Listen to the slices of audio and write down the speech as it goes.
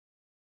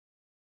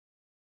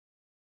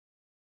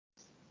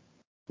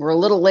We're a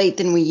little late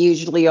than we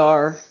usually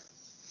are.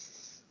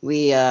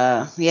 We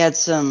had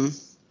some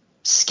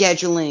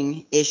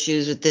scheduling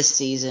issues with this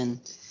season,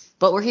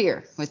 but we're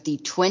here with the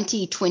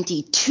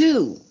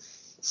 2022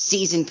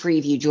 season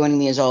preview. Joining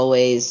me as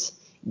always,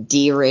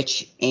 D.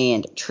 Rich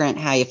and Trent.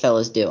 How you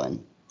fellas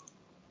doing?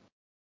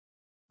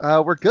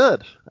 We're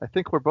good. I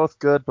think we're both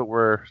good, but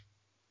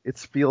it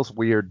feels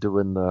weird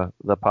doing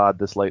the pod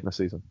this late in the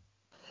season.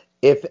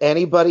 If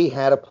anybody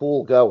had a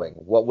pool going,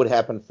 what would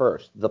happen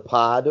first? The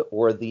pod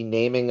or the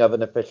naming of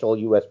an official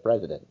U.S.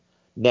 president?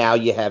 Now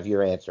you have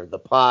your answer. The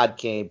pod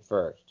came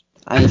first.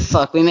 I mean,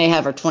 fuck, we may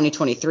have our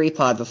 2023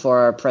 pod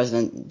before we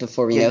know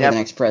who the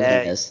next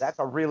president is. That's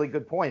a really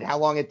good point. How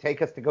long it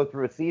take us to go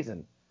through a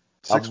season?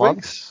 6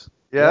 weeks?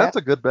 Yeah, that's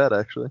a good bet,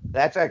 actually.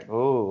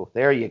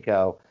 There you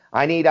go.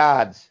 I need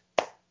odds.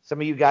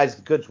 Some of you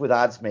guys good with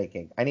odds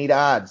making. I need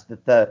odds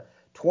that the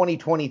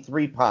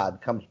 2023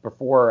 pod comes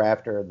before or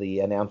after the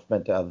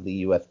announcement of the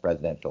U.S.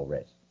 presidential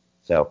race.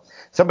 So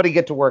somebody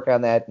get to work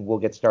on that, and we'll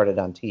get started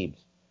on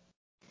teams.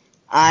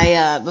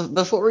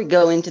 Before we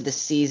go into the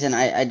season,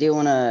 I do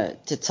want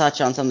to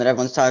touch on something that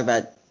everyone's talking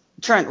about.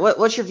 Trent,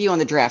 what's your view on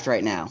the draft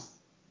right now?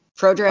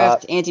 Pro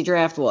draft,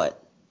 anti-draft,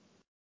 what?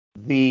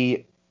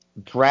 The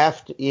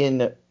draft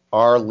in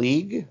our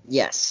league?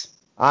 Yes.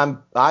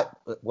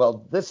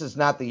 Well, this is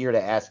not the year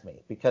to ask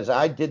me because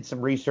I did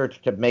some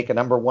research to make a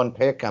number one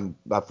pick. I'm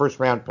a first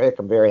round pick.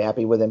 I'm very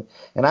happy with him,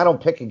 and I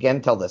don't pick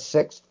again till the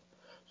 6th,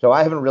 so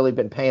I haven't really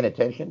been paying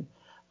attention.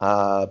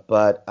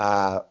 But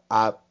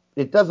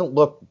it doesn't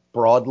look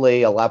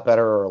broadly a lot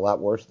better or a lot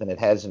worse than it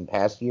has in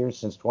past years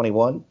since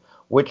 21,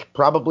 which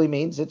probably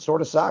means it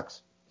sort of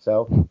sucks.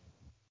 So,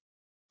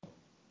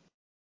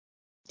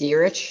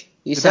 D-Rich,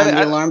 you sound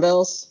the alarm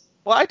bells?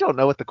 Well, I don't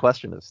know what the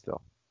question is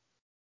still.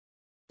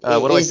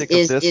 What do I think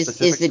of this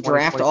specific Is the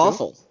draft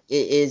awful?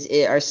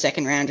 Are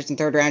second rounders and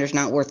third rounders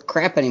not worth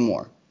crap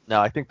anymore? No,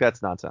 I think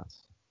that's nonsense.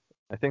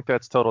 I think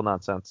that's total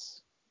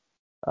nonsense.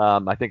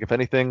 I think if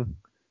anything,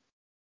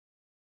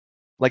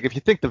 like if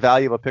you think the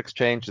value of a pick's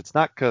changed, it's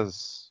not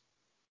because,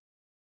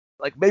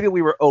 like maybe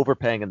we were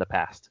overpaying in the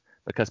past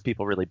because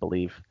people really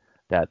believe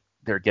that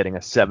they're getting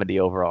a 70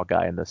 overall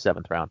guy in the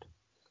 7th round.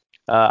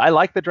 I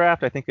like the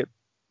draft. I think it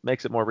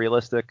makes it more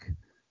realistic.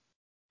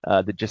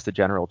 Just the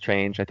general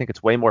change. I think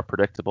it's way more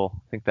predictable.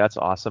 I think that's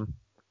awesome.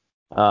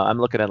 I'm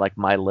looking at like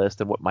my list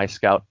and what my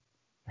scout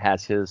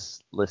has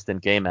his list in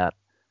game at.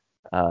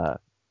 The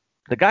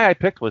guy I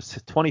picked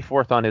was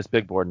 24th on his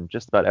big board, and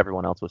just about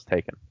everyone else was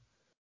taken.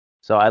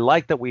 So I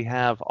like that we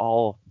have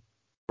all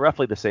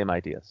roughly the same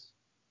ideas.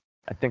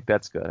 I think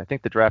that's good. I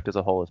think the draft as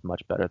a whole is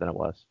much better than it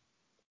was,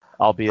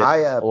 albeit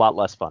a lot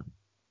less fun.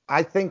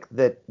 I think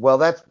that,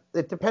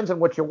 it depends on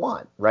what you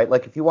want, right?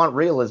 Like if you want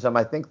realism,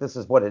 I think this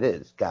is what it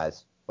is,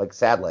 guys. Like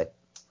sadly,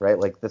 right?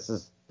 Like this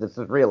is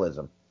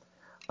realism.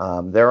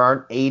 There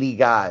aren't 80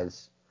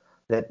 guys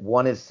that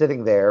one is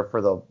sitting there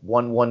for the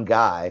one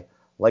guy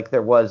like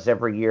there was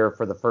every year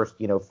for the first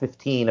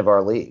 15 of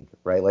our league,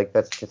 right? Like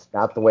that's just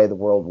not the way the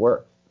world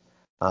works.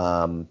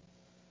 So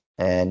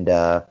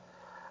I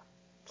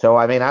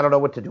mean I don't know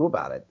what to do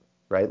about it,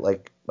 right?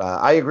 Like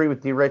I agree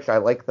with D. Rich. I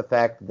like the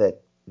fact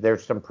that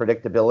there's some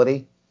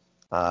predictability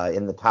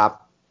in the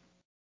top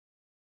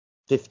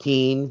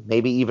 15,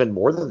 maybe even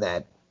more than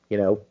that.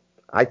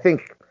 I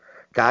think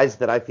guys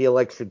that I feel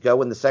like should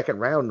go in the 2nd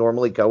round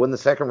normally go in the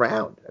 2nd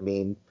round. I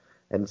mean,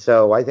 and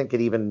so I think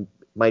it even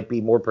might be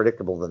more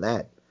predictable than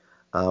that.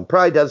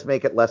 Probably does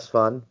make it less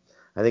fun.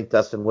 I think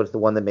Dustin was the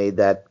one that made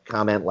that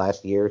comment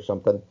last year or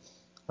something.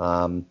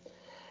 And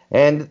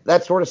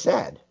that's sort of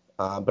sad.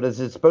 But is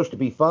it supposed to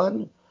be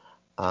fun?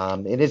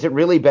 And is it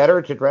really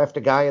better to draft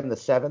a guy in the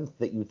 7th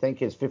that you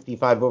think is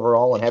 55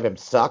 overall and have him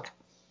suck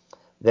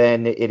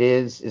than it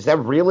is? Is that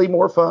really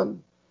more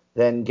fun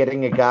than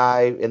getting a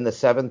guy in the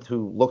 7th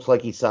who looks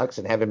like he sucks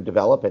and have him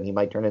develop and he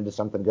might turn into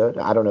something good?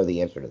 I don't know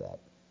the answer to that.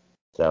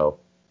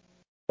 So,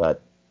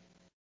 but.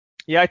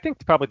 Yeah, I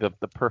think probably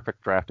the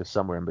perfect draft is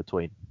somewhere in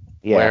between.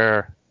 Yeah.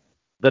 Where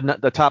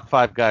the top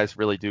 5 guys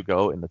really do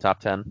go in the top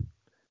 10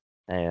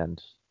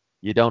 and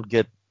you don't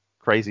get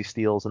crazy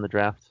steals in the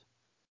draft.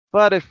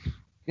 But if,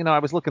 I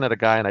was looking at a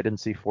guy and I didn't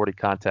see 40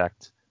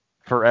 contact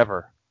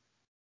forever,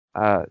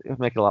 it would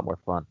make it a lot more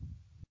fun.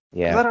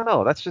 Yeah. I don't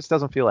know. That just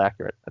doesn't feel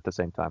accurate at the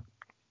same time.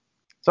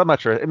 So I'm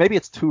not sure. Maybe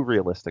it's too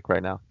realistic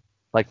right now.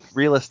 Like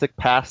realistic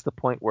past the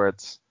point where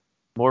it's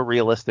more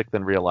realistic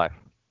than real life.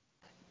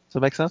 Does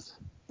that make sense?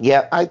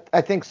 Yeah, I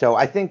think so.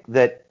 I think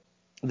that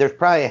there's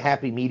probably a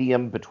happy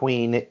medium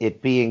between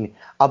it being,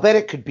 I'll bet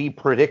it could be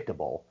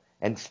predictable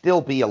and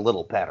still be a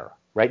little better,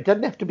 right? It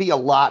doesn't have to be a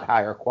lot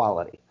higher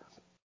quality.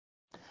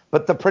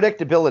 But the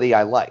predictability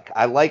I like.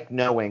 I like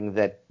knowing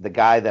that the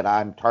guy that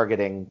I'm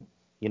targeting,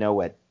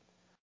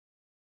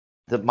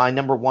 at my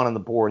number 1 on the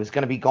board is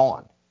going to be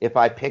gone if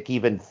I pick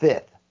even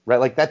 5th,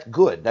 right? Like that's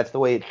good. That's the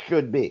way it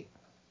should be.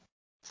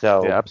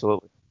 So yeah,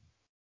 absolutely.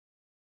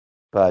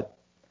 But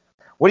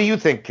what do you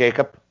think,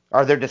 Jacob?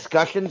 Are there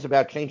discussions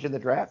about changing the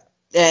draft?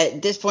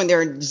 At this point, there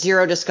are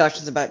zero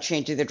discussions about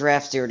changing the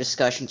draft, zero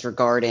discussions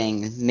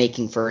regarding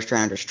making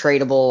first-rounders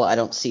tradable. I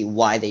don't see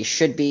why they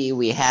should be.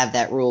 We have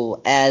that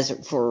rule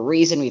for a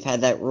reason. We've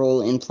had that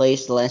rule in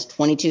place the last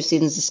 22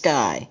 seasons of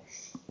Sky.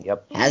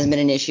 Yep. Hasn't been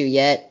an issue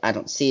yet. I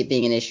don't see it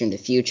being an issue in the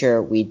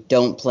future. We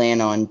don't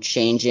plan on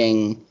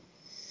changing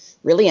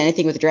really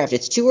anything with the draft.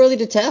 It's too early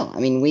to tell.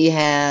 I mean, we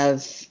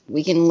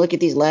can look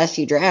at these last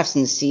few drafts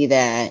and see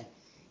that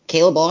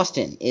Caleb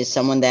Austin is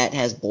someone that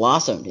has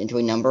blossomed into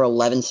a number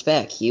 11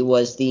 spec. He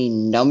was the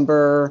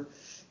number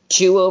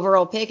 2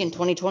 overall pick in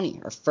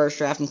 2020, our first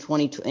draft in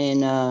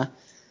OTP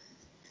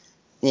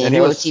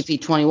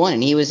 21,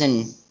 and he was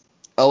in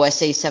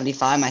OSA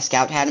 75. My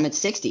scout had him at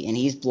 60, and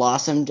he's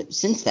blossomed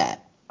since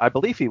that. I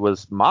believe he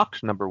was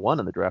mocked number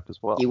 1 in the draft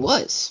as well. He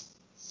was,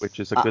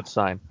 which is a good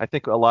sign. I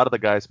think a lot of the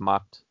guys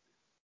mocked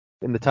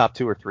in the top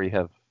 2 or 3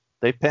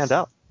 they've panned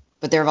out.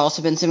 But there have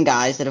also been some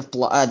guys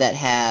that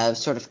have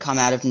sort of come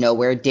out of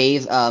nowhere.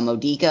 Dave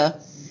Modica,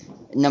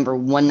 number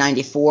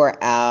 194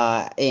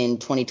 in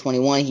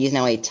 2021. He is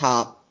now a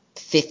top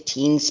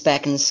 15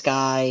 spec in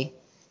Sky.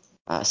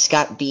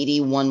 Scott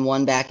Beatty won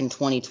 1 back in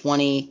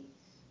 2020.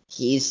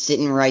 He's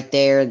sitting right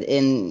there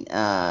in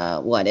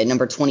at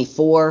number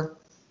 24,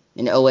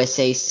 an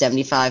OSA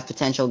 75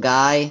 potential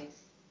guy.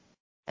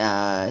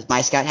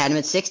 My scout had him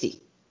at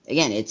 60.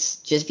 Again, it's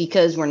just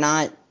because we're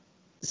not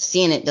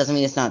seeing it doesn't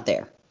mean it's not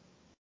there.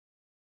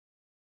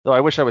 So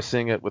I wish I was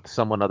seeing it with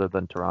someone other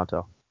than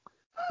Toronto.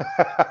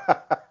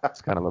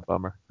 It's kind of a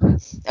bummer.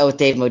 Oh, with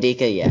Dave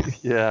Modica, yeah.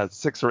 Yeah,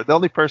 the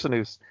only person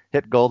who's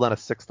hit gold on a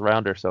 6th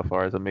rounder so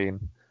far is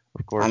Amin,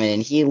 of course. I mean,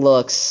 he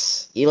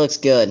looks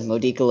good.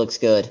 Modica looks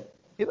good.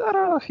 He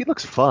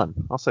looks fun.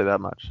 I'll say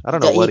that much. I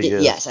don't know what he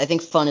is. Yes, I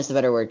think fun is the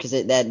better word because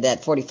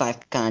that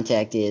 45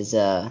 contact is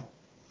iffy.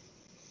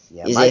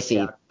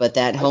 But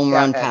that home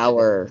run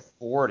power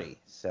 40.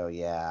 So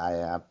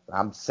yeah,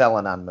 I'm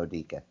selling on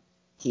Modica.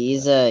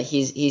 He's gonna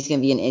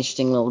be an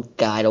interesting little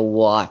guy to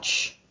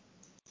watch.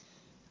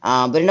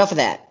 But enough of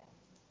that.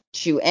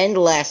 To end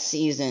last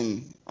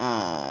season,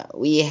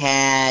 we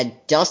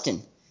had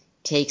Dustin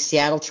take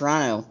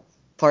Seattle-Toronto,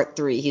 Part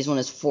 3. He's won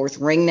his 4th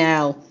ring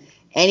now.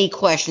 Any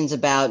questions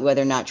about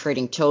whether or not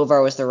trading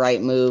Tovar was the right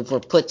move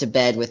were put to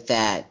bed with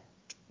that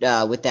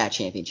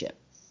championship.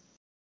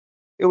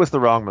 It was the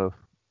wrong move.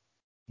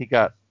 He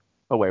got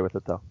away with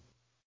it, though.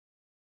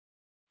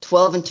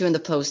 12-2 in the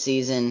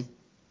postseason.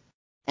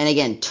 And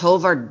again,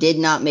 Tovar did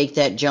not make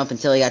that jump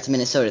until he got to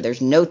Minnesota. There's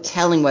no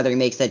telling whether he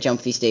makes that jump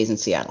if he stays in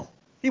Seattle.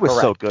 He was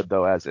so good,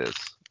 though, as is.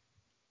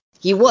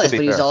 He was,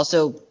 but he was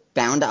also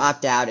bound to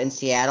opt out, and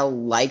Seattle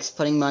likes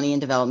putting money in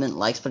development,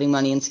 likes putting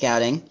money in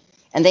scouting.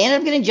 And they ended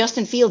up getting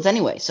Justin Fields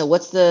anyway. So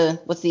what's the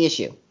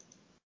issue?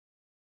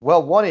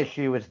 Well, one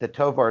issue is that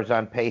Tovar is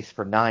on pace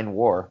for 9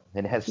 WAR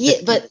and has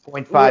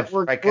 6.5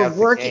 strikeouts a game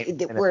in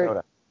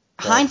Minnesota.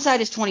 Hindsight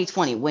is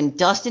 2020. When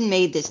Dustin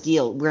made this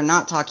deal, we're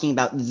not talking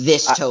about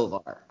this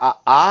Tovar.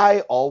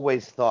 I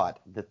always thought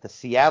that the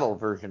Seattle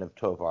version of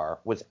Tovar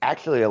was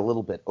actually a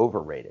little bit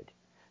overrated.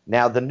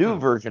 Now, the new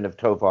version of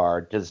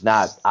Tovar is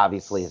not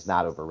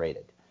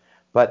overrated.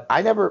 But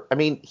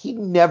he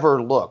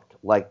never looked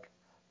like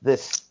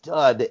this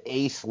stud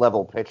ace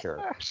level pitcher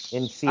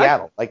in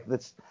Seattle.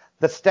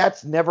 The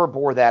stats never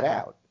bore that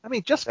out. I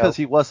mean, just because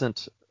he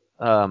wasn't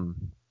a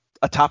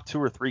top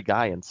 2 or 3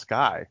 guy in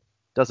Sky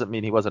doesn't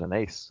mean he wasn't an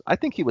ace. I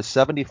think he was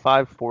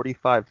 75,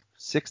 45,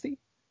 60.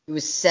 He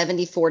was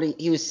 70, 40.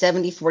 He was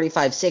 70,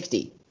 45,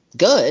 60.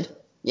 Good.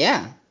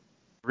 Yeah.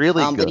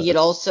 Really good. But he had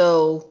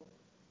also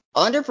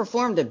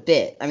underperformed a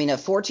bit. I mean, a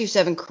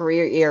 4.27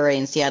 career ERA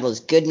in Seattle is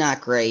good,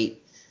 not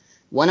great.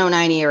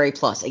 109 ERA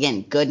plus.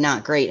 Again, good,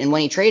 not great. And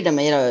when he traded him,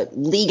 he had a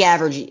league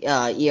average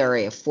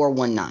ERA of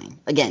 4.19.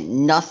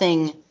 Again,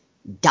 nothing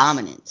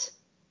dominant.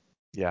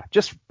 Yeah.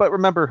 But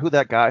remember who's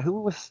that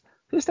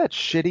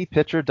shitty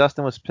pitcher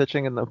Dustin was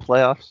pitching in the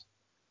playoffs?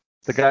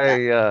 The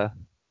guy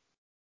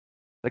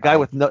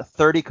with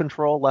 30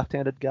 control,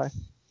 left-handed guy.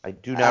 I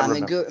do not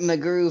remember.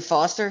 McGrew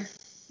Foster.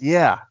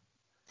 Yeah.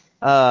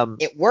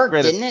 It worked,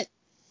 didn't it?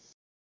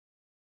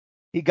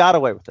 He got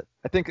away with it.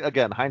 I think,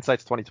 again,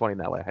 hindsight's 2020 in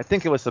that way. I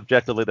think it was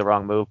subjectively the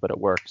wrong move, but it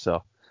worked,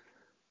 so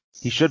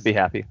he should be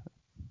happy.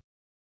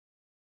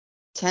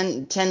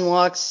 10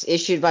 walks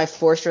issued by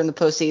Forster in the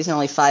postseason,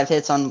 only 5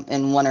 hits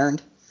and 1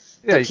 earned.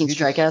 13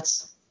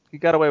 strikeouts. He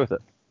got away with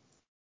it.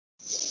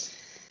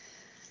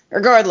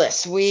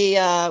 Regardless, we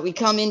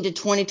come into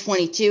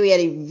 2022. He had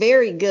a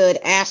very good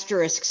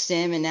asterisk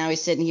sim, and now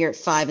he's sitting here at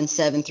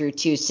 5-7 through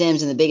 2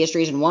 sims. And the biggest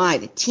reason why,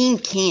 the team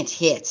can't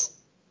hit.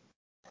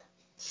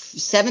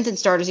 7th in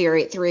starters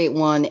ERA at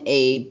 3.81,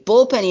 a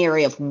bullpen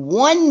ERA of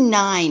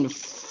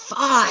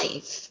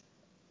 1.95.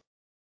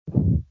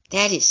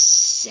 That is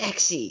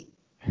sexy.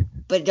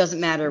 But it doesn't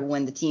matter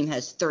when the team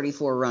has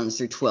 34 runs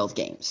through 12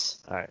 games.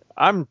 All right,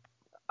 I'm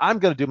going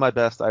to do my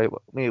best.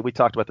 We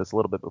talked about this a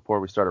little bit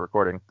before we started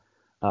recording.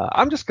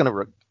 I'm just going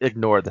to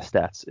ignore the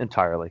stats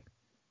entirely.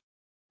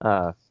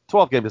 12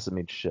 games doesn't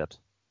mean shit.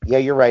 Yeah,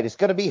 you're right. It's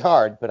going to be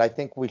hard, but I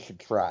think we should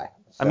try.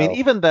 So. I mean,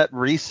 even that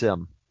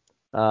resim,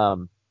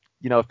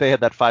 if they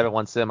had that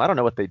 5-1 sim, I don't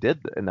know what they did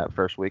in that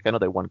first week. I know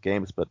they won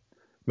games, but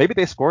maybe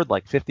they scored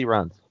like 50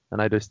 runs,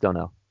 and I just don't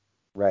know.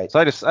 Right. So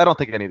I don't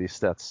think any of these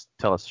stats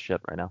tell us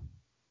shit right now.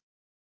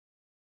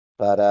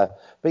 But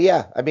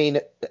yeah, I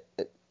mean,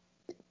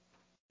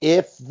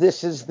 if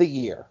this is the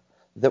year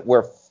that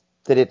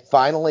it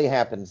finally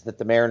happens that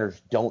the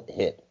Mariners don't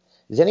hit,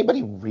 is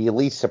anybody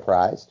really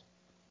surprised?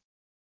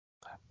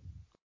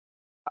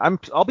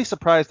 I'll be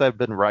surprised I've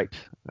been right.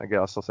 I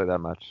guess I'll say that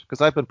much because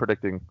I've been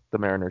predicting the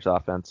Mariners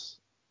offense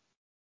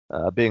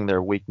being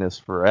their weakness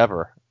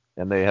forever,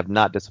 and they have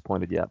not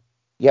disappointed yet.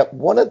 Yeah,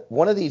 one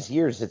of these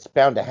years it's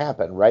bound to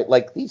happen, right?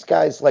 Like these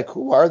guys, like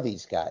who are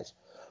these guys?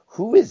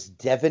 Who is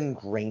Devin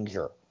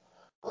Granger?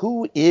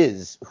 Who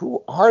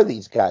are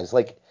these guys?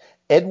 Like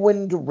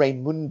Edwin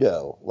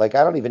Raimundo. Like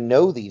I don't even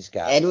know these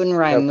guys. Edwin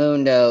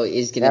Raimundo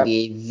is going to yeah,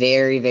 be a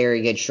very,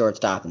 very good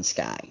shortstop in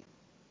Sky.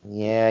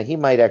 yeah, he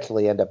might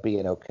actually end up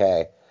being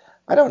okay.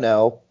 I don't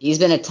know. He's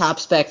been a top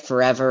spec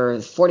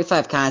forever.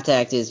 45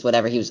 contact is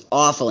whatever. He was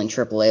awful in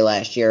AAA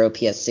last year,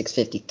 OPS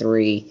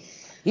 653.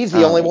 He's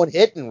the only one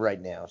hitting right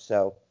now,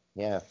 so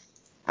yeah.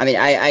 I mean,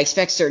 I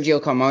expect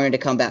Sergio Carmona to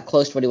come back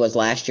close to what he was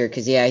last year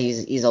because, yeah,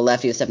 he's a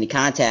lefty with 70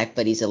 contact,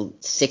 but he's a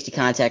 60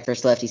 contact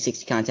versus lefty,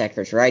 60 contact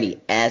versus righty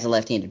as a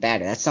left-handed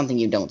batter. That's something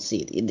you don't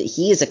see.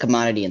 He is a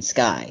commodity in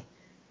Sky.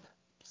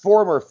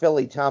 Former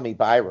Philly Tommy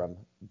Byram,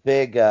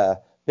 big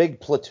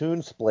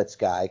platoon splits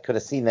guy, could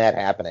have seen that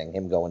happening,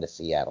 him going to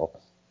Seattle.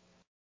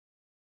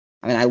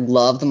 I mean, I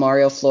love the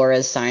Mario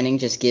Flores signing.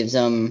 Just gives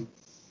him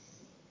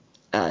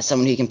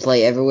someone who can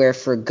play everywhere.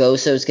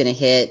 Fregoso's going to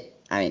hit.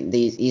 I mean,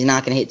 he's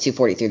not going to hit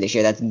 243 this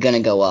year. That's going to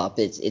go up.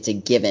 It's a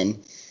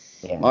given.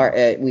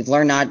 Yeah. We've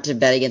learned not to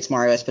bet against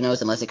Mario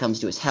Espinosa unless it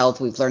comes to his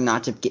health. We've learned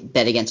not to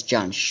bet against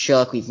John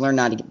Shook. We've learned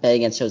not to bet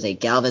against Jose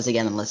Galvez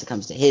again unless it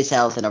comes to his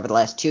health. And over the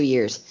last 2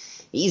 years,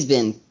 he's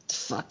been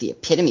the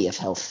epitome of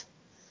health.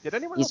 Did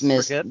anyone He's else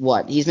missed forget?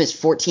 what? He's missed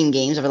 14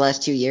 games over the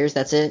last 2 years.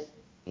 That's it.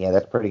 Yeah,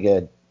 that's pretty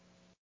good.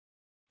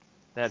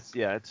 It's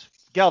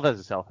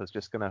Galvez's health is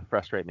just gonna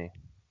frustrate me.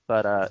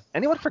 But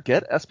anyone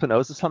forget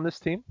Espinosa's on this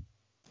team?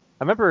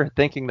 I remember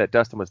thinking that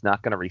Dustin was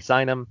not going to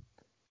re-sign him.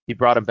 He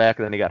brought him back,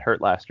 and then he got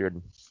hurt last year,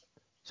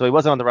 so he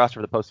wasn't on the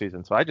roster for the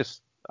postseason. So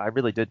I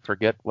really did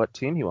forget what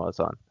team he was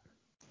on.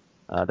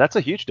 That's a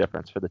huge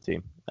difference for the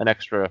team. An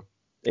extra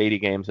 80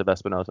 games of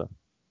Espinosa.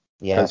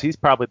 Yeah, because he's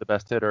probably the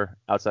best hitter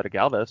outside of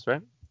Galvez,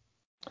 right?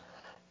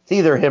 It's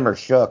either him or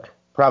Shook.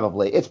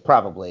 It's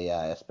probably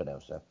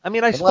Espinosa. I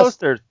mean, I suppose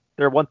their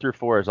 1 through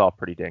 4 is all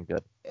pretty dang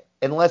good.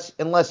 Unless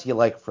you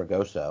like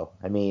Fregoso.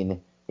 I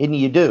mean, and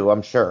you do,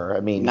 I'm sure. I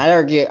mean,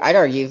 I'd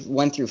argue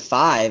 1 through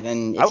 5,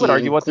 and I would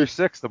argue 1 through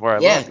 6. The more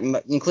I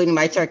look, including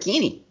Mike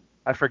Tarquini.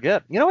 I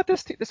forget. You know what?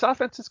 This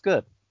offense is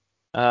good.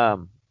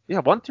 1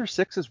 through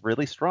 6 is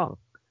really strong.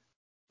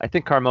 I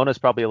think Carmona is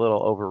probably a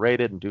little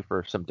overrated and due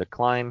for some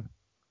decline.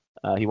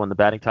 He won the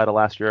batting title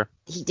last year.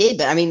 He did,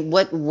 but I mean,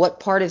 what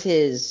part of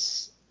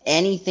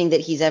anything that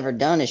he's ever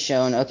done has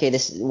shown, okay,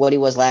 this what he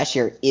was last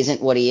year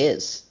isn't what he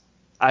is.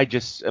 I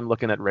just am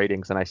looking at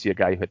ratings and I see a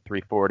guy who hit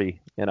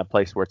 340 in a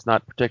place where it's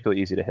not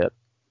particularly easy to hit.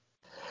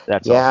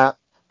 That's all.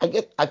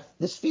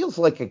 This feels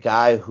like a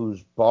guy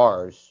whose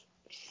bars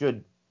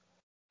should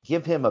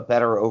give him a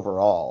better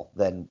overall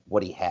than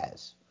what he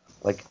has.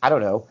 Like, I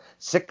don't know,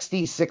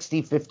 60,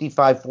 60,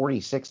 55, 40,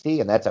 60,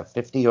 and that's a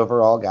 50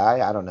 overall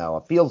guy. I don't know.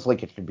 It feels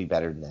like it should be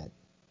better than that.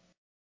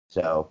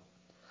 So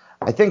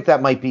I think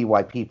that might be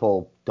why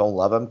people don't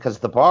love him, because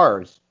the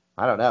bars,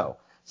 I don't know,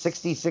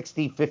 60,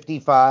 60,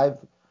 55,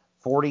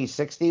 40,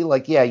 60,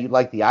 like, yeah, you'd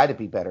like the eye to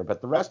be better, but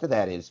the rest of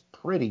that is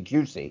pretty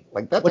juicy.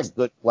 Like, that's a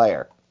good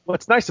player.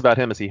 What's nice about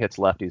him is he hits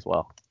lefties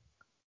well.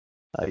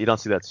 You don't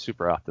see that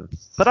super often.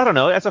 But I don't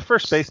know, as a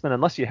first baseman,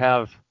 unless you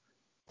have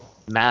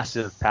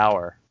massive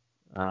power,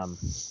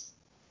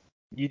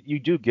 you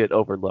do get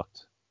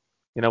overlooked.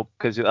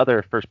 Because the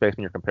other first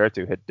baseman you're compared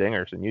to hit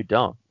dingers, and you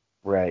don't.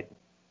 Right.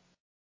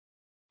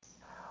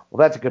 Well,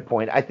 that's a good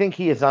point. I think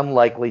he is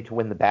unlikely to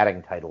win the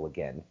batting title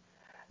again.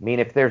 I mean,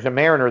 if there's a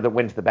Mariner that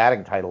wins the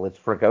batting title, it's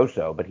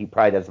Fregoso, but he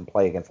probably doesn't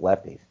play against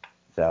lefties.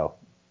 So.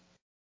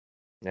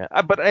 Yeah,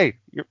 but hey,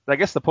 I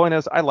guess the point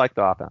is I like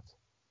the offense.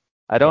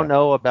 I don't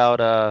know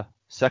about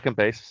second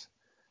base.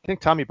 I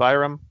think Tommy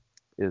Byram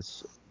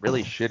is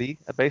really shitty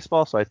at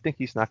baseball, so I think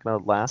he's not going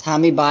to last.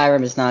 Tommy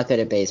Byram is not good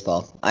at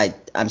baseball.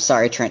 I'm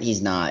sorry, Trent,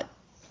 he's not.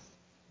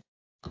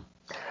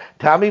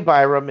 Tommy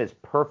Byram is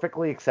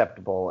perfectly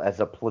acceptable as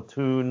a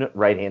platoon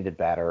right-handed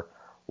batter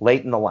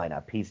late in the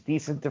lineup. He's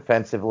decent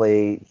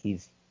defensively.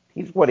 He's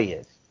what he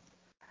is.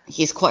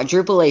 He's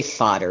quadruple A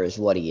fodder is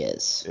what he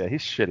is. Yeah,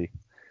 he's shitty.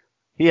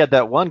 He had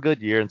that one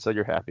good year, and so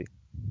you're happy.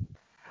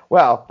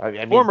 Well, I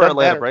mean, former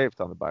Atlanta Braves,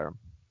 Tommy Byram.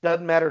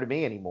 Doesn't matter to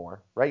me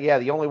anymore, right? Yeah,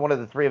 the only one of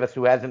the three of us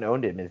who hasn't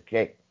owned him is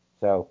Jake.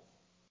 So.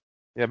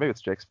 Yeah, maybe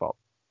it's Jake's fault.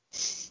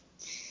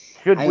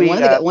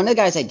 One of the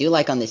guys I do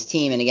like on this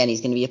team, and again, he's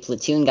going to be a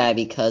platoon guy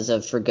because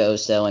of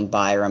Fregoso and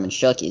Byram and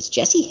Shook, is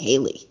Jesse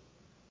Haley.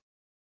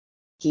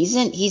 He's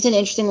an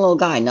interesting little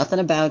guy. Nothing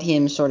about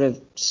him sort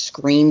of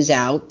screams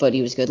out, but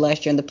he was good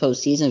last year in the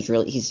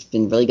postseason. He's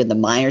been really good in the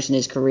minors in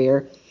his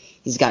career.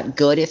 He's got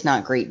good, if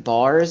not great,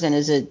 bars, and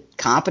is a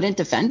competent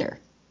defender.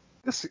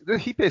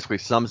 He basically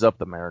sums up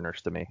the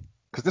Mariners to me,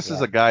 because this is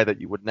a guy that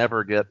you would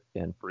never get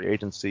in free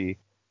agency.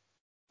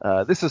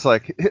 This is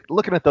like,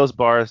 looking at those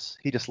bars,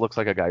 he just looks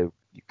like a guy who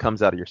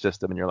comes out of your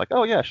system, and you're like,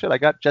 oh yeah, shit, I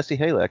got Jesse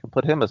Haley. I can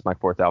put him as my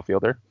fourth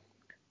outfielder.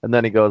 And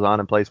then he goes on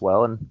and plays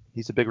well, and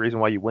he's a big reason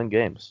why you win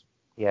games.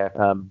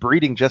 Yeah.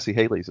 Breeding Jesse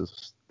Haley's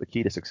is the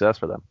key to success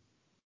for them.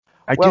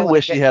 I do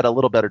wish he had a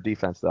little better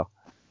defense, though.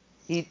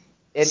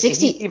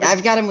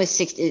 I've got him with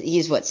 60.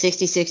 He's what,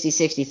 60, 60,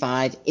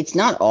 65. It's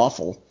not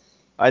awful.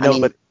 I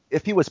know, but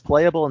if he was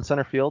playable in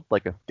center field,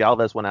 like if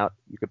Galvez went out,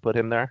 you could put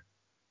him there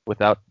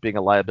without being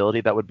a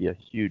liability. That would be a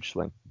huge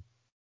swing.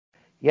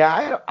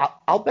 Yeah,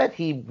 I'll bet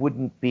he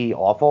wouldn't be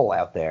awful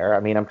out there. I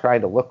mean, I'm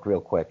trying to look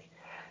real quick.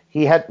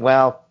 He's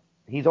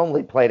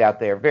only played out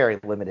there very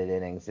limited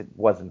innings. It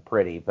wasn't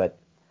pretty, but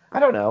I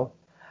don't know.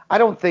 I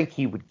don't think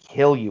he would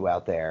kill you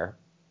out there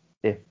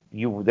if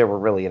there were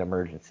really an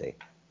emergency.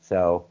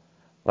 So,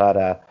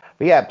 but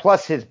yeah,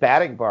 plus his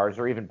batting bars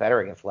are even better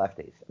against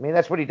lefties. I mean,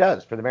 that's what he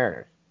does for the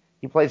Mariners.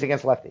 He plays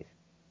against lefties.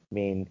 I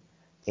mean,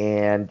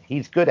 and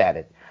he's good at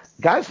it.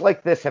 Guys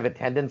like this have a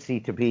tendency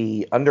to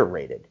be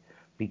underrated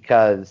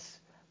because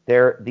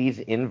they're these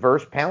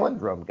inverse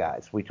palindrome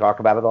guys. We talk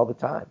about it all the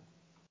time.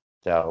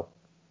 So,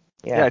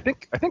 yeah, I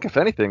think if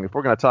anything, if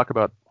we're going to talk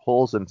about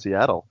holes in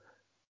Seattle,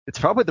 it's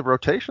probably the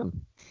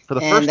rotation for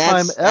the first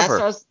time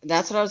ever.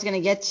 That's what I was going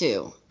to get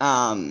to.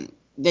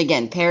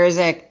 Again,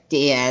 Parizek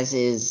Diaz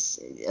is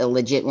a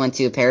legit one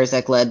too.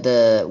 Parizek led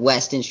the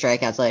West in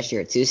strikeouts last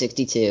year at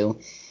 262.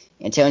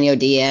 Antonio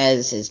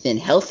Diaz has been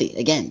healthy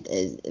again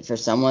for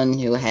someone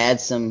who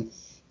had some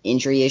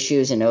injury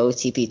issues in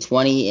OTP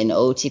 20 and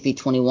OTP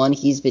 21.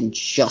 He's been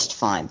just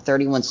fine.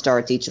 31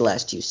 starts each of the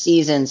last two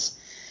seasons.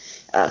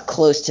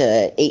 Close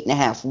to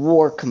 8.5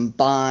 WAR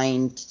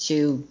combined,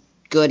 2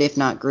 good if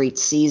not great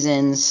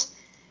seasons.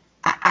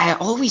 I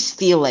always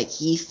feel like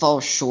he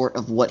falls short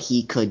of what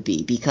he could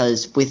be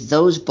because with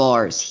those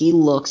bars, he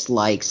looks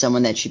like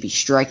someone that should be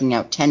striking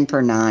out 10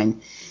 per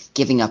 9,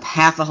 giving up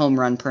half a home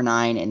run per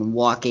 9, and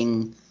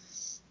walking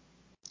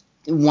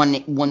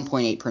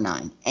 1.8 per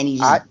 9. And he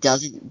just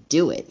doesn't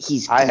do it.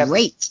 He's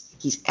great.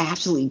 He's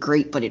absolutely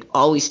great, but it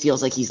always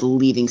feels like he's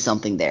leaving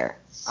something there.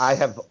 I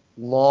have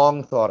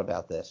long thought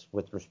about this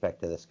with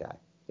respect to this guy.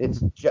 It's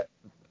just,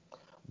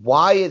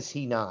 why is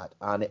he not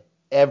on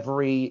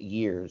every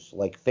year's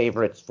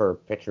favorites for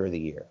pitcher of the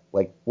year?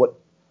 Like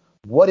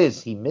what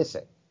is he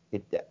missing?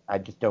 I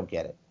just don't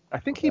get it. I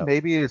think he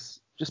maybe has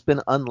just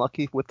been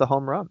unlucky with the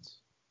home runs.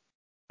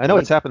 I know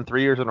it's happened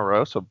 3 years in a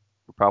row, so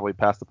we're probably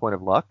past the point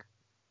of luck.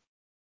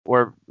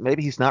 Or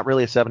maybe he's not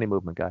really a 70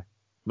 movement guy.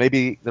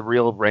 Maybe the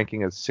real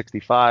ranking is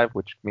 65,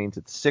 which means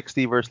it's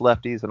 60 versus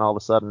lefties, and all of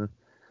a sudden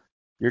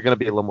you're going to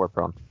be a little more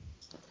prone.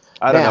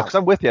 I don't know, because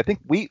I'm with you. I think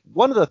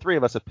one of the three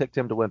of us have picked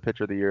him to win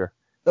pitcher of the year.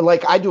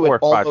 Like I do it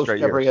almost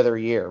every other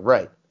year.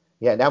 Right.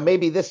 Yeah. Now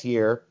maybe this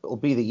year will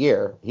be the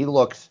year. He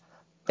looks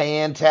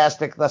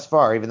fantastic thus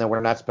far, even though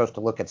we're not supposed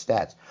to look at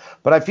stats.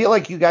 But I feel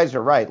like you guys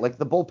are right. Like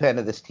the bullpen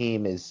of this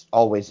team is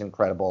always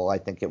incredible. I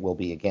think it will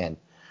be again.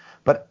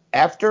 But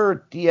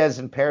after Diaz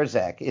and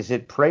Parizek, is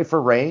it pray for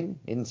rain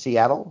in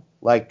Seattle?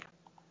 I'm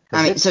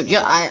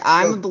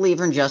a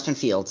believer in Justin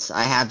Fields.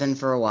 I have been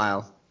for a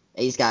while.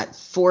 He's got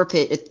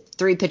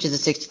 3 pitches at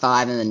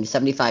 65 and then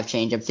 75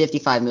 changeup,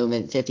 55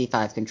 movement,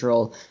 55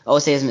 control.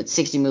 OSA has him at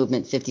 60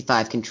 movement,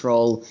 55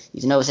 control.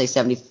 He's an OSA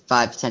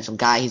 75 potential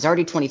guy. He's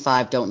already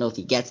 25. Don't know if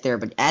he gets there,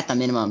 but at the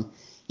minimum,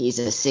 he's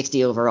a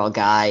 60 overall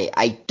guy.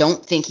 I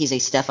don't think he's a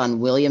Stephon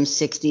Williams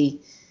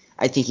 60.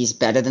 I think he's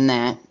better than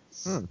that.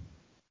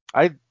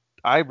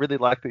 I really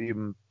like that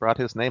you brought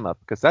his name up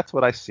because that's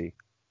what I see.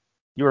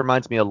 He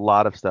reminds me a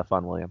lot of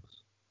Stephon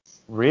Williams.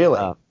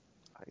 Really?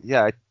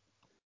 Yeah,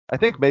 I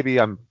think maybe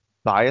I'm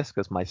biased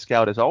because my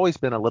scout has always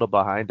been a little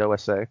behind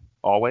OSA,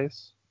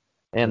 always.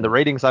 And the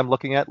ratings I'm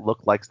looking at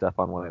look like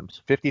Stephon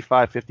Williams.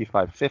 55,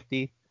 55,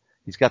 50.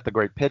 He's got the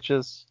great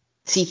pitches.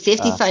 See,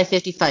 55,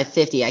 55,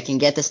 50, I can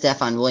get the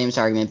Stephon Williams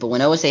argument, but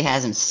when OSA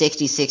has him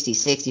 60, 60,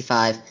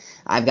 65,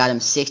 I've got him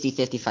 60,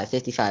 55,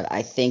 55.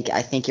 I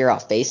think you're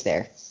off base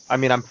there. I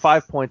mean, I'm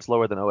 5 points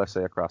lower than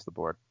OSA across the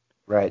board.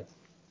 Right.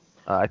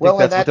 I think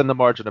that's within the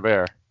margin of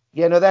error.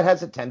 Yeah, no, that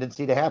has a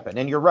tendency to happen.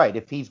 And you're right.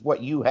 If he's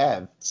what you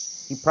have,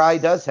 he probably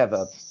does have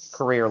a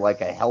career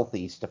like a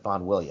healthy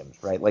Stephon Williams,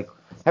 right? Like,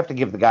 have to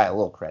give the guy a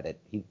little credit.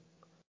 He's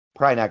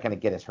probably not going to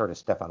get as hurt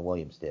as Stephon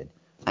Williams did.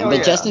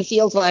 Justin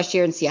Fields last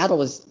year in Seattle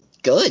was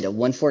good. A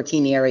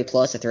 1.14 ERA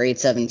plus, a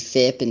 3.87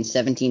 FIP in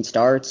 17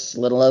 starts,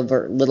 little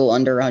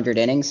under 100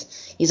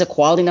 innings. He's a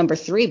quality number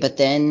 3, but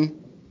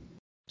then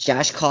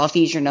Josh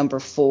Coffey's your number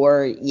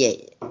 4. Yeah.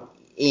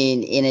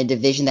 In a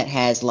division that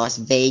has Las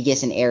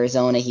Vegas and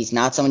Arizona, he's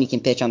not someone you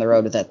can pitch on the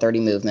road with that 30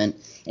 movement.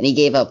 And he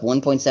gave up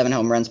 1.7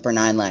 home runs per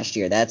 9 last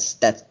year. That's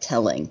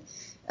telling.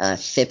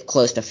 FIP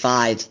close to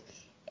 5.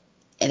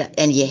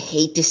 and you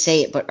hate to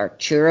say it, but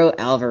Arturo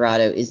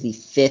Alvarado is the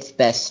 5th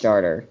best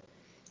starter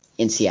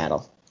in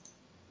Seattle.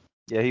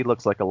 Yeah, he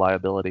looks like a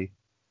liability.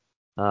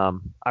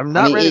 I'm not I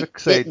mean, ready to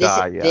say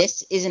die yet.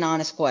 This is an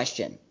honest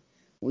question.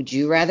 Would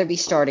you rather be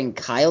starting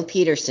Kyle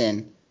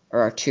Peterson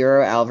or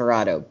Arturo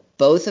Alvarado,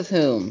 both of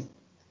whom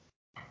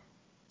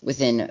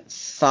within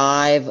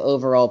 5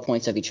 overall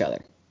points of each other?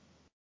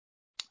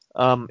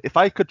 If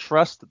I could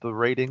trust the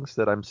ratings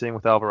that I'm seeing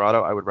with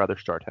Alvarado, I would rather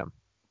start him.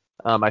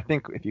 I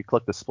think if you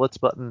click the splits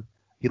button,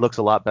 he looks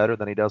a lot better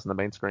than he does on the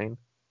main screen.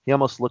 He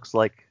almost looks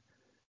like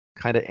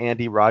kind of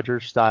Andy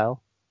Rogers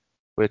style,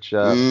 which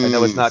I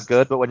know is not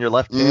good, but when you're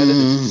left-handed,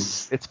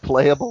 it's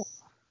playable.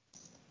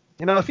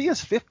 You know, if he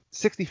has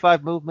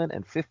 65 movement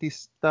and 50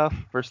 stuff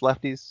versus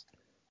lefties,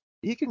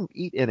 he can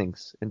eat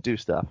innings and do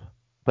stuff.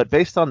 But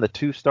based on the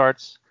 2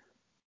 starts,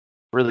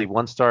 really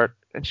 1 start,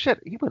 and shit,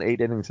 he went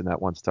 8 innings in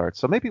that 1 start.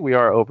 So maybe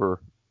we're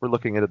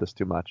looking into this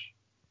too much.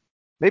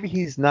 Maybe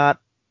he's not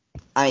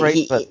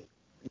great, but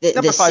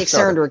the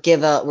 600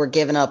 were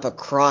given up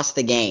across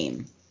the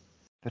game.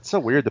 It's so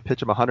weird to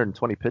pitch him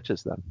 120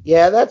 pitches then.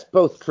 Yeah, that's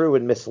both true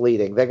and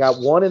misleading. They got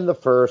 1 in the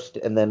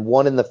 1st, and then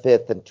 1 in the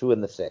 5th, and 2 in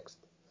the 6th.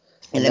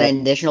 And then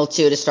an additional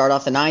 2 to start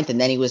off the 9th,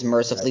 and then he was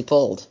mercifully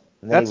pulled.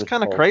 That's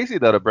kind of crazy,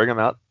 though, to bring him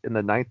out in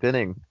the 9th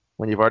inning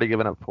when you've already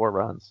given up 4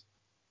 runs.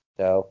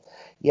 So,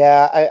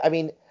 yeah, I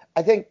mean,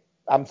 I think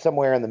I'm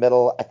somewhere in the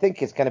middle. I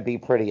think it's going to be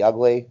pretty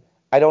ugly.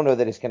 I don't know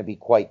that it's going to be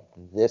quite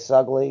this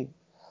ugly.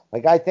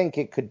 Like, I think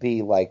it could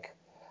be like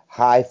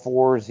high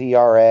 4s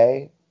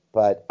ERA,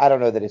 but I don't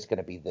know that it's going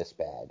to be this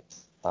bad.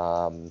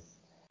 And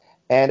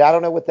I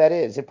don't know what that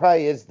is. It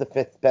probably is the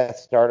 5th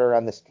best starter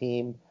on this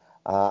team.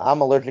 I'm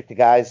allergic to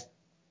guys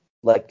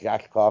like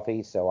Josh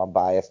Coffey, so I'm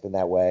biased in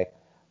that way.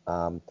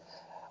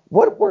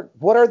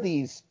 What are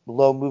these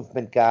low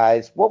movement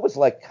guys? What was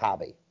like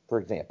Coffey, for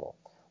example?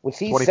 Was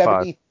he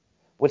 25.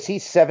 Was he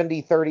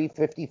 70, 30,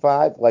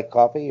 55 like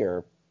Coffey,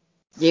 or?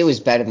 It was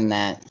better than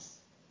that.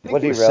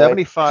 Was he really?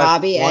 75,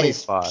 Coffey 25. at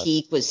his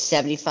peak was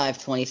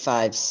 75,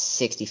 25,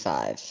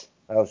 65.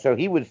 Oh,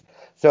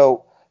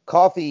 so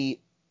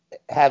Coffey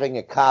having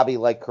a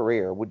Coffey-like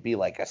career would be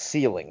like a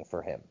ceiling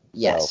for him.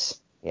 Yes. So,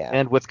 yeah.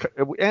 And with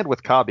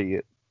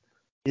Coffey,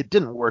 it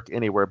didn't work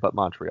anywhere but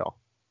Montreal.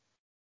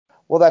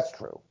 Well, that's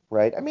true,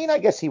 right? I mean, I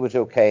guess he was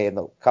okay in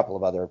a couple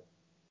of other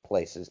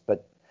places,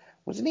 but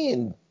wasn't he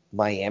in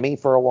Miami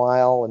for a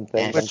while and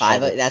things?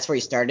 And that's where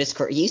he started his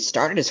career. He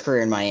started his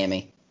career in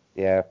Miami.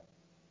 Yeah.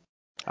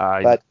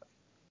 But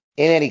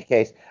in any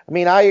case, I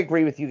mean, I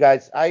agree with you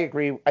guys. I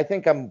agree. I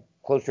think I'm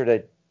closer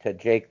to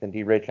Jake than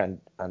D-Rich on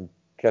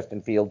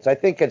Justin Fields. I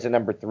think as a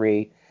number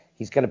 3,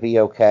 he's going to be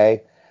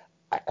okay.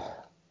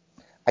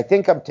 I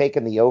think I'm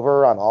taking the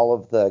over on all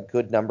of the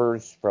good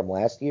numbers from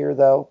last year,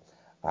 though.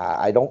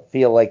 I don't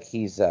feel like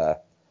he's a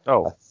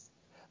below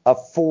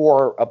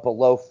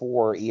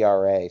 4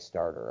 ERA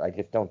starter. I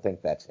just don't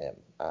think that's him.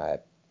 I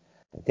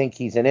think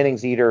he's an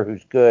innings eater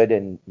who's good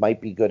and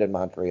might be good in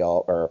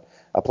Montreal or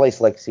a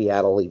place like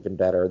Seattle, even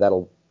better.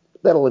 That'll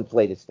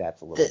inflate his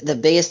stats a little bit. The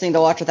biggest thing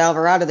to watch with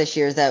Alvarado this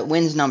year is that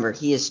wins number.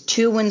 He is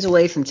 2 wins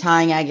away from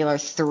tying Aguilar,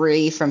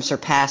 3 from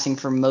surpassing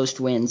for most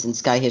wins in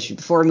Sky history.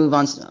 Before we move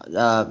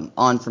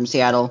on from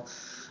Seattle,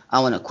 I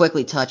want to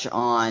quickly touch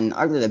on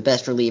arguably the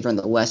best reliever in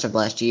the West of the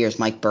last 2 years,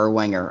 Mike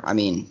Berwanger. I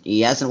mean,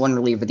 he hasn't won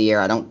reliever of the year.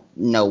 I don't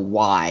know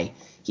why.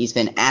 He's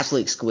been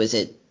absolutely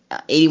exquisite.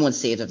 81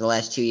 saves over the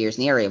last 2 years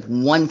in the area of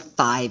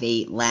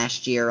 158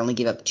 last year. Only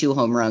gave up 2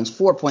 home runs,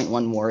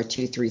 4.1 WAR,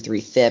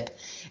 2.33 FIP,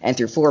 and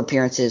through 4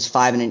 appearances,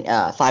 5 and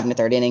a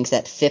third innings.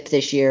 That FIP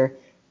this year,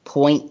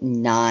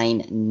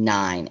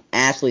 .99.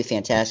 Absolutely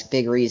fantastic.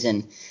 Big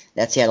reason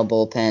that Seattle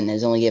bullpen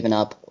has only given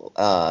up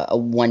a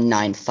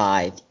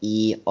 1.95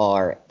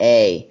 ERA.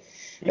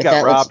 He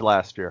got robbed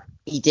last year.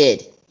 He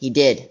did.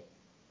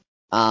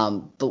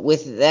 But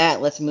with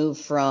that, let's move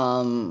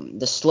from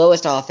the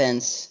slowest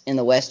offense in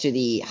the West to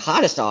the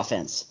hottest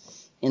offense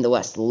in the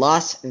West.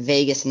 Las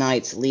Vegas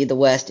Knights lead the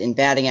West in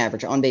batting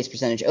average, on-base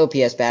percentage,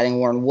 OPS, batting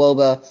Warren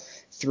Woba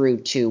through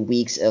 2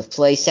 weeks of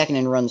play. 2nd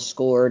in runs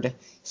scored,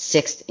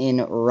 6th in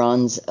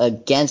runs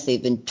against.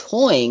 They've been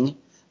toying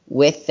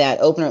with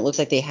that opener. It looks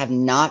like they have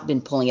not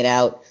been pulling it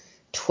out.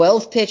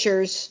 12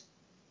 pitchers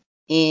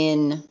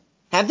in.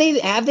 Have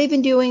they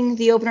been doing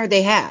the opener?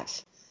 They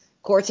have.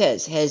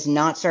 Cortez has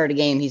not started a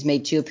game. He's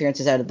made 2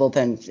 appearances out of the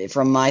bullpen.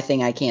 From my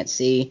thing, I can't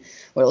see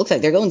what it looks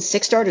like. They're going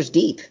 6 starters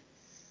deep.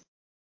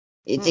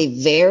 It's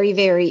a very,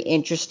 very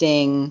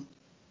interesting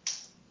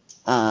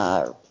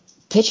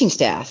pitching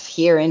staff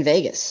here in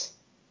Vegas.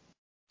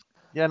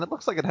 Yeah, and it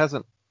looks like it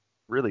hasn't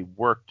really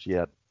worked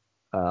yet.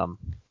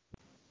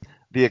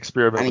 The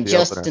experiment. I mean, with the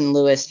Justin opener.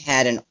 Lewis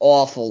had an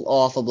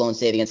awful blown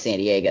save against San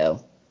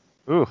Diego.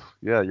 Ooh,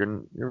 yeah,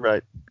 you're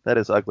right. That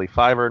is ugly.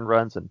 5 earned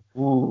runs and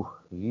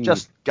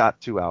just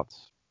got 2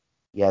 outs.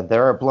 Yeah,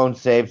 there are blown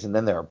saves and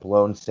then there are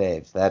blown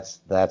saves. That's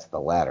the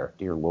latter.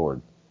 Dear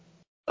Lord.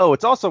 Oh,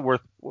 it's also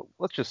worth.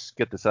 Let's just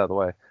get this out of the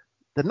way.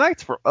 The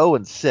Knights were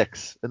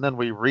 0-6, and then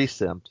we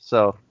resimmed.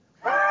 So,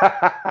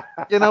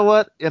 you know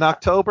what? In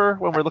October,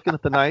 when we're looking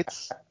at the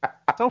Knights,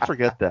 talk Don't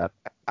forget that,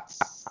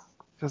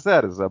 because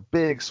that is a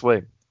big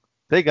swing.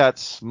 They got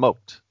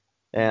smoked,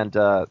 and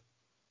they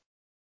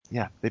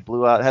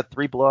had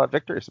 3 blowout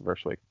victories the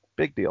first week.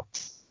 Big deal.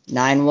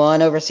 9-1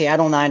 over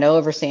Seattle, 9-0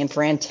 over San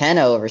Fran, 10-0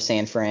 over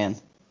San Fran.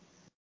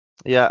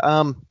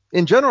 Yeah.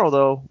 In general,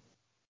 though,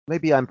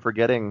 maybe I'm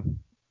forgetting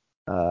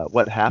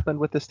what happened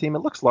with this team. It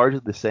looks largely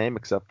the same,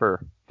 except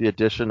for the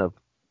addition of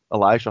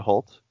Elijah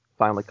Holt.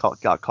 Finally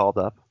got called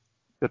up.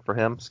 Good for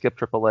him. Skipped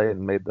AAA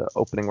and made the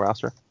opening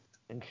roster.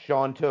 And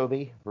Sean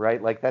Toby, right?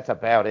 Like, that's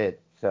about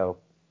it. So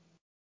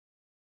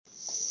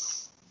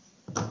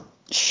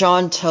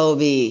Sean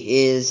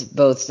Toby is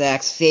both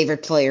Zach's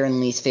favorite player and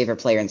least favorite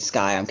player in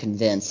Sky, I'm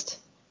convinced.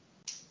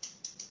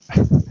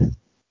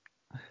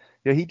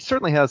 Yeah, he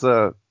certainly has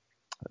a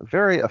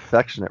very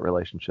affectionate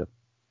relationship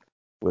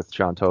with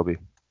Sean Toby.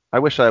 I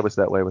wish I was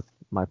that way with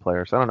my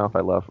players. I don't know if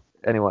I love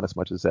anyone as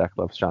much as Zach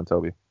loves Sean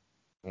Toby.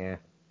 yeah,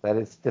 that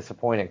is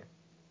disappointing.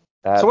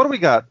 So what do we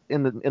got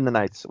in the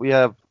Knights? We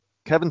have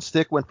Kevin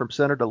Stick went from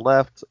center to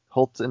left,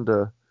 Holtz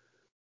into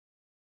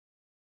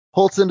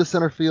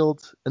center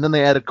field, and then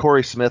they added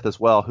Corey Smith as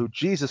well, who,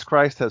 Jesus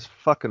Christ, has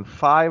fucking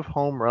 5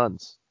 home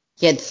runs.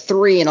 He had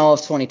 3 in all of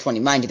 2020.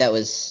 Mind you, that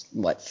was,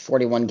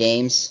 41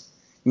 games?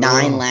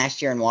 9 Ugh.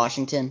 last year in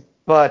Washington.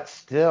 But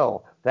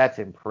still, that's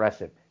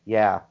impressive.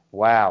 Yeah,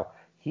 wow.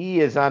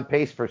 He is on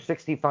pace for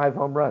 65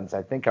 home runs.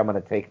 I think I'm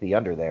going to take the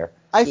under there.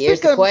 I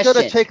Here's think the I'm going to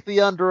question. take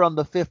the under on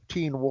the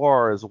 15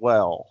 WAR as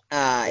well.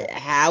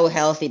 How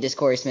healthy does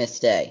Corey Smith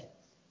stay?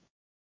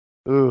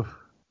 Ooh.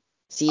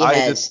 He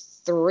has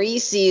 3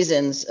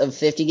 seasons of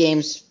 50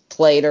 games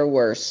played or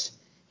worse.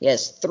 He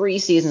has 3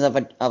 seasons of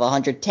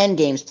 110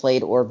 games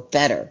played or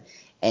better.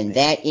 And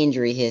that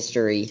injury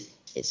history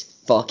is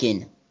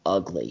fucking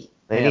ugly.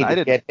 They need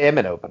to get him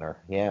an opener.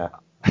 Yeah.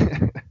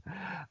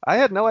 I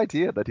had no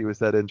idea that he was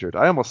that injured.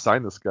 I almost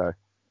signed this guy.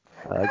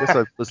 I guess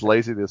I was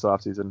lazy this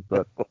offseason,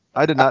 but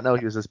I did not know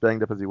he was as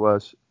banged up as he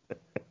was.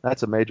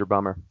 That's a major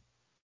bummer.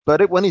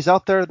 But when he's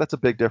out there, that's a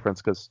big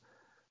difference, because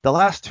the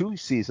last 2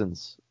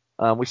 seasons,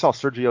 we saw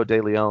Sergio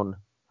De Leon,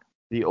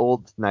 the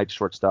old Knights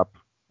shortstop,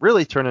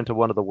 really turn into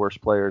one of the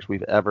worst players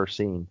we've ever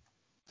seen.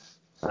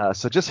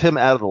 So just him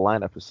out of the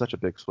lineup is such a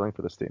big swing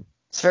for this team.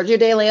 Sergio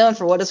De Leon,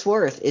 for what it's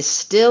worth, is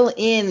still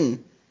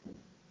in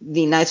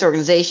the Knights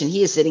organization.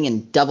 He is sitting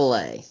in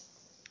Double-A.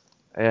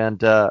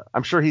 And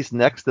I'm sure he's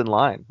next in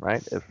line,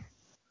 right?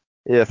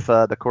 If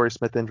the Corey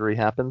Smith injury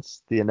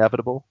happens, the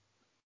inevitable,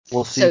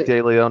 we'll see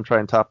De Leon try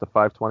and top the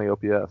 520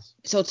 OPS.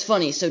 So it's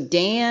funny. So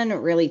Dan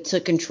really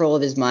took control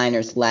of his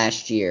minors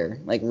last year,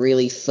 like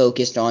really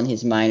focused on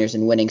his minors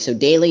and winning. So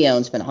De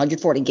Leon spent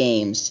 140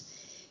 games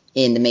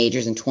in the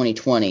majors in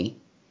 2020,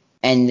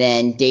 and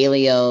then De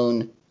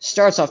Leon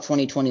starts off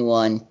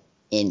 2021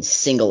 in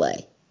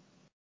Single-A.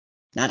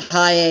 Not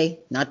High A,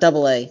 not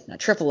Double-A, not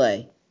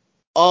Triple-A,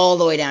 all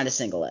the way down to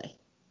Single-A.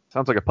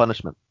 Sounds like a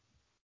punishment.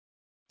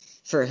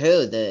 For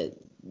who? The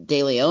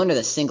De Leon or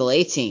the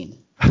Single-A team?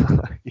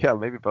 Yeah,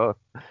 maybe both.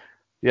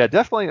 Yeah,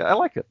 definitely. I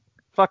like it.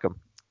 Fuck him.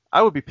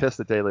 I would be pissed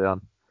at De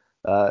Leon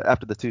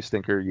after the 2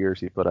 stinker years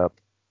he put up.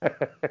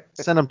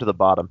 Send him to the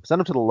bottom. Send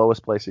him to the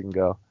lowest place he can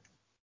go.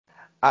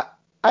 I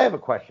have a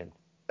question.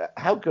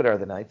 How good are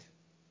the Knights?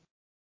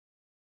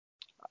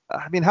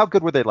 I mean, how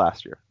good were they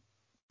last year?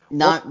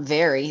 Not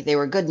very. They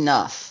were good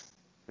enough.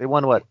 They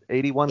won what?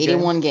 81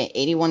 games?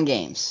 81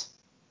 games.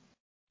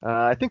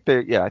 I think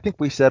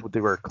we said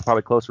they were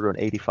probably closer to an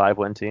 85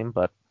 win team,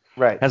 but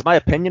right. Has my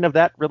opinion of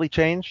that really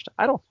changed?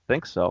 I don't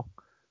think so.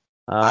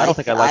 I don't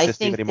think I like this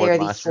team anymore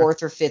than last year. I think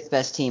they're the 4th or 5th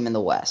best team in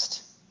the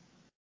West.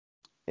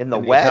 In the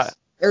West?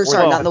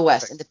 Not in the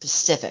West, in the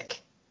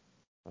Pacific.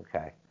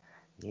 Okay.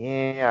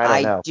 Yeah,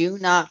 I don't know. I do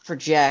not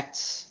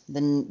project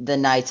the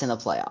Knights in the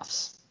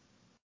playoffs.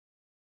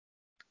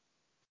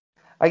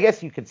 I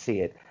guess you could see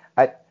it.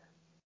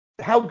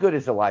 How good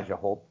is Elijah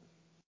Holt?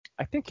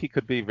 I think he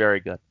could be very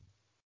good.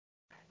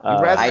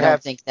 I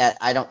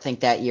don't think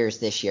that year is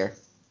this year.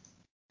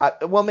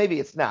 Well, maybe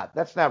it's not.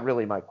 That's not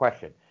really my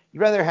question. You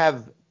rather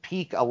have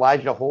peak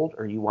Elijah Holt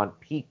or you want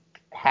peak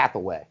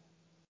Hathaway?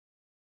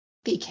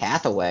 Peak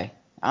Hathaway?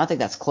 I don't think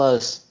that's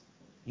close.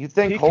 You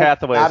think peak Holt's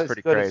Hathaway not is as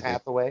pretty good crazy. as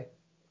Hathaway?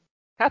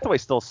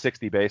 Hathaway's still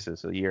 60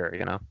 bases a year,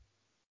 you know?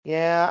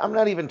 Yeah, I'm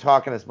not even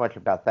talking as much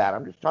about that.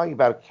 I'm just talking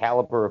about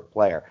caliber of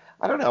player.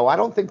 I don't know. I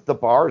don't think the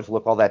bars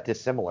look all that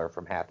dissimilar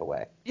from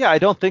Hathaway. Yeah, I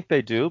don't think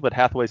they do, but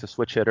Hathaway's a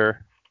switch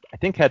hitter. I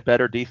think had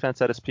better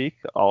defense at his peak,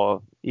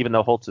 even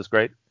though Holtz is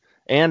great.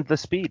 And the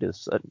speed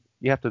is,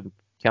 you have to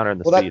counter in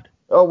the speed.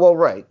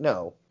 Right.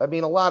 No. I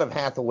mean, a lot of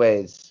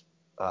Hathaway's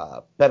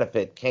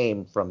benefit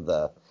came from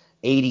the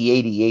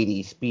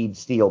 80-80-80 speed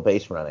steal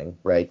base running,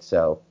 right?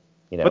 So,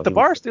 But the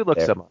bars do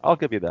look similar. I'll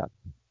give you that.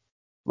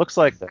 Looks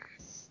like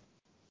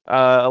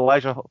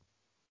Elijah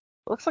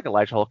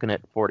Holt can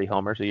hit 40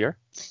 homers a year.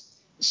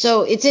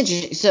 So it's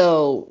interesting.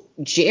 So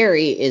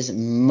Jerry is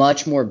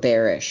much more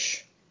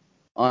bearish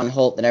on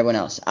Holt than everyone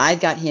else.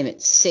 I've got him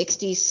at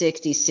 60,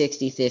 60,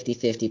 60, 50,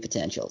 50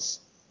 potentials.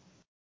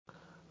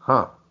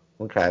 Huh.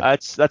 Okay.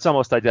 That's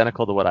almost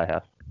identical to what I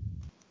have.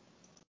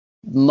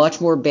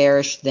 much more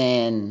bearish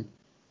than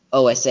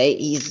OSA.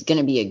 He's going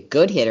to be a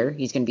good hitter.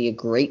 He's going to be a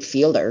great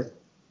fielder.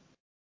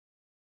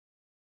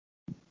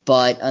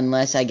 But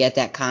unless I get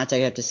that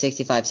contact up to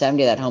 65,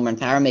 70, that home run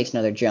power makes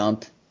another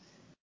jump,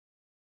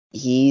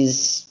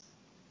 he's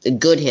a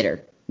good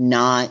hitter,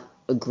 not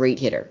a great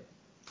hitter.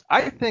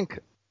 I think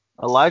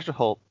Elijah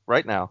Holt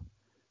right now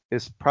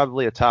is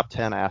probably a top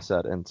 10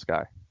 asset in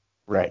Sky.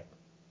 Right.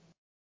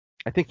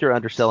 I think you're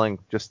underselling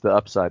just the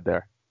upside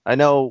there. I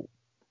know,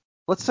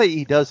 let's say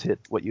he does hit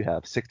what you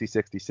have, 60,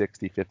 60,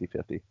 60, 50,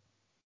 50.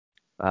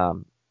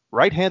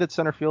 Right-handed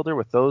center fielder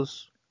with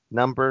those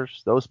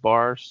numbers, those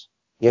bars.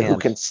 Yeah, who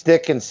can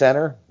stick in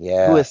center.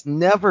 Yeah. Who has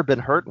never been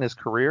hurt in his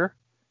career.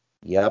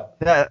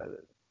 Yep.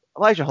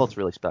 Elijah Holt's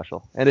really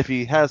special. And if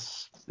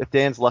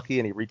Dan's lucky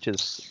and he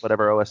reaches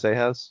whatever OSA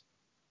has,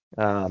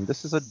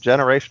 this is a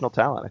generational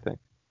talent, I think.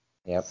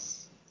 Yep.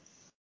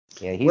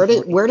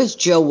 Yeah. Where does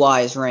Joe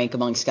Wise rank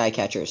among Sky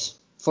catchers?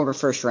 Former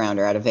first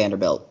rounder out of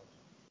Vanderbilt.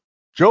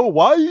 Joe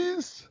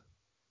Wise?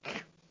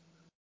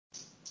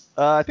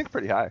 I think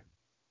pretty high.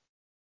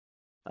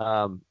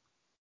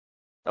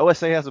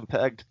 OSA has him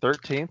pegged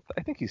 13th.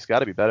 I think he's got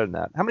to be better than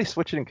that. How many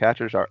switch-hitting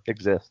catchers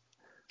exist?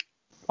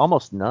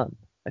 Almost none.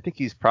 I think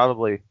he's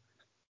probably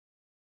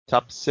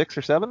top 6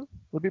 or 7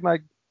 would be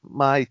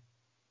my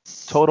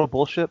total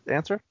bullshit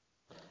answer.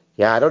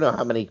 Yeah, I don't know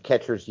how many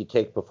catchers you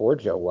take before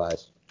Joe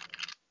Wise.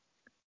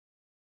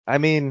 I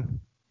mean,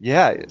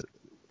 yeah.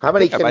 How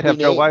many I might have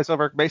Joe Wise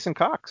over Mason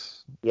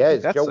Cox. Yeah,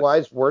 is Joe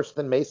Wise worse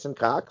than Mason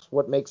Cox?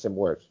 What makes him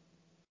worse?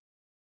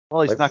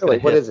 Well, he's not going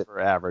to hit for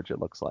average, it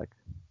looks like.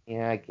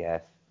 Yeah, I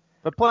guess.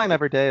 But playing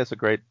every day is a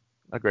great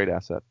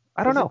asset.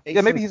 I don't know.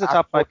 Yeah, maybe he's a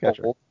top 5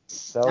 catcher.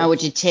 Now,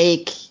 would you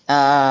take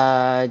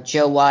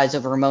Joe Wise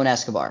over Ramon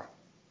Escobar?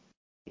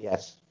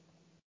 Yes,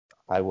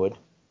 I would.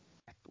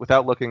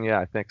 Without looking, yeah,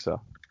 I think so.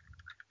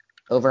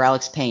 Over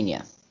Alex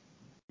Pena?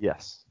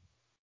 Yes.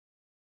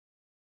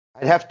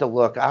 I'd have to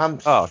look. I'm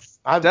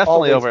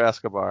definitely over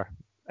Escobar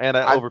and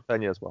over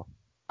Pena as well.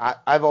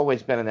 I've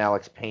always been an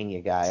Alex Pena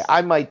guy.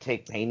 I might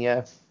take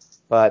Pena,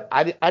 but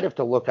I'd have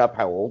to look up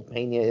how old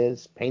Pena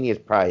is. Pena's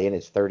probably in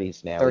his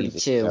 30s now. 32.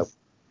 So,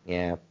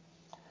 yeah.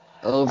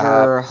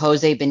 Over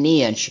Jose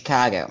Bonilla in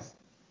Chicago.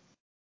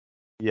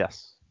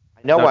 Yes.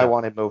 I know I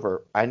want him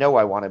over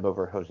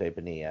Jose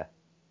Bonilla.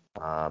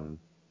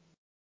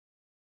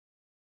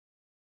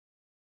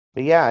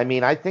 But yeah, I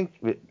mean, I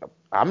think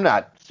I'm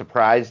not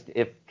surprised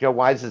if Joe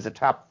Wise is a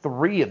top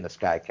 3 in the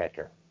Sky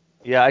catcher.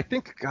 Yeah, I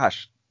think,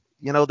 gosh,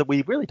 that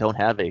we really don't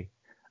have a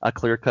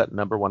clear-cut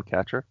number 1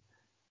 catcher.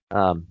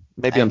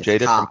 Maybe I'm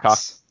jaded from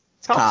Cox.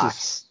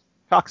 Cox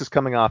is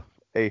coming off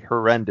a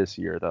horrendous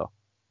year, though.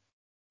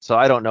 So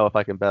I don't know if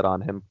I can bet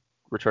on him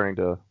returning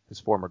to his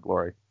former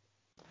glory.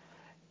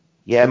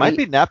 Yeah, it might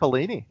be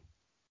Napolini,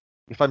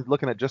 if I'm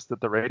looking at just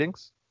the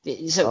ratings.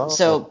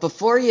 So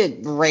before you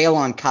rail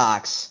on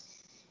Cox,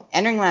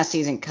 entering last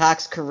season,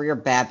 Cox's career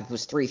BABIP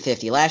was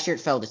 350. Last year it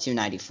fell to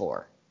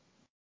 294.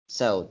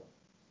 So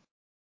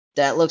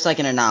that looks like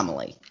an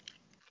anomaly.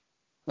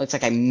 Looks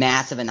like a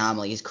massive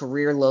anomaly. His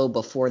career low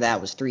before that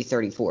was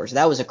 334. So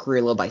that was a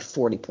career low by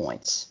 40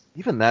 points.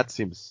 Even that's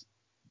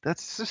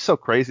just so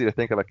crazy to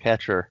think of a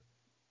catcher,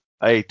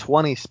 a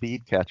 20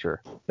 speed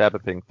catcher,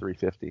 BABIPing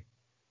 350.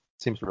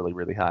 Seems really,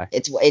 really high.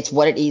 It's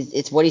what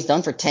he's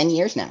done for 10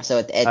 years now. So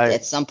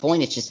at some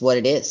point, it's just what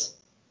it is.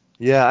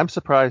 Yeah, I'm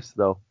surprised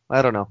though.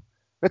 I don't know.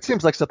 It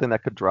seems like something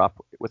that could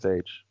drop with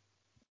age.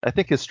 I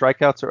think his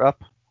strikeouts are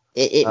up.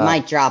 It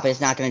might drop, but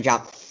it's not going to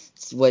drop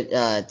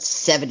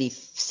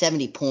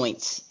 70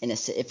 points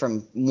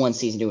from one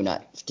season to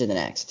the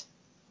next.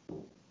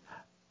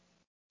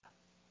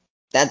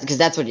 Because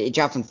that's what it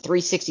dropped from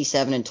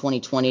 367 in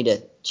 2020 to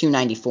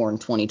 294 in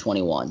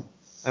 2021.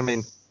 I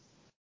mean,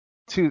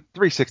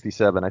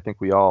 367, I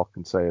think we all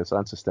can say is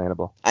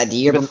unsustainable. The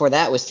year before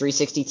that was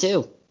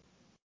 362.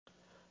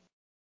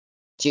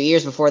 2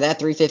 years before that,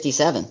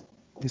 357.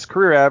 His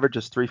career average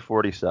is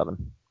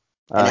 347.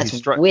 And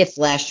that's with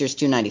last year's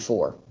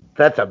 294.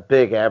 That's a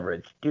big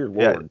average. Dear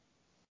Lord.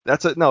 Yeah,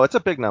 it's a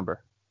big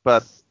number.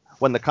 But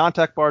when the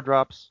contact bar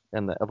drops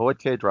and the avoid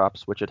K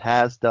drops, which it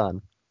has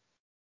done,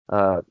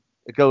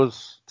 it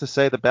goes to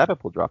say the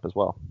BABIP will drop as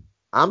well.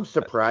 I'm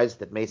surprised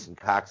that Mason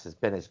Cox has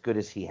been as good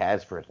as he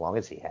has for as long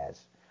as he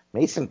has.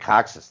 Mason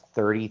Cox is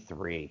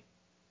 33.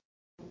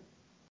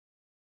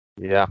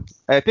 Yeah.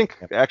 I think,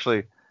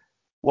 actually,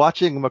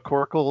 watching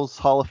McCorkle's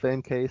Hall of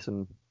Fame case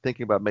and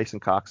thinking about Mason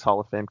Cox's Hall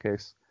of Fame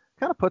case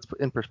kind of puts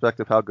in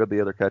perspective how good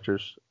the other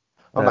catchers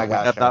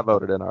have not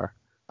voted in are.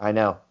 I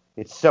know.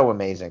 It's so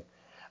amazing.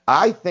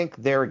 I think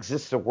there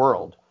exists a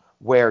world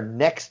where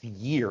next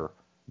year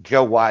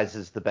Joe Wise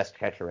is the best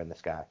catcher in the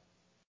Sky.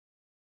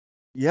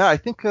 Yeah, I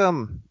think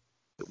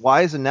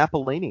Wise and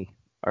Napolini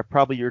are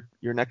probably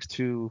your next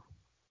 1-2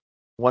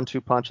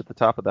 punch at the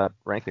top of that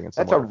ranking.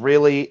 That's a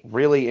really,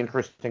 really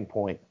interesting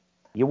point.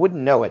 You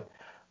wouldn't know it.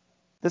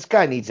 This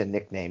guy needs a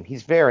nickname.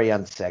 He's very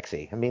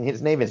unsexy. I mean,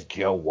 his name is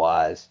Joe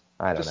Wise.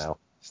 I don't know.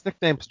 His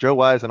nickname's Joe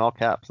Wise in all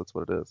caps. That's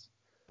what it is.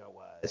 Joe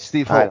Wise.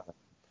 Steve Holt.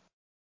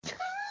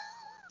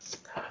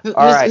 All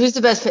right. Who's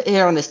the best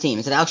hitter on this team?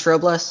 Is it Alex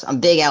Robles? I'm a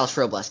big Alex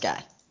Robles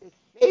guy. It's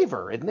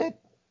Shaver, isn't it?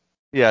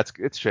 Yeah,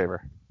 it's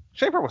Shaver.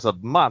 Shaver was a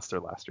monster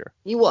last year.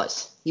 He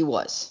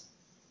was.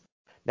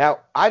 Now,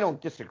 I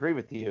don't disagree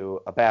with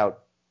you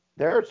about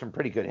there are some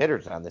pretty good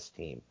hitters on this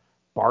team.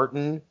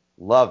 Barton,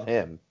 love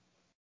him.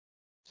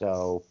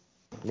 So,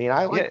 I mean,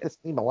 I like this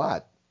team a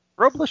lot.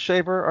 Robles,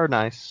 Shaver are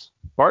nice.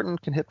 Barton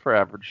can hit for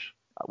average.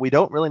 We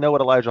don't really know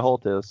what Elijah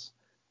Holt is.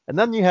 And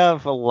then you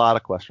have a lot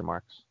of question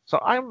marks. So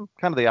I'm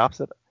kind of the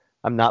opposite.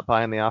 I'm not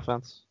buying the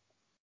offense.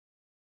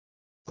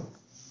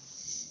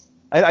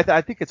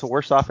 I think it's a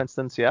worse offense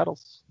than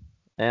Seattle's.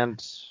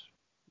 And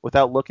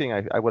without looking,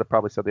 I would have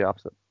probably said the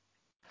opposite.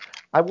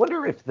 I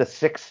wonder if the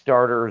 6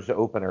 starters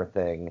opener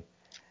thing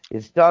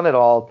is done at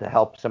all to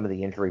help some of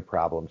the injury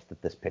problems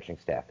that this pitching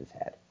staff has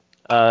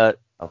had.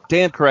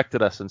 Dan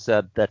corrected us and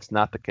said that's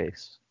not the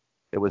case.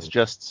 It was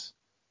just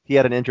he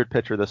had an injured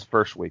pitcher this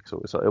first week,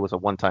 so it was a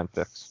one-time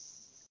fix.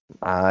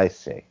 I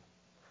see.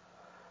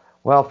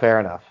 Well, fair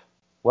enough.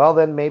 Well,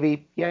 then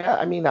maybe, yeah,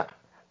 I mean,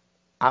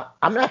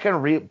 I'm not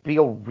going to be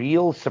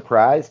real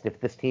surprised if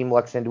this team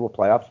lucks into a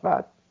playoff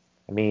spot.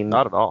 I mean,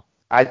 not at all.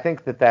 I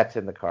think that's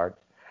in the cards.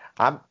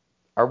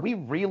 Are we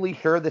really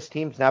sure this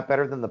team's not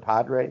better than the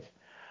Padres?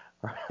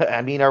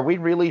 I mean, are we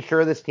really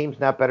sure this team's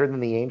not better than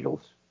the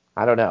Angels?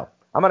 I don't know.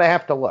 I'm going to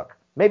have to look.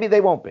 Maybe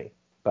they won't be,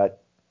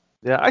 but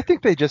yeah, I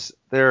think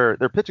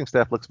their pitching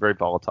staff looks very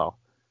volatile.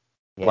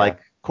 Yeah. Like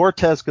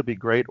Cortez could be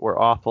great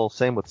or awful.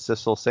 Same with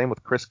Sissel. Same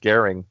with Chris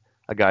Gehring,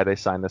 a guy they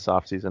signed this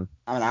offseason.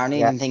 I mean, I don't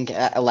even think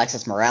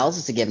Alexis Morales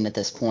is a given at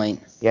this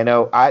point. You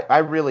know, I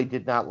really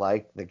did not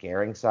like the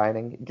Gehring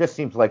signing. It just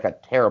seems like a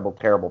terrible,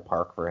 terrible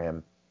park for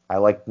him. I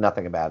like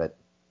nothing about it.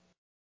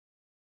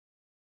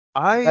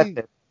 I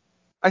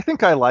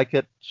think I like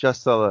it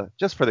just for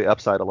the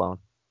upside alone.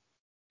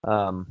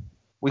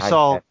 We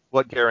saw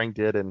what Gehring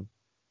did, and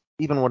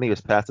even when he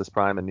was past his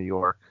prime in New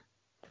York.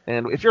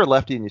 And if you're a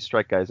lefty and you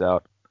strike guys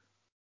out,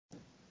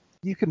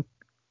 you can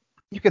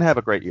have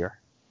a great year.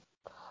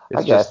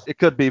 It's just it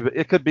could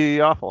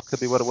be awful. It could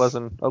be what it was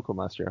in Oakland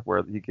last year,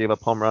 where you gave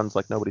up home runs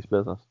like nobody's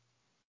business.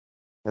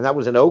 And that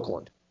was in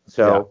Oakland.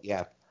 So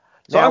yeah.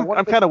 So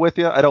I'm kind of with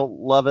you. I don't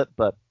love it,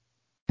 but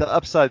the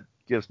upside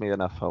gives me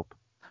enough hope.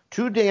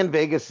 To Dan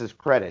Vegas's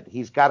credit,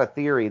 he's got a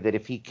theory that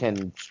if he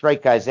can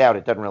strike guys out,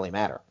 it doesn't really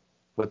matter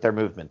what their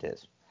movement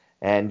is.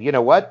 And you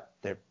know what?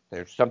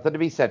 There's something to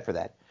be said for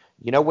that.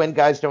 You know when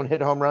guys don't hit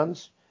home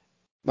runs?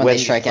 When they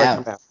strike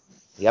out.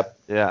 Yep.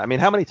 Yeah, I mean,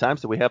 how many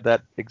times did we have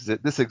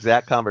this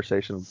exact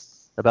conversation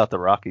about the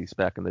Rockies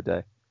back in the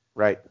day?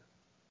 Right.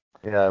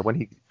 Yeah, when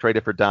he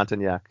traded for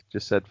Dontagnac,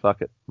 just said,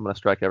 fuck it, I'm going to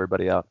strike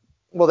everybody out.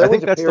 Well, I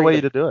think that's the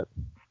way to do it.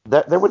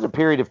 There was a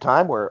period of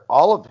time where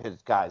all of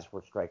his guys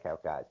were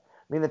strikeout guys.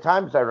 I mean, the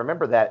times I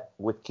remember that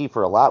with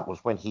Kiefer a lot was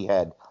when he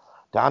had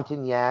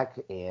Dontagnac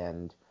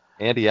and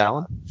Andy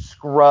Allen,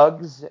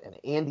 Scruggs and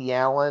Andy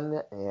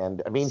Allen,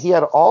 and I mean, he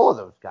had all of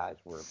those guys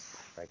were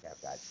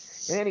strikeout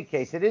guys. In any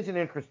case, it is an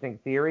interesting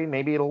theory.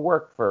 Maybe it'll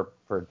work for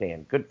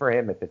Dan. Good for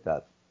him if it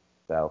does.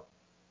 So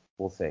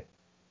we'll see.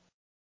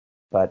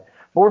 But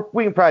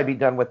we can probably be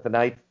done with the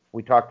night.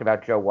 We talked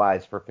about Joe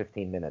Wise for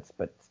 15 minutes,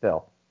 but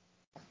still,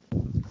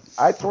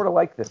 I sort of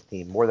like this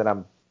team more than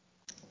I'm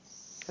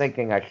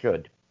thinking I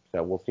should.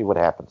 So we'll see what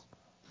happens.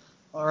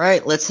 All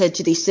right, let's head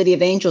to the City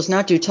of Angels,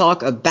 not to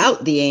talk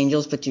about the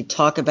Angels, but to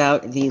talk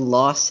about the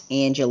Los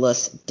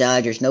Angeles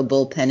Dodgers. No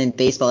bullpen in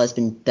baseball has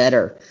been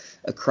better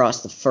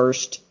across the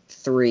first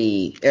 2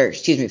 weeks.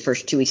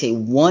 A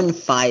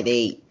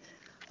 1.58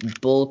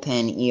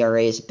 bullpen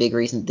ERA is a big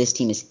reason this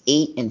team is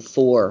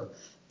 8-4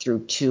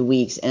 through 2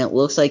 weeks, and it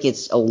looks like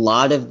it's a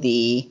lot of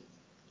the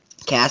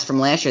cast from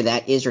last year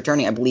that is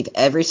returning. I believe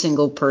every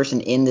single person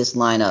in this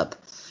lineup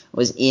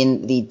was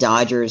in the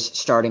Dodgers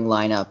starting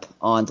lineup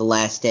on the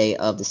last day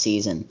of the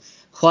season.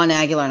 Juan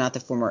Aguilar, not the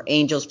former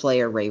Angels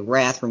player, Ray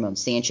Rath, Ramon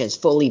Sanchez,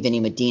 Foley, Vinny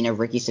Medina,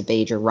 Ricky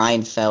Sabaja,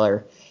 Ryan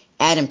Feller,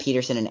 Adam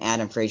Peterson, and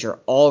Adam Frazier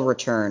all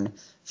return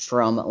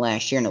from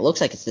last year. And it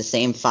looks like it's the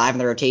same 5 in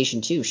the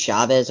rotation too.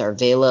 Chavez,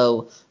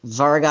 Arvelo,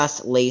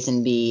 Vargas,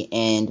 Lazenby,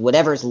 and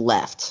whatever's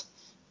left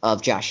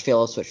of Josh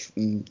Phillips, which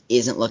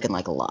isn't looking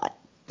like a lot.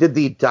 Did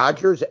the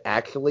Dodgers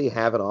actually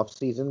have an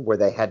offseason where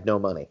they had no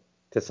money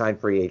to sign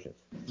free agents?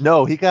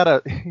 No, he got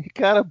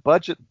a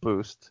budget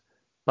boost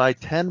by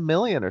 $10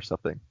 million or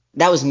something.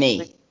 That was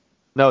me.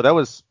 No, that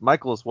was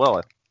Michael as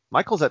well.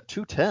 Michael's at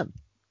 $210.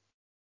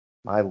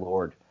 My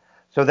Lord.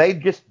 So they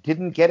just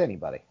didn't get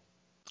anybody.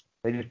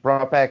 They just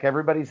brought back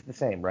everybody's the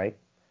same, right?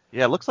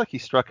 Yeah, it looks like he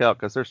struck out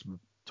because there's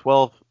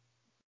 $12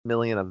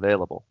 million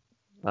available.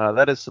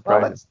 That is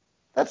surprising. Well,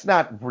 that's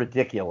not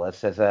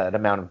ridiculous as an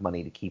amount of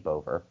money to keep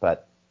over,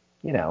 but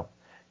you know.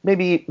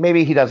 Maybe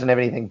he doesn't have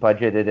anything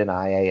budgeted in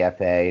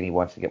IAFA and he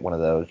wants to get one of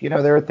those. You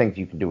know, there are things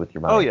you can do with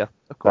your money. Oh, yeah,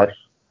 of course.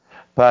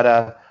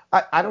 But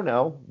I don't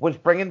know. Was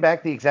bringing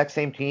back the exact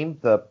same team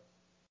the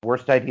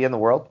worst idea in the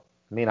world?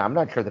 I mean, I'm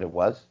not sure that it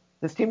was.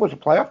 This team was a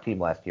playoff team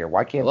last year.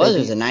 Why can't they? It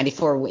was a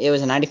 94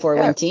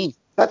 win team.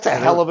 That's a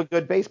hell of a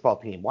good baseball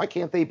team. Why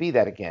can't they be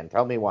that again?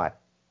 Tell me why.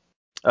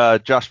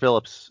 Josh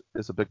Phillips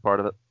is a big part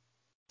of it.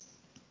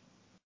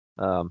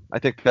 I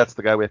think that's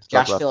the guy we have to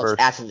talk Josh about Phillips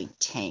first. absolutely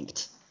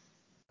tanked.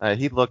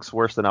 He looks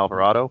worse than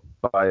Alvarado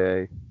by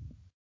a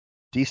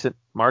decent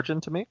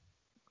margin to me.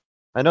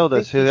 I know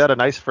this. He had a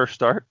nice first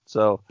start,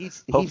 so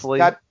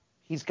hopefully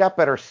he's got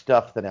better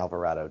stuff than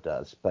Alvarado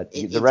does, but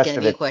It's the rest going to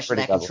of be a it's question of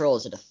pretty that level. control.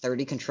 Is it a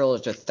 30 control or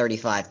is it a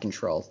 35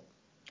 control?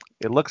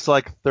 it looks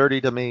like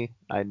 30 to me.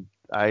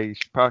 I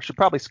should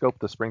probably scope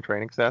the spring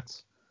training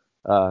stats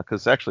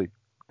because actually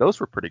those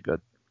were pretty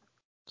good.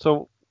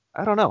 So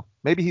I don't know.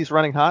 Maybe he's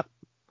running hot.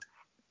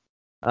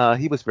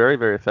 He was very,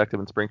 very effective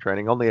in spring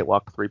training. Only at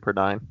walk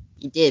 3/9.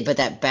 He did, but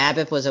that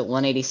BABIP was at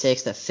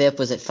 186. The FIP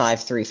was at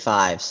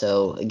 535.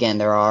 So again,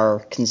 there are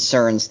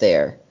concerns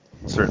there.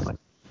 Certainly.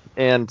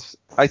 And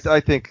I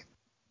think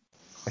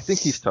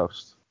he's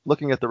toast.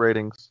 Looking at the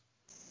ratings,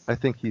 I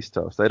think he's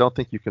toast. I don't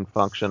think you can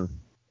function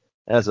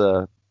as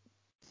a.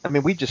 I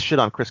mean, we just shit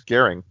on Chris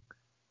Gehring.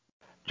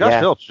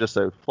 Josh Phillips is just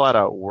a flat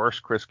out worse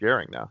Chris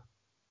Gehring now.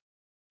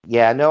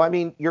 Yeah, no, I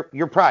mean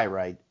you're probably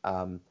right.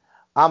 I'm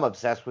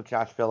obsessed with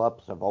Josh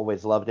Phillips. I've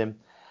always loved him.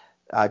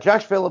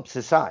 Josh Phillips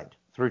is signed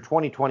through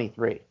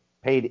 2023,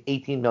 paid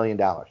 $18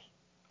 million.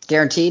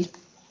 Guaranteed?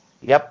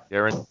 Yep.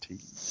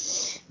 Guaranteed.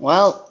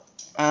 Well,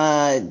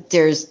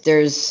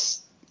 we've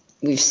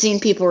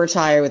seen people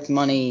retire with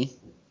money.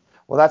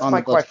 Well, that's on my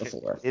the books question.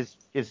 Before.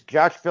 Is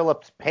Josh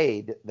Phillips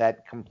paid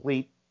that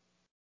complete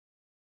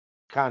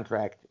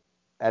contract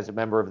as a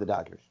member of the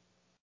Dodgers?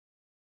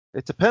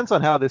 It depends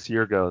on how this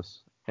year goes,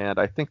 and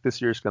I think this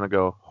year's going to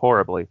go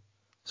horribly.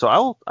 So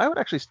I would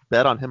actually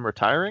bet on him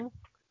retiring,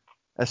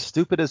 as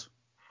stupid as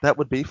that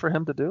would be for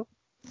him to do.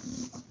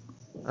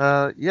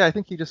 Yeah, I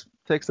think he just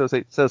takes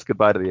says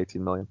goodbye to the $18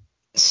 million.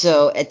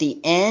 So at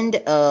the end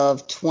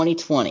of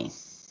 2020,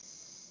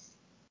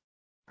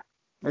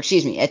 or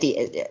excuse me,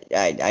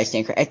 I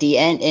stand correct. At the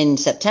end in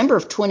September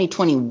of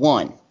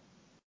 2021,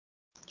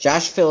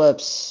 Josh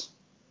Phillips'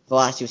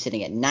 velocity was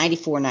sitting at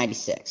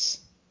 94.96.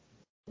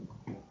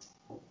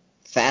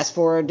 Fast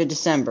forward to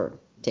December,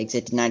 takes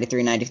it to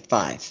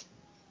 93.95.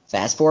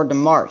 Fast forward to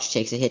March,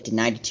 takes a hit to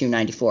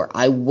 92.94.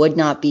 I would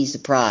not be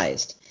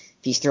surprised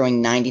if he's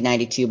throwing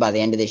 90.92 by the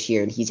end of this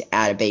year and he's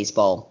out of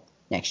baseball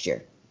next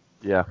year.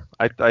 Yeah,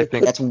 I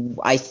think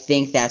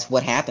that's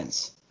what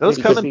happens. Those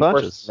come in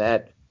bunches.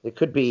 It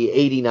could be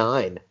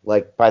 89,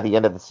 like by the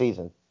end of the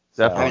season.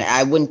 Definitely. I mean,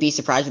 I wouldn't be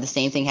surprised if the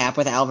same thing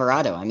happened with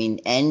Alvarado. I mean,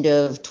 end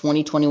of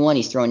 2021,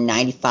 he's throwing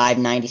 95,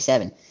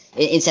 97.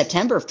 In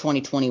September of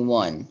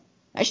 2021,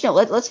 actually no,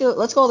 let's go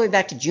all the way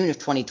back to June of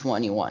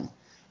 2021.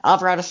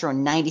 Alvarado's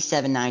throwing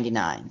 97,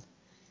 99.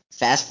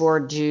 Fast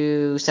forward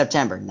to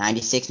September,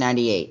 96,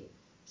 98.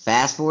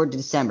 Fast forward to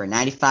December,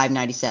 95,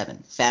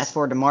 97. Fast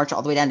forward to March,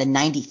 all the way down to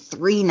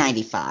 93,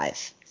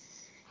 95.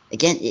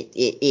 Again,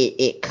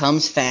 it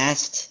comes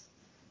fast,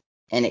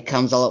 and it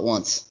comes all at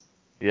once.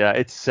 Yeah,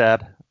 it's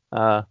sad.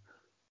 We're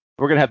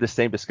going to have the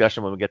same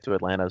discussion when we get to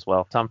Atlanta as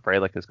well. Tom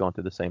Frelick is going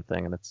through the same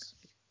thing, and it's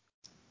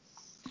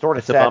sort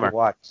of sad to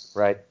watch,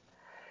 right?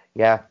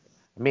 Yeah.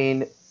 I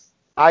mean,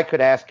 I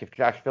could ask if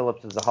Josh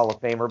Phillips is a Hall of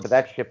Famer, but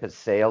that ship has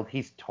sailed.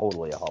 He's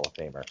totally a Hall of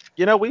Famer.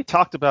 You know, we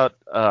talked about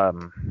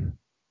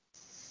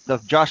the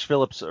Josh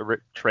Phillips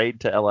trade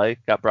to LA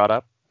got brought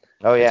up.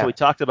 Oh, yeah. So we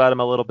talked about him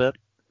a little bit.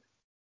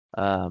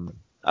 I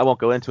won't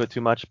go into it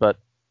too much, but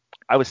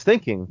I was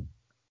thinking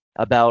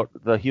about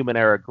the human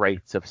era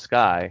greats of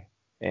Sky,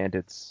 and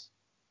it's,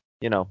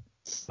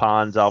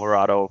 Pons,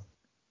 Alvarado,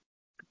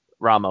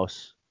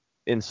 Ramos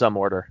in some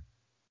order.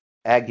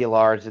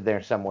 Aguilar's in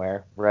there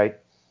somewhere, right?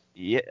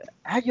 Yeah,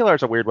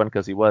 Aguilar's a weird one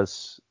because he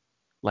was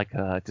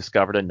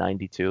discovered in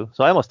 '92,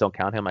 so I almost don't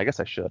count him. I guess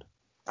I should.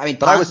 I mean,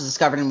 Pons was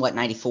discovered in what,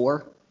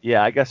 94?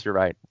 Yeah, I guess you're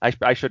right.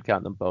 I should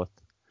count them both.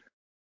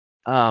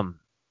 But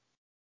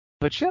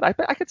shit, I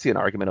could see an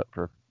argument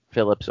for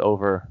Phillips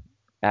over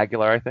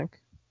Aguilar. I think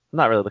I'm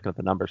not really looking at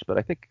the numbers, but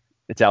I think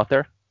it's out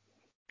there.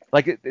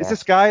 Like, is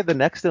this guy the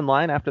next in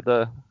line after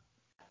the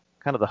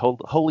kind of the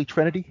holy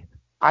trinity?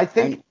 I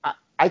think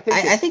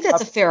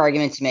that's a fair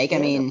argument to make. I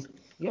mean,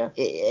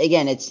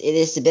 again, it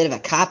is a bit of a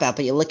cop out,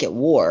 but you look at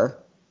WAR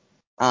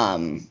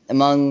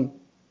among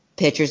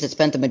pitchers that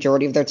spent the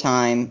majority of their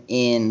time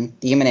in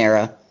the human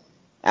era.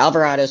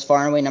 Alvarado is far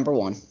and away number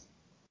 1.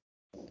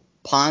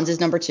 Pons is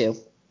number 2.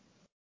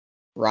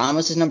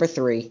 Ramos is number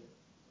 3.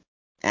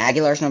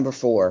 Aguilar's number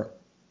 4.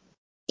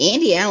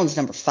 Andy Allen's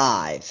number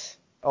 5.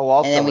 Oh,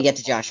 also, and then we get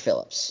to Josh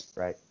Phillips.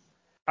 Right.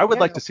 I would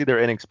like to see their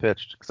innings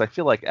pitched because I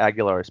feel like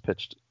Aguilar has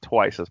pitched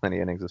twice as many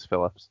innings as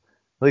Phillips.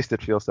 At least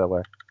it feels that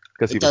way.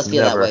 Because he does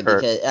feel that way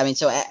hurt. Because, I mean,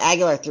 so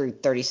Aguilar threw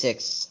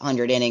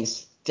 3,600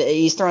 innings.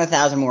 He's thrown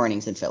 1,000 more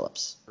innings than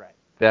Phillips. Right.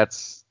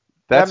 That's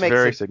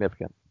very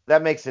significant.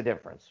 That makes a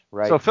difference,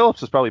 right? So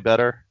Phillips is probably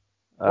better.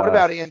 What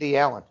about Andy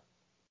Allen?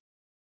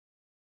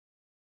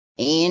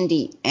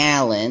 Andy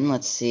Allen,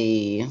 let's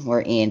see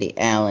where Andy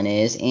Allen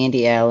is.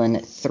 Andy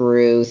Allen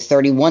threw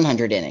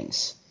 3,100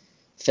 innings.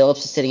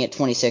 Phillips is sitting at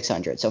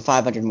 2,600, so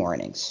 500 more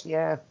innings.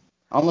 Yeah.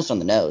 Almost on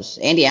the nose.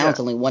 Andy Allen's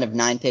only one of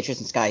 9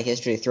 pitchers in Sky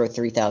history to throw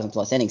 3,000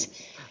 plus innings.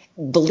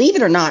 believe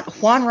it or not,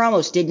 Juan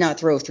Ramos did not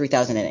throw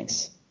 3,000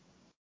 innings.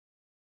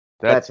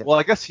 Well,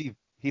 I guess he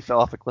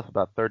fell off a cliff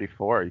about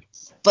 34.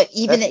 But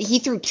even he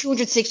threw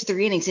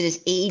 263 innings in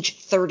his age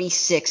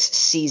 36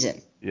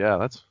 season.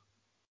 Yeah,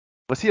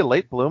 was he a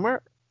late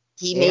bloomer?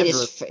 He made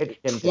his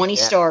 20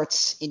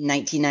 starts in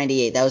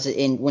 1998. That was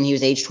when he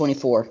was age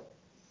 24.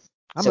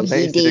 I'm so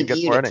amazed he didn't get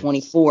debuted at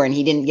 24, and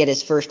he didn't get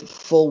his first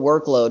full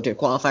workload to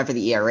qualify for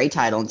the ERA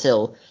title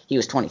until he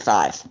was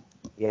 25.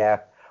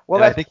 Yeah.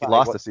 Well, I think he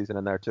lost a season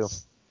in there too.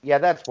 Yeah,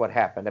 that's what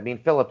happened. I mean,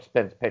 Phillips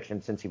been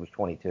pitching since he was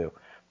 22,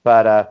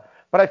 but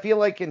I feel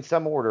like in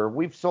some order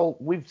we've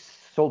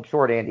sold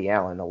short Andy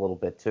Allen a little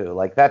bit too.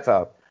 Like that's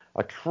a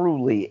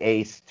truly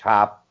ace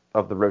top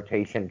of the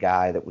rotation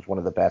guy that was one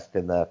of the best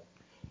in the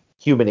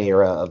human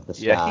era of the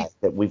sky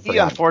that we've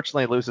forgotten. He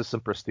unfortunately loses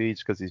some prestige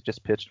because he's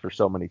just pitched for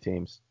so many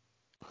teams.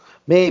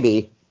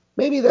 Maybe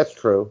that's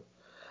true.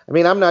 I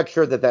mean, I'm not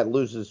sure that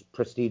loses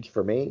prestige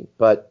for me,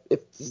 but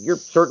if you're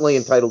certainly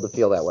entitled to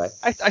feel that way.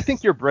 I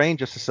think your brain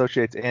just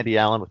associates Andy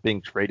Allen with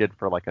being traded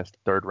for like a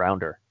third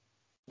rounder.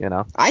 You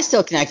know, I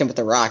still connect him with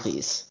the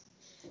Rockies.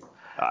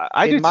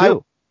 I do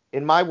too.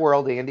 In my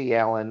world, Andy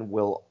Allen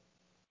will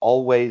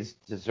always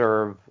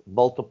deserve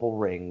multiple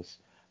rings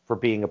for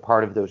being a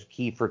part of those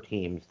Kiefer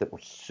teams that were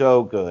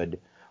so good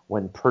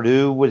when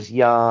Purdue was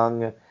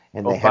young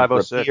and they had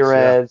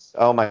Ramirez.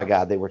 Yeah. Oh my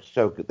God, they were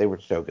so good. They were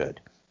so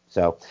good.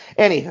 So,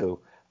 anywho,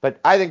 but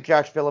I think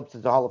Josh Phillips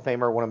is a Hall of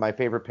Famer, one of my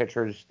favorite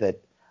pitchers that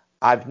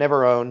I've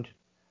never owned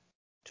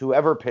to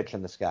ever pitch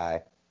in the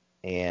sky.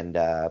 And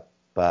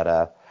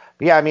but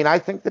yeah, I mean, I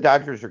think the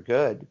Dodgers are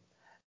good.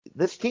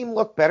 This team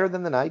looked better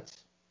than the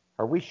Knights.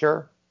 Are we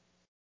sure?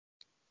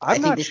 I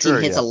think this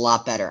team hits a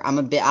lot better.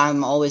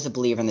 I'm always a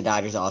believer in the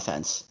Dodgers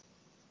offense.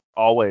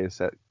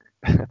 Always.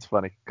 That's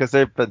funny because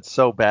they've been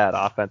so bad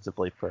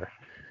offensively for.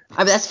 I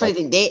mean, that's the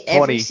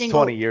funny thing.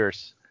 20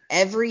 years.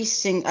 I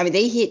mean,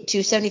 they hit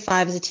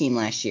 275 as a team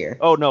last year.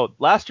 Oh no,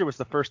 last year was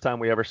the first time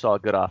we ever saw a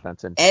good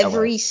offense in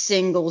every LA.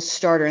 Single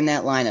starter in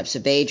that lineup,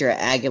 Saavedra,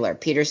 Aguilar,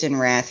 Peterson,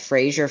 Rath,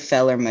 Frazier,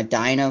 Feller,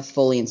 Medina,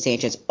 Foley, and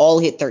Sanchez, all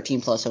hit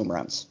 13 plus home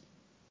runs.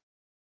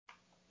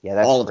 Yeah,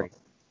 that's all great. Of them.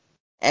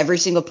 Every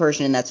single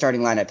person in that starting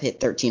lineup hit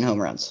 13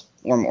 home runs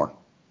or more.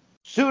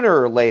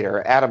 Sooner or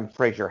later, Adam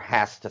Frazier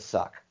has to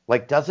suck.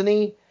 Like, doesn't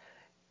he?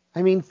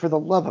 I mean, for the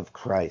love of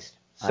Christ.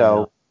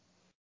 So,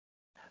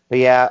 but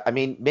yeah, I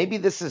mean, maybe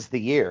this is the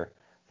year.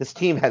 This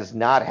team has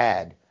not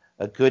had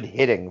a good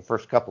hitting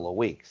first couple of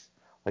weeks.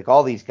 Like,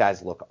 all these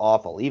guys look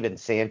awful, even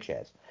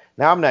Sanchez.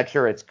 Now, I'm not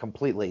sure it's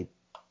possible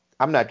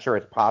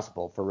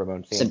for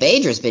Ramon Sanchez.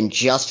 Saavedra's been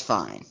just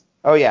fine.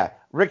 Oh, yeah.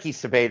 Ricky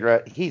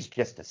Saavedra, he's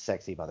just a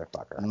sexy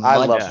motherfucker. I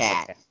love Mudcat.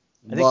 I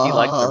think he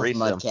likes to reach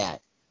Mudcat.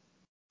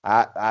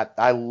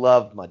 I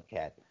love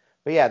Mudcat.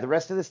 But yeah, the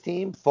rest of this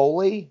team,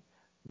 Foley,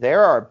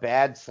 there are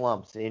bad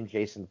slumps in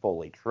Jason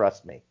Foley.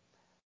 Trust me.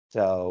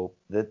 So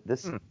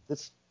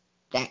that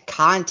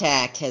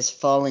contact has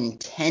fallen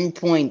 10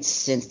 points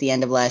since the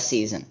end of last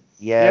season.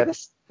 Yeah,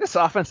 this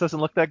offense doesn't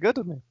look that good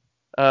to me.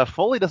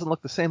 Foley doesn't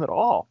look the same at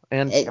all,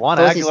 and Juan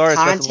Aguilar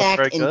doesn't look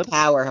very good. Contact and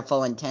power have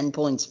fallen 10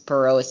 points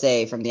per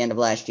OSA from the end of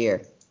last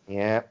year.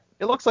 Yeah,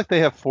 it looks like they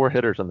have 4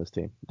 hitters on this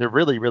team. They're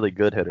really, really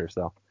good hitters,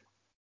 though.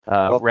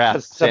 Rath,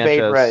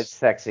 Saavedra is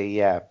sexy.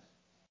 Yeah,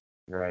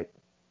 right.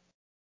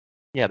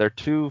 Yeah, they're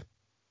 2,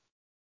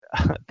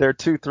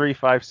 3,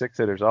 5, 6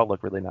 hitters. All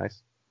look really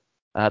nice.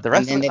 The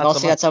rest and they've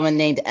also got someone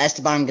named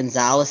Esteban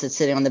Gonzalez that's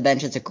sitting on the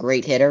bench. It's a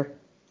great hitter.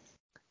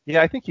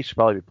 Yeah, I think he should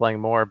probably be playing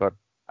more, but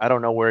I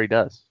don't know where he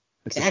does.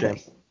 It's a shame.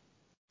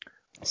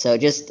 So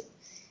just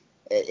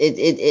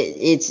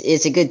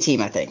it's a good team,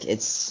 I think.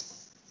 It's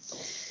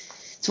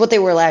what they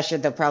were last year.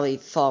 They'll probably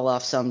fall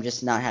off some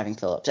just not having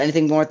Phillips.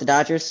 Anything more with the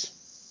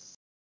Dodgers?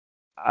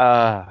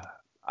 I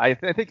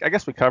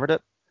guess we covered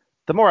it.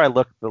 The more I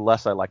look, the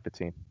less I like the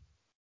team.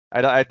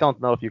 I don't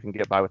know if you can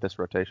get by with this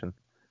rotation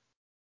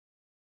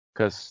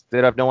because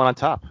they'd have no one on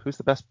top. Who's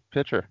the best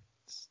pitcher?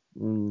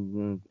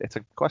 It's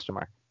a question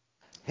mark.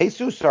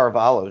 Jesus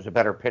Arvalo is a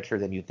better pitcher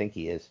than you think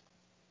he is.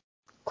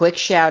 Quick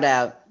shout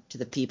out to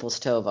the People's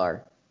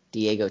Tovar,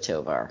 Diego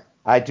Tovar.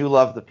 I do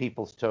love the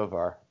People's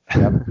Tovar.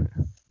 Yep.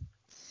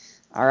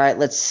 All right,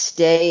 let's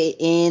stay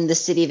in the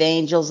City of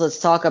Angels. Let's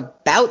talk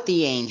about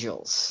the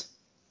Angels.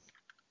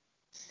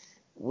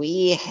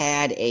 We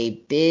had a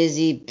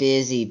busy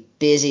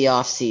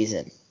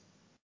offseason.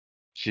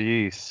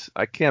 Jeez,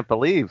 I can't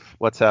believe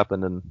what's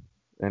happened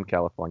in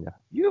California.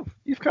 You've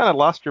kind of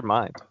lost your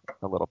mind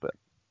a little bit.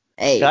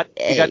 You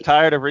got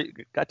tired of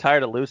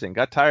losing.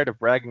 Got tired of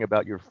bragging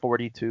about your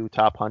 42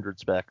 top 100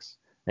 specs,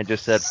 and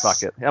just said,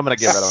 "Fuck it, I'm gonna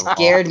give it on."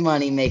 Scared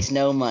money makes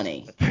no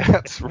money.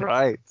 That's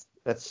right.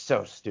 That's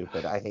so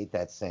stupid. I hate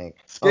that saying.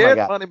 Scared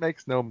money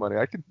makes no money.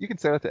 You can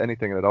say that to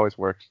anything, and it always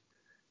works.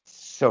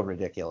 So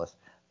ridiculous.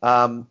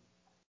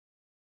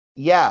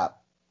 Yeah,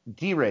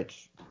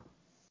 D-Rich,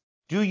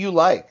 do you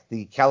like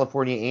the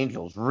California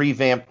Angels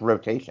revamped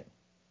rotation?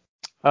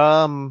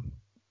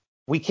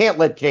 We can't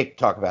let Jake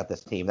talk about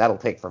this team. That'll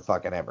take for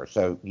fucking ever.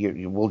 So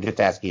we'll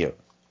just ask you.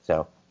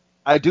 So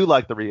I do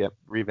like the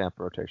revamp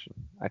rotation.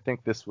 I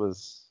think this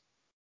was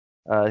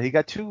he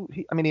got two.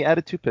 He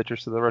added two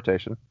pitchers to the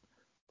rotation.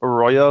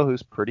 Arroyo,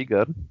 who's pretty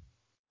good.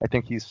 I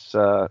think he's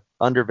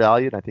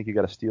undervalued. I think you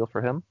got a steal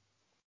for him.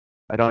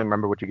 I don't even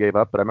remember what you gave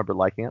up, but I remember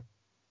liking it.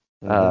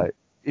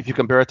 If you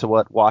compare it to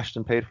what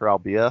Washington paid for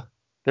Albia,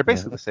 they're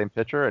basically the same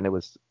pitcher, and it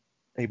was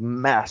a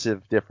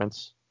massive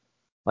difference.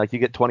 Like you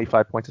get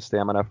 25 points of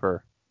stamina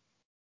for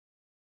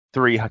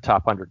 3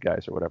 top 100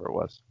 guys or whatever it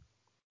was.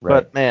 Right.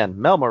 But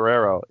man, Mel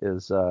Marrero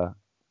is.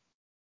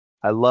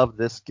 I love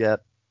this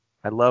get.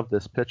 I love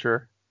this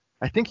pitcher.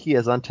 I think he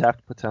has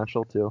untapped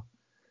potential too.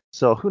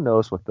 So who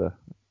knows what the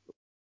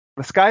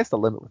sky's the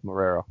limit with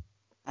Marrero.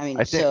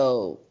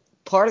 So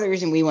part of the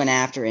reason we went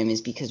after him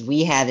is because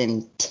we have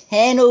him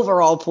 10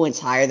 overall points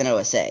higher than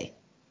OSA.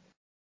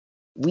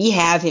 We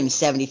have him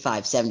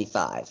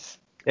 75-75.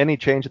 Any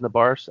change in the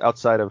bars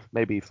outside of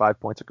maybe 5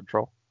 points of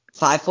control?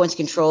 5 points of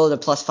control to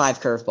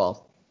 +5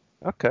 curveball.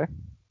 Okay.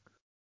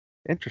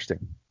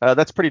 Interesting.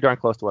 That's pretty darn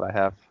close to what I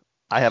have.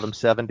 I have him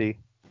 70.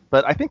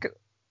 But I think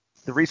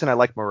the reason I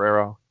like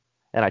Marrero,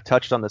 and I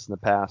touched on this in the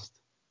past,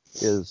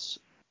 is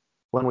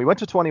when we went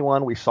to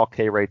 21, we saw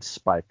K rates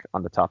spike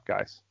on the top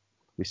guys.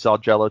 We saw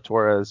Jello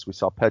Torres, we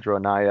saw Pedro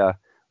Anaya,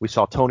 we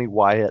saw Tony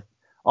Wyatt.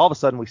 All of a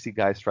sudden, we see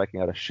guys striking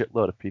out a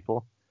shitload of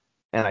people,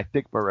 and I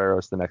think Marrero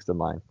is the next in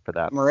line for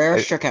that. Marrero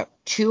struck out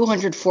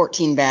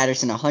 214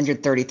 batters in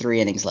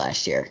 133 innings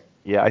last year.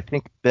 Yeah, I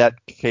think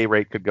that K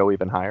rate could go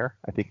even higher.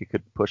 I think it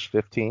could push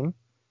 15.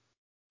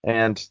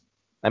 And,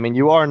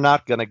 you are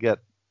not going to get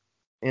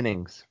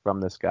innings from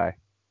this guy.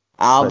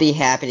 I'll be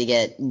happy to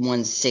get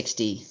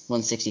 160,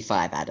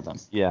 165 out of him.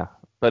 Yeah,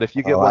 but if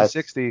you get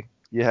 160,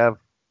 you have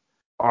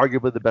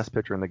arguably the best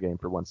pitcher in the game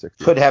for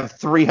 160. Could have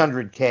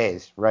 300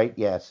 Ks, right?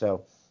 Yeah,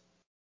 so.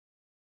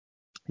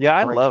 Yeah,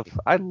 I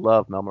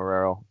love Mel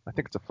Marrero. I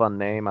think it's a fun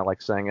name. I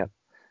like saying it.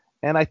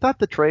 And I thought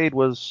the trade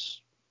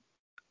was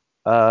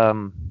I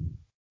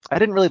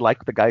didn't really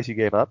like the guys you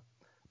gave up,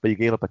 but you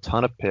gave up a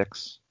ton of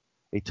picks,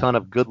 a ton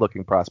of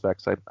good-looking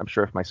prospects. I'm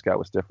sure if my scout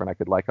was different, I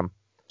could like them.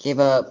 Gave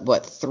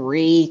up,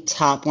 3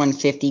 top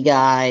 150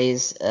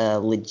 guys, a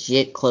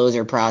legit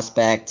closer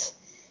prospect,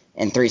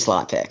 and 3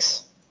 slot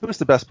picks. Who's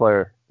the best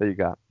player that you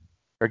got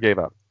or gave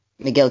up?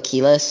 Miguel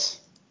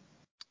Quiles,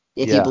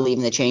 if you believe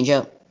in the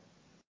changeup.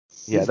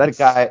 Yeah,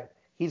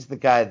 he's the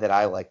guy that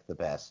I like the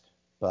best.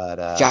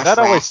 But Josh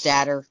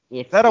Rastatter.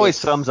 That always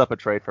sums up a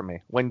trade for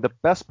me. When the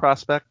best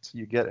prospect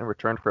you get in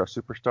return for a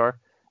superstar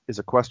is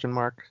a question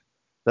mark,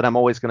 then I'm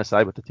always going to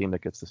side with the team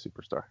that gets the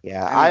superstar.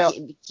 Yeah,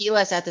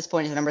 Quiles at this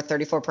point is the number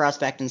 34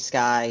 prospect in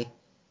Sky.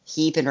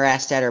 Heap and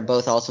Rastatter are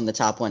both also in the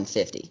top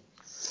 150.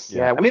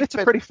 Yeah, it's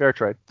a pretty fair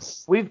trade.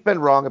 We've been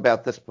wrong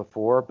about this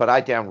before, but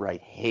I downright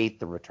hate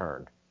the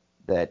return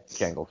that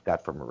Jengles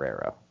got from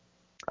Marrero.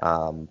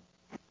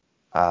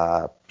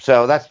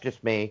 So that's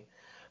just me.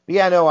 But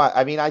yeah, no,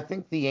 I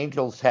think the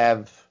Angels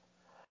have.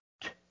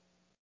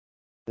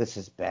 This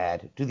is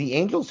bad. Do the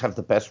Angels have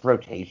the best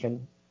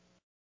rotation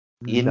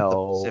in the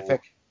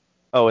Pacific?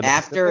 Oh,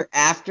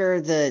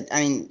 after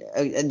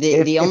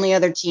the only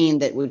other team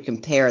that would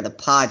compare the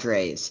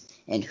Padres,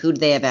 and who do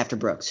they have after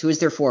Brooks? Who is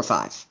their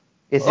 4-5?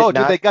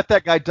 They got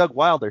that guy Doug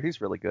Wilder. He's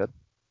really good.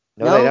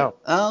 No, they don't.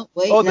 Oh,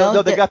 wait,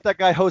 no, they got that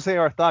guy Jose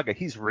Arthaga.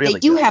 He's really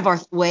good. They do have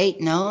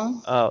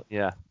no. Oh,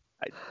 yeah.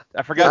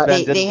 I forgot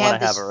Ben didn't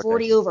want to have a rotation. They have this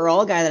 40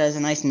 overall guy that has a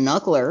nice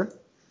knuckler.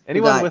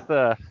 Anyone with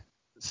a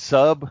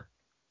sub?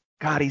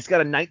 God, he's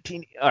got a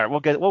 19. All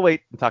right, we'll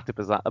wait and talk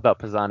about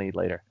Pisani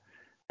later,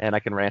 and I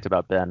can rant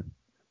about Ben.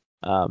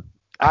 I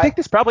think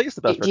this probably is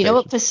the best. Do you know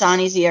what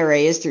Pisani's ERA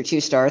is through 2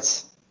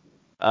 starts?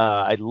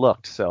 I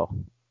looked. So,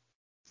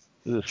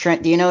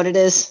 Trent, do you know what it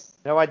is?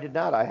 No, I did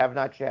not. I have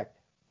not checked.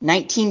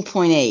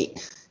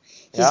 19.8.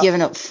 He's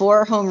given up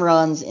 4 home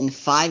runs in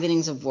 5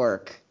 innings of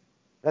work.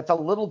 That's a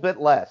little bit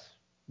less.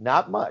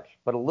 Not much,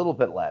 but a little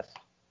bit less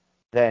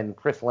than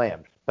Chris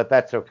Lamb's. But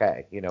that's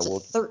okay. It's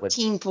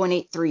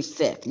 13.83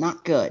 FIP.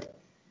 Not good.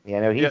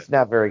 He's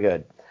not very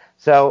good.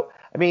 So,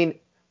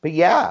 but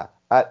yeah,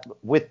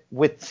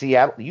 with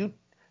Seattle,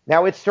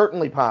 now it's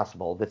certainly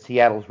possible that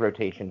Seattle's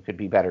rotation could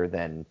be better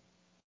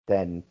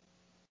than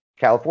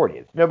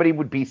California's. Nobody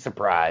would be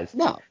surprised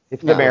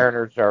if the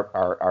Mariners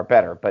are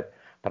better. But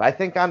I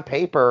think on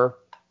paper,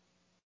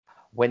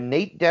 when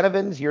Nate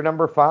Denovan's your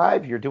number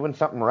 5, you're doing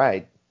something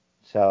right.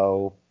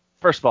 So,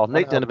 first of all,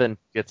 Nate Donovan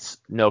gets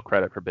no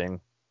credit for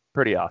being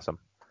pretty awesome.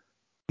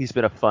 He's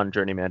been a fun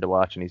journeyman to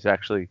watch, and he's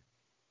actually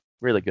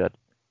really good.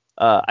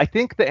 I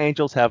think the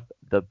Angels have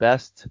the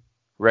best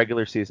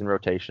regular season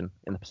rotation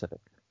in the Pacific.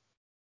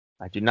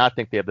 I do not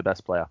think they have the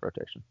best playoff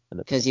rotation.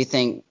 Because you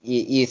think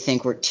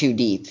we're too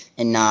deep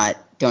and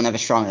don't have a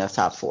strong enough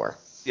top 4.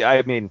 Yeah,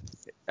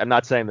 I'm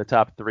not saying the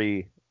top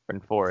 3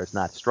 and 4 is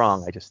not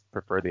strong. I just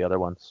prefer the other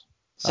ones.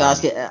 So I'll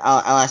ask different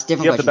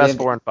questions. You have the best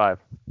 4 and 5.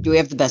 Do we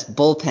have the best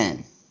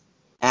bullpen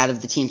out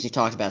of the teams we've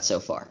talked about so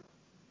far?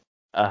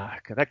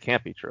 That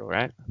can't be true,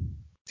 right?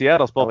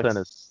 Seattle's bullpen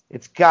is...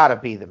 It's got to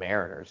be the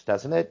Mariners,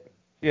 doesn't it?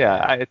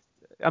 Yeah,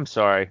 I'm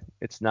sorry.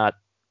 It's not...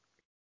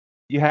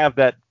 You have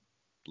that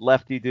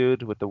lefty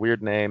dude with the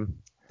weird name.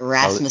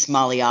 Erasmus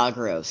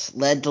Maliagros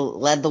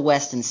led the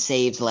West in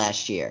saves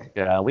last year.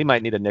 Yeah, we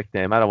might need a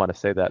nickname. I don't want to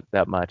say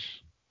that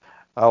much.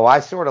 Oh, I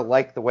sort of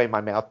like the way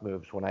my mouth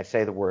moves when I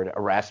say the word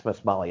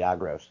Erasmus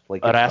Maliagros. Like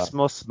it's fun.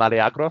 Erasmus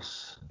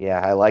Maliagros. Yeah,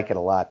 I like it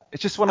a lot.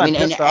 It's just when I I'm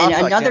mean, pissed and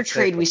off. another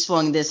trade we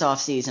swung this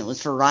offseason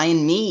was for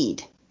Ryan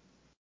Mead.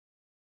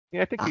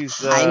 Yeah, I think A he's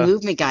high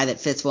movement guy that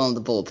fits well in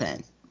the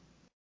bullpen.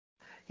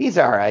 He's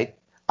all right. he's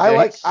I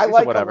a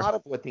like a whatever. lot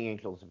of what the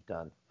Angels have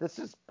done. This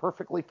is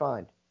perfectly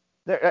fine.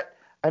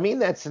 I mean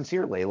that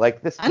sincerely.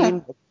 Like this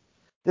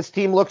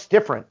team looks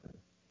different.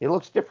 It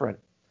looks different.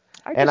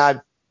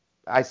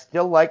 I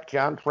still like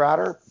John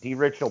Trotter. D.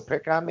 Rich will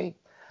pick on me.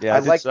 Yeah,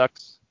 it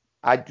sucks.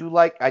 I did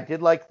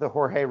like the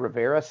Jorge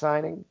Rivera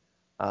signing.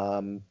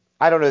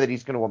 I don't know that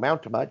he's going to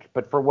amount to much,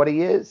 but for what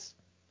he is,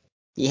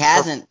 he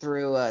hasn't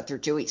through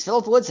 2 weeks.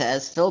 Philip Woods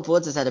has. Philip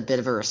Woods has had a bit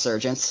of a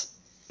resurgence.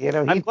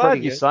 I'm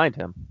glad you signed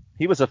him.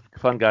 He was a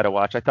fun guy to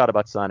watch. I thought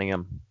about signing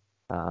him.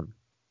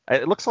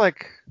 It looks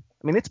like,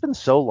 I mean, it's been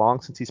so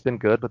long since he's been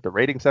good, but the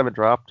ratings haven't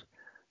dropped.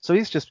 So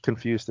he's just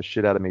confused the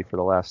shit out of me for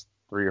the last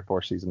 3 or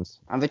 4 seasons.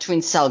 I'm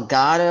between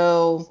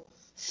Salgado,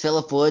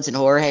 Philip Woods, and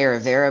Jorge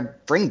Rivera.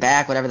 Bring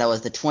back whatever that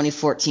was, the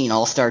 2014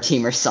 All-Star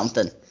team or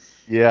something.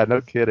 Yeah,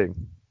 no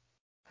kidding.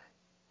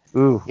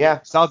 Ooh. Yeah.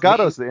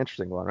 Salgado's the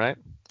interesting one, right?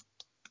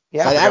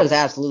 Yeah. Salgado's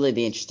absolutely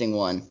the interesting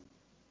one.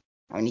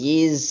 I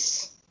mean,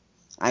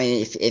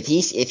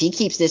 if he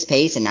keeps this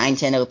pace and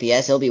 910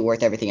 OPS, he'll be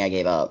worth everything I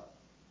gave up.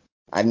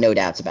 I have no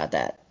doubts about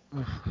that.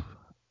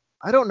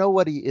 I don't know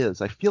what he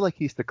is. I feel like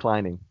he's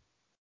declining.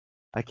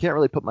 I can't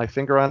really put my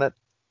finger on it.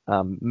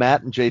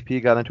 Matt and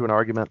JP got into an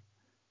argument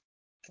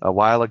a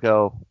while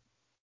ago,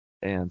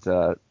 and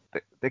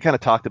they kind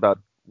of talked about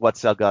what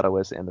Salgado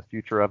is and the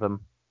future of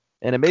him.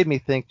 And it made me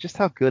think, just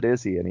how good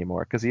is he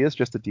anymore? Because he is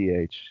just a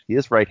DH. He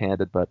is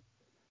right-handed, but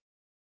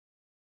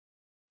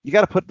you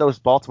got to put those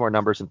Baltimore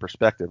numbers in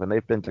perspective, and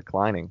they've been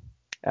declining.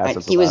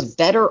 He was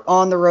better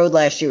on the road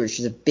last year, which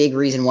is a big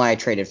reason why I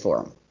traded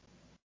for him.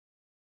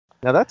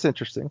 Now that's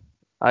interesting.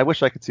 I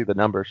wish I could see the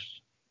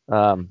numbers.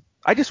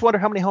 I just wonder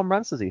how many home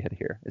runs does he hit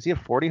here? Is he a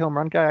 40 home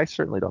run guy? I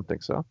certainly don't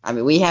think so. I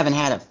mean, we haven't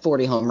had a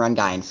 40 home run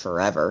guy in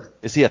forever.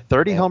 Is he a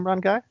 30 home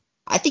run guy?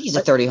 I think he's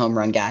a 30 home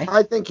run guy.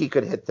 I think he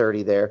could hit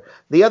 30 there.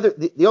 The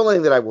only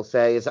thing that I will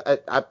say is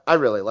I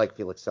really like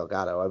Felix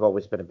Salgado. I've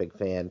always been a big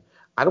fan.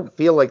 I don't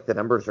feel like the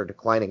numbers are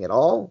declining at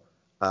all,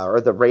 or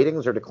the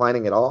ratings are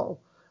declining at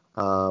all.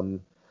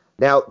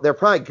 Now they're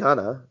probably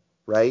gonna,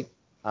 right?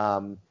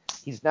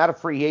 He's not a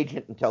free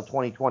agent until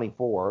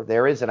 2024.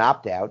 There is an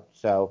opt-out,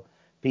 so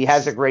if he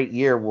has a great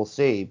year, we'll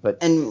see.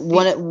 And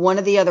one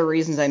of the other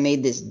reasons I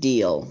made this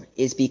deal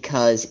is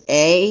because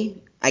A,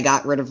 I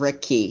got rid of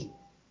Rick Key.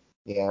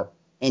 Yeah.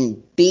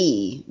 And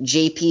B,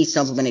 JP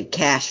supplemented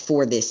cash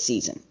for this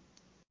season.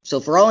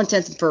 So for all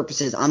intents and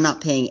purposes, I'm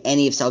not paying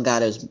any of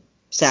Salgado's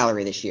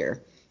salary this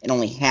year, and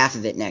only half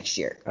of it next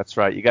year. That's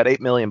right. You got $8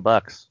 million.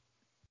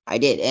 I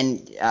did, and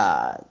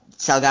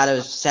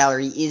Salgado's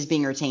salary is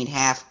being retained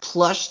half,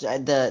 plus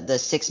the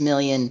 $6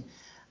 million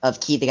of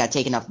Key that got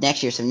taken off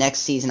next year. So next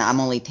season, I'm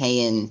only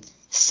paying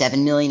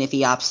 $7 million if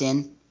he opts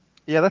in.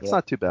 Yeah, that's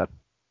not too bad.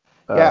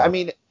 I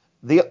mean,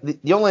 the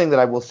only thing that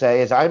I will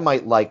say is I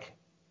might like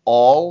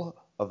all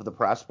of the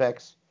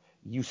prospects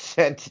you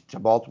sent to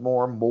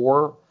Baltimore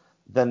more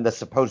than the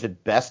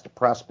supposed best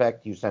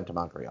prospect you sent to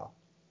Montreal.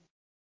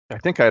 I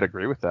think I'd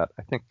agree with that.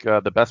 I think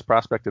the best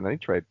prospect in any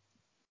trade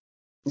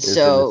is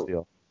in this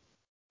deal.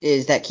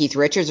 Is that Keith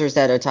Richards or is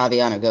that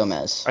Otaviano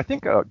Gomez? I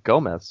think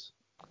Gomez.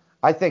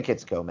 I think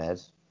it's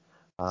Gomez.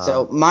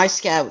 So my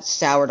scout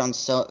soured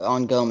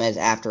on Gomez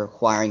after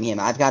acquiring him.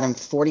 I've got him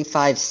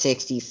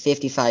 45-60,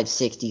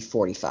 55-60,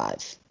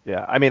 45.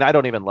 Yeah, I mean, I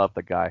don't even love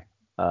the guy.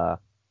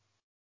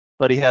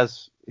 But he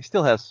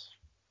still has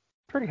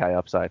pretty high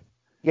upside.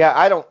 Yeah,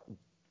 I don't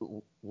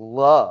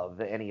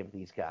love any of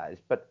these guys,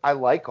 but I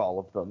like all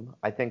of them.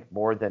 I think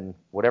more than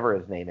whatever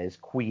his name is,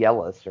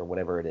 Quielis or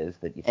whatever it is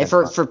that you said.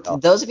 And for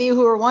those of you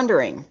who are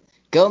wondering,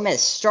 Gomez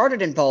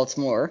started in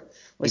Baltimore,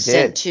 was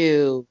sent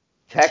to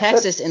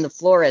Texas in the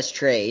Flores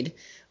trade,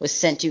 was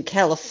sent to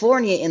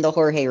California in the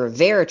Jorge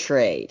Rivera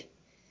trade,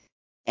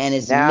 and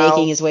is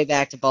making his way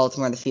back to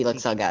Baltimore in the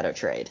Felix Salgado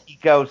trade. He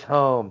goes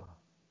home.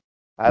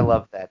 I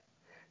love that.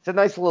 It's a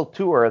nice little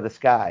tour of the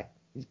sky.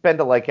 He's been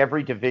to like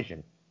every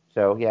division.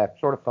 So, yeah,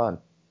 sort of fun.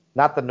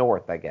 Not the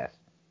North, I guess.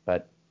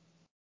 But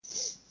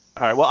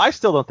all right, well, I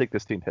still don't think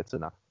this team hits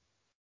enough.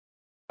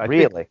 I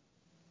think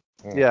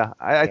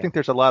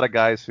there's a lot of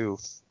guys who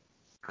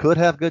could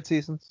have good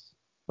seasons.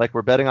 Like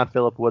we're betting on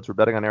Philip Woods, we're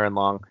betting on Aaron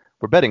Long.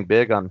 We're betting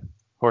big on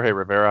Jorge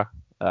Rivera.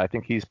 I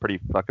think he's pretty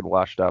fucking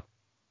washed up.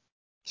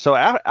 So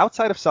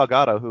outside of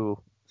Salgado, who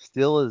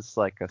still is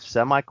like a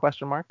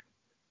semi-question mark,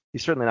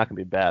 he's certainly not going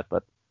to be bad.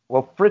 But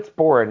Fritz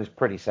Bourne is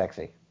pretty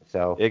sexy.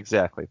 So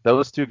exactly,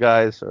 those two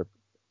guys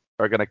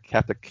are going to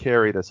have to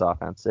carry this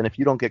offense. And if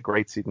you don't get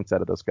great seasons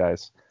out of those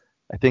guys,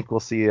 I think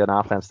we'll see an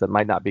offense that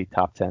might not be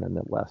top 10 in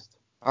the West.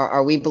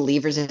 Are we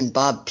believers in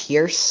Bob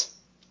Pierce?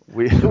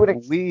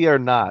 We are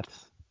not.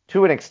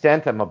 To an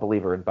extent, I'm a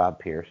believer in Bob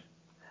Pierce.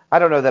 I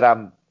don't know that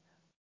I'm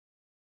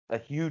a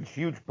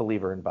huge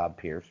believer in Bob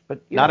Pierce,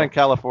 but Not in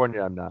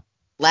California, I'm not.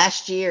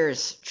 Last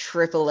year's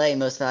AAA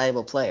Most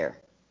Valuable Player.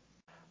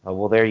 Oh,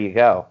 well, there you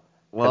go.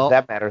 Well,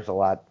 that matters a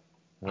lot.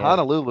 Yeah.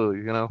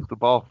 Honolulu, the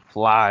ball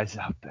flies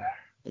out there.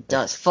 It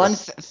does.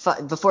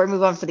 Before we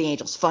move on for the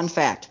Angels, fun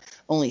fact: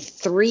 only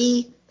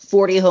 3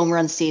 40 home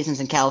run seasons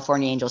in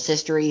California Angels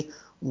history,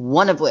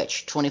 one of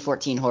which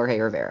 2014 Jorge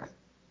Rivera.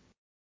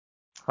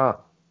 Huh.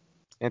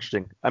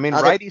 Interesting. I mean,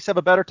 righties have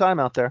a better time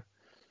out there.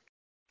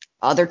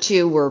 Other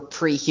 2 were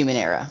pre-human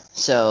era,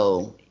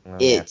 so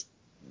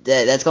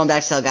that's going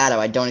back to Salgado.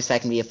 I don't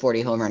expect him to be a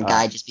 40 home run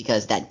guy just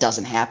because that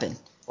doesn't happen.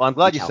 Well, I'm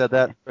glad you said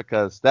that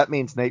because that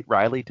means Nate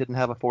Riley didn't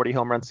have a 40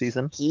 home run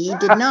season. He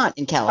did not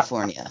in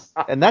California.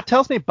 And that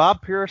tells me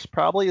Bob Pierce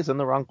probably is in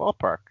the wrong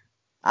ballpark.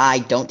 I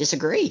don't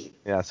disagree.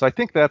 Yeah, so I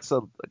think that's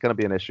going to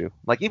be an issue.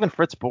 Like even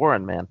Fritz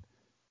Boren, man,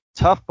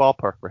 tough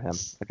ballpark for him,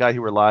 a guy who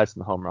relies on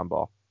the home run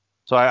ball.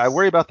 So I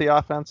worry about the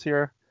offense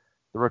here.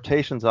 The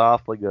rotation's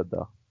awfully good,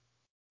 though.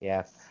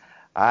 Yeah,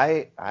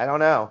 I don't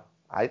know.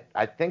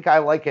 I think I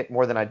like it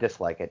more than I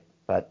dislike it,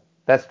 but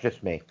that's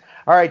just me.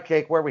 All right,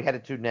 Jake, where are we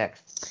headed to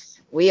next?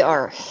 We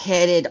are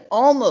headed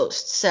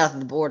almost south of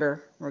the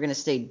border. We're going to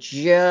stay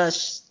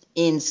just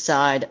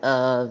inside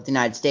of the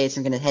United States.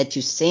 I'm going to head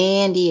to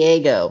San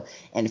Diego.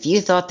 And if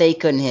you thought they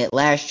couldn't hit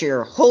last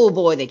year, oh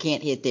boy, they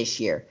can't hit this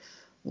year.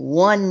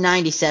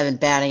 197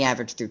 batting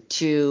average through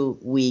 2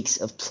 weeks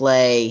of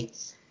play.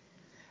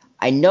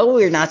 I know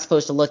we're not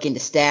supposed to look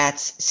into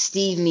stats.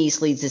 Steve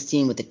Meese leads this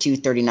team with a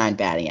 239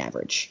 batting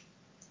average.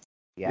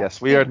 Yes,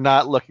 we are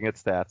not looking at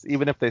stats,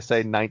 even if they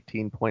say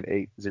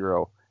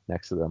 19.80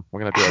 next to them.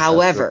 We're going to do our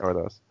best to ignore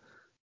those.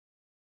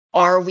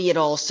 Are we at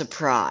all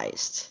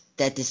surprised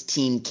that this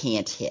team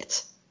can't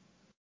hit?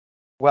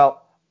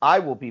 Well, I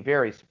will be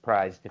very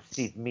surprised if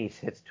Steve Meese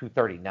hits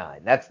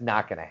 239. That's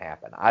not going to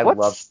happen. I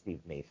love Steve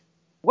Meese.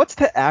 What's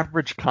the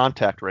average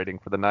contact rating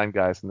for the 9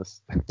 guys in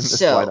this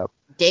lineup?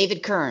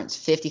 David Kearns,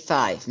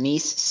 55.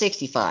 Meese,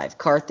 65.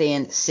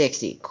 Carthan,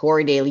 60.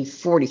 Corey Daly,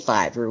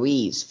 45.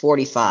 Ruiz,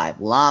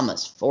 45.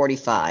 Lamas,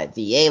 45.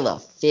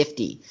 Villela,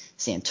 50.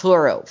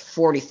 Santoro,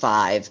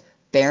 45.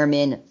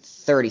 Behrman,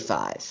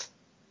 35.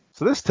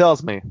 So this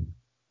tells me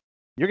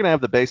you're going to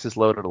have the bases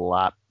loaded a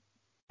lot,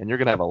 and you're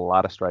going to have a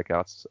lot of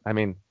strikeouts. I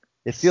mean,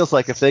 it feels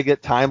like if they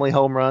get timely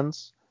home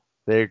runs,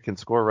 they can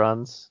score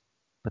runs,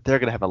 but they're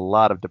going to have a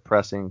lot of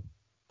depressing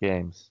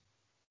games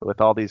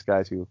with all these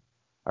guys who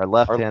are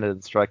left-handed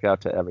and strike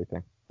out to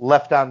everything.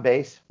 Left on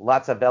base,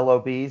 lots of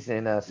LOBs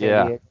in San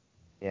Diego.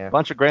 Yeah. A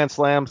bunch of grand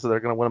slams, so they're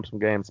going to win them some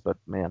games, but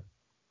man,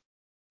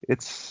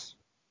 it's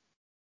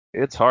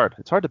hard.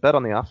 It's hard to bet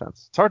on the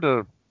offense.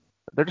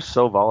 They're just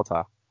so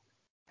volatile.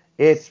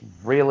 It's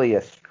really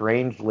a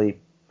strangely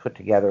put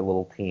together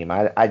little team.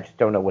 I just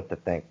don't know what to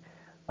think.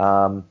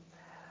 1,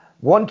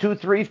 2,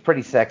 3 is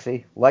pretty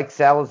sexy. Like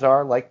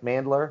Salazar, like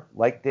Mandler,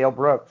 like Dale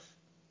Brooks.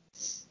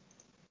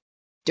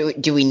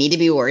 Do we need to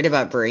be worried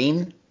about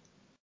Breen?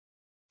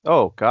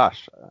 Oh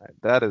gosh,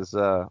 that is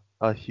a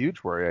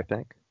huge worry, I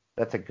think.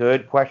 That's a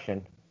good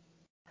question.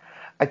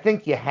 I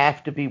think you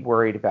have to be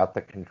worried about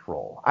the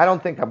control. I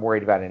don't think I'm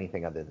worried about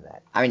anything other than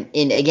that. I mean,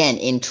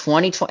 in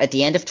 2020, at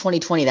the end of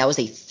 2020, that was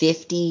a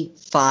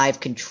 55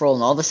 control,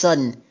 and all of a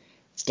sudden,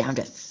 it's down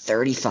to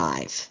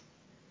 35.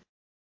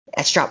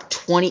 That's dropped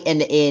 20,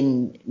 and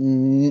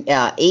in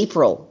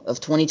April of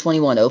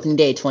 2021, opening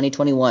day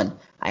 2021,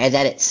 I had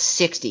that at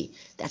 60.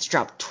 That's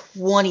dropped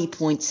 20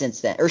 points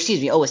since then. Or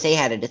excuse me, OSA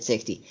had it at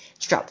 60.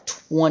 It's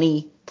dropped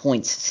 20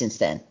 points since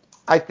then.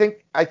 I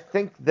think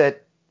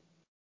that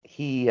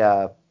he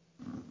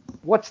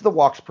what's the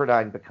walks per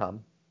 9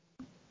 become?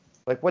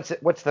 Like what's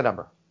the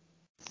number?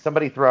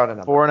 Somebody throw out a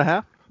number.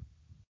 4.5?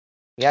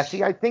 Yeah,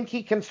 see, I think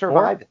he can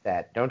survive at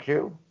that, don't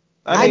you?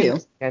 I do.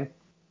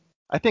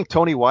 I think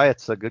Tony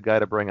Wyatt's a good guy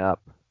to bring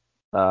up,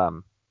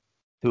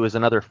 who is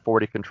another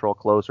 40 control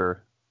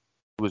closer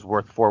who was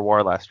worth 4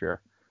 WAR last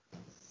year.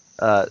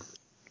 The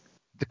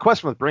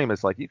question with Bream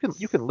is like you can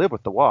live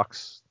with the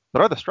walks,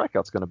 but are the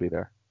strikeouts going to be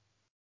there?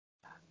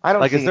 I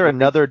don't. Is there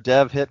another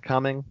dev hit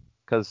coming?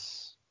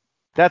 Because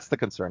that's the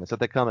concern, is that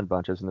they come in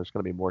bunches and there's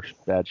going to be more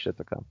bad shit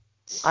to come.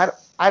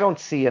 I don't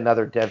see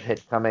another dev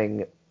hit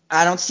coming.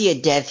 I don't see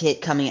a dev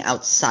hit coming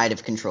outside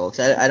of control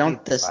because I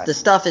don't. The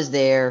stuff is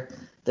there,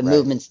 the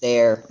movement's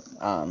there.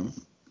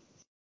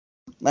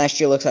 Last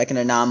year looks like an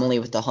anomaly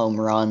with the home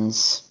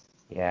runs.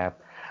 Yeah,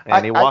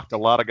 and he walked a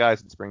lot of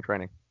guys in spring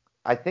training.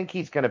 I think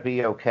he's going to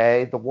be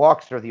okay. The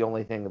walks are the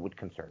only thing that would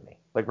concern me.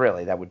 Like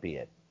really, that would be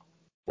it.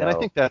 So, and I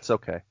think that's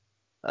okay.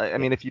 I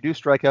mean, if you do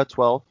strike out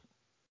 12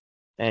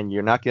 and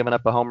you're not giving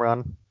up a home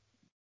run,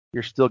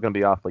 you're still going to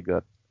be awfully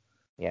good.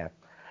 Yeah.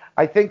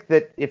 I think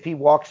that if he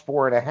walks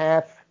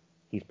 4.5,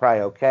 he's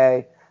probably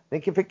okay. I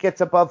think if it gets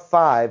above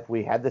 5,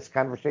 we had this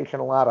conversation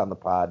a lot on the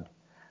pod.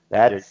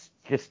 That's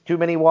just too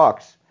many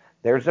walks.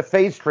 There's a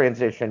phase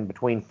transition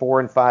between 4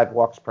 and 5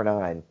 walks per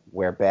 9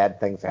 where bad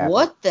things happen.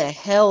 What the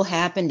hell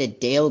happened to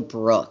Dale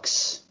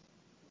Brooks?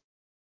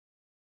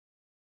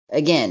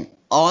 Again,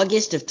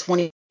 August of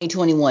 2020,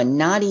 2021,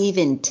 not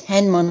even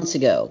 10 months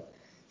ago,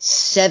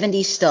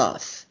 70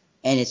 stuff,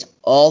 and it's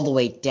all the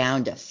way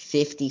down to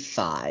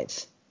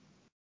 55.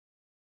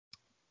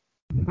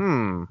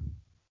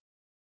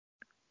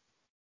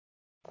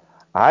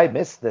 I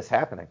missed this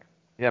happening.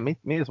 Yeah, me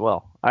as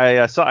well.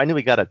 I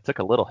knew took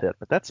a little hit,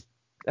 but that's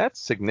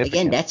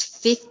significant. Again, that's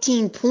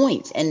 15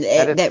 points, and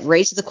that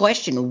raises the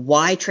question: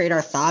 why trade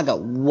Arthaga?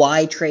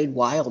 Why trade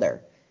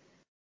Wilder?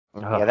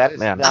 Yeah, that is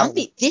man.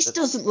 This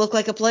doesn't look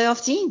like a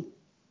playoff team.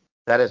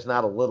 That is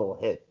not a little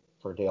hit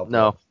for Dale.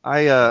 No,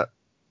 I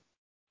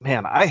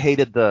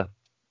hated the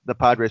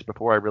Padres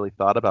before I really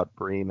thought about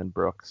Bream and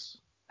Brooks.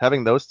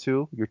 Having those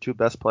two, your two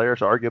best players,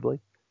 arguably,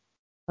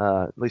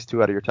 at least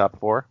two out of your top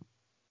four,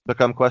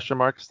 become question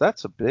marks.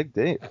 That's a big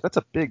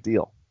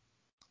deal.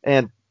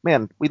 And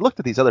man, we looked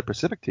at these other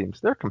Pacific teams.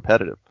 They're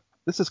competitive.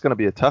 This is going to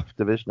be a tough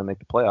division to make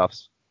the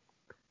playoffs.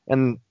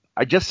 And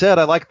I just said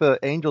I like the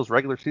Angels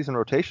regular season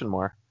rotation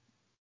more.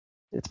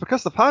 It's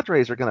because the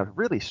Padres are going to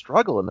really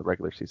struggle in the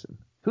regular season.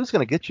 Who's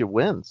going to get you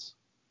wins?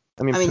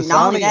 I mean,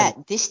 not only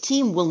that, this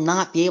team will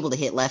not be able to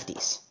hit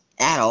lefties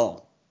at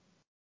all.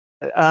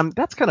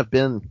 That's kind of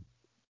been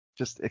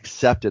just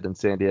accepted in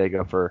San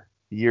Diego for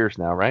years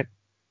now, right?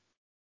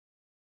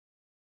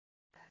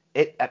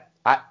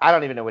 I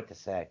don't even know what to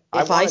say.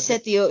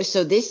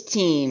 So this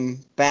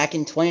team back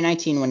in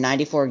 2019 won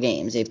 94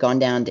 games. They've gone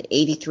down to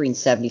 83 and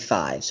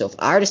 75. So if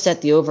I were to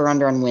set the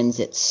over/under on wins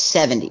at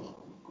 70,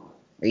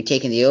 are you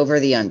taking the over or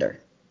the under?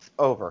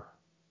 Over.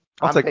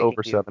 I'll take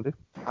over 70.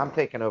 I'm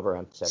taking over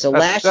on 70. So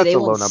last year they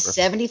won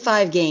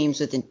 75 games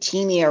with a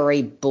team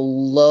ERA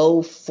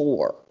below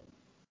 4.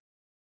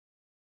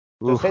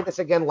 So say this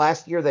again.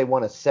 Last year they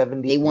won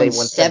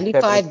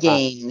 75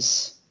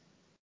 games,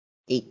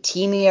 a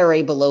team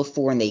ERA below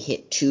 4, and they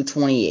hit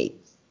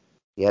 228.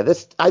 Yeah,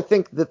 I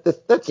think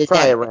that's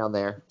probably around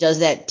there. Does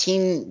that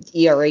team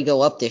ERA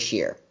go up this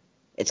year?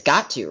 It's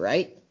got to,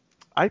 right?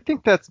 I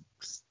think that's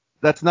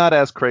not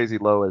as crazy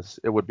low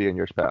as it would be in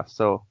years past.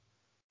 So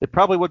it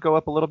probably would go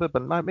up a little bit,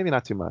 but maybe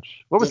not too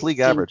much. What was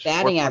league average?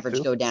 Batting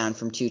average go down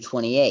from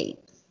 228.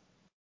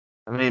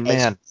 I mean,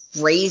 man. As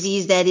crazy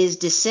as that is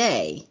to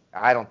say.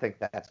 I don't think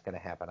that's going to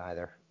happen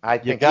either.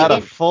 You got a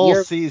full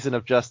season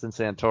of Justin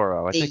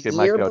Santoro. I think it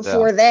might go down. The year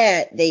before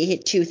that, they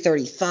hit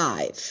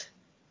 235.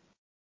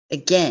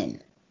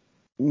 Again,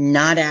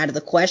 not out of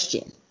the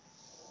question.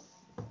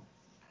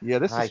 Yeah,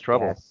 this is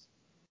trouble.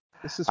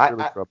 This is really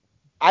trouble.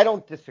 I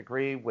don't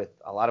disagree with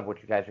a lot of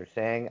what you guys are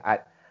saying. I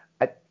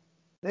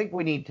think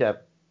we need to.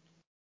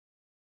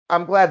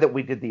 I'm glad that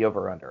we did the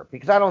over/under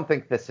because I don't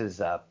think this is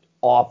a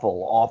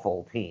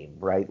awful team,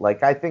 right?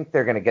 Like I think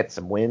they're going to get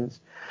some wins.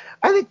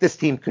 I think this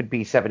team could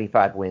be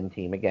 75 win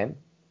team again.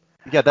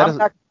 Yeah,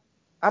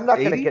 I'm not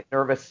going to get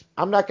nervous.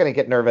 I'm not going to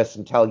get nervous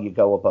until you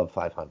go above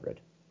 500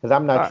 because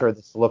I'm not sure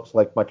this looks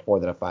like much more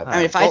than a 500. I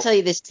mean, if I tell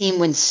you this team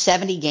wins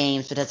 70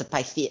 games but has a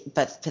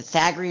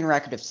Pythagorean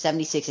record of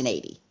 76 and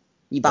 80,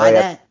 you buy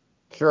that?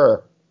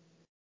 Sure.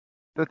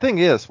 The thing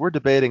is, we're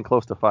debating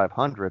close to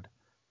 500.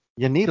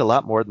 You need a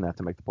lot more than that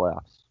to make the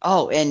playoffs.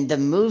 Oh, and the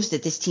moves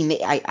that this team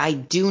made, I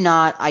do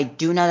not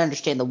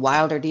understand the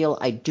Wilder deal.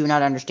 I do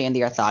not understand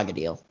the Arthaga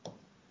deal.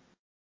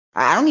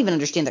 I don't even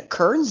understand the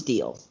Kearns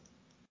deal.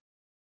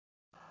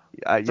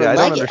 I don't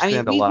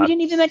understand a lot. We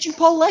didn't even mention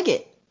Paul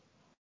Leggett.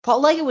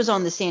 Paul Leggett was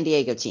on the San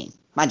Diego team.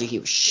 Mind you, he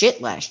was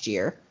shit last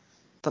year.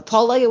 But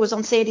Paul Leggett was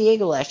on San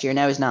Diego last year,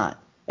 now he's not.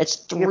 It's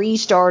 3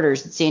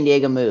 starters that San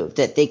Diego moved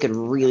that they could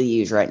really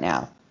use right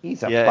now.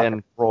 He's a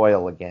fucking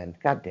Royal again.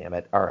 God damn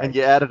it. All right. And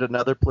you added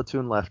another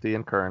platoon lefty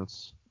in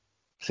Kearns.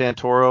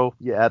 Santoro,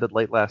 you added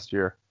late last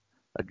year.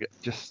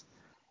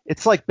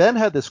 It's like Ben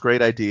had this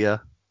great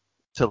idea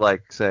to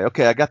say,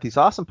 okay, I got these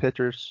awesome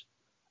pitchers.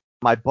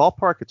 My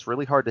ballpark, it's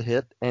really hard to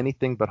hit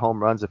anything but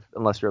home runs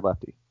unless you're a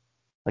lefty.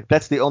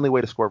 That's the only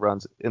way to score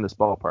runs in this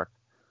ballpark.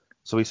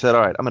 So he said,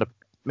 all right, I'm going to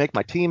make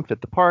my team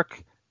fit the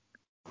park.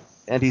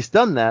 And he's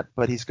done that,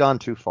 but he's gone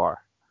too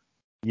far.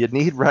 You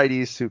need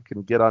righties who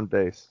can get on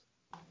base.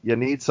 You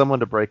need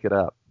someone to break it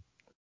up.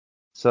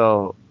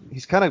 So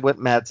he's kind of went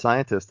mad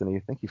scientist, and I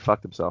think he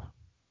fucked himself.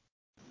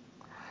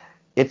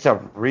 It's a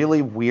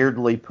really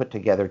weirdly put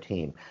together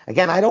team.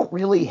 Again, I don't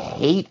really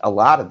hate a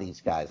lot of these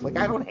guys.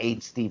 I don't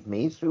hate Steve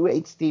Meese. Who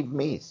hates Steve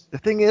Meese? The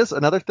thing is,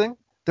 another thing,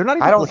 they're not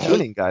even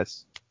platooning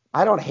guys.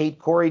 I don't hate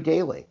Corey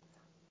Daly.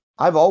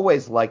 I've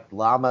always liked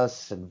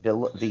Lamas and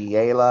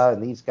Villela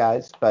and these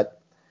guys, but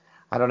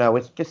I don't know.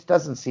 It just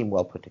doesn't seem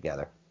well put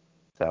together.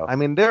 So I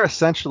mean, they're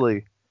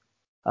essentially.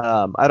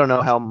 I don't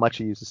know how much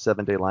he uses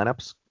 7-day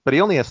lineups, but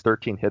he only has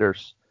 13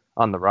 hitters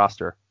on the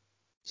roster.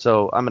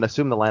 So I'm going to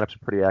assume the lineups are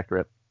pretty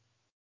accurate.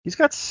 He's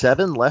got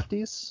 7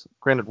 lefties.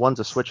 Granted,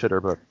 one's a switch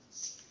hitter, but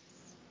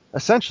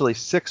essentially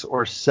 6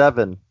 or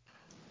 7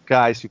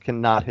 guys who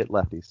cannot hit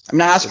lefties. I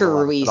mean, Oscar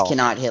Ruiz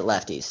cannot hit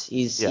lefties.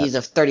 He's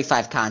a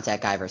 35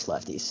 contact guy versus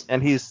lefties.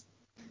 And he's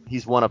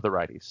one of the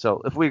righties.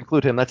 So if we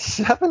include him, that's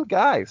 7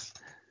 guys.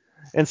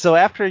 And so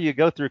after you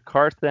go through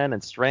Carthen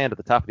and Strand at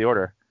the top of the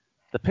order,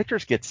 the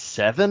pitchers get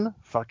 7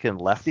 fucking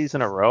lefties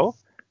in a row.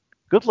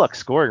 Good luck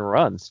scoring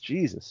runs.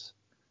 Jesus.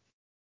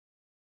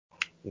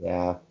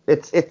 Yeah,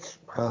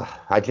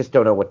 I just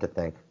don't know what to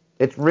think.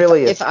 It's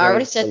really If I were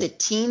to set strange. the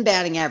team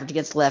batting average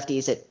against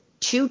lefties at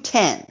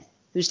 210,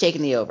 who's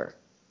taking the over?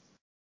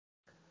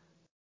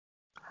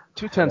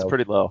 210's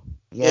pretty low.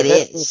 Yeah, It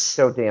that seems is.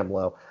 so damn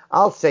low.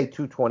 I'll say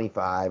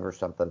 225 or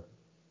something.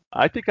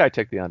 I think I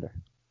take the under.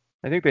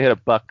 I think they hit a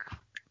buck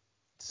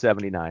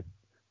 79.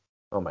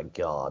 Oh my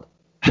god.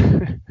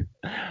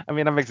 I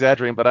mean, I'm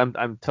exaggerating, but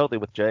I'm totally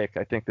with Jake.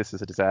 I think this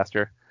is a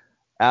disaster.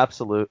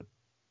 Absolute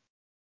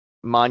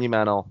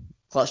monumental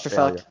Clusterfuck.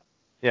 failure.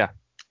 Yeah,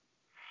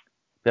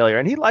 failure.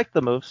 And he liked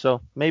the move,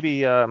 so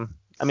maybe. I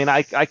mean,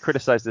 I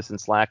criticized this in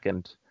Slack,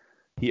 and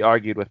he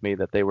argued with me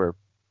that they were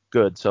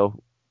good. So,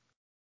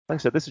 like I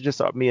said, this is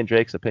just me and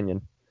Jake's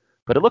opinion,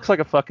 but it looks like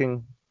a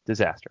fucking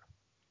disaster.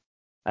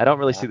 I don't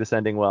really see this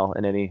ending well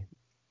in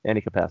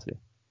any capacity.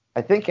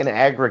 I think in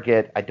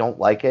aggregate, I don't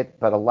like it,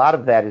 but a lot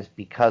of that is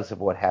because of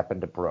what happened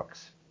to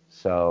Brooks.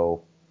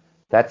 So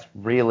that's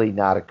really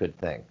not a good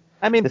thing.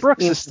 I mean, This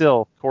Brooks team- is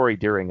still Corey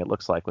Deering, it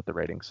looks like, with the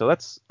ratings. So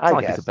it's I not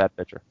like he's a guess. bad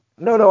pitcher.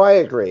 No, I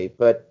agree,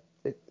 but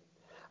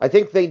I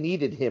think they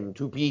needed him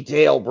to be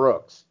Dale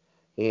Brooks,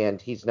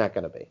 and he's not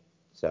going to be.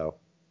 So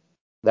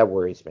that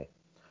worries me.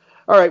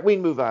 All right, we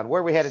can move on.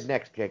 Where are we headed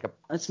next, Jacob?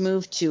 Let's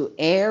move to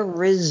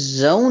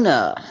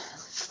Arizona.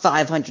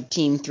 500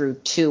 team through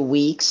 2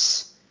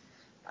 weeks.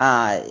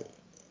 I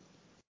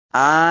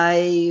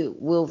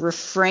will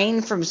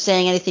refrain from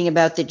saying anything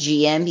about the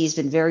GM. He's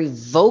been very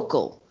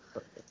vocal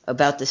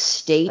about the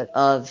state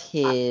of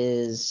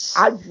his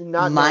I do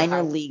not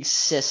minor league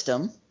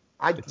system.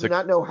 I do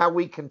not know how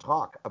we can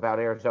talk about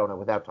Arizona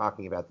without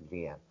talking about the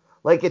GM.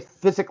 Like, it's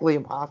physically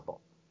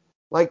impossible.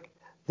 Like,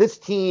 this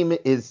team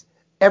is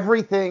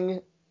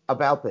everything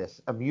about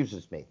this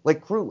amuses me.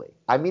 Like, truly.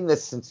 I mean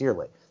this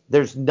sincerely.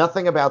 There's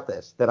nothing about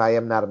this that I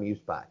am not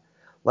amused by.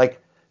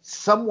 Like,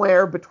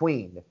 somewhere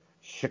between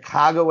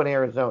Chicago and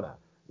Arizona,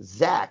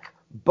 Zach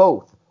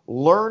both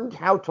learned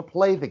how to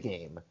play the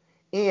game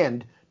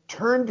and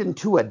turned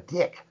into a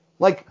dick.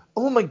 Like,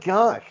 oh my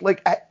gosh.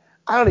 Like, I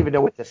don't even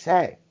know what to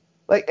say.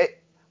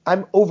 Like,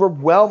 I'm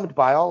overwhelmed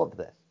by all of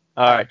this.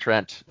 All right,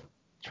 Trent,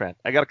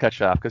 I got to cut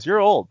you off because you're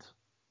old.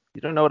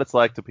 You don't know what it's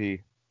like to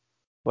be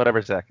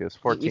whatever Zach is,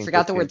 14, You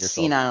forgot the 15 word years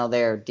old. senile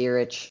there,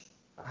 Deerich.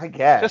 I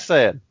guess. Just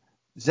saying.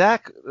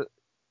 Zach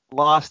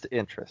lost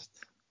interest.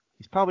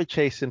 He's probably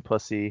chasing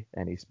pussy,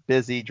 and he's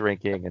busy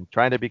drinking and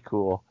trying to be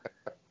cool.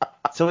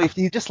 So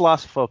he just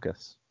lost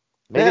focus.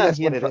 Maybe that's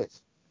what it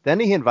is. Then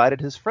he invited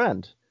his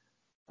friend,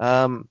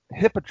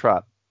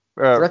 Hippotrop.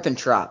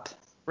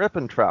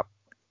 Rippentrop.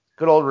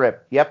 Good old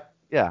Rip. Yep.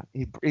 Yeah,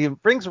 he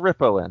brings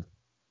Rippo in.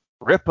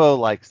 Rippo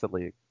likes the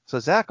league. So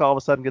Zach all of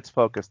a sudden gets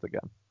focused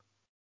again.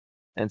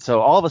 And so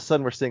all of a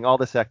sudden we're seeing all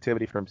this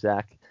activity from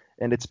Zach,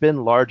 and it's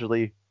been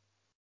largely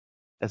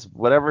as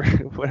whatever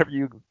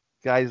you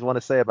guys want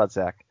to say about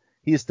Zach.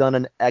 He's done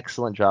an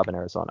excellent job in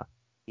Arizona.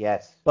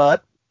 Yes.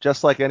 But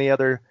just like any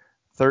other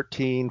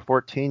 13,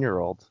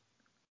 14-year-old,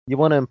 you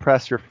want to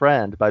impress your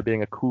friend by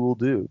being a cool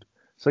dude.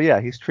 So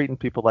yeah, he's treating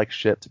people like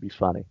shit to be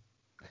funny.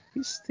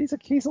 He's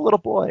a little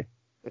boy.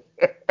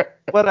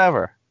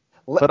 Whatever.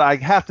 But I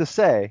have to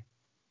say,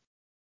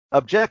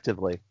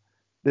 objectively,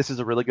 this is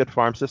a really good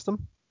farm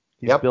system.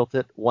 He's built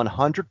it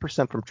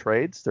 100% from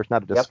trades. There's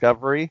not a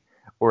discovery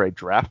or a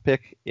draft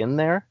pick in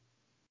there.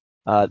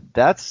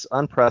 That's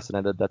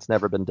unprecedented. That's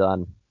never been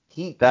done.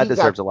 That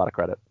deserves a lot of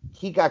credit.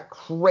 He got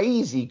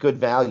crazy good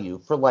value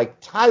for, like,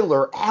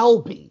 Tyler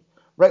Alby,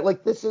 right?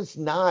 Like, this is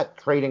not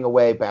trading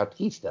away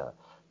Bautista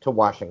to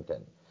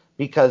Washington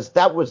because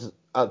that was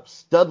a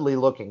studly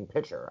looking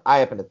pitcher. I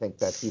happen to think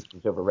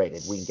Bautista's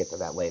overrated. We can get to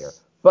that later.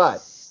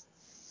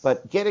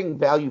 But getting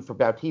value for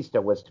Bautista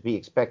was to be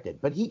expected.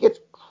 But he gets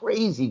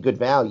crazy good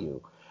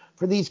value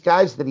for these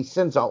guys that he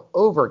sends all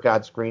over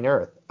God's green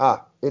earth.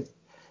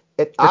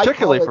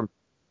 Particularly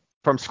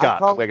from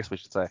Scott, I guess we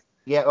should say.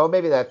 Yeah, oh,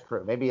 maybe that's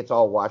true. Maybe it's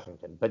all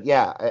Washington. But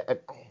yeah,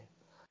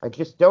 I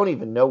just don't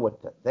even know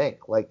what to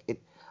think.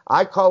 Like,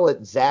 I call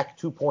it Zach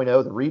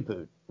 2.0, the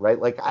reboot, right?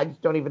 Like, I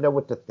just don't even know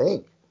what to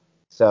think.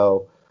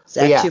 So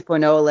Zach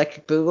 2.0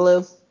 Electric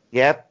Boogaloo?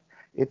 Yep.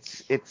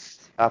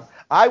 It's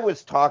I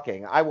was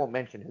talking, I won't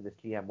mention who this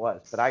GM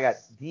was, but I got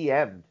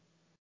DM'd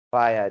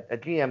by a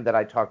GM that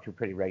I talk to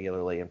pretty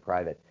regularly in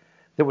private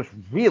that was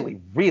really,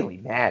 really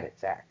mad at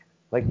Zach.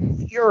 Like,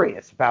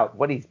 furious about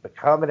what he's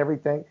become and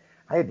everything.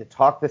 I had to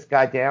talk this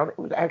guy down. It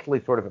was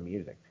actually sort of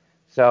amusing.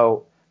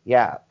 So,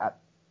 yeah,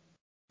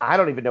 I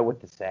don't even know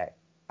what to say.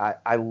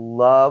 I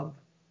love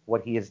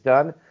what he has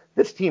done.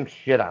 This team's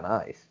shit on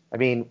ice. I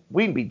mean,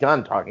 we can be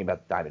done talking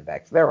about the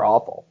Diamondbacks. They're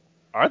awful.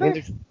 Are they? I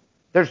mean,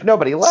 there's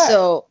nobody left.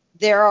 So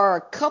there are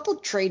a couple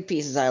trade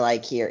pieces I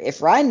like here.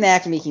 If Ryan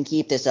McNamee can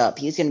keep this up,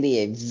 he's going to be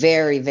a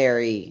very,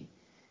 very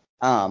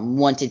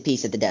wanted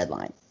piece at the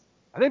deadline.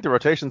 I think the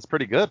rotation's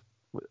pretty good,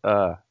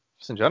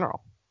 just in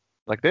general.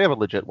 Like, they have a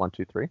legit 1,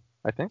 2, 3,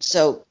 I think.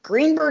 So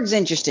Greenberg's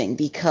interesting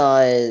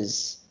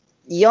because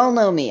y'all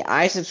know me.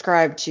 I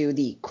subscribe to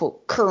the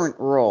quote, current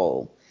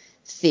role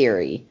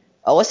theory.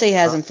 OSA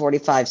has him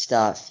 45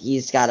 stuff.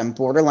 He's got him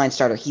borderline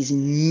starter. He's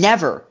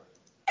never,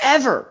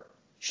 ever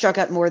struck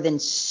out more than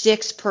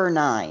 6 per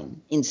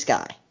 9 in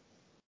Sky.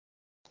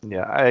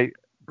 Yeah, I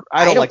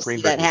don't like see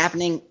Greenberg. that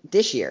happening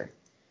this year.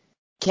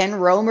 Ken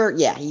Romer,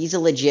 yeah, he's a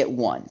legit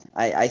one.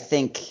 I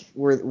think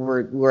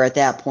we're at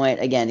that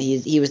point again.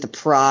 He was the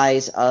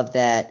prize of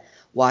that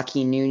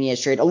Joaquin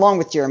Nunez trade, along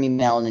with Jeremy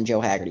Mellon and Joe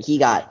Haggerty. He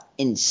got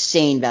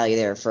insane value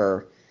there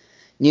for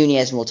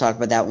Nunez, and we'll talk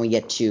about that when we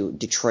get to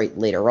Detroit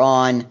later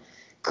on.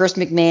 Chris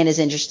McMahon is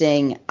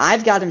interesting.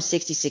 I've got him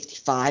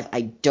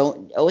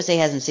 60-65. OSA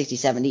has him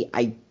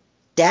 60-70.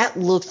 That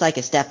looks like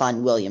a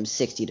Stephon Williams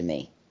 60 to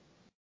me.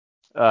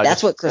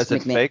 That's what Chris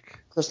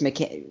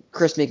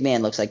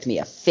McMahon looks like to me,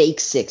 a fake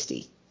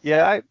 60.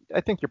 Yeah,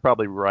 I think you're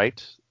probably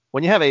right.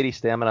 When you have 80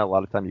 stamina, a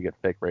lot of time you get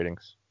fake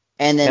ratings.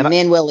 And then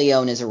Manuel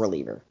Leon is a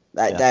reliever.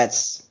 Yeah.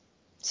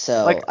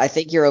 I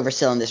think you're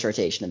overselling this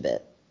rotation a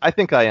bit. I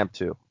think I am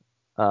too.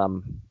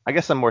 I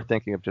guess I'm more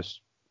thinking of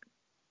just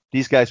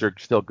these guys are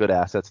still good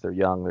assets. They're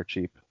young, they're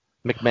cheap.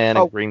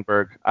 McMahon and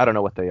Greenberg, I don't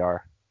know what they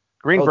are.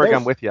 Greenberg,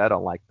 I'm with you. I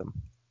don't like them.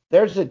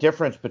 There's a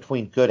difference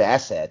between good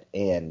asset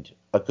and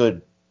a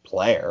good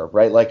player,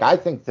 right? Like, I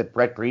think that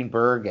Brett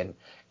Greenberg and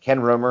Ken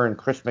Romer and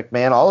Chris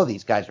McMahon, all of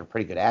these guys are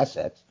pretty good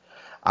assets.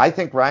 I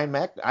think Ryan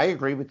Mack, I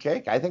agree with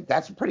Jake. I think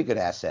that's a pretty good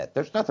asset.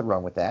 There's nothing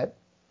wrong with that.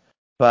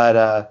 But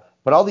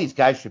all these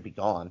guys should be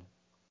gone.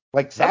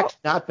 Like, Zach's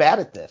not bad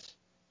at this.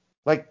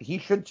 Like, he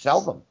should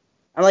sell them.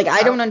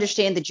 I don't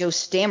understand the Joe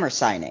Stammer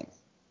signing.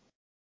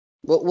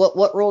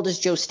 What role does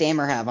Joe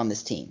Stammer have on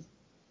this team?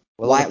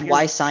 Well,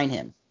 why sign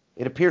him?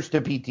 It appears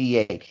to be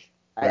DH.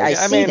 Right? I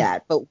see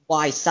that, but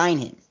why sign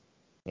him?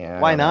 Yeah.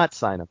 Why not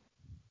sign him?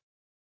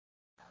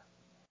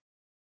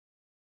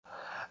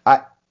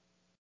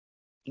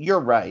 You're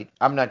right.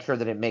 I'm not sure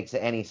that it makes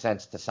any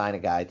sense to sign a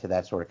guy to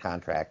that sort of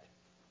contract.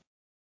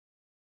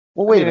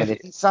 Well, wait a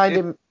minute. He signed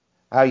him.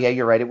 Oh, yeah,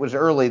 you're right. It was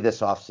early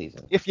this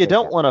offseason. If you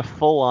don't want a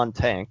full-on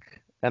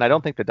tank, and I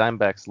don't think the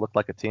Diamondbacks look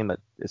like a team that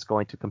is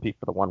going to compete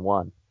for the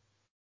 1-1,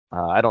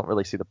 I don't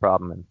really see the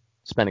problem in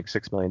spending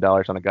 $6 million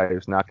on a guy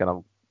who's not going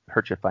to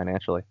hurt you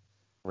financially.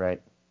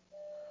 Right.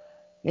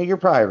 Yeah, you're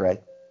probably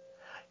right.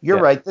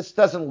 You're right. This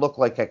doesn't look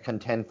like a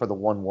contend for the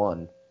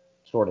 1-1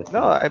 sort of thing.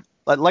 No,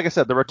 like I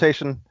said, the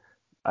rotation,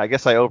 I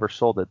guess I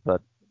oversold it,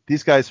 but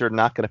these guys are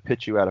not going to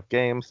pitch you out of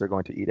games. They're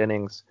going to eat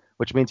innings,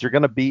 which means you're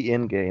going to be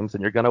in games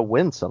and you're going to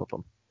win some of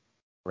them.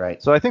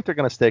 Right. So I think they're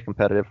going to stay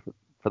competitive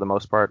for the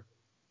most part.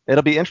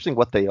 It'll be interesting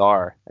what they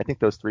are. I think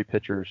those three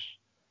pitchers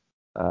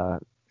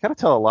kind of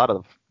tell a lot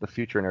of the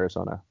future in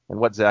Arizona and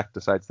what Zach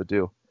decides to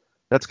do.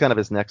 That's kind of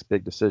his next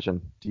big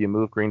decision. Do you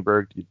move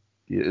Greenberg?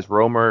 Is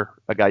Romer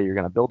a guy you're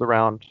going to build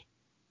around?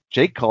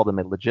 Jake called him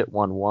a legit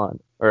 1-1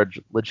 or a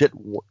legit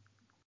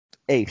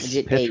ace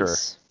pitcher.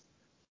 Ace.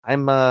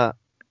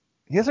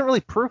 He hasn't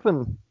really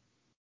proven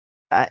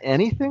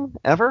anything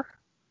ever.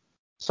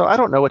 So I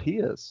don't know what he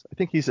is. I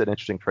think he's an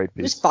interesting trade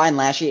piece. He was fine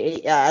last year.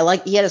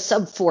 He had a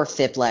sub-4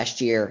 FIP last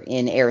year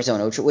in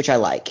Arizona, which I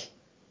like.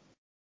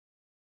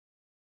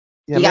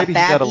 Yeah, he maybe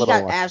got a little.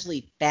 He got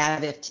absolutely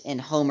bavicked and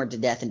homered to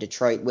death in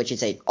Detroit, which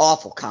is an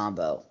awful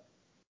combo.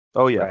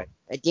 Oh yeah, right.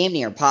 A damn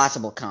near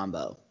impossible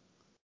combo.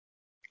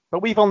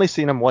 But we've only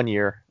seen him 1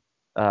 year.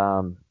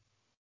 20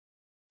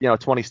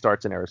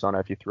 starts in Arizona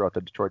if you throw out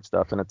the Detroit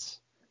stuff, and it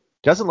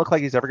doesn't look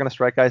like he's ever going to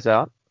strike guys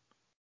out.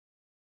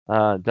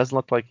 Doesn't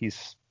look like he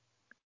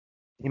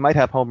might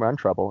have home run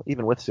trouble,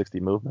 even with 60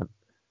 movement.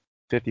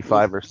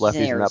 55 versus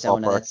lefties in that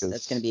ballpark.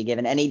 That's going to be a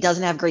given. And he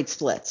doesn't have great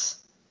splits.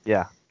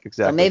 Yeah,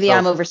 exactly. So maybe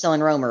I'm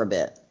overselling Romer a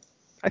bit.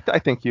 I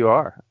think you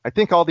are. I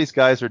think all these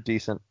guys are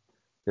decent.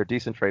 They're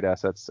decent trade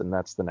assets, and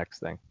that's the next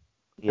thing.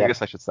 Yeah. I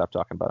guess I should stop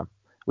talking about them.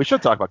 We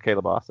should talk about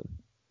Caleb Austin.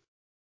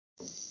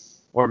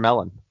 Or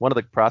Mellon, one of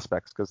the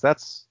prospects, because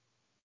that's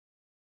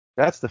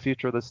the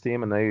future of this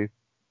team, and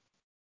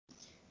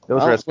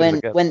those are as good as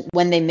it gets.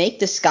 When they make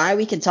the Sky,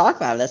 we can talk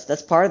about it.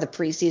 That's part of the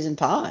preseason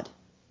pod.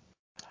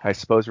 I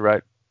suppose you're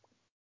right.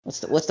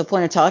 What's the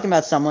point of talking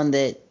about someone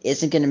that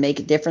isn't going to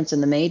make a difference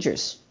in the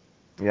majors?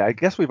 Yeah, I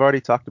guess we've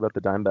already talked about the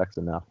Diamondbacks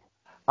enough.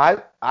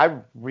 I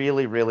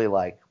really, really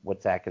like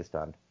what Zach has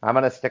done. I'm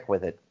going to stick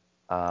with it.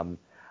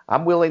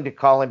 I'm willing to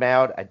call him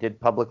out. I did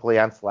publicly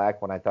on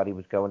Slack when I thought he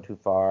was going too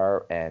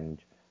far, and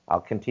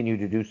I'll continue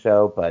to do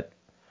so.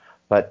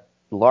 But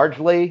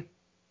largely,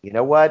 you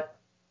know what?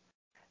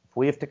 If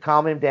we have to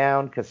calm him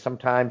down because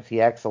sometimes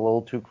he acts a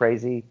little too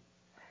crazy,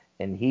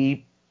 and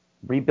he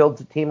rebuilds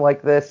a team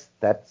like this,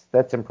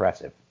 that's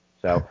impressive.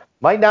 So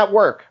might not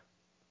work,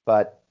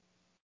 but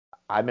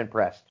I'm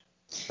impressed.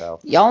 So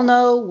y'all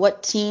know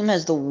what team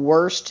has the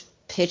worst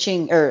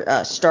pitching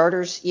or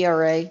starters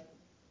ERA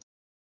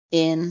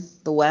in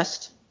the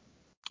West?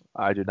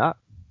 I do not.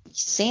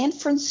 San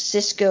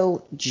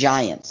Francisco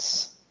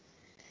Giants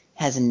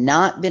has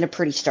not been a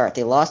pretty start.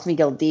 They lost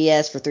Miguel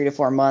Diaz for 3 to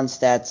 4 months.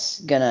 That's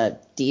going to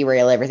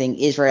derail everything.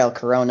 Israel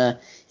Corona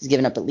has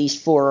given up at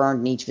least 4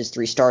 earned in each of his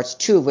 3 starts,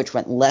 2 of which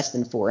went less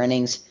than 4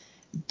 innings.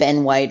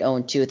 Ben White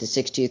 0-2 at the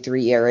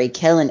 6.23 ERA.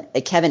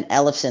 Kevin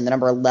Ellefson, the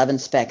number 11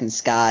 spec in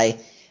Sky,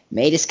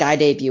 made his Sky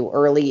debut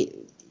early.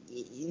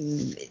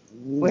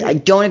 I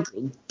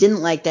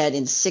didn't like that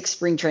in 6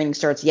 spring training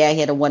starts. Yeah, he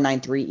had a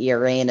 1.93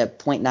 ERA and a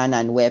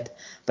 .99 WHIP,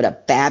 but a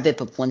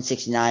BABIP of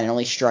 169 and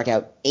only struck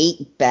out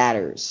 8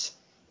 batters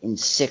in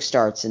 6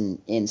 starts.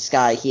 And in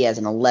Sky, he has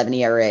an 11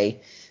 ERA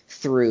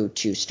through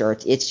 2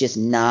 starts. It's just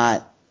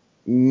not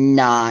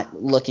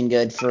looking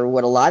good for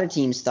what a lot of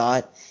teams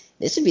thought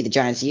this would be the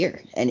Giants'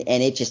 year, and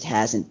it just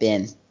hasn't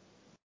been.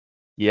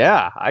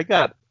 Yeah, I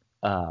got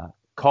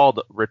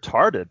called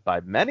retarded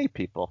by many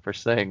people for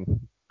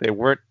saying they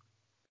weren't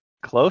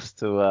close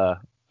to a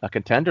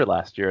contender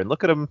last year, and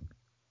look at them,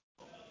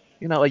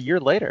 a year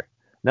later.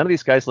 None of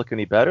these guys look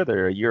any better.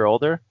 They're a year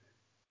older.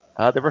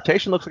 The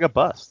rotation looks like a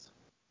bust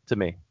to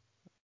me.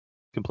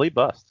 Complete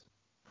bust.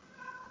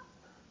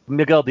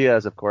 Miguel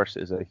Diaz, of course,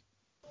 is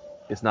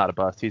not a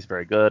bust. He's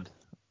very good.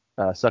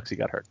 Sucks he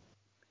got hurt.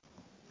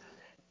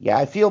 Yeah,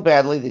 I feel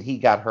badly that he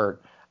got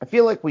hurt. I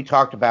feel like we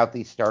talked about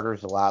these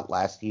starters a lot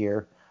last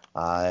year,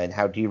 and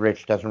how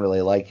D-Rich doesn't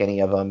really like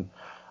any of them.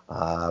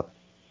 I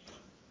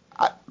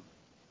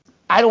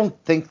don't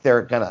think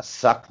they're going to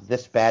suck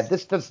this bad.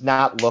 This does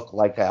not look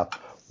like a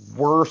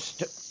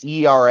worst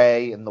ERA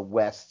in the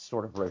West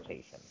sort of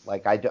rotation.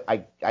 Like, I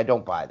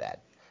don't buy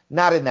that.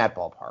 Not in that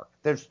ballpark.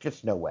 There's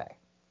just no way.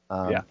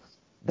 Yeah.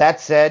 That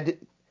said,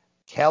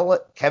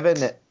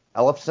 Kevin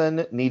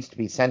Ellefson needs to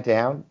be sent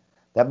down.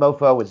 That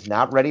mofo is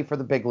not ready for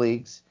the big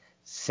leagues.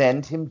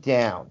 Send him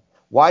down.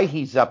 Why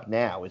he's up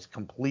now is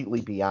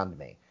completely beyond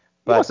me.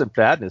 But he wasn't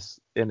bad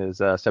in his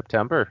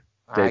September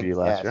debut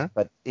last year.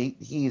 But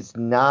he's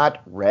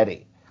not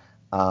ready.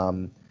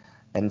 And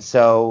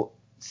so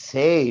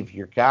save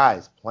your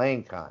guys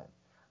playing time.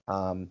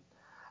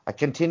 I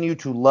continue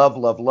to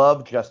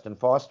love Justin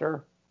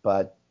Foster,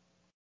 but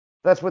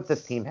that's what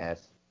this team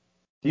has.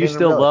 Do you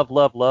still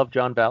love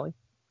John Valley?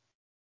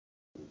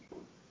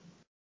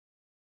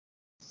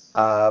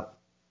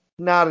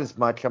 Not as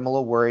much. I'm a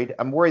little worried.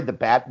 I'm worried the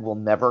bat will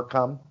never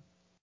come.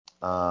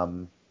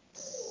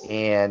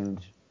 And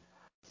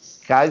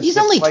guys, he's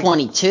only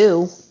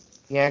 22.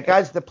 Yeah,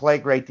 guys that play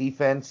great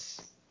defense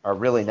are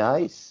really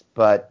nice,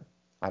 but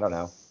I don't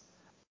know.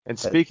 And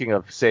speaking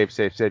of save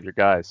your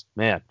guys,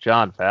 man,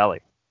 John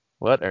Valley,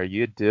 what are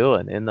you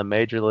doing in the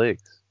major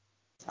leagues?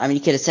 I mean,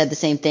 you could have said the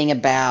same thing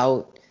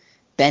about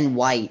Ben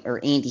White or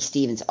Andy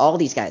Stevens, all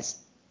these guys.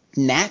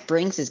 Matt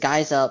brings his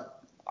guys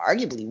up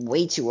arguably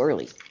way too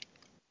early.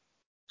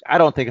 I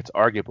don't think it's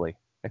arguably.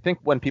 I think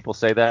when people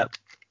say that,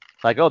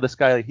 like, oh, this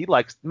guy,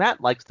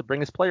 Matt likes to bring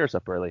his players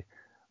up early.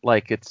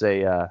 Like it's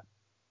a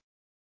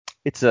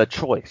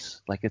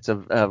choice. Like it's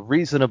a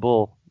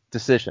reasonable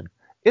decision.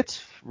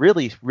 It's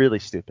really, really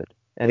stupid.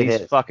 And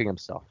he's fucking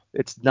himself.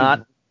 It's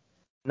not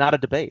a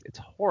debate. It's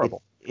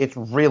horrible. It's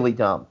really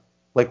dumb.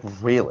 Like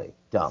really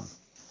dumb.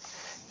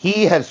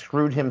 He has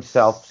screwed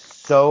himself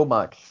so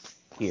much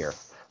here.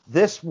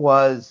 It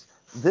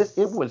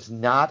was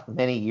not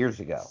many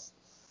years ago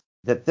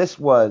that this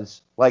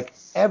was like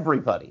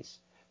everybody's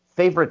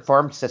favorite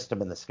farm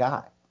system in the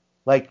sky.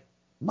 Like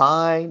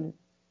mine,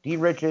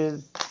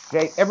 D-Rich's,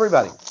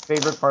 everybody's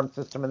favorite farm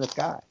system in the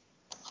sky.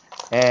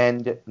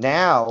 And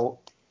now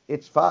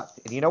it's fucked.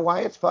 And you know why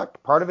it's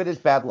fucked? Part of it is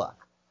bad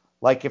luck.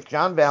 Like if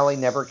John Valley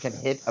never can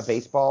hit a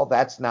baseball,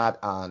 that's not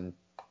on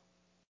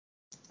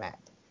Matt.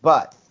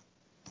 But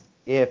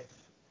if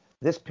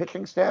this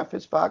pitching staff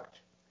is fucked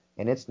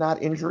and it's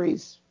not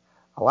injuries,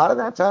 a lot of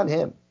that's on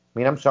him. I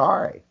mean, I'm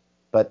sorry,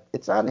 but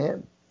it's on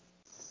him.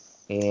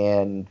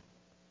 And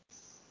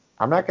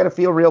I'm not going to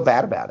feel real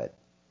bad about it.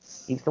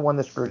 He's the one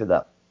that screwed it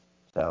up.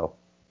 So.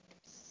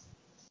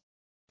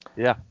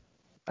 Yeah.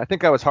 I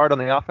think I was hard on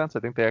the offense. I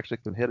think they actually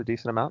can hit a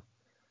decent amount,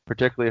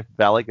 particularly if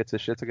Valley gets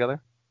his shit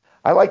together.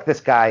 I like this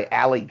guy,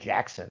 Allie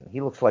Jackson.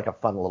 He looks like a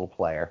fun little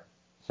player.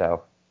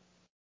 So.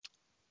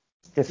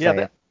 Just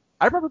saying.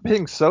 I remember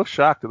being so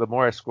shocked the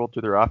more I scrolled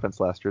through their offense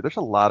last year. There's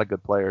a lot of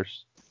good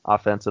players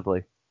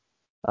offensively.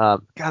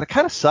 God, it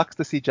kind of sucks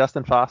to see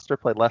Justin Foster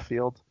play left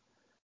field.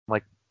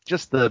 Like,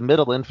 just the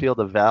middle infield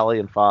of Valley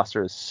and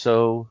Foster is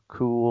so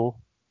cool.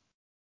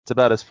 It's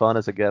about as fun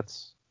as it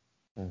gets.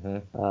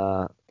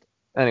 Mm-hmm.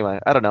 Anyway,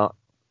 I don't know.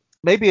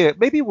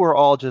 Maybe we're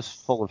all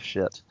just full of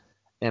shit,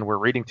 and we're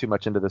reading too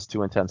much into this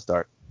 2-10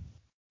 start.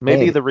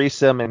 Maybe the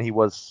resim, and he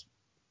was,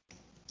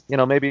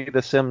 maybe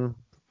the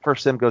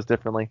first sim goes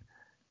differently,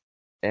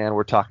 and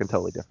we're talking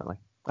totally differently.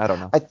 I don't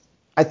know.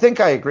 I think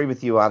I agree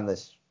with you on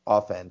this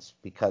offense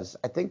because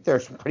I think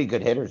there's some pretty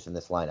good hitters in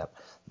this lineup.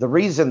 The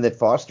reason that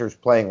Foster's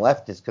playing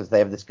left is because they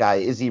have this guy,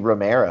 Izzy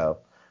Romero,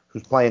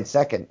 who's playing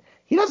second.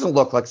 He doesn't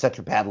look like such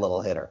a bad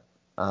little hitter.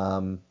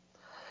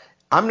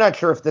 I'm not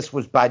sure if this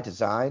was by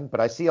design,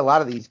 but I see a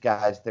lot of these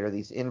guys that are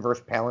these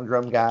inverse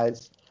palindrome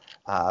guys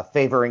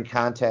favoring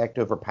contact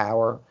over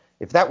power.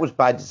 If that was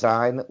by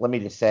design, let me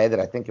just say that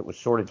I think it was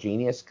sort of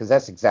genius because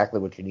that's exactly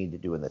what you need to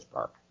do in this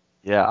park.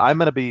 Yeah, I'm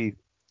going to be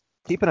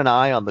keeping an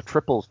eye on the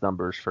triples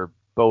numbers for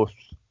both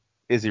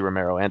Izzy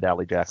Romero and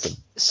Allie Jackson.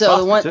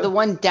 So the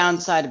one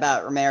downside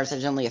about Romero is that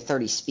he's only a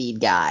 30 speed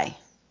guy.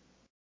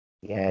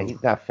 Yeah,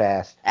 he's not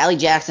fast. Allie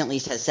Jackson at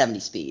least has 70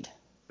 speed.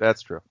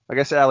 That's true. I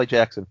guess Allie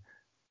Jackson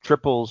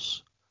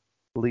triples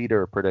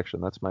leader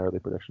prediction. That's my early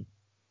prediction.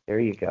 There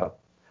you go.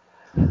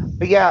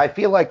 But yeah, I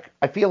feel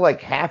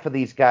like half of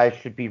these guys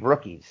should be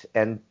rookies,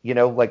 and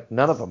like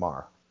none of them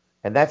are,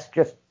 and that's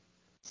just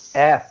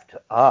effed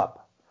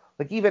up.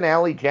 Like even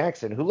Allie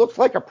Jackson, who looks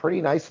like a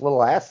pretty nice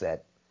little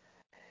asset,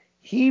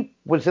 he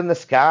was in the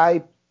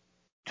sky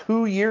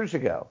 2 years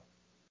ago.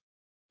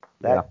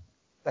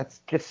 That's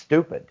just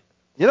stupid.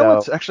 You know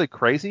what's actually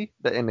crazy?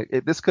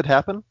 This could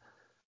happen.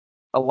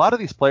 A lot of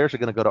these players are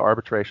going to go to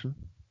arbitration.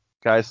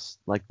 Guys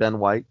like Ben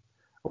White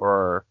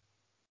or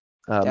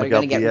That are Miguel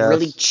going to get Diaz.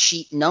 really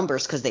cheap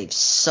numbers because they've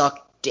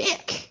sucked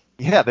dick.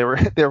 Yeah, they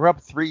were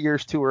up 3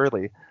 years too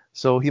early,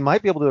 so he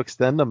might be able to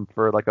extend them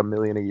for like $1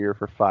 million a year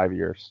for 5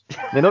 years.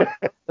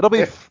 It'll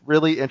be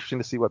really interesting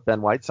to see what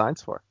Ben White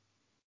signs for.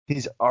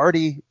 He's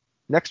already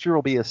next year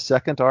will be his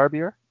second ARB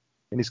year,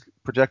 and he's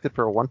projected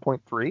for a 1.3.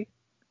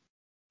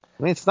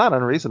 I mean, it's not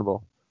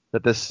unreasonable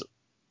that this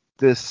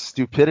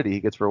stupidity he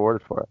gets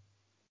rewarded for it.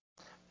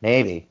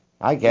 Maybe.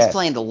 I guess. He's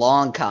playing the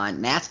long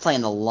con. Matt's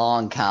playing the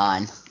long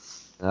con.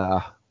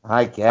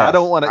 I guess. I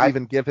don't want to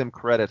even give him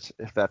credit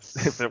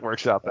if it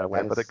works out that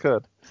way, but it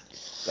could.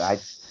 I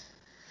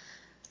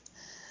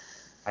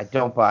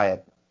don't buy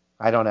it.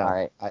 I don't know. All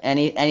right.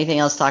 Anything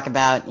else to talk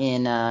about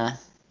in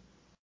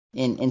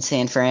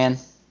San Fran?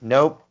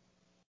 Nope.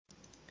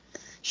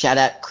 Shout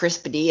out Chris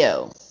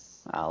Badillo.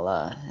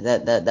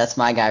 That's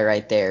my guy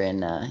right there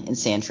in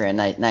San Fran.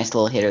 Nice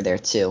little hitter there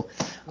too.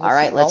 All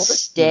right, let's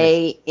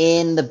stay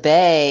in the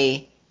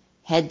Bay.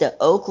 Head to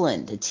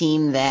Oakland, a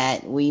team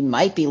that we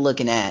might be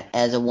looking at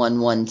as a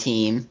 1-1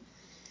 team.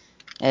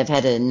 Have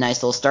had a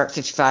nice little start,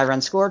 55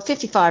 runs scored,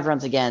 55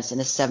 runs against, and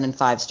a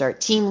 7-5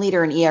 start. Team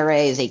leader in ERA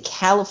is a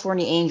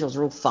California Angels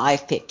Rule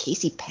 5 pick,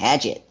 Casey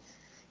Paget.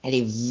 Had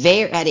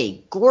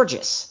a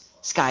gorgeous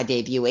Sky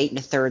debut, 8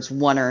 1/3,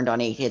 1 earned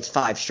on 8 hits,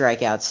 5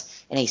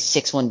 strikeouts, and a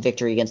 6-1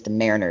 victory against the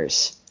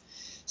Mariners.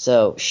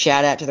 So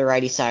shout out to the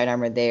righty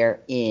sidearmer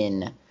there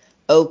in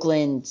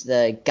Oakland.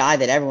 The guy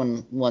that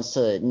everyone wants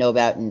to know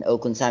about in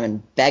Oakland,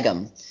 Simon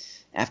Begum,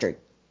 after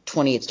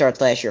 28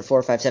 starts last year,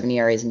 4.57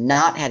 ERA, has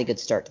not had a good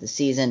start to the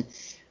season.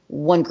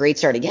 One great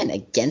start again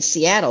against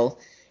Seattle,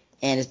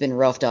 and has been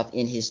roughed up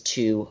in his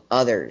 2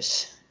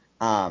 others.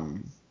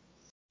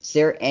 Is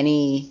there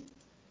any?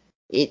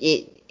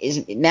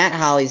 Is Matt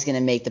Holly's going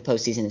to make the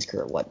postseason in his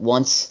career? What,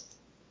 once?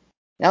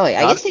 No, wait,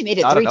 I guess they made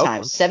it 3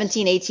 times,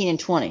 17, 18, and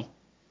 20.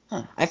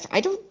 Huh. I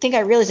don't think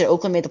I realized that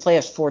Oakland made the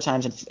playoffs 4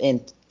 times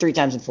and 3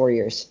 times in 4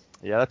 years.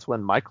 Yeah, that's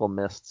when Michael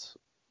missed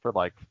for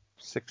like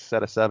 6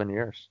 out of 7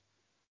 years.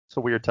 It's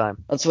a weird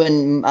time. That's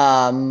when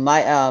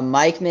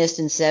Mike missed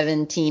in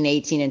 17,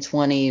 18, and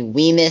 20.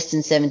 We missed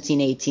in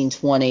 17, 18,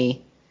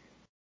 20.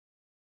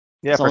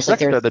 Yeah, for a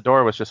second there, the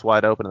door was just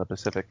wide open in the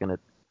Pacific, and it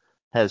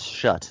has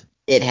shut.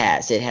 It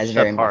has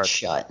very much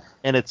shut.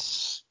 And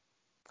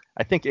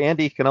I think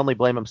Andy can only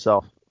blame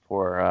himself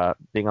for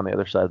being on the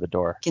other side of the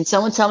door. Can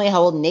someone tell me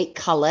how old Nate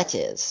Collette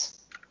is?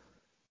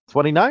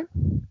 29?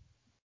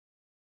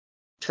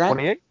 Trent?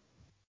 28?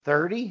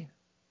 30?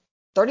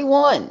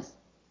 31.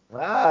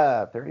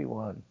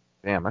 31.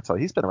 Damn, that's all.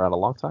 He's been around a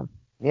long time.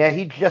 Yeah,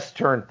 he just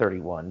turned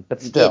 31,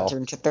 but still. He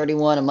did turn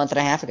 31 a month and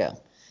a half ago,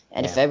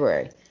 end of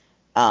February.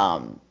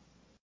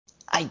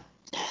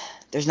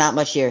 There's not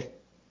much here.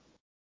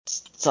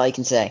 That's all you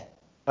can say.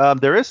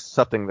 There is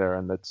something there,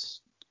 and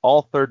that's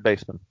all third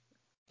basemen.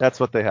 That's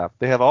what they have.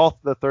 They have all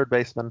the third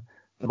basemen.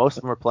 Most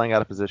of them are playing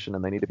out of position,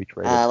 and they need to be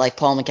traded. Like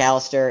Paul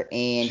McAllister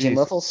and Jim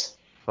Wiffles?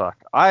 Fuck.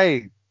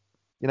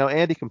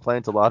 Andy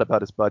complains a lot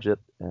about his budget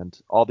and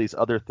all these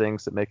other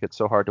things that make it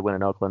so hard to win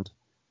in Oakland.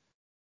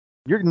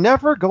 You're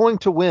never going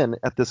to win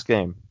at this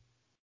game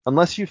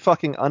unless you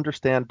fucking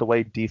understand the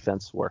way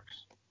defense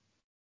works.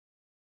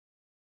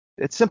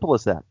 It's simple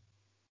as that.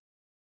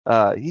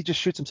 He just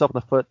shoots himself in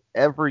the foot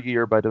every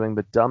year by doing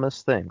the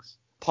dumbest things.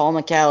 Paul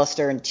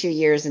McAllister in 2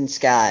 years in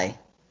Sky,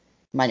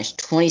 minus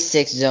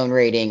 26 zone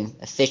rating,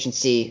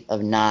 efficiency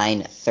of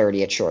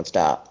 .930 at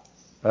shortstop.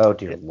 Oh,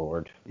 dear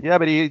Lord. Yeah,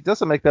 but he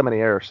doesn't make that many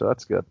errors, so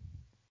that's good.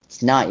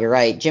 It's not, you're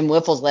right. Jim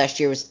Wiffles last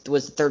year was the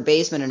third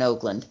baseman in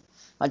Oakland.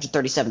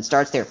 137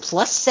 starts there,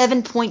 plus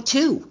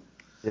 7.2.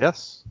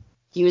 Yes.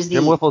 He was the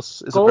Jim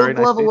Wiffles is Gold a very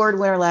Glove nice Award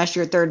winner last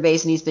year at third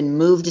base, and he's been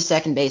moved to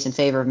second base in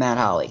favor of Matt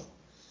Holly.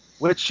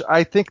 Which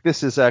I think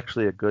this is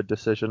actually a good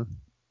decision.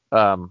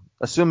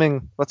 Let's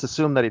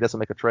assume that he doesn't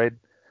make a trade.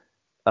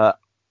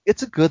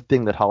 It's a good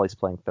thing that Holly's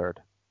playing third.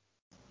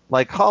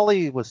 Like,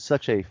 Holly was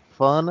such a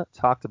fun,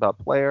 talked about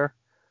player.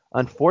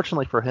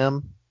 Unfortunately for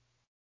him,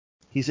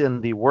 he's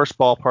in the worst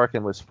ballpark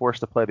and was forced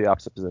to play the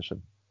opposite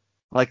position.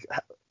 Like,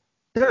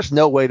 there's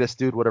no way this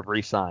dude would have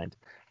re-signed.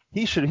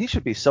 He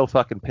should be so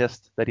fucking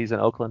pissed that he's in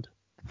Oakland.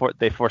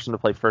 They forced him to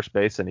play first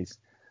base, and he's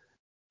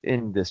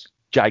in this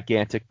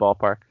gigantic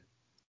ballpark.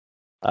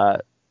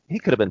 He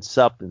could have been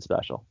something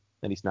special,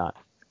 and he's not.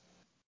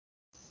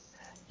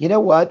 You know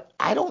what?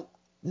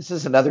 This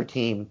is another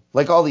team.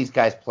 Like, all these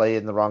guys play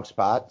in the wrong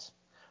spots,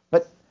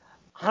 but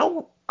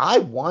I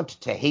want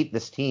to hate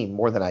this team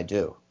more than I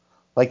do.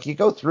 Like, you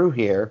go through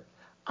here,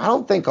 I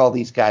don't think all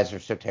these guys are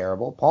so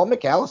terrible. Paul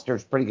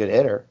McAllister's a pretty good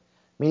hitter.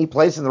 mean, he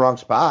plays in the wrong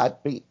spot,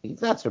 but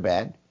he's not so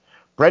bad.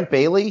 Brent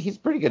Bailey, he's a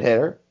pretty good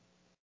hitter.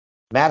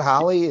 Matt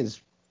Holly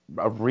is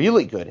a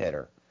really good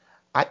hitter.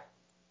 I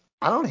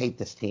don't hate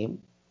this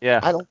team.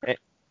 Yeah. I don't.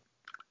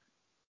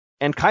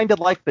 And kind of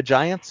like the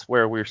Giants,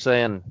 where we're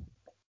saying,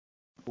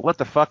 what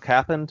the fuck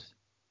happened?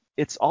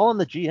 It's all in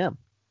the GM.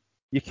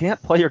 You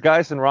can't play your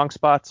guys in wrong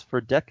spots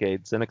for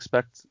decades and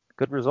expect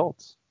good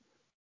results.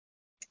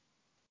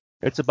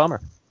 It's a bummer.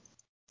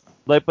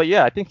 But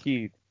yeah, I think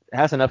he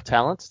has enough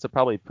talents to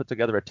probably put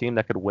together a team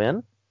that could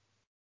win,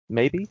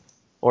 maybe,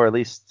 or at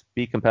least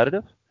be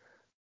competitive.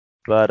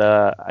 But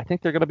I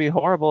think they're going to be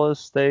horrible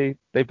as they've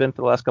been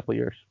for the last couple of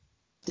years.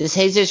 Does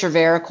Jesus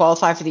Rivera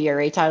qualify for the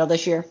ERA title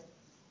this year?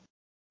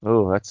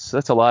 Oh,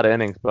 that's a lot of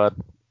innings, but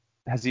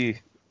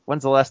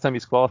when's the last time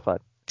he's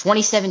qualified?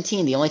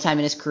 2017, the only time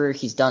in his career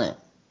he's done it.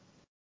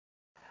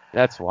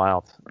 That's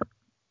wild.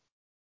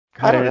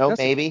 God, I don't know,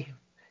 maybe.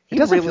 It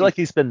doesn't feel like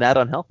he's been that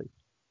unhealthy.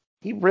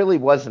 He really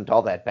wasn't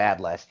all that bad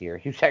last year.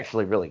 He was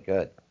actually really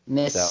good.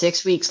 Missed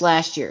 6 weeks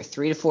last year,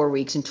 3 to 4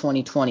 weeks in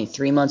 2020,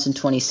 3 months in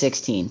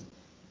 2016.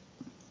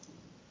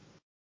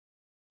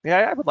 Yeah,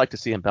 I would like to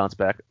see him bounce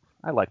back.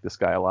 I like this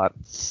guy a lot.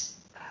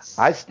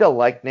 I still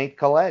like Nate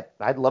Collette.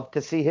 I'd love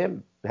to see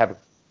him have a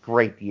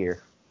great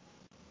year.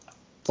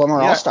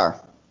 Former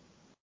All-Star.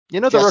 You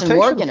know, Justin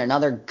Morgan,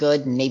 another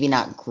good, maybe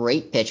not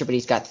great pitcher, but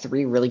he's got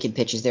 3 really good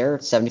pitches there.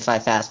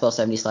 75 fastball,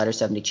 70 slider,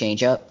 70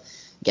 changeup.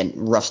 Again,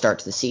 rough start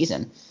to the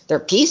season. They're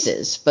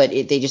pieces, but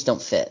they just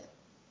don't fit.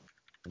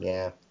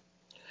 Yeah.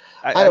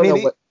 I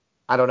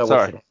don't know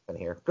what should happen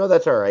here. No,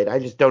 that's all right. I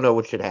just don't know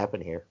what should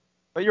happen here.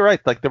 But you're right.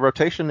 Like, the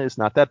rotation is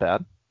not that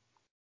bad.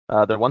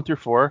 They're 1 through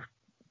 4.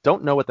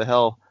 Don't know what the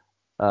hell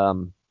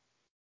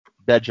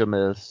Bedlam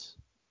is,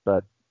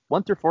 but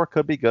 1 through 4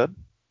 could be good.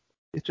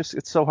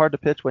 It's so hard to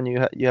pitch when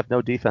you have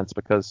no defense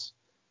because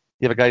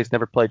you have a guy who's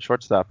never played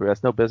shortstop who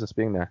has no business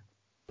being there.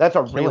 That's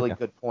a really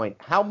good point.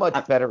 How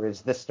much better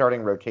is this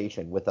starting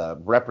rotation with a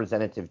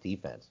representative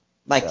defense?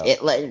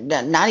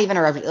 Not even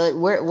a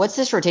what's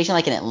this rotation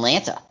like in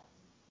Atlanta?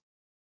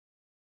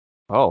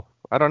 Oh,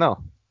 I don't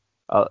know.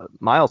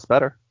 Miles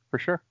better for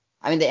sure.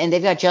 I mean, and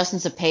they've got Justin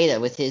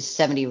Cepeda with his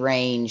 70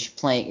 range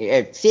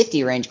playing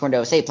 50 range, according to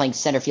OSA, playing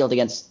center field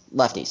against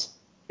lefties.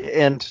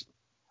 And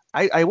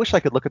I wish I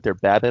could look at their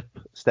BABIP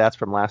stats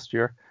from last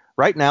year.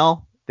 Right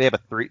now, they've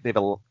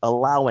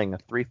allowing a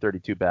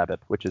 332 BABIP,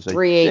 which is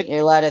they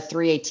allowed a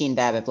 318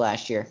 BABIP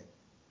last year.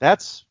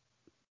 That's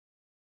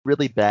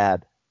really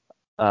bad,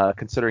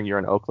 considering you're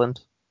in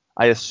Oakland.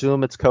 I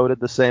assume it's coded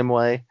the same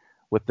way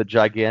with the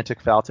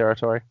gigantic foul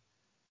territory.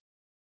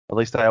 At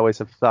least I always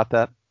have thought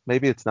that.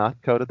 Maybe it's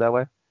not coded that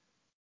way.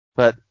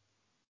 But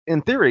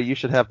in theory, you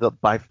should have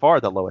by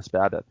far the lowest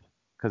BABIP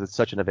because it's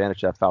such an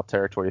advantage to have foul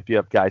territory if you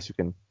have guys who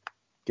can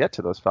get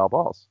to those foul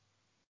balls.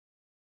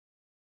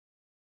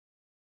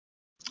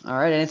 All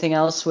right. Anything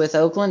else with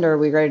Oakland, or are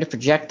we ready to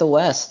project the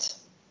West?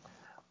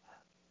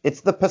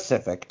 It's the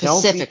Pacific.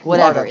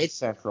 Whatever. It's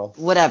Central.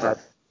 Whatever.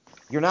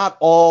 You're not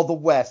all the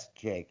West,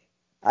 Jake.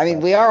 I mean,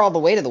 we are all the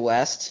way to the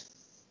West.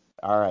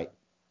 All right.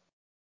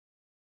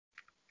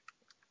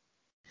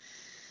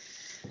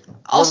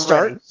 I'll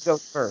start. Go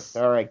first.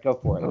 All right, go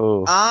for it.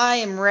 Oh. I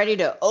am ready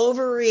to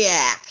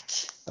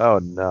overreact. Oh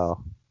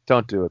no!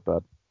 Don't do it,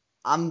 bud.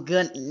 I'm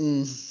gonna.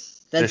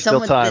 Then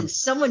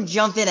someone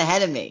jump in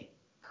ahead of me.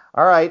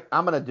 All right,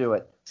 I'm gonna do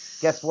it.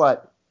 Guess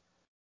what?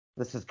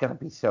 This is gonna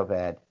be so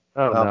bad.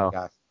 Oh no! My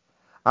gosh.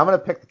 I'm gonna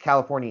pick the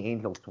California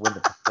Angels to win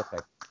the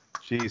Pacific.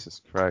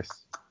 Jesus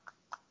Christ!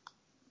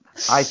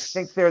 I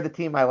think they're the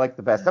team I like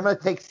the best. I'm gonna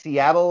take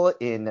Seattle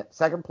in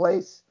second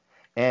place.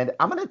 And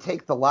I'm going to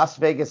take the Las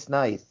Vegas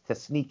Knights to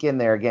sneak in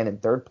there again in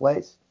third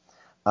place.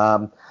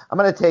 I'm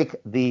going to take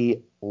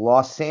the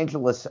Los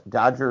Angeles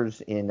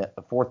Dodgers in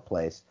fourth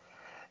place.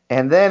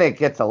 And then it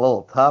gets a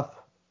little tough.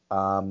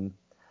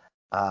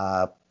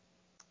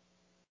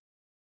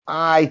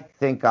 I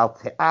think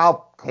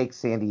I'll take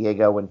San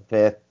Diego in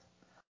fifth.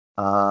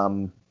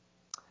 And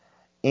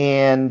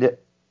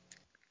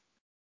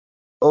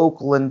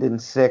Oakland in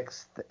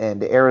sixth,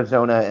 and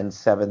Arizona in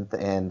seventh,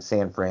 and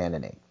San Fran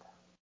in eighth.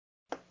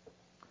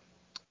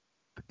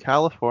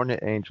 California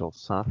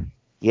Angels, huh?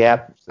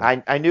 Yeah,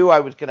 I knew I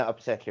was going to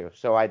upset you,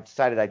 so I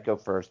decided I'd go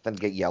first and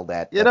get yelled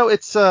at. You know,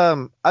 it's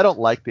I don't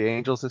like the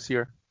Angels this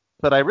year,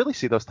 but I really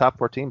see those top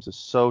 4 teams as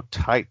so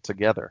tight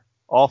together,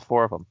 all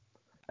 4 of them.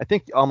 I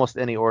think almost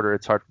any order,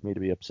 it's hard for me to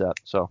be upset.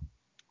 So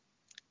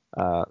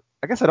I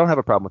guess I don't have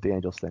a problem with the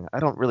Angels thing. I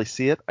don't really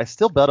see it. I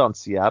still bet on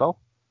Seattle.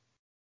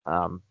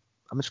 I'm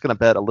just going to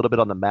bet a little bit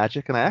on the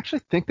Magic, and I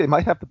actually think they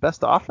might have the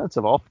best offense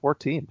of all 4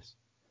 teams,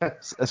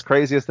 as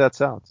crazy as that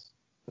sounds.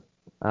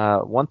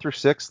 1 through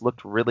 6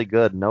 looked really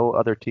good. No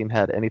other team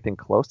had anything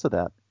close to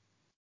that.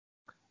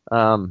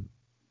 I'm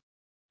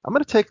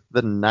going to take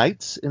the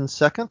Knights in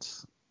second.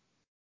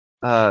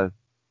 I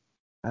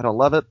don't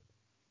love it.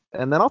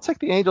 And then I'll take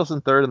the Angels in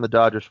third and the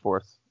Dodgers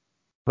fourth.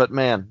 But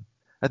man,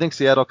 I think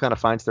Seattle kind of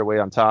finds their way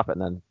on top, and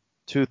then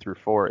 2 through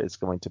 4 is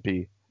going to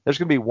be, there's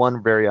going to be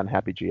one very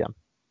unhappy GM.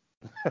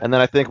 And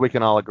then I think we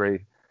can all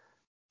agree,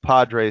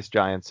 Padres,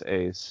 Giants,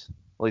 A's.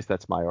 least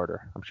that's my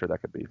order. I'm sure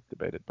that could be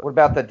debated. But What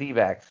about the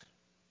D-backs?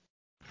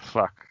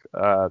 fuck.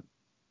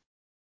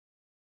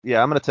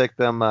 Yeah, I'm gonna take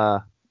them.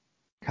 God,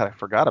 I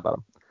forgot about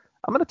them.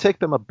 I'm gonna take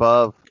them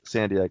above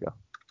San Diego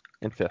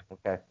in 5th.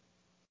 Okay.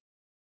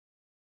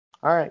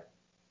 All right.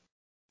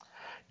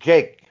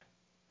 Jake,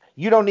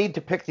 you don't need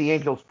to pick the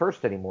Angels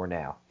first anymore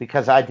now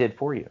because I did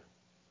for you.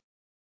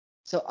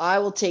 So I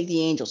will take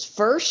the Angels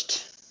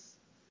first.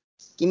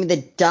 Give me the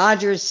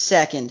Dodgers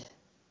second.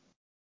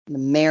 And the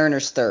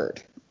Mariners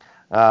third.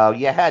 Oh,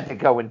 you had to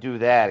go and do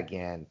that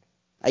again.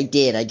 I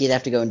did. I did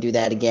have to go and do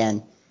that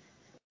again.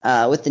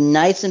 With the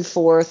Knights in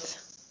fourth.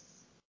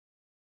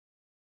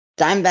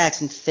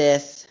 Diamondbacks in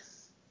fifth.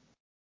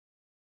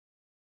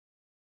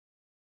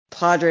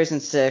 Padres in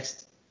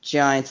sixth.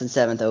 Giants in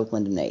seventh.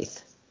 Oakland in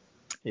eighth.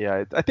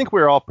 Yeah, I think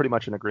we're all pretty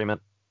much in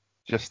agreement.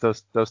 Just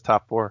those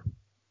top 4.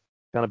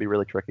 Gonna be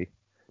really tricky.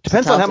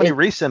 Depends on how many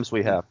resims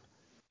we have.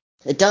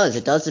 It does.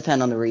 It does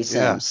depend on the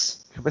resims.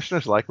 Yeah.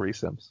 Commissioners like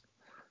resims.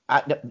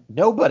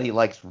 Nobody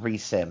likes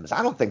resims.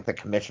 I don't think the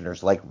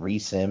commissioners like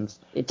resims.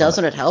 It does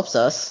when it helps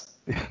us.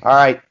 All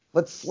right,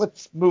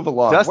 let's move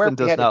along. Dustin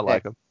does not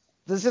like them.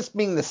 Does this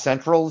mean the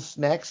Central's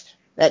next?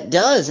 That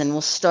does, and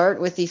we'll start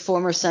with the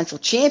former Central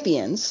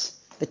champions,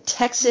 the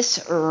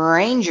Texas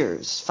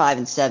Rangers,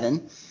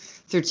 5-7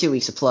 through 2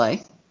 weeks of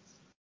play.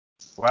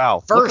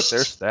 Wow, First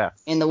look at their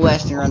stats. in the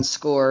West in runs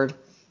scored,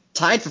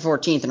 tied for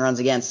 14th in runs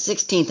against,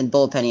 16th in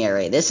bullpen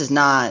ERA. This is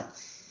not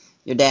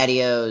your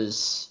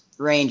Daddy-O's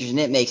Rangers, and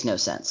it makes no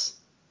sense.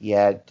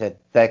 Yeah,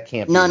 that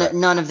can't be right.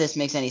 None of this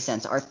makes any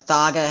sense.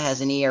 Arthaga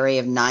has an ERA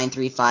of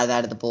 9.35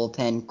 out of the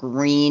bullpen.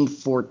 Green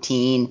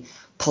 14.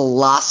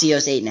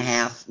 Palacios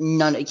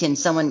 8.5. Can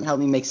someone help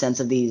me make sense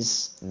of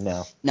these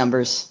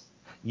numbers?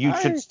 You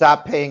should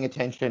stop paying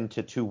attention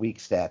to 2-week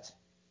stats.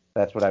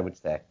 That's what I would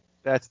say.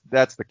 That's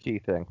the key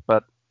thing.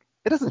 But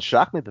it doesn't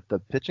shock me that the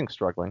pitching's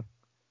struggling.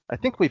 I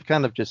think we've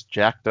kind of just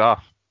jacked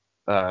off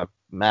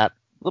Matt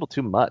a little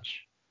too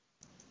much.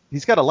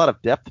 He's got a lot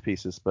of depth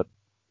pieces, but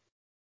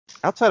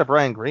outside of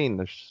Ryan Green,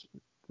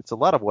 it's a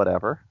lot of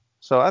whatever.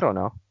 So I don't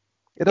know.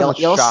 It doesn't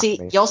shock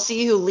me. You'll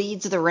see who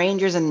leads the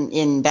Rangers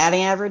in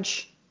batting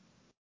average.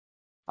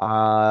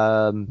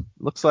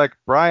 Looks like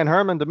Brian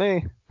Herman to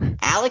me.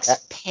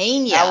 Alex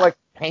Pena. Alex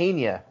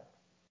Pena.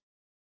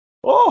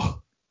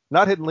 Oh,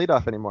 not hitting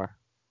leadoff anymore.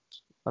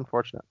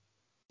 Unfortunate.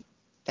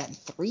 Batting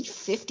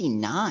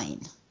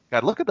 359.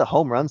 God, look at the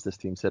home runs this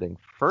team's hitting.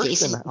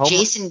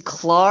 Jason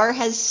Clark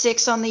has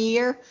 6 on the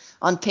year,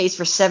 on pace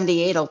for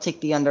 78. I'll take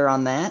the under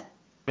on that.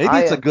 Maybe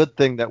it's a good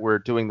thing that we're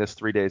doing this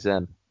 3 days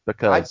in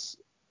because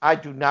I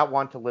do not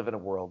want to live in a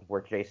world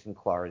where Jason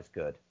Clark is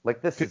good.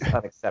 Like, this is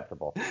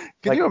unacceptable.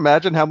 Can you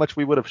imagine how much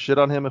we would have shit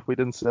on him if we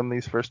didn't sim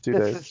these first 2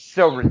 days? This is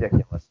so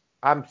ridiculous.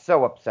 I'm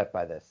so upset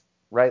by this,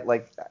 right?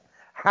 Like,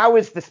 how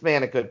is this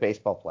man a good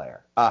baseball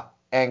player?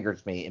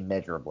 Angers me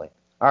immeasurably.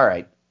 All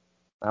right,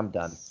 I'm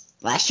done.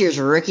 Last year's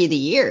Rookie of the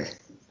Year.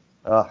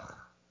 Ugh.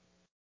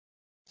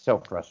 So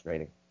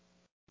frustrating.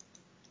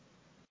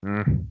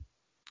 Mm.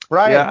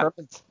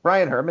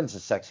 Brian Herman's a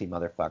sexy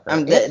motherfucker.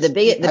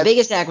 The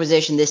biggest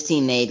acquisition this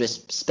team made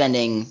was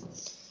spending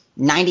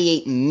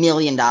 $98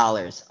 million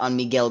on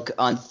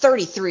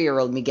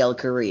 33-year-old Miguel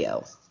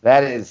Carrillo.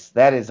 That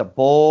is a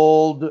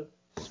bold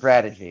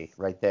strategy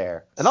right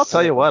there. And I'll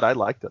tell you what, I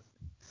liked it.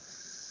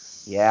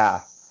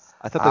 Yeah.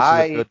 I thought this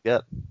was a good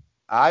get.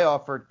 I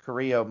offered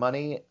Carrillo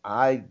money.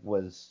 I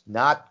was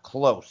not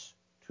close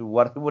to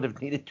what it would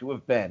have needed to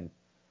have been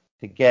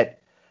to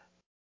get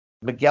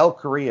Miguel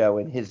Carrillo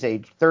in his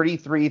age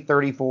 33,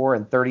 34,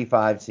 and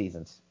 35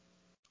 seasons.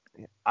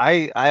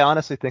 I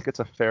honestly think it's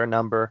a fair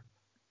number.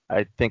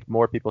 I think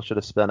more people should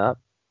have spent up.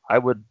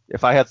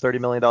 If I had $30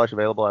 million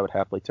available, I would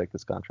happily take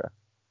this contract.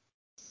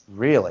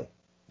 Really?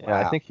 Yeah,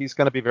 wow. I think he's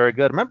going to be very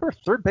good. Remember,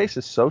 third base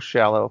is so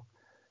shallow.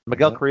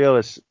 Miguel Carrillo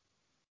is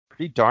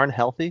pretty darn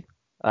healthy.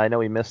 I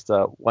know he missed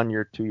 1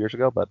 year, 2 years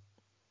ago, but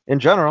in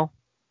general,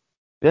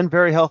 been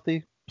very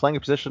healthy, playing a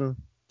position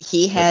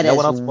he had no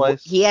one else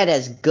plays. He had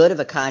as good of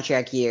a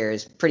contract year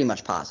as pretty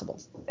much possible.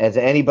 As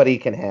anybody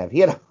can have. He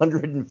had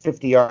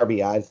 150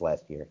 RBIs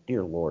last year.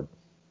 Dear Lord.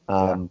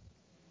 But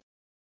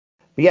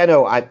yeah,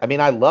 no, I mean,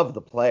 I love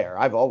the player.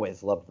 I've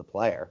always loved the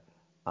player.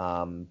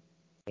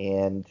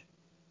 And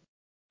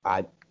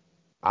I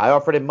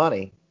offered him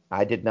money.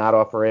 I did not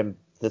offer him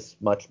this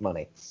much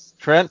money.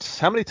 Trent,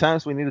 how many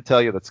times do we need to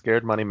tell you that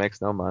scared money makes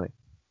no money?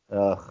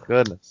 Ugh.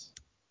 Goodness.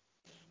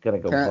 Gonna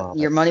go vomit.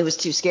 Your money was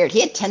too scared. He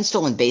had 10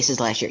 stolen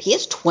bases last year. He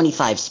has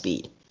 25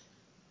 speed.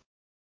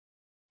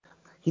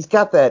 He's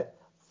got that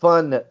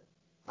fun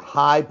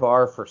high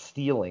bar for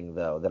stealing,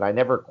 though, that I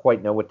never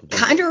quite know what to do.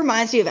 Kind of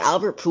reminds me of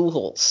Albert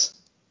Pujols.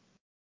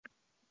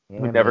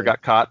 Who never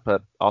got caught,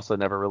 but also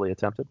never really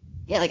attempted.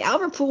 Yeah, like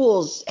Albert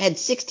Pujols had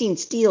 16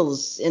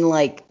 steals in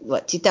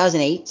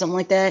 2008, something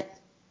like that.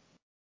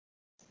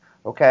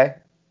 Okay.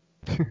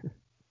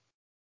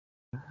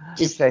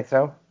 Just say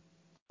so.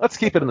 Let's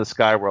keep it in the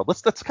sky world.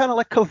 That's kind of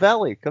like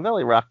Covelli.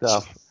 Covelli rocked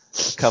off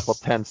a couple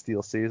 10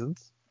 steal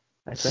seasons.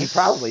 I He think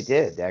probably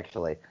did,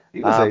 actually.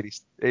 he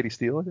was 80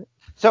 steal in it.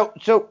 So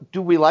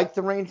do we like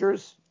the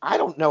Rangers? I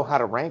don't know how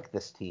to rank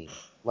this team.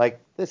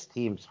 Like, this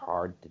team's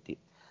hard to do.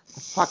 The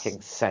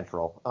fucking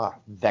Central.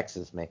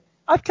 Vexes me.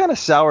 I've kind of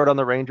soured on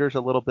the Rangers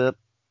a little bit.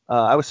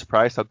 I was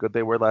surprised how good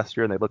they were last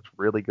year, and they looked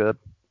really good.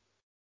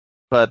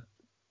 But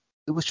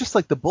it was just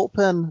like the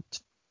bullpen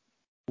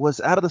was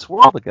out of this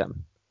world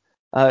again.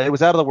 It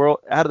was out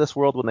of this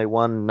world when they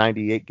won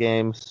 98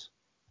 games.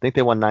 I think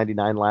they won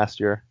 99 last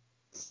year.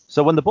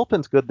 So when the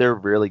bullpen's good, they're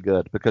really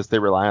good because they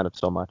rely on it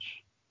so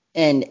much.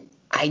 And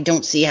I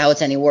don't see how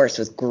it's any worse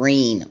with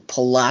Green,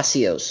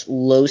 Palacios,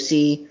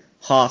 Losi,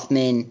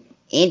 Hoffman.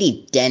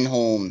 Andy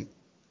Denholm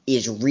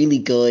is really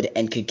good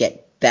and could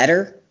get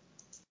better.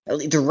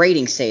 The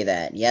ratings say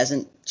that. He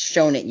hasn't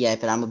shown it yet,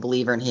 but I'm a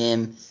believer in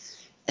him.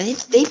 And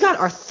they've got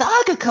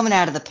Arthaga coming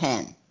out of the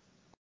pen.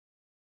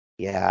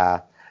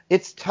 Yeah,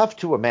 it's tough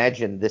to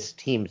imagine this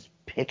team's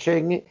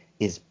pitching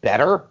is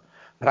better,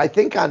 but I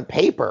think on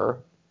paper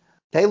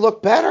they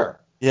look better.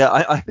 Yeah,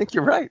 I think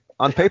you're right.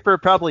 On paper, it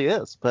probably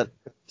is, but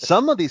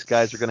some of these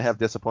guys are going to have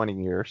disappointing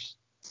years,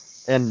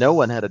 and no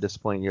one had a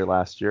disappointing year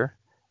last year.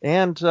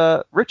 And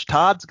Rich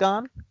Todd's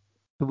gone,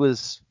 who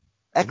was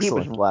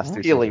excellent He the was last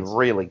 2 really, seasons.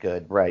 really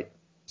good, right?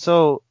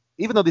 So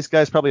even though these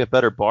guys probably have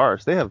better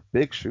bars, they have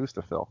big shoes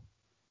to fill.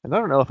 And I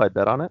don't know if I'd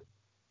bet on it.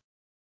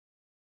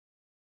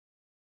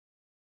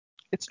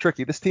 It's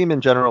tricky. This team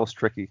in general is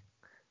tricky.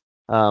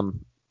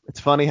 It's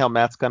funny how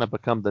Matt's kind of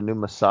become the new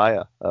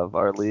messiah of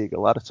our league.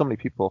 So many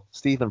people,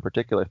 Steve in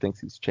particular,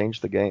 thinks he's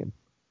changed the game.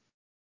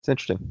 It's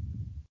interesting.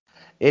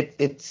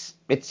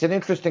 It's an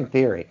interesting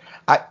theory.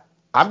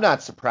 I'm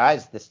not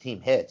surprised this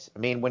team hits. I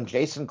mean, when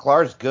Jason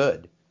Clark's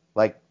good,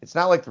 like, it's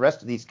not like the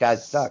rest of these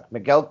guys suck.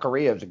 Miguel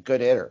Carrillo's a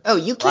good hitter. Oh,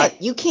 you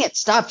can't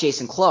stop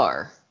Jason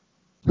Clark.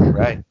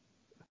 Right.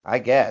 I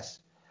guess.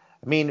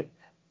 I mean,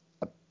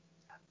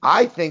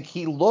 I think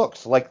he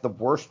looks like the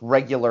worst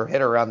regular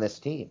hitter on this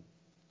team.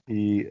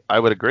 I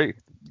would agree.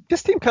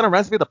 This team kind of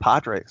reminds me of the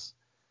Padres.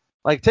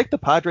 Like, take the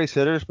Padres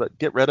hitters, but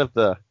get rid of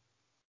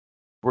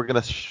we're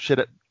going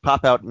to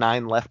pop out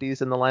 9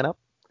 lefties in the lineup.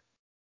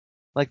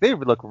 Like, they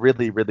look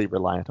really, really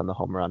reliant on the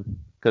home run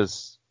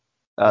because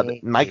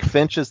Mike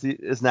Finch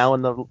is now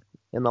in the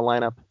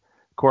lineup.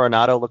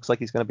 Coronado looks like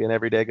he's going to be an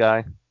everyday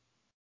guy.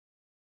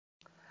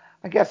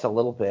 I guess a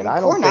little bit.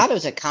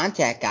 Coronado's a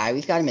contact guy.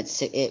 We've got him at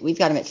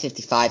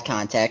 55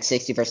 contact,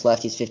 60 versus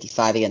lefties,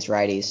 55 against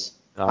righties.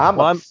 I'm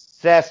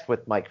obsessed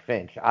with Mike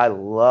Finch. I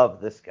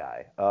love this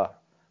guy.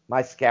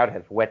 My scout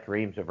has wet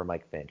dreams over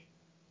Mike Finch.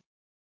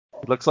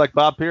 He looks like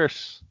Bob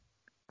Pierce.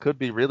 Could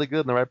be really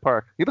good in the right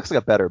park. He looks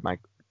like a better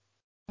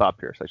Bob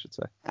Pierce, I should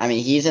say. I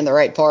mean, he's in the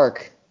right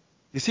park.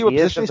 You see what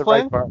position he's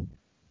playing? Right,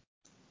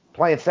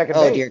 playing second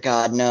base. Oh dear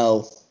God,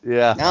 no.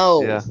 Yeah.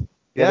 No.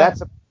 Yeah.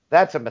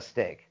 That's a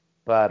mistake.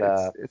 But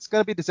it's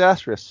going to be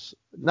disastrous.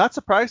 Not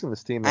surprising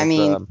this team. I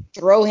mean,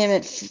 throw him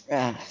at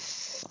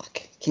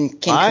fuck. Can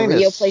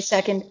Carrillo play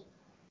second?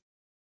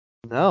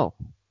 No,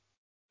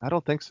 I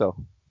don't think so.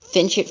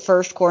 Finch at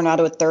first,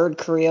 Coronado at third,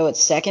 Carrillo at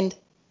second.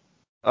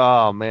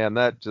 Oh man,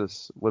 that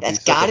just would That's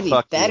be such got to a be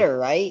fuck better, you.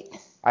 right?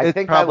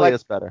 It probably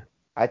is better.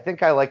 I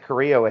think I like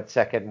Carrillo at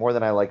second more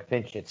than I like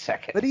Finch at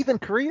second. But even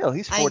Carrillo,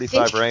 he's 45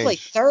 Finch range. can play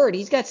third.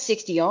 He's got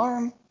 60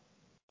 arm.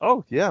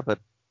 Oh yeah, but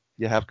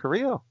you have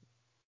Carrillo.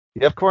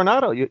 You have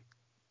Coronado. You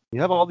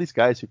have all these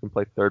guys who can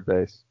play third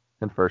base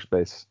and first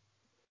base.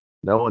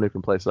 No one who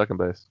can play second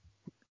base.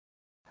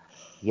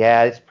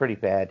 Yeah, it's pretty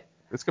bad.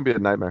 It's going to be a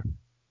nightmare.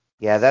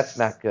 Yeah, that's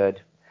not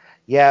good.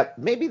 Yeah,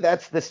 maybe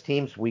that's this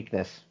team's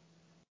weakness.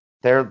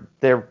 They're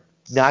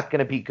not going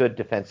to be good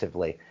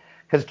defensively.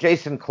 Because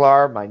Jason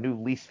Clark, my new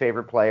least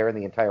favorite player in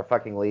the entire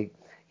fucking league,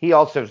 he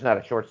also is not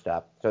a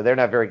shortstop. So they're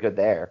not very good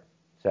there.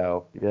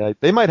 So yeah,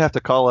 they might have to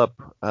call up.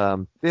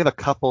 They have a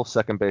couple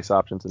second base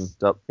options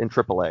in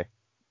AAA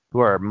who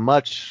are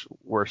much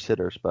worse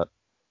hitters, but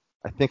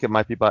I think it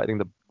might be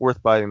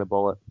worth biting the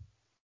bullet,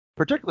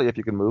 particularly if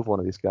you can move one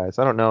of these guys.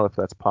 I don't know if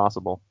that's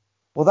possible.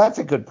 Well, that's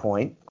a good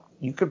point.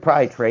 You could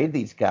probably trade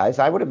these guys.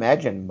 I would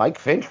imagine Mike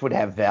Finch would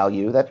have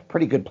value. That's a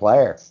pretty good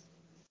player.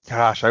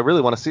 Gosh, I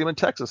really want to see him in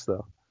Texas,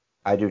 though.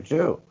 I do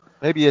too.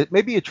 Maybe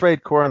you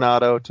trade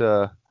Coronado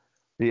to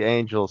the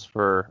Angels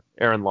for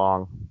Aaron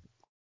Long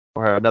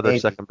or another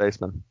second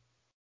baseman.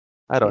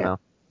 I don't know.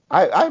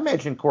 I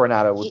imagine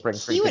Coronado would bring.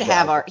 He would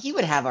have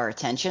our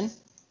attention.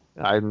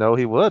 I know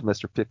he would,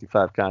 Mr.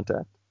 55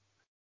 contact.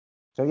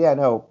 So yeah,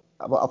 no,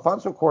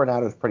 Alfonso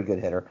Coronado is a pretty good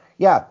hitter.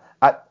 Yeah,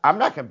 I'm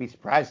not going to be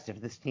surprised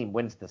if this team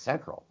wins the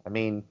Central. I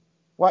mean,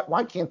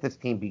 why can't this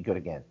team be good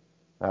again?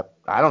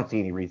 I don't see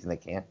any reason they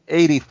can't.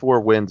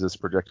 84 wins is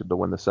projected to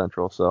win the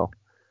Central, so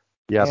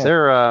yeah.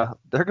 They're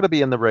going to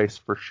be in the race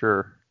for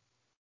sure.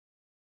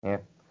 Yeah,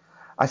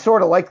 I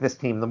sort of like this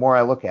team the more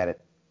I look at it.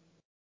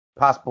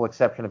 Possible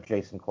exception of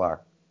Jason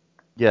Clark.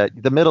 Yeah,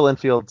 the middle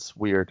infield's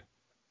weird.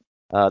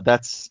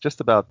 That's just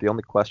about the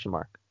only question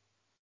mark.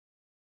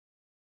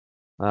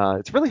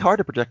 It's really hard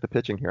to project the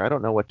pitching here. I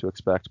don't know what to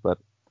expect, but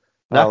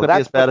not going to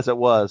be as bad as it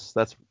was.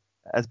 That's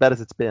as bad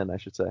as it's been, I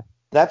should say.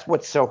 That's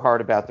what's so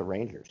hard about the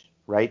Rangers.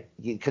 right?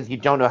 Because you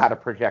don't know how to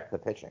project the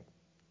pitching,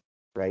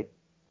 right?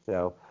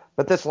 So,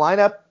 but this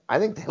lineup, I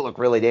think they look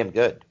really damn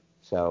good.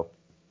 So,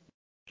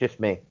 just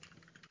me.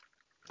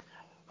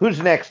 Who's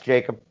next,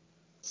 Jacob?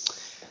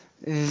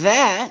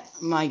 That,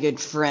 my good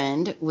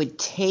friend, would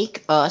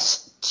take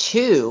us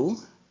to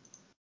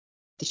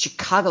the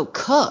Chicago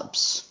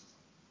Cubs.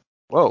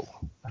 Whoa,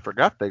 I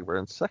forgot they were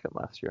in second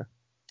last year.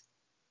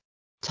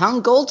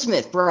 Tom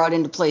Goldsmith brought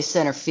in to play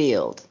center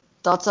field.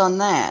 Thoughts on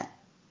that?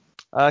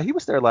 He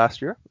was there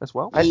last year as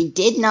well. He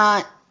did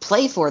not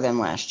play for them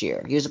last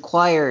year. He was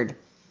acquired,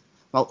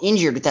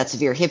 injured with that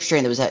severe hip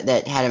strain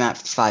that had him out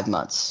for 5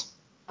 months.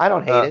 I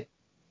don't hate it.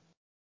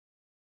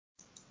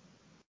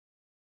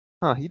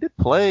 He did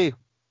play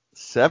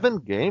 7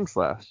 games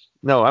last.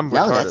 No, I'm retarded.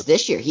 No, that's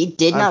this year. He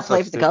did not play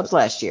for the stupid. Cubs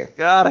last year.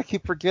 God, I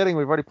keep forgetting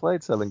we've already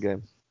played 7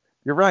 games.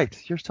 You're right.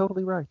 You're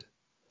totally right.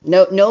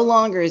 No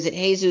longer is it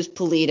Jesus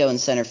Pulido in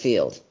center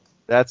field.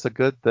 That's a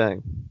good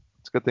thing.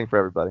 It's a good thing for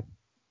everybody.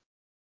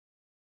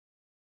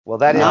 Well,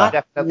 that is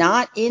definitely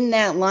not in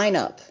that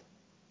lineup.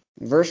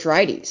 Versus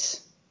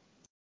righties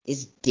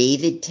is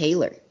David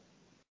Taylor.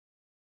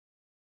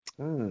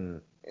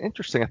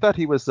 Interesting. I thought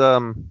he was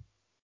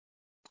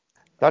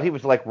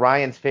like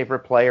Ryan's favorite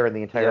player in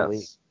the entire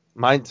league.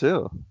 Mine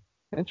too.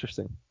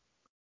 Interesting.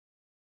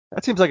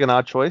 That seems like an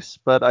odd choice,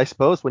 but I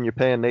suppose when you're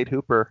paying Nate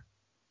Hooper,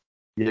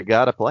 you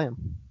gotta play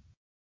him.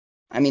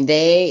 I mean,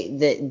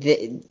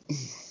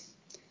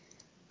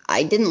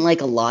 I didn't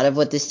like a lot of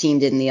what this team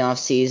did in the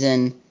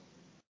offseason.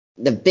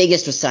 The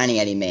biggest was signing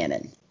Eddie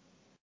Manning.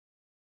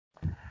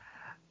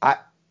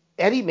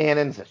 Eddie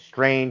Manning's a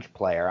strange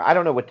player. I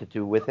don't know what to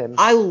do with him.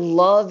 I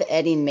love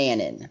Eddie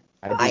Manning.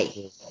 I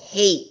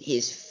hate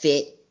his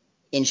fit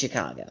in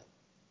Chicago.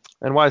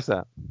 And why is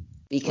that?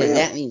 Because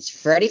that means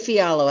Freddie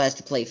Fiallo has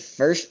to play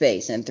first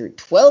base, and through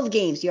 12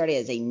 games, he already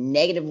has a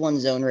 -1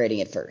 zone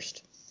rating at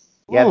first.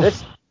 Yeah,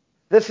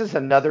 this is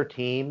another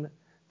team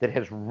that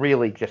has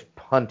really just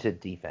punted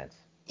defense.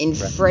 In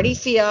Freddie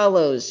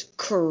Fiallo's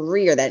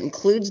career, that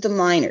includes the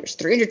minors,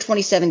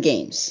 327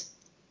 games,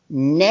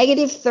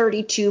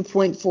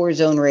 -32.4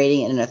 zone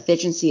rating and an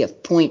efficiency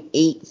of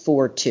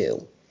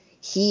 .842.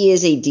 He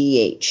is a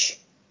DH.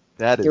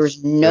 There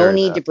was no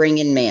need to bring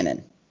in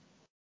Manning.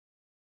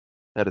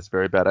 That is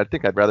very bad. I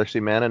think I'd rather see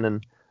Manning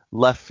in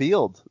left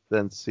field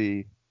than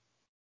see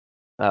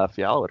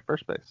Fiallo at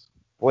first base.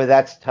 Boy,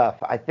 that's tough.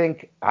 I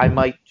think I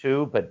might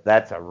too, but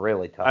that's a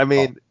really tough I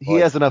mean, he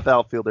has enough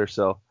outfielders,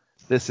 so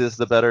this is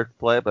the better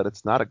play, but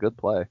it's not a good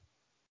play.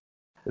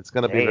 It's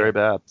going to be very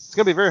bad. It's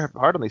going to be very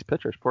hard on these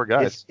pitchers, poor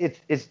guys.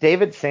 It's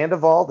David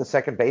Sandoval, the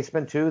second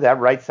baseman, too, that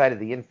right side of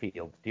the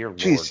infield. Dear Lord.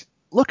 Jeez,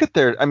 look at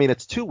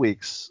it's 2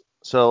 weeks.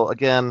 So,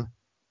 again,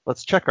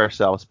 let's check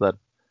ourselves, but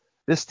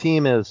this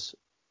team is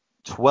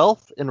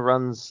 12th in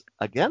runs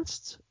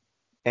against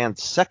and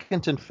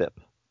second in FIP.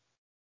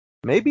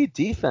 Maybe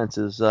defense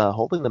is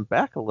holding them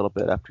back a little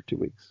bit after 2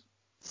 weeks.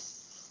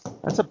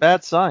 That's a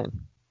bad sign.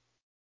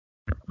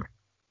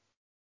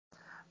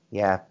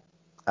 Yeah.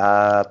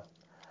 I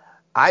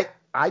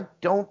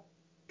don't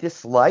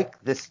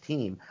dislike this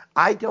team.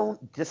 I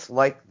don't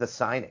dislike the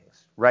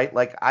signings, right?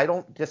 Like, I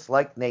don't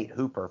dislike Nate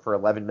Hooper for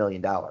 $11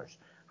 million.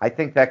 I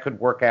think that could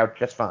work out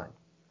just fine,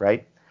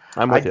 right?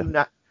 I'm with you.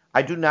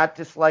 I do not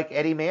dislike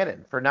Eddie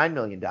Manning for $9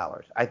 million.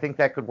 I think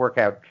that could work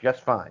out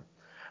just fine.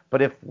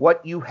 But if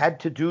what you had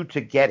to do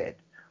to get it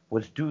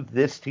was do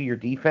this to your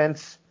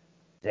defense,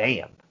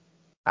 damn.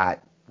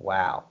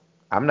 Wow.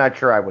 I'm not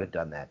sure I would have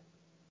done that.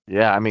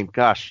 Yeah, I mean,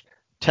 gosh.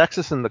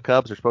 Texas and the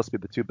Cubs are supposed to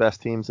be the 2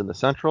 best teams in the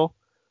Central.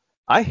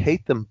 I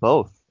hate them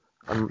both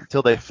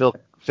until they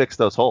fix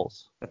those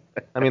holes.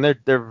 I mean,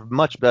 they're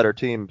much better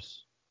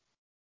teams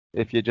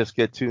if you just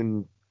get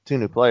two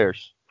new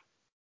players.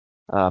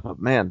 But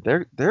man,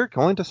 they're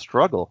going to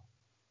struggle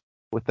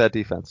with that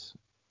defense.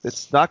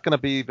 It's not going to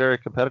be very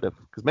competitive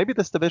because maybe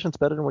this division's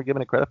better than we're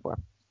giving it credit for.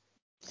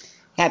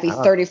 Happy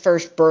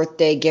 31st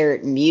birthday,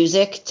 Garrett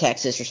Music.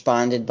 Texas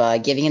responded by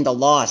giving him the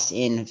loss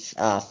in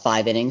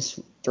 5 innings,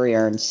 3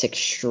 earned, 6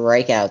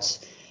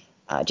 strikeouts.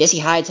 Jesse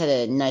Hydes had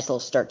a nice little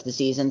start to the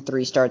season,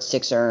 3 starts,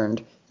 6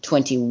 earned,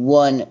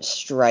 21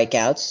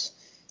 strikeouts.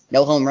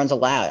 No home runs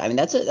allowed. I mean,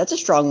 that's a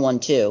strong one,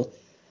 too.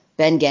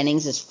 Ben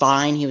Gennings is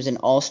fine. He was an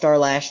all-star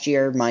last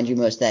year. Mind you,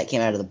 most of that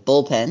came out of the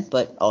bullpen,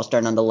 but all-star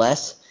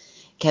nonetheless.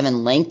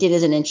 Kevin Langton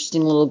is an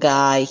interesting little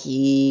guy.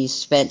 He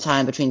spent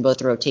time between both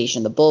the rotation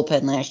and the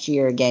bullpen last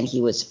year. Again, he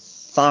was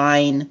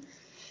fine.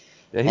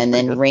 Yeah, and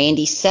then good.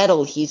 Randy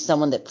Settle, he's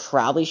someone that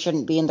probably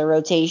shouldn't be in the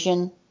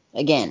rotation.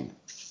 Again,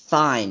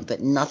 fine,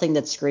 but nothing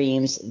that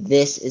screams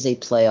this is a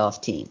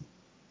playoff team.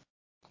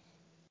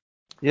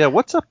 Yeah,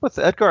 what's up with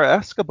Edgar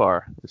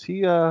Escobar? Is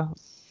he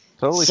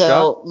totally shot?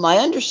 So my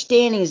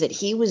understanding is that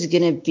he was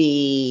going to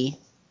be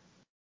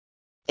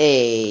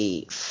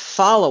a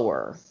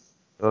follower.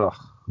 Ugh.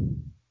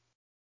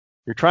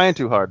 You're trying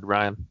too hard,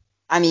 Ryan.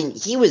 I mean,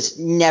 he was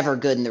never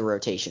good in the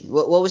rotation.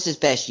 What was his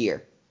best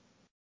year?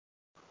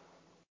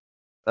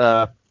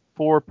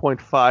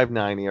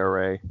 4.59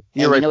 ERA.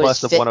 ERA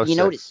plus of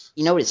 106.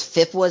 You know what his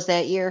FIP was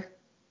that year?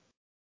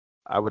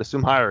 I would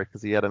assume higher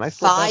because he had a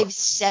nice little battle.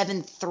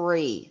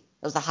 5.73.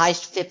 That was the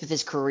highest FIP of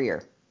his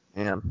career.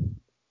 Man,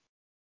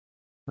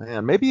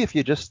 maybe if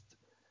you just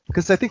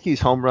because I think he's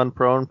home run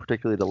prone,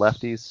 particularly to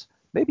lefties.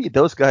 Maybe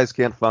those guys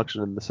can't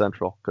function in the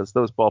Central because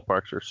those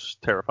ballparks are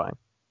terrifying.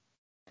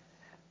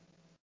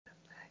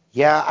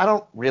 Yeah, I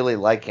don't really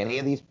like any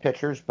of these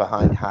pitchers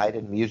behind Hyde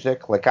and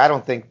Music. Like, I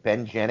don't think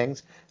Ben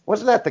Jennings,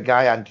 wasn't that the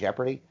guy on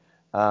Jeopardy?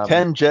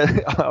 Ken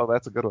Jennings. Oh,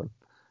 that's a good one.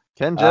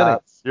 Ken Uh,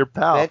 Jennings, your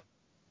pal.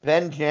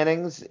 Ben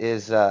Jennings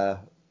is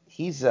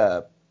he's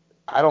I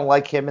don't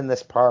like him in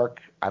this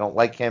park. I don't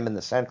like him in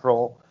the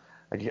Central.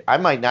 I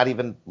might not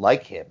even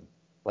like him.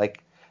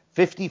 Like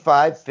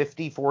 55,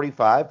 50,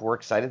 45. We're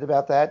excited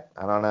about that.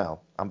 I don't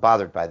know. I'm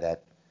bothered by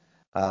that.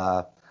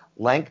 Uh,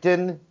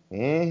 Langton,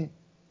 I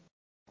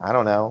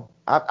don't know.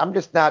 I'm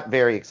just not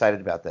very excited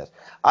about this.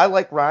 I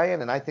like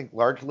Ryan, and I think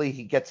largely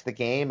he gets the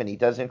game and he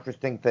does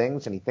interesting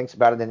things and he thinks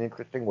about it in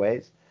interesting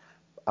ways.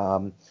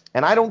 And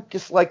I don't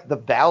dislike the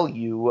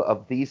value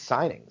of these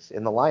signings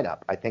in the lineup.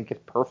 I think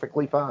it's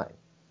perfectly fine.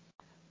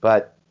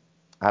 But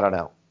I don't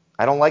know.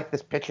 I don't like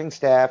this pitching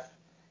staff,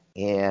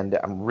 and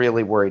I'm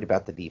really worried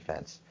about the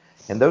defense.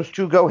 And those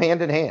two go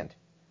hand in hand.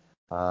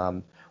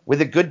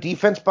 With a good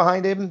defense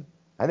behind him,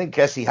 I think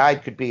Jesse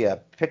Hyde could be a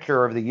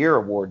Pitcher of the Year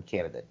award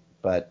candidate.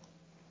 But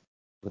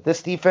with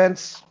this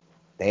defense,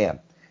 damn,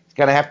 he's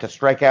going to have to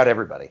strike out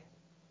everybody.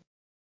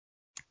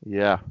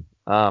 Yeah.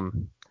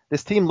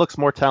 This team looks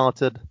more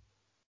talented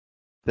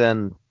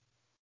than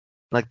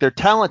like their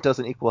talent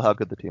doesn't equal how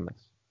good the team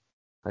is,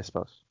 I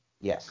suppose.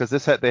 Yes.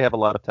 Because they have a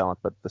lot of talent,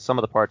 but the sum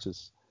of the parts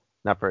is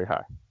not very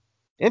high.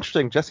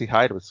 Interesting. Jesse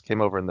Hyde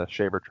came over in the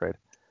Shaver trade.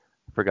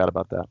 I forgot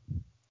about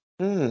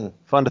that.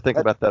 Fun to think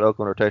about that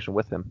Oakland rotation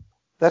with him.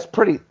 That's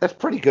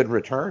pretty good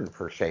return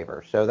for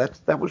Shaver. So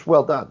that was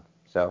well done.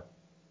 So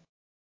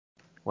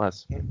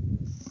was.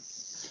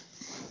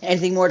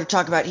 Anything more to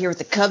talk about here with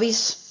the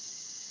Cubbies?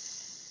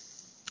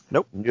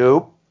 Nope.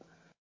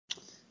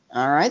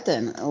 All right,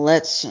 then.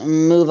 Let's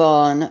move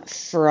on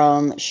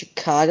from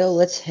Chicago.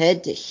 Let's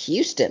head to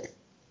Houston.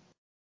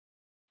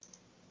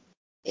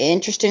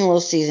 Interesting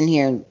little season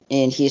here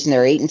in Houston.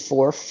 They're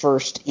 8-4,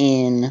 first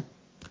in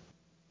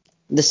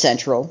the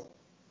Central.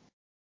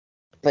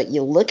 But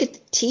you look at the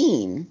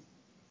team,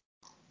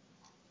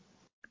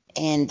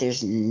 and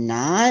there's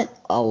not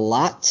a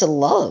lot to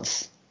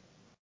love.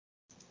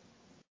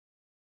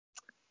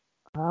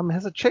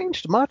 Has it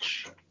changed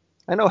much?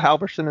 I know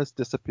Halverson has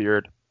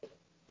disappeared.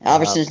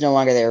 Halverson's no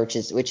longer there, which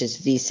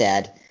is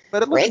sad.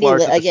 But it looks Randy,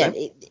 largely again,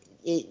 the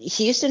same.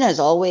 Houston has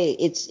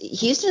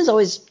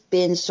always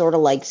been sort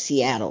of like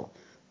Seattle,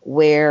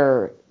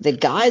 where the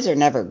guys are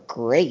never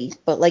great,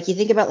 but like you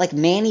think about like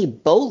Manny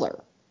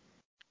Bowler,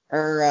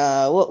 or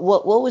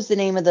what was the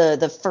name of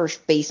the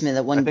first baseman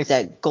that won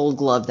that Gold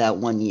Glove that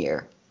one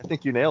year? I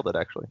think you nailed it,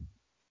 actually.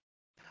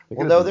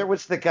 Well, no, there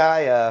was the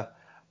guy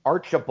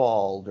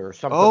Archibald or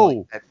something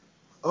like that.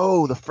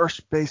 Oh, the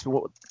first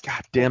baseman.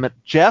 God damn it,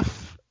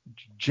 Jeff.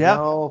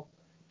 No.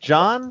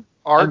 John.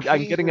 I'm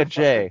getting a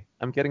J.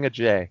 I'm getting a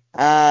J.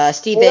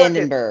 Steve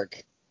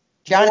Vandenberg.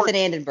 Jonathan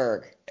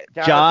Andenberg.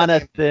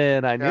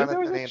 Jonathan. I knew there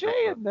was a J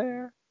in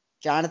there.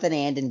 Jonathan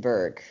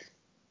Andenberg.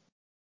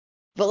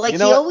 But like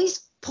he always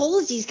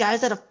pulls these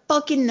guys out of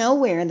fucking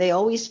nowhere, and they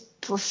always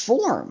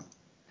perform.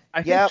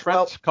 I think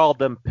Trent called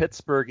them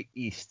Pittsburgh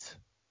East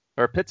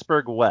or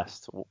Pittsburgh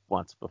West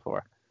once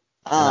before.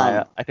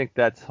 And I think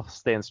that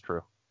stands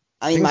true.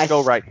 I mean, things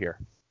go right here.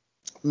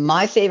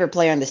 My favorite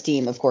player on this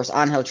team, of course,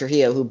 Angel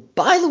Trujillo, who,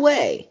 by the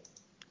way,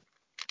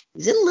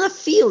 is in left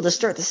field to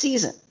start the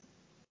season.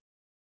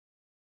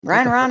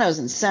 Ryan Rano's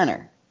in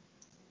center.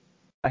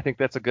 I think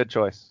that's a good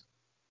choice.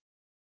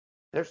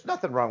 There's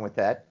nothing wrong with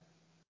that.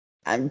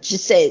 I'm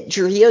just saying,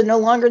 Trujillo no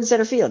longer in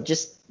center field.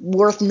 Just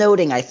worth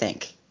noting, I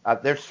think.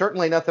 There's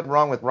certainly nothing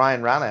wrong with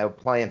Ryan Rano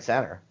playing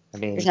center. I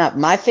mean, there's not.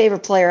 My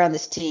favorite player on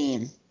this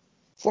team,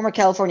 former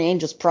California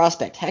Angels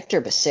prospect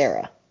Hector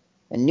Becerra,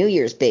 a New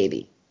Year's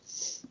baby.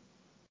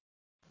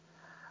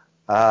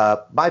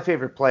 My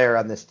favorite player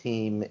on this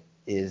team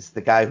is the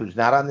guy who's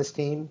not on this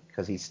team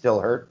because he's still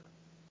hurt.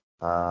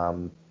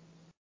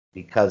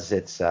 Because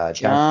it's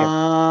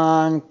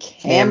John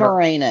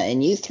Camarena,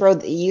 and you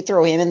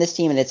throw him in this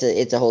team, and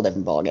it's a whole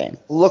different ballgame.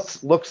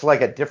 Looks like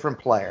a different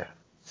player.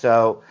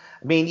 So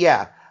I mean,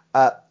 yeah.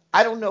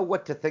 I don't know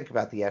what to think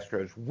about the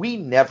Astros. We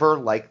never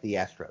liked the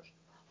Astros.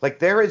 Like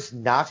there is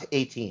not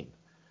a team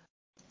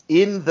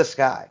in the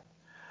sky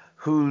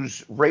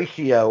whose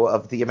ratio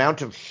of the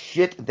amount of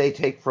shit they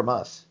take from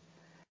us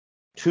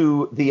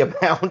to the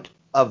amount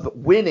of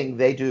winning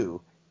they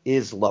do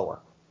is lower,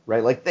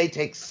 right? Like they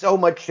take so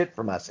much shit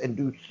from us and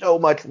do so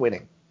much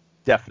winning.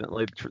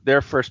 Definitely.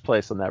 They're first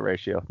place on that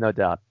ratio, no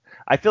doubt.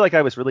 I feel like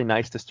I was really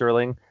nice to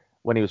Sterling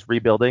when he was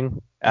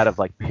rebuilding out of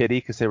like pity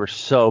because they were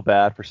so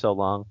bad for so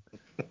long.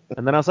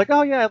 And then I was like,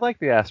 oh yeah, I like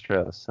the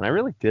Astros. And I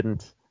really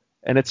didn't.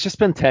 And it's just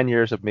been 10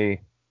 years of me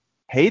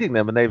hating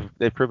them, and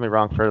they've proved me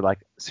wrong for like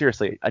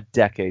seriously a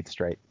decade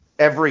straight.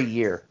 Every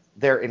year,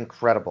 they're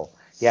incredible.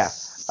 Yeah.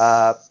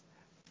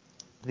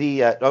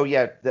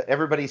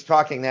 Everybody's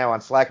talking now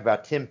on Slack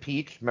about Tim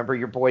Peach. Remember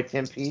your boy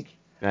Tim Peach?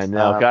 I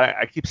know. God,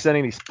 I keep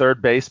sending these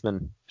third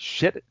basemen,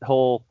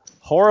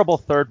 horrible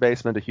third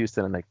basemen to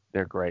Houston, and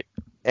they're great.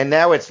 And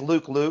now it's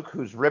Luke,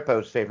 who's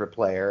Rippo's favorite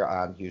player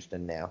on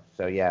Houston now.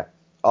 So, yeah,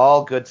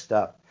 all good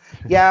stuff.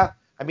 Yeah,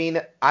 I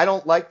mean, I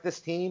don't like this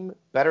team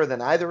better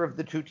than either of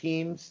the two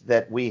teams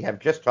that we have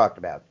just talked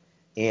about.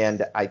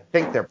 And I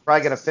think they're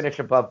probably going to finish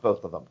above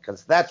both of them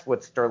because that's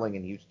what Sterling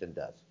and Houston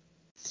does.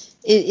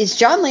 Is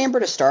John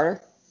Lambert a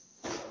starter?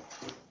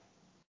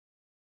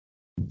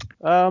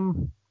 Why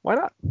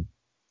not?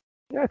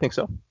 Yeah, I think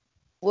so.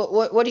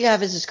 What do you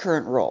have as his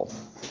current role?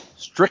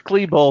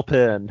 Strictly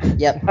bullpen.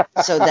 Yep.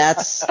 So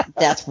that's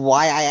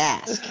why I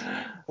ask.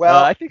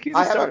 Well, I think he's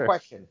a starter. I have a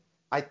question.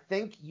 I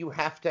think you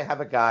have to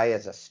have a guy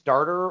as a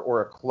starter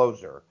or a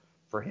closer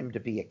for him to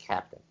be a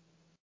captain.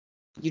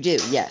 You do,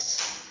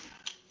 yes.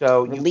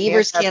 So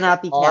relievers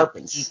cannot be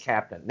captains. RP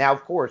captain. Now,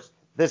 of course,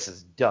 this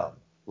is dumb,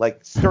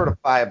 like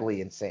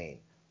certifiably insane,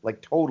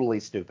 like totally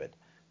stupid.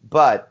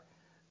 But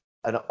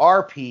an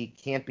RP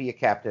can't be a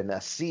captain.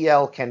 A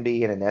CL can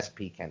be, and an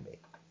SP can be.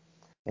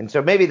 And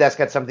so maybe that's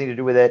got something to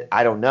do with it.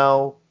 I don't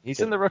know. He's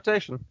in the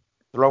rotation.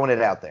 Throwing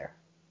it out there.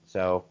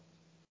 So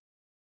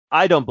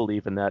I don't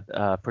believe in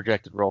that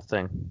projected role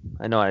thing.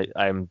 I know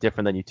I'm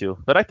different than you two,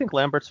 but I think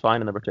Lambert's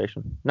fine in the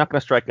rotation. Not going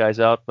to strike guys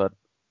out, but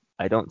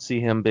I don't see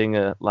him being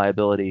a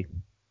liability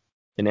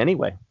in any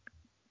way.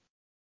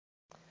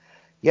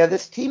 Yeah,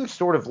 this team's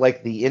sort of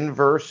like the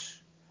inverse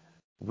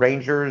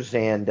Rangers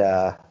and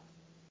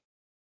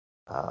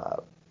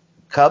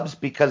Cubs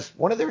because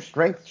one of their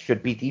strengths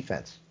should be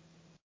defense.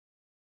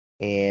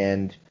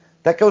 And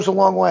that goes a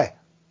long way.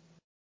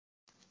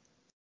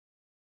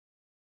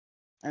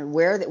 And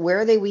where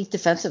are they weak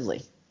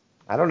defensively?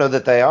 I don't know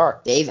that they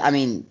are.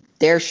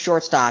 Their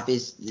shortstop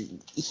is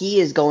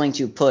going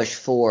to push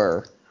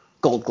for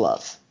Gold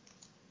Glove.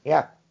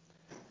 Yeah.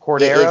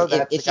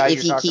 Cordero,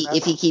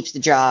 if he keeps the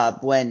job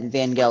when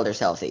Van Gelder's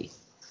healthy.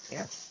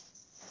 Yeah.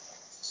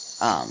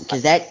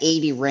 Because that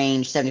 80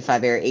 range,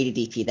 75 air,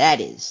 80 DP,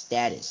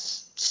 that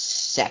is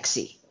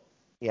sexy.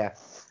 Yeah.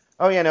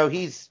 Oh yeah, no,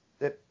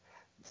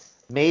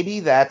 maybe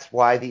that's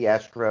why the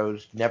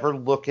Astros never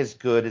look as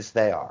good as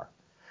they are.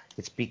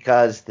 It's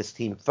because this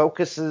team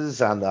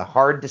focuses on the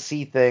hard to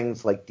see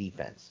things like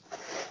defense.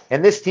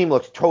 And this team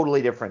looks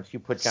totally different. You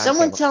put John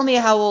Someone tell me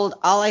how old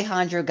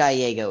Alejandro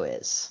Gallego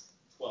is.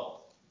 12.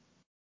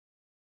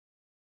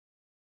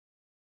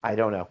 I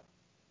don't know.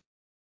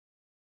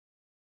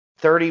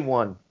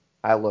 31.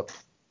 I looked.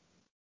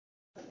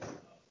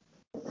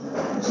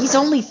 He's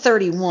only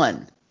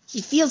 31.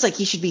 He feels like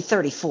he should be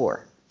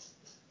 34.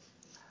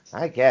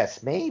 I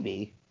guess,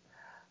 maybe.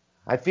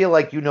 I feel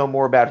like you know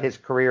more about his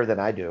career than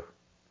I do.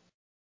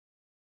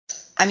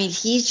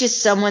 He's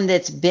just someone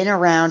that's been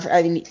around.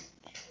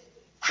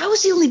 How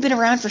has he only been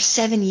around for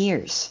 7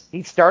 years?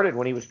 He started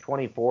when he was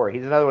 24.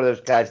 He's another one of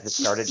those guys that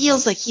started. He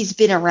feels like he's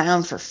been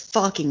around for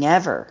fucking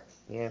ever.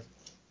 Yeah.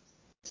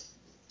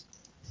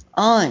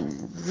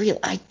 Unreal.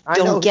 I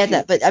don't get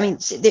that. But,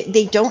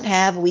 they don't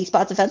have a weak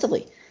spot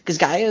defensively. Because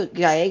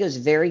Gallego's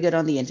very good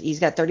on the end. He's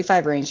got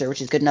 35 range there,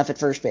 which is good enough at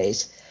first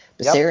base.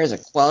 Becerra is a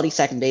quality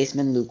second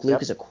baseman.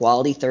 Luke is a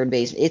quality third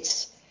baseman.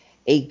 It's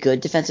a good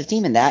defensive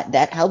team, and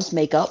that helps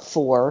make up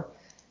for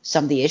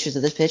some of the issues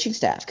of this pitching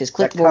staff. Because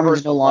Clint Borman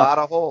is no longer a lot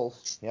of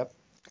holes. Yep.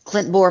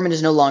 Clint Borman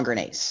is no longer an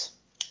ace.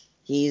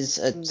 He's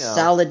a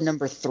solid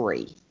number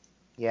 3.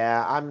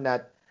 Yeah, I'm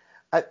not.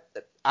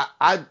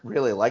 I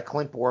really like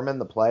Clint Borman,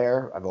 the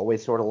player. I've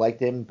always sort of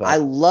liked him. But I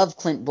love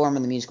Clint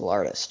Borman, the musical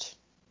artist.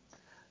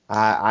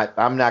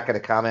 I'm not going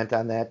to comment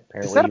on that.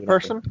 Apparently, is that a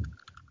person?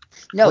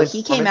 No, Clint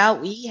he came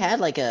out. He had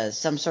like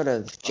some sort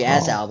of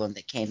jazz album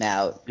that came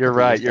out. You're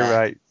right.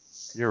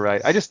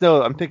 I just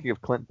know I'm thinking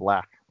of Clint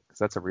Black because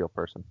that's a real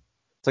person.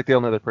 It's like the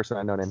only other person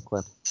I know named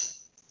Clint.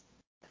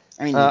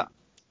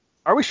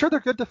 Are we sure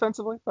they're good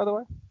defensively, by the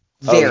way?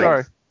 Very.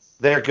 Sorry.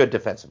 They're good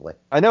defensively.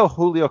 I know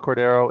Julio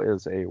Cordero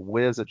is a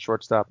whiz at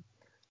shortstop.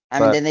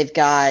 Then they've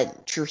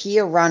got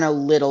Trujillo, Rano,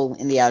 Little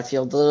in the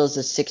outfield. Little's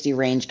a 60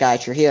 range guy.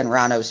 Trujillo and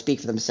Rano speak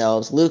for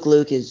themselves. Luke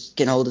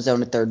can hold his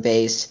own at third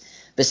base.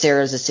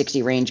 Becerra's a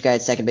 60 range guy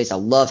at second base. I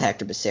love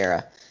Hector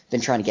Becerra. Been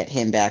trying to get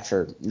him back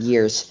for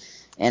years.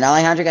 And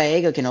Alejandro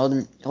Gallego can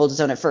hold his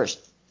own at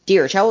first.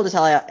 Deerich, how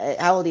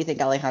old do you think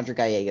Alejandro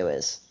Gallego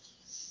is?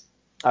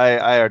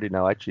 I already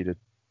know. I cheated.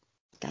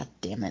 God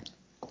damn it.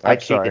 I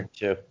cheated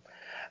too.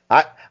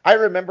 I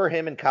remember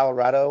him in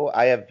Colorado.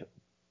 I have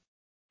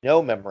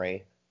no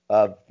memory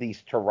of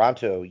these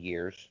Toronto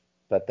years,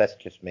 but that's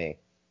just me.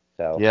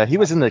 So yeah, he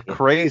was in the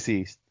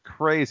crazy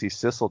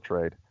Sissel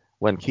trade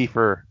when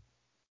Kiefer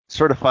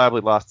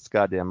certifiably lost his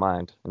goddamn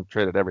mind and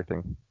traded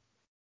everything.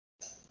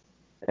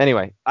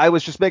 Anyway, I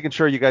was just making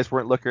sure you guys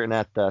weren't looking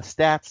at the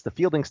stats, the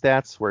fielding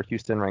stats, where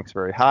Houston ranks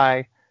very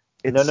high.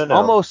 It's No.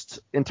 almost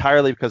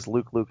entirely because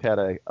Luke had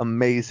an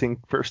amazing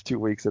first 2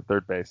 weeks at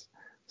third base.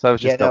 So I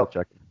was just double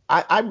checking.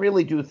 I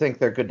really do think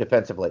they're good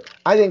defensively.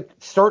 I think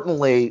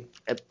certainly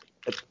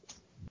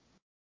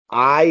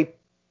I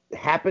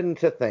happen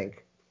to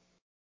think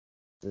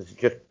This is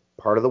just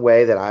part of the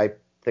way that I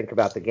think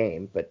about the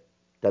game, but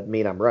doesn't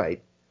mean I'm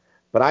right.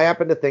 But I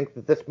happen to think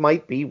that this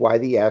might be why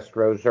the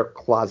Astros are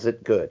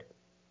closet good.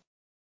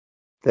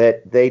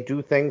 That they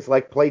do things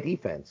like play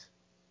defense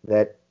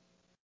that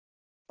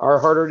are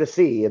harder to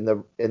see in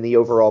the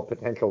overall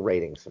potential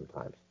ratings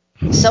sometimes.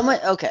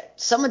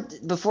 Someone,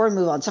 before we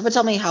move on, someone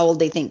tell me how old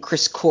they think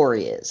Chris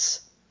Corey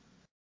is.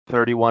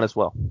 31 as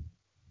well.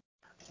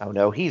 Oh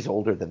no, he's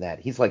older than that.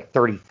 He's like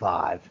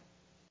 35.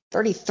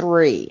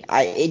 33.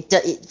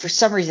 For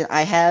some reason,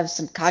 I have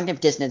some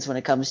cognitive dissonance when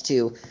it comes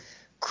to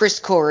Chris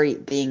Corey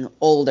being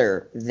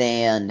older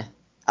than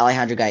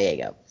Alejandro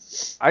Gallego.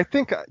 I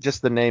think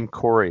just the name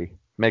Corey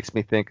makes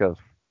me think of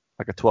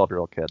like a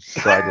 12-year-old kid.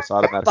 So I just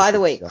automatically. By the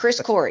way,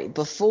 Chris Corey,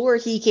 before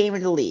he came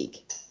into the league,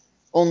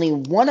 only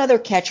one other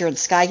catcher in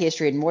Sky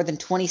history had more than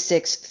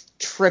 26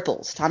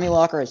 triples. Tommy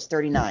Walker has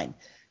 39.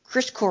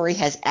 Chris Corey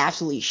has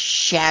absolutely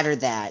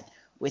shattered that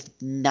with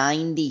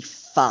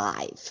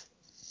 95.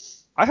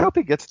 I hope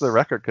he gets the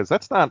record because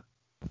that's not,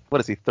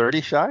 what is he,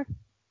 30 shy?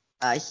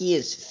 He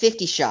is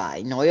 50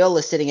 shy.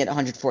 Noyola's sitting at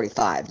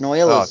 145.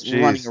 Noyola's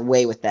running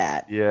away with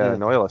that. Yeah,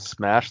 Noyola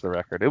smashed the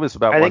record. It was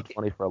about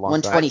 120 for a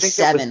long time.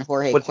 127,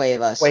 Jorge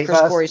Cuevas.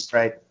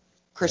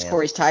 Chris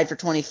Corey's tied for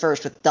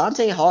 21st with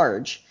Dante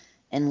Harge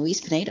and Luis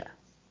Pineda.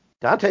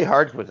 Dante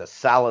Harge was a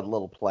solid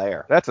little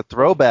player. That's a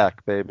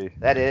throwback, baby.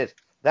 That is.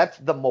 That's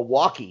the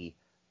Milwaukee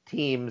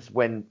teams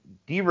when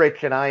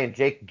D-Rich and I and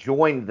Jake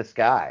joined the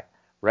Sky,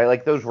 right?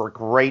 Like those were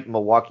great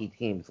Milwaukee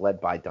teams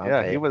led by Dante.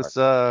 Yeah, he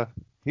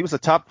was a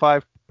top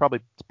 5, probably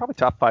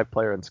top 5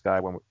 player in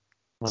Sky when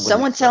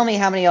Someone tell me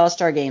how many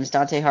All-Star games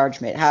Dante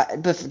Harge made.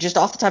 Just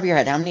off the top of your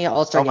head, how many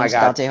All-Star games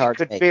Dante Harge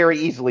made? It could very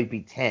easily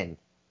be 10.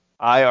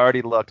 I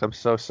already looked. I'm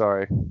so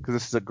sorry because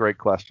this is a great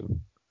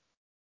question.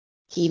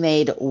 He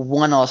made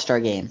one All-Star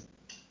game.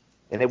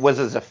 And it was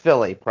as a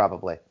Philly,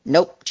 probably.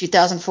 Nope,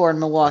 2004 in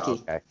Milwaukee.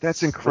 Oh, okay.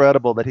 That's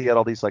incredible that he had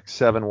all these like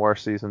 7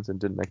 worst seasons and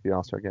didn't make the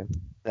All-Star game.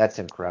 That's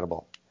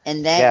incredible.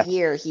 And that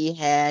year he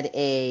had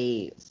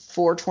a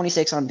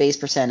 426 on base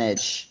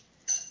percentage.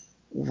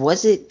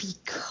 Was it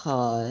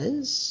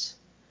because?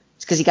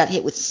 It's because he got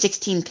hit with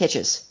 16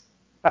 pitches.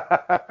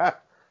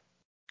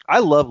 I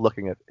love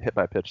looking at hit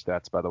by pitch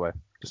stats, by the way.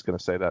 Just going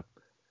to say that.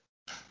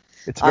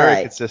 It's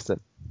very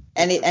consistent.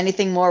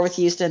 Anything more with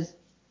Houston? It's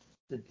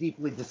a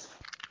deeply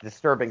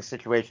disturbing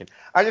situation.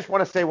 I just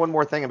want to say one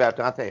more thing about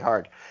Dante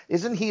Harge.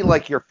 Isn't he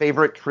like your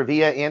favorite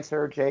trivia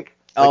answer, Jake?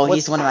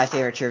 He's one of my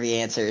favorite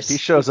trivia answers. He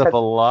shows up a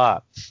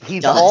lot.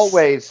 He's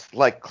always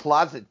like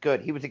closet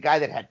good. He was a guy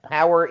that had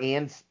power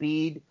and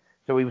speed,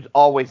 so he was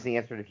always the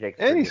answer to Jake's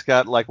trivia. And he's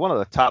got like one of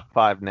the top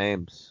 5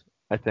 names,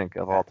 I think,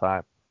 of all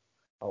time.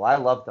 Oh, I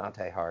love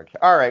Dante Harge.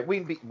 All right,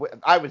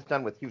 I was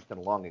done with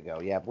Houston long ago.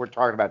 Yeah, we're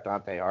talking about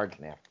Dante Harge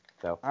now.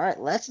 So. All right,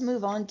 let's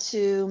move on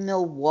to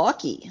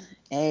Milwaukee.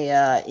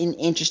 An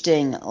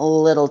interesting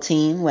little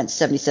team, went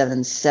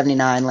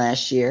 77-79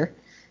 last year,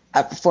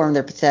 outperformed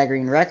their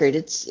Pythagorean record.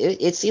 It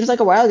seems like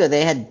a while ago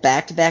they had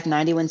back-to-back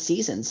 90-win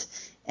seasons,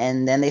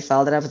 and then they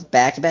followed it up with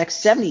back-to-back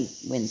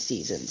 70-win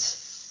seasons.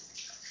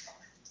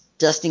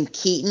 Dustin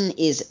Keaton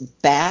is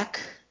back,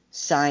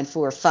 signed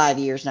for 5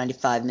 years,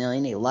 $95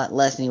 million, a lot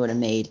less than he would have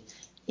made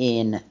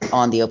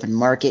on the open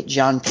market.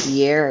 John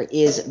Pierre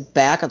is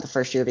back on the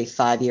first year of a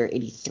 5-year,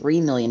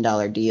 $83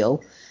 million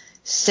deal.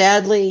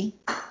 Sadly,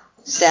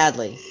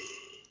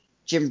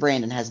 Jim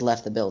Brandon has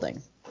left the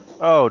building.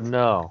 Oh,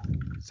 no.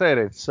 Say it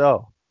ain't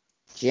so.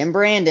 Jim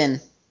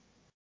Brandon,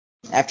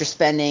 after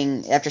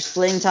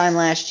splitting time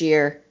last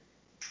year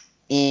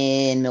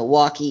in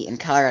Milwaukee and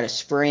Colorado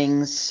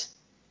Springs,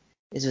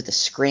 is with the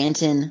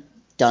Scranton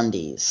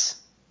Dundies.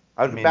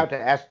 I was about to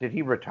ask, did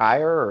he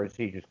retire or is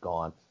he just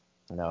gone?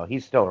 No,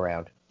 he's still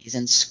around. He's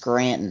in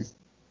Scranton.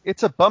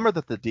 It's a bummer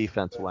that the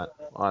defense went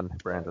on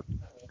Brandon,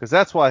 because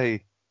that's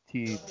why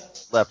he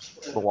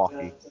left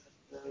Milwaukee.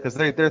 Because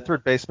their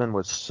third baseman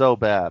was so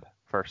bad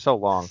for so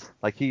long.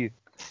 Like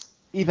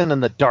even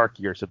in the dark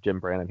years of Jim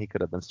Brandon, he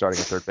could have been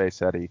starting at third base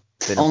had he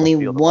been only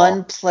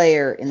one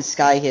player in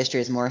Sky history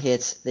has more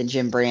hits than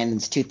Jim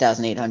Brandon's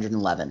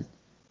 2,811.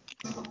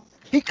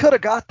 He could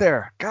have got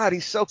there. God, he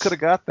so could have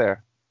got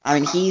there. I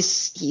mean,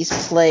 he's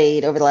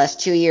played over the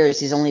last 2 years.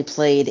 He's only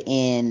played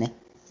in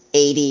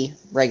 80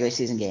 regular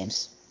season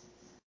games,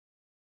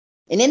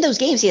 and in those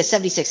games, he has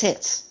 76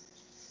 hits.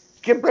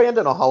 Jim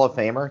Brandon a Hall of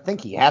Famer? I think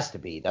he has to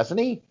be, doesn't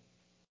he?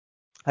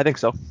 I think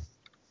so.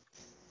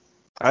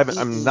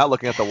 I'm not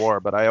looking at the WAR,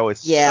 but I've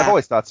always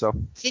thought so.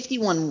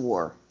 51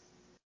 WAR.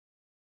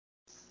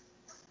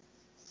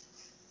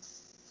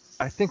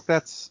 I think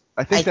that's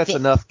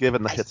enough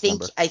given the hits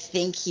number. I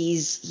think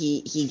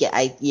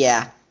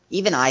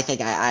Even I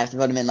think I have to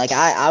vote him in. Like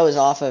I was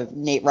off of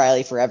Nate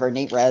Riley forever.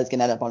 Nate Riley's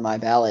gonna end up on my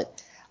ballot.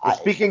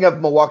 Speaking of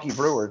Milwaukee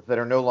Brewers that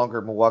are no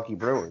longer Milwaukee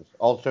Brewers,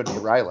 also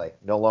Nate Riley,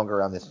 no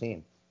longer on this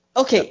team.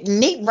 Okay, yep.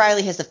 Nate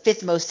Riley has the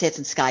 5th most hits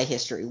in Sky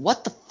history.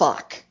 What the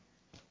fuck?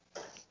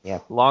 Yeah.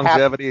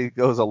 Longevity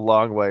goes a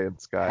long way in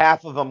Sky.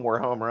 Half of them were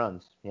home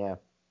runs. Yeah.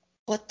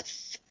 What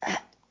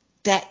the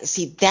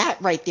That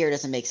right there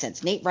doesn't make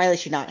sense. Nate Riley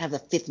should not have the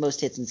 5th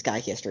most hits in Sky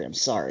history. I'm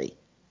sorry.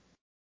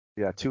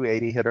 Yeah,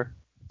 280 hitter.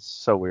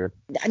 So weird.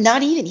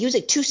 Not even. He was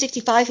a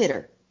 265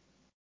 hitter.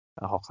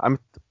 Oh,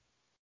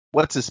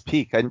 what's his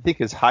peak? I think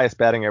his highest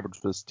batting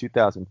average was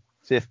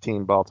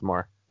 2015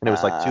 Baltimore, and it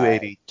was like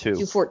 282.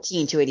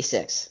 214,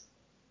 286.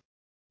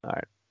 All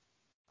right.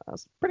 That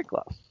was pretty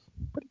close.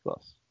 Pretty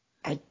close.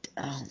 Oh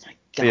my god.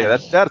 But yeah,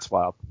 that's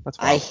wild. That's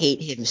wild. I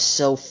hate him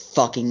so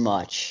fucking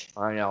much.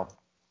 I know.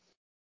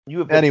 You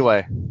have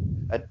anyway.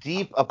 A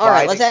deep abiding All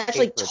right, let's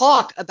actually hatred.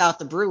 talk about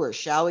the Brewers,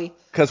 shall we?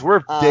 Because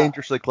we're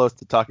dangerously close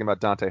to talking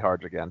about Dante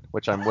Harge again,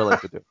 which I'm willing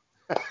to do.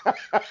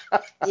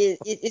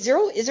 Is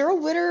there a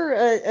winner,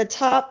 a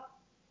top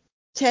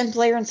 10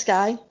 player in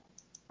Sky?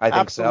 I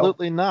think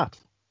Absolutely not.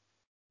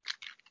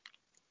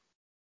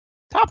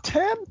 Top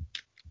 10?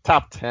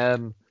 Top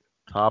 10.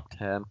 Top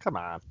 10. Come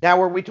on.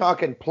 Now, are we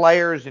talking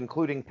players,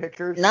 including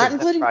pitchers? Not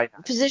including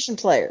position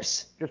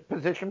players. Just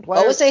position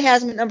players? OSA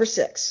has him at number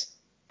 6.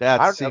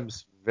 That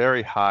seems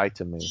very high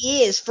to me.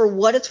 He is, for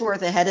what it's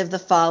worth, ahead of the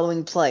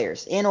following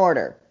players. In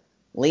order.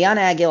 Leon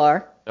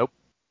Aguilar. Nope.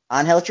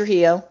 Angel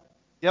Trujillo.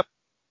 Yep.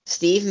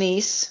 Steve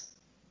Meese.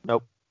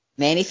 Nope.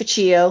 Manny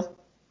Faccio.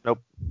 Nope.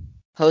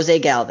 Jose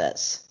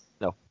Galvez.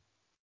 No.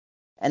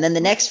 And then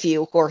the next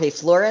few, Jorge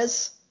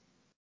Flores.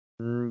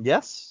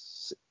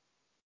 Yes.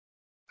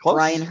 Close.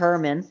 Ryan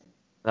Herman.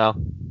 No.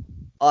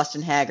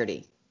 Austin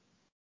Haggerty.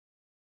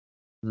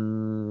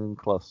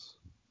 Close.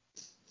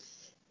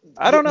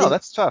 I don't know.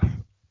 That's tough.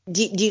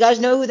 Do you guys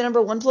know who the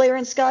number 1 player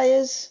in Sky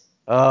is?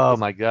 Oh,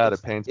 my God.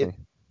 It pains me.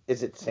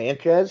 Is it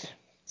Sanchez?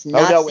 It's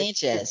not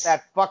Sanchez. It's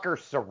that fucker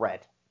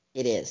Surratt.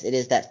 It is. It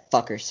is that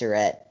fucker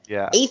Surratt.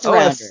 Yeah. 8th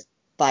rounder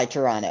by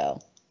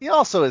Toronto. He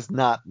also is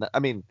not. I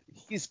mean,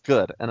 he's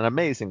good and an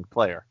amazing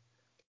player.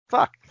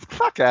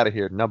 Fuck out of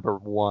here, number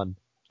 1.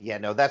 Yeah,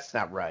 no, that's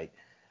not right.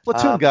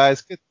 Platoon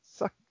guys,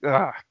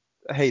 I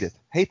hate it.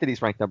 Hate that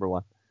he's ranked number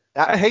 1.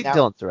 I hate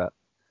Dylan Surratt.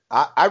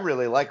 I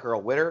really like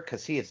Earl Witter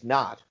because he is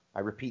not,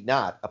 I repeat,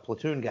 not a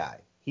platoon guy.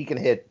 He can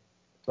hit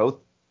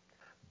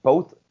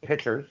both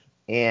pitchers,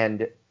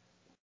 and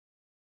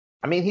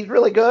I mean, he's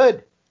really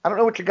good. I don't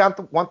know what you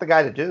want the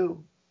guy to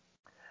do.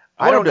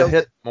 I don't know.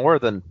 Hit more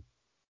than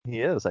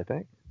he is, I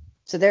think.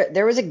 So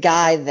there was a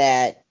guy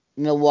that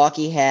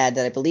Milwaukee had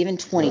that I believe in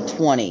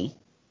 2020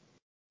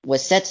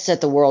 was set to set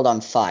the world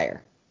on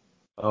fire.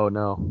 Oh,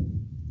 no.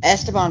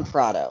 Esteban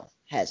Prado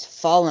has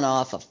fallen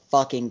off a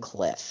fucking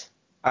cliff.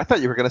 I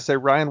thought you were going to say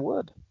Ryan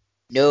Wood.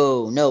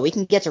 No, we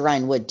can get to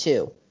Ryan Wood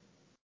too.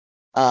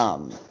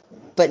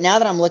 But now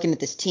that I'm looking at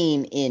this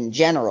team in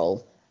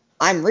general,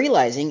 I'm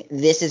realizing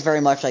this is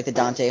very much like the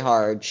Dante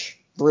Harge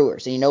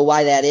Brewers. And you know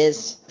why that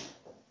is?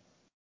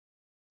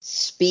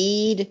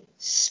 Speed,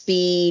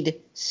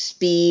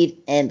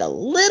 and a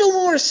little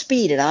more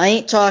speed. And I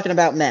ain't talking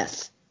about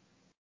meth.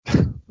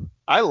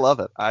 I love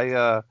it.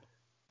 I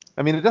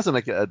mean, it doesn't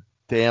make a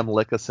damn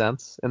lick of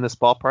sense in this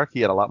ballpark.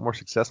 He had a lot more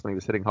success when he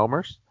was hitting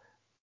homers.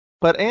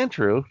 But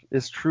Andrew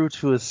is true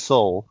to his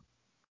soul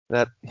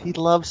that he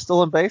loves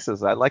stolen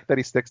bases. I like that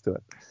he sticks to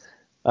it.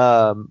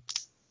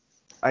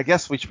 I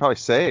guess we should probably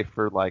say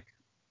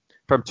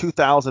from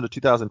 2000 to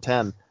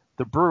 2010,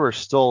 the Brewers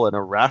stole an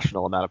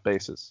irrational amount of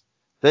bases.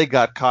 They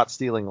got caught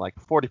stealing like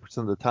 40%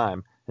 of the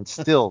time and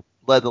still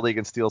led the league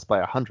in steals by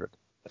 100.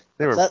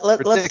 They were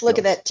let's look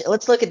at that.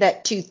 Let's look at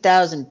that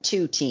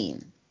 2002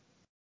 team.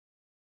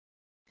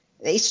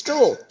 They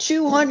stole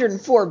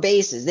 204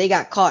 bases. They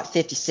got caught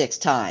 56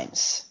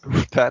 times.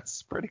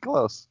 That's pretty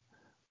close.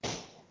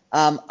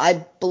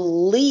 I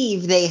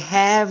believe they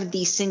have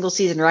the single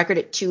season record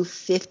at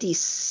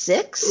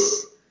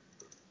 256,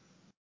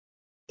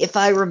 if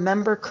I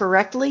remember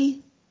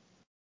correctly.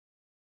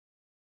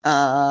 You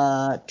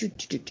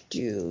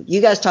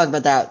guys talk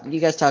about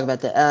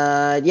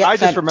that. Yeah, I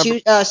just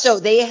remember.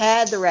 So they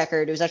had the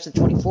record. It was actually the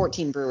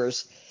 2014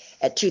 Brewers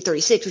at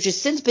 236, which has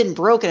since been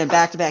broken in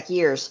back-to-back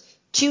years.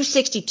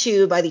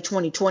 262 by the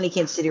 2020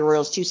 Kansas City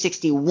Royals,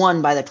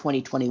 261 by the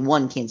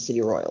 2021 Kansas City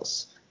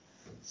Royals.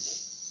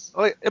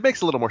 Well, it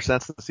makes a little more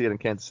sense to see it in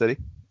Kansas City,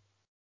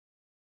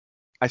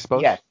 I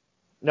suppose. Yeah.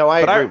 No,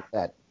 I agree with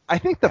that. I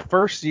think the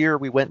first year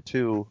we went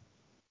to,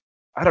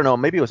 I don't know,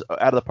 maybe it was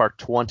out of the park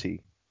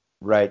 20.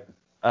 Right.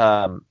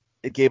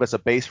 It gave us a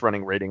base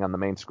running rating on the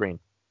main screen.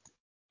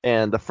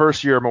 And the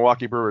first year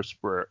Milwaukee Brewers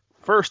were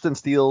first in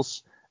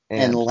steals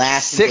and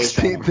last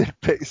 16th in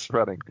base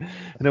running.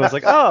 And it was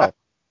like, oh,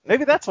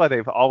 maybe that's why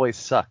they've always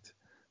sucked,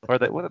 or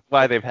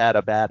why they've had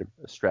a bad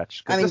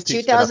stretch. I mean,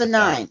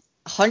 2009,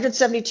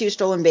 172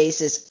 stolen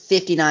bases,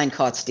 59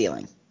 caught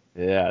stealing.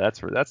 Yeah,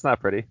 that's not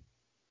pretty.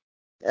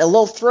 A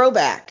little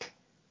throwback.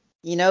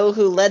 You know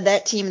who led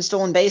that team in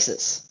stolen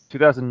bases?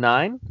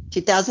 2009?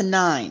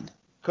 2009.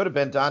 Could have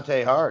been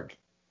Dante Harge. It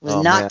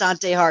was not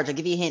Dante Harge. I'll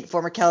give you a hint.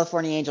 Former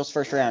California Angels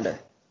first rounder.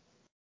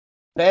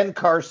 Ben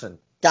Carson.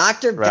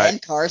 Dr. Ben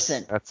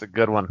Carson. That's a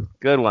good one.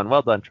 Good one.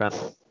 Well done, Trent.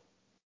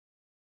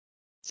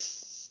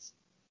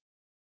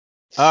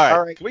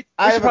 All right. We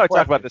should probably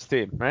talk about this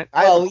team, right?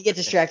 We get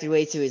distracted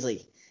way too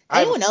easily.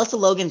 Anyone else a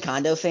Logan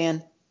Kondo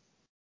fan?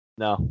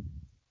 No.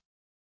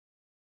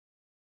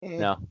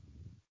 No.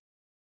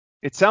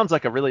 It sounds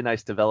like a really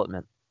nice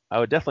development. I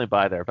would definitely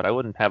buy there, but I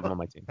wouldn't have him on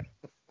my team.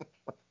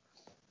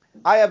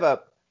 I have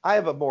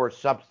a more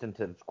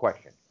substantive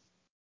question.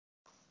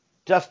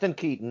 Dustin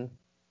Keaton,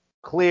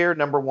 clear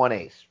number one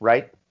ace,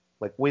 right?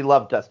 Like, we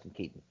love Dustin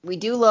Keaton. We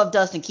do love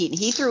Dustin Keaton.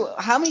 He threw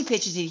how many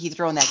pitches did he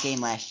throw in that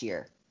game last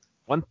year?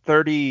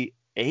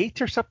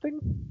 138 or something?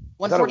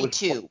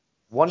 142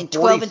 in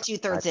 12 and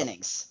 2/3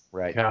 innings.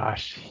 Right.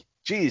 Gosh.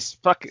 Jeez,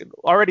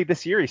 already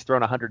this year he's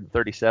thrown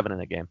 137 in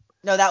a game.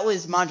 No, that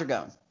was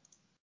Mondragon.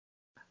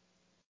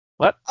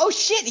 What? Oh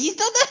shit, he's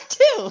done that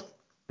too.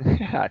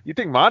 Yeah, you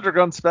think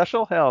Mondragon's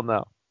special? Hell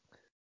no.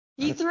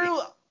 He threw,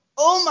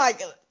 oh my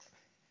god.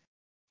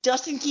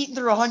 Dustin Keaton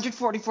threw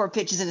 144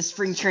 pitches in a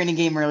spring training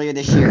game earlier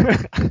this year.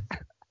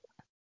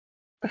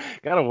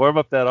 Gotta warm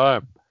up that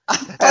arm. I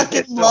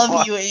fucking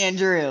love you,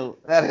 Andrew.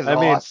 That is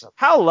awesome.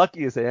 How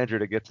lucky is Andrew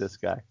to get this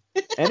guy?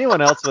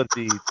 Anyone else would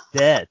be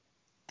dead.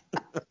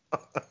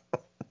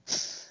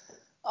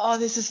 Oh,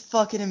 this is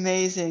fucking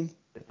amazing.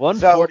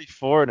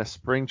 144 in a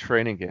spring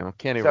training game. I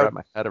can't even wrap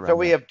my head around So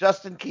we that. have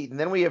Dustin Keaton,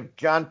 then we have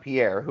John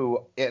Pierre,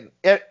 who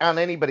on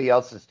anybody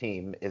else's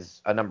team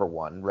is a number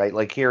one, right?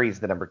 Like here he's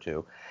the number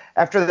two.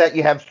 After that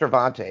you have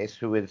Cervantes,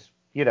 who is,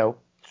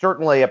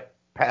 certainly a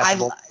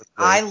passable.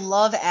 I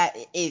love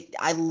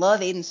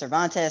Aiden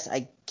Cervantes.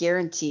 I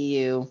guarantee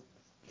you.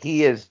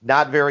 He is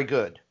not very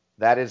good.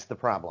 That is the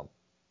problem.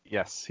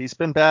 Yes, he's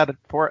been bad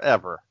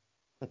forever.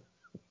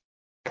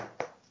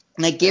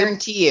 And I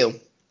guarantee you,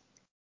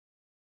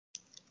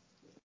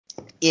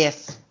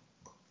 if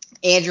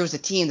Andrew was a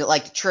team that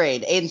liked to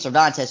trade, Aiden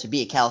Cervantes would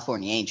be a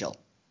California Angel.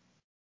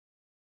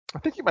 I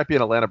think he might be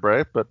an Atlanta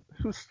Brave, but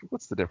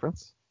what's the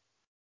difference?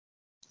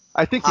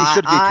 I think he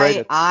should be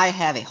traded. I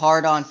have a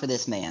hard-on for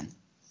this man.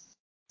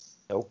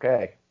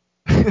 Okay.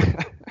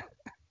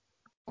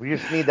 We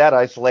just need that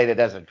isolated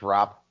as a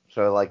drop.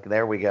 So,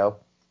 there we go.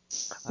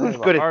 Who's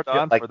good at hard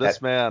on for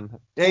this man?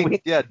 Hey,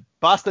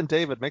 Boston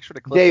David, make sure to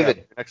click that in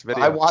your next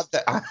video. I want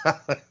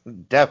that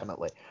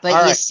definitely.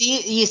 But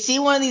you see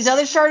one of these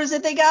other starters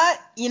that they got.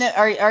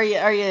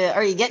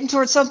 Are you getting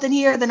towards something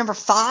here? The number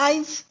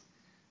 5,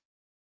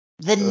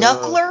 the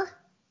Knuckler,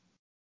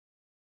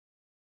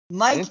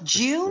 Mike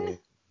June.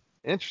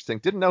 Interesting.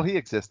 Didn't know he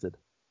existed.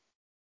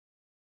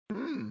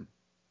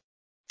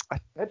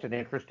 That's an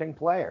interesting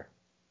player.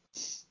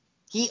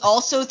 He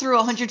also threw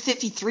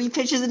 153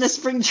 pitches in a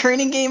spring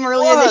training game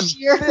earlier this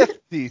year.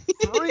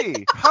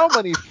 153? How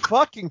many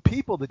fucking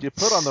people did you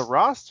put on the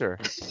roster?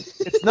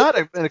 It's not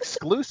an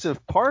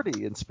exclusive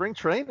party in spring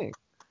training.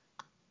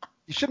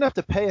 You shouldn't have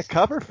to pay a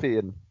cover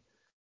fee.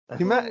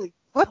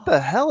 What the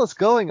hell is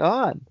going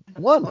on?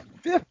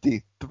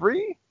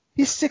 153?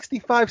 He's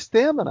 65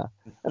 stamina.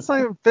 That's not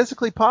even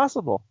physically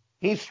possible.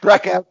 He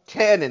struck out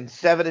 10 in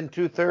 7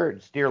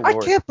 2/3, dear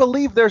Lord. I can't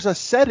believe there's a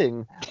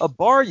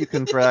bar you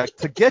can drag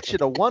to get you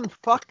to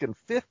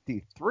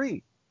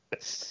 153.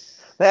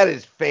 That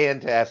is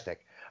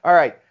fantastic. All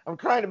right, I'm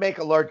trying to make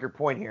a larger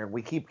point here, and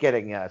we keep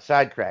getting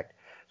sidetracked.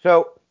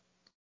 So,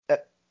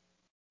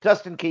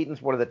 Dustin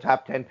Keaton's one of the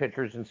top 10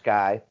 pitchers in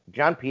Sky.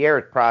 John Pierre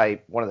is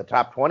probably one of the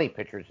top 20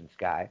 pitchers in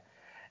Sky.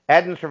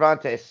 Aiden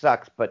Cervantes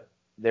sucks, but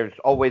there's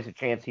always a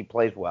chance he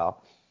plays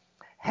well.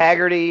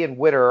 Haggerty and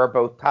Witter are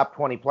both top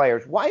 20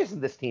 players. Why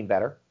isn't this team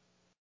better?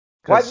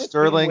 Because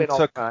Sterling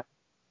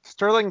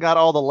got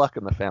all the luck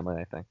in the family,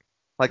 I think.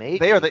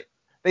 Maybe.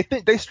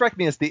 They strike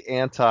me as the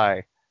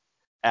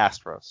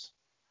anti-Astros.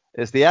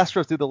 Is the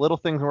Astros do the little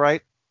things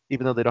right,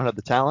 even though they don't have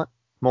the talent?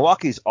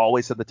 Milwaukee's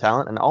always had the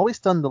talent and always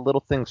done the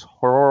little things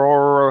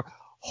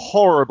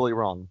horribly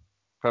wrong,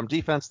 from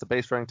defense to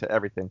base running to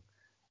everything.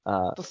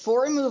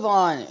 Before we move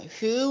on,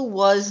 who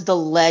was the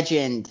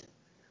legend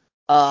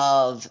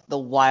of the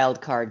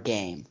wild card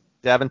game?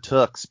 Davin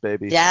Tooks,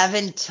 baby.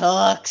 Davin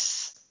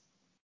Tooks.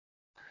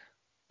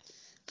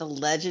 The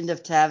legend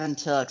of Davin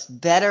Tooks.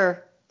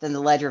 Better than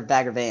the legend of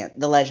Bagger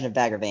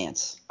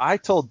Vance. I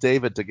told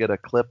David to get a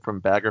clip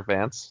from Bagger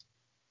Vance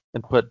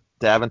and put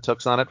Davin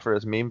Tooks on it for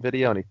his meme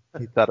video, and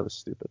he thought it was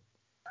stupid.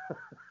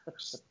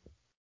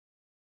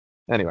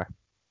 Anyway.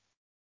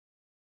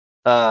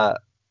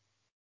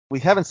 We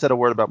haven't said a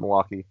word about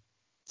Milwaukee.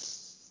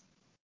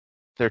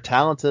 They're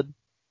talented.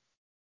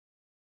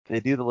 They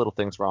do the little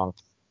things wrong.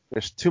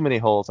 There's too many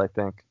holes, I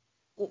think.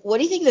 What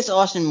do you think of this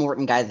Austin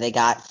Morton guy that they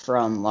got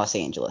from Los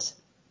Angeles?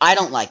 I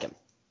don't like him.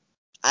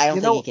 I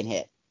don't think he can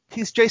hit.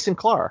 He's Jason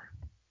Clark.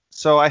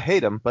 So I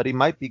hate him, but he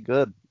might be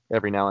good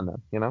every now and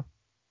then,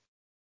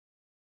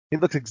 He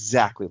looks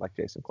exactly like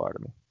Jason Clark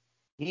to me.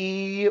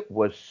 He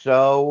was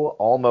so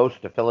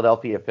almost a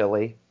Philadelphia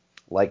Philly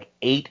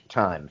 8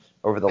 times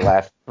over the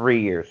last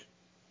 3 years.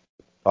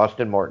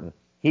 Austin Morton.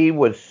 He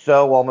was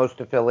so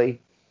almost a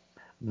Philly.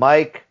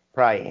 Mike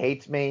probably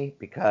hates me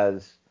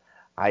because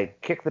I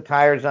kicked the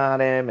tires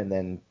on him and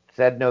then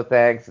said no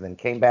thanks and then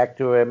came back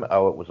to him.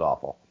 Oh, it was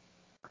awful.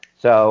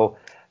 So,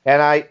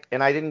 and I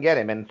didn't get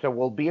him, and so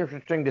will be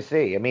interesting to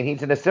see. I mean,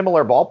 he's in a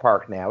similar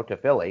ballpark now to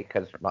Philly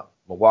because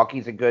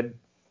Milwaukee's a good.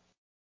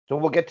 So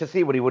we'll get to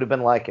see what he would have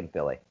been like in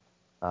Philly.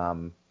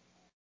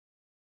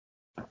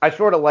 I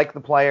sort of like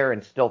the player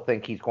and still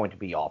think he's going to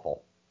be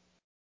awful.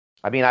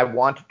 I mean, I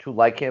want to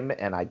like him,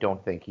 and I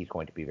don't think he's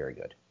going to be very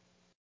good.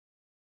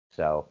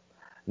 So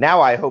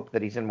now I hope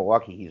that he's in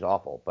Milwaukee. He's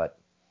awful, but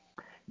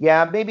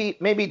yeah, maybe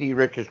D.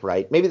 Rich is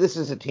right. Maybe this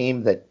is a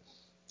team that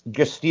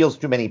just steals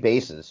too many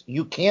bases.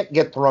 You can't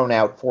get thrown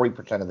out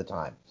 40% of the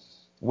time,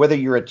 whether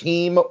you're a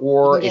team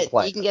or a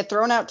player. You can get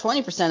thrown out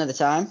 20% of the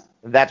time.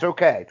 That's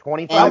okay.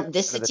 25% And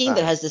this is of a the team time.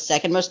 that has the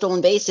second most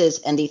stolen bases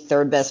and the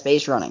third best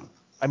base running.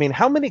 I mean,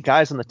 how many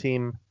guys on the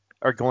team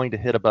are going to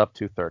hit above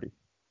 230?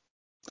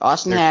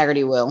 Austin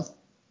Haggerty will.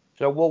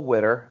 So will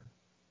Witter.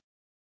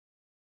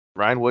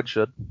 Ryan Wood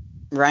should.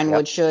 Ryan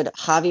Wood should.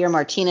 Javier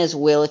Martinez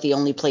will if he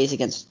only plays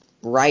against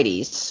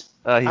righties.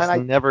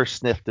 He's never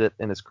sniffed it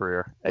in his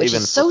career. Which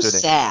even is so shooting.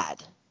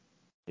 sad.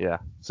 Yeah.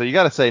 So you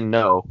got to say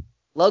no.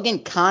 Logan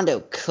Kondo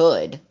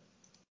could.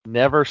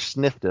 Never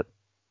sniffed it.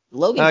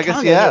 Logan I guess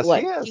Kondo he has.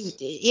 hit what?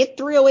 He hit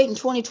 308 in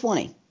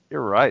 2020.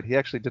 You're right. He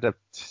actually did a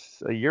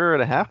year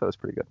and a half. That was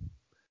pretty good.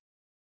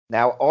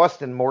 Now,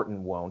 Austin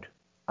Morton won't.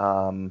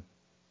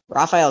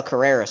 Rafael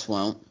Carreras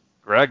won't.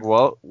 Greg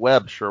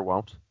Webb sure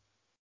won't.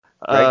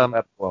 Greg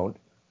Webb won't.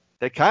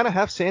 They kind of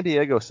have San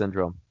Diego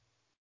syndrome.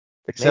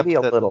 Except maybe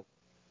a little.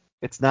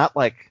 It's not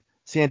like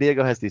San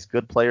Diego has these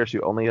good players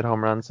who only hit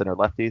home runs and are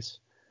lefties.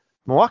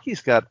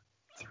 Milwaukee's got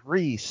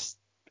 3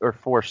 or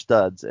 4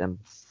 studs, and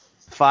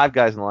 5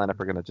 guys in the lineup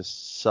are going to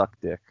just suck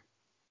dick.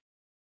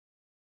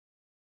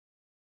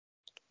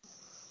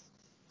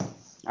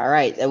 All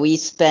right. We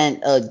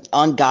spent an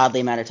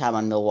ungodly amount of time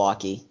on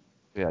Milwaukee.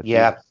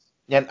 Yeah.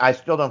 And I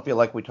still don't feel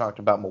like we talked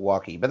about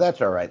Milwaukee, but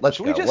that's all right. Let's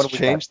Should go. we just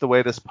change the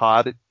way this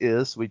pod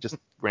is? We just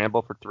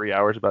ramble for 3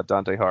 hours about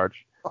Dante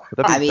Harge.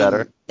 Would that be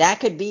better? That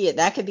could be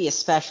a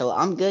special.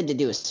 I'm good to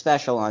do a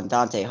special on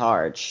Dante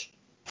Harge.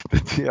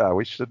 Yeah,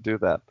 we should do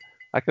that.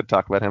 I could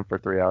talk about him for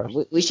 3 hours.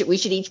 We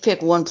should each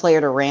pick one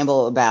player to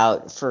ramble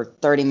about for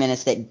 30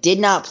 minutes that did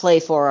not play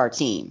for our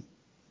team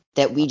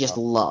that we just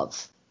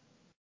love.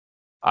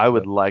 I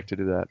would like to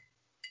do that.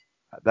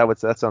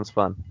 That sounds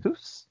fun.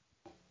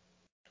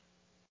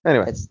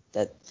 Anyway.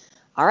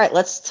 All right,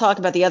 let's talk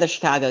about the other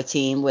Chicago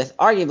team with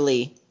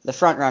arguably the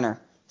front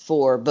runner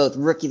for both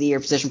Rookie of the Year,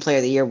 Position Player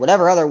of the Year,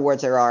 whatever other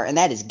awards there are, and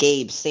that is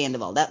Gabe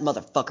Sandoval. That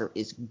motherfucker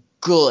is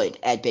good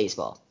at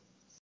baseball.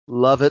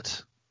 Love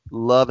it.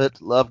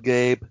 Love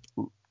Gabe.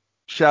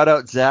 Shout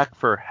out Zach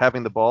for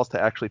having the balls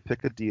to actually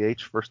pick a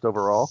DH first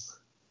overall.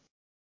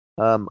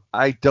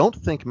 I don't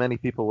think many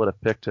people would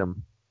have picked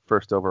him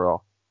first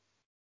overall.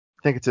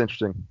 I think it's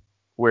interesting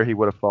where he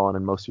would have fallen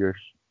in most years.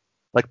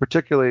 Like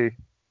particularly,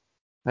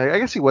 I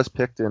guess he was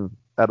picked in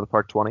out of the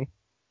park 20,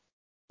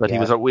 but he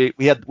was.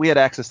 We had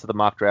access to the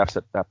mock drafts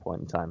at that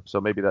point in time, so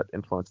maybe that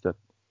influenced it.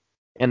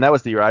 And that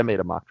was the year I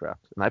made a mock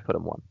draft, and I put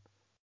him 1,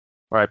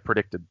 or I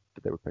predicted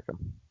that they would pick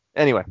him.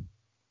 Anyway,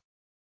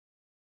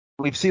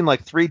 we've seen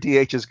like 3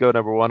 DHs go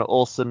number 1: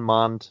 Olsen,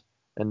 Mond,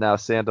 and now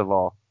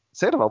Sandoval.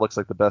 Sandoval looks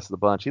like the best of the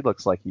bunch. He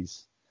looks like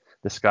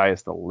the sky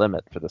is the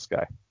limit for this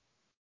guy.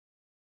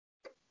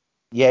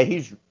 Yeah,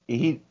 he's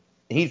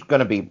going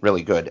to be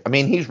really good. I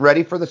mean, he's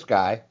ready for the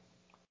sky,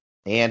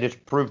 and it's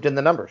proved in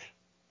the numbers.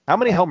 How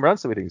many home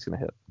runs do we think he's going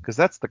to hit? Because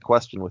that's the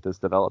question with his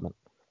development.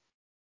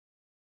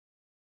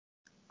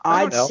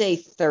 I'd say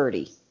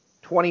 30.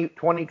 20,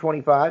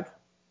 25?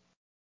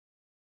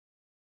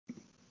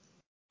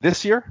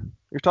 This year,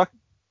 you're talking?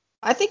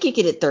 I think he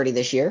could hit 30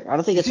 this year. I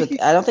don't think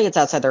it's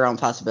outside their own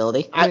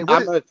possibility. I'm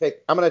going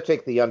to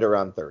take the under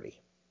on 30.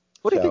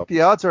 What do you think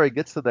the odds are he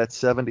gets to that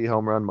 70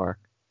 home run mark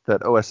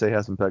that OSA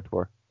hasn't pegged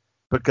for?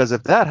 Because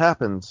if that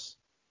happens,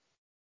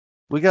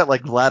 we got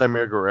like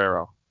Vladimir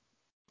Guerrero.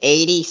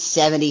 80,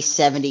 70,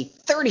 70,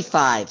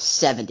 35,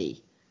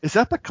 70. Is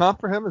that the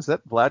comp for him? Is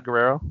that Vlad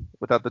Guerrero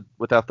without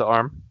the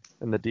arm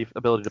and the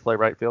ability to play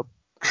right field?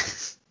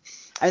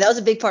 I mean, that was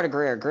a big part of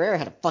Guerrero. Guerrero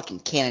had a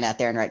fucking cannon out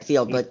there in right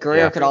field, but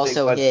Guerrero could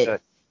also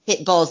hit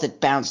balls that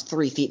bounced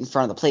 3 feet in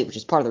front of the plate, which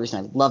is part of the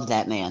reason I love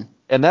that man.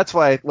 And that's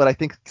what I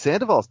think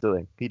Sandoval's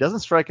doing. He doesn't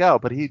strike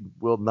out, but he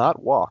will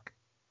not walk.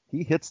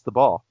 He hits the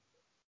ball.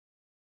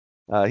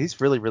 He's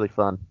really, really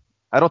fun.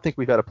 I don't think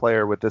we've had a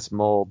player with this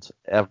mold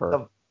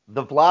ever.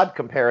 The Vlad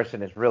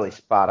comparison is really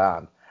spot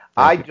on.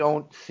 I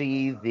don't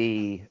see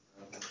the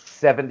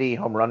 70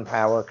 home run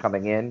power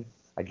coming in.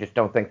 I just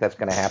don't think that's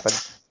going to happen.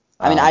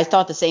 I mean, I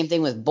thought the same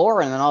thing with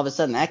Boren, and then all of a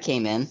sudden that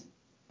came in.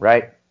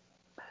 Right.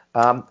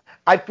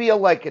 I feel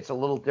like it's a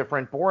little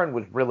different. Boren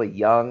was really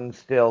young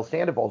still.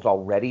 Sandoval's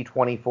already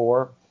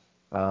 24.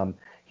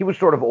 He was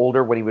sort of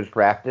older when he was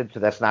drafted, so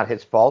that's not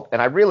his fault.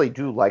 And I really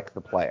do like the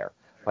player.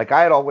 Like,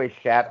 I had always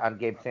shat on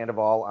Gabe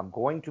Sandoval. I'm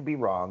going to be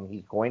wrong.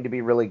 He's going to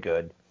be really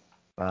good.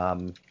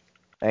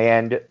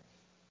 And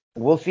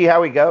we'll see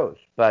how he goes.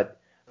 But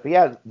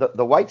yeah,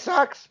 the White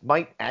Sox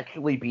might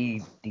actually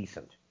be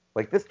decent.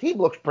 Like, this team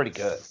looks pretty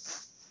good.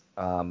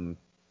 Not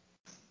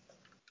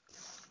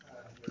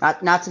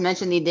to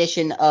mention the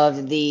addition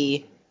of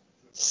the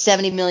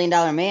 $70 million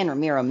man,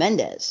 Ramiro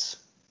Mendez.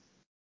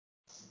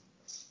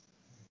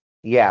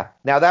 Yeah.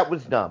 Now, that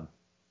was dumb.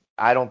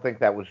 I don't think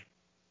that was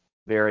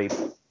very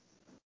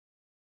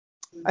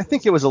I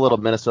think it was a little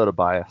Minnesota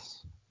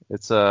bias.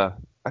 I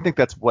think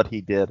that's what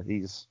he did.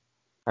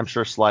 I'm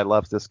sure Sly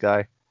loves this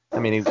guy. I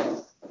mean,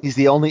 he's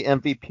the only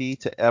MVP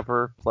to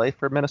ever play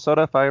for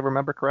Minnesota, if I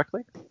remember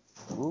correctly.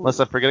 Unless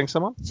I'm forgetting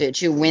someone.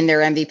 To win their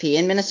MVP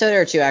in Minnesota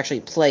or to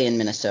actually play in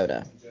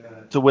Minnesota?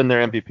 To win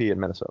their MVP in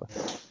Minnesota.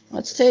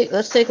 Let's take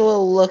a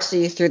little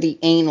look-see through the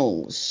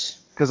annals.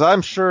 Because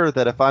I'm sure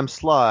that if I'm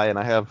Sly and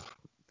I have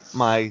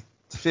my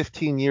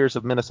 15 years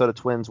of Minnesota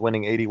Twins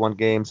winning 81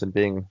 games and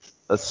being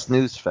a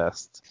snooze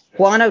fest.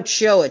 Juan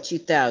Ochoa,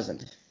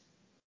 2000.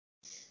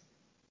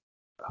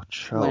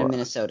 Ochoa. Went in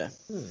Minnesota.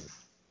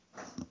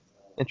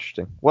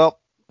 Interesting. Well,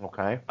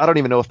 Okay. I don't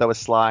even know if that was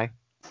Sly.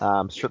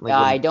 Certainly.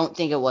 I don't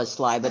think it was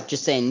Sly, but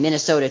just saying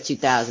Minnesota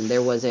 2000,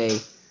 there was a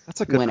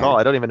That's a good winner. call.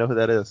 I don't even know who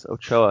that is.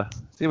 Ochoa.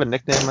 Does he have a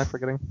nickname? Am I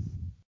forgetting?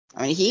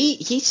 I mean,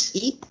 he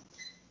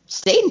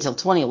stayed until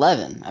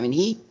 2011. I mean,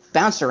 he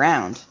bounced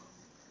around.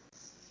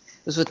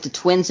 Was with the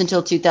Twins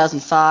until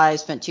 2005.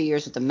 Spent 2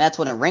 years with the Mets.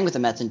 Won a ring with the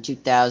Mets in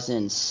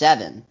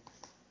 2007.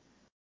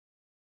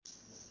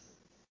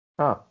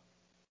 Huh.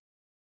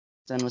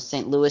 Then with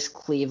St. Louis,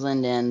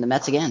 Cleveland, and the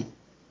Mets again.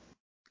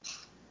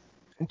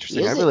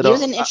 Interesting. He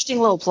was an interesting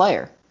little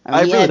player.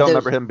 I really don't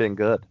remember him being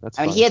good. That's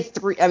I mean, fine. he had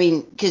three. I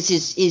mean, because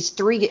his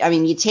three. I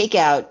mean, you take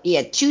out. He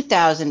had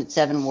 2000 at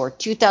 7 WAR,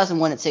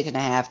 2001 at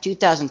 6.5,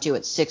 2002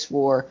 at 6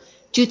 WAR,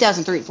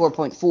 2003 at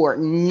 4.4.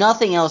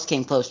 Nothing else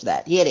came close to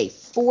that. He had a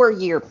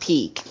 4-year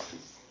peak.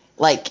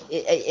 Like,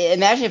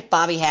 imagine if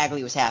Bobby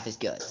Hagley was half as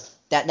good.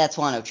 That's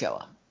Juan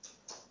Ochoa.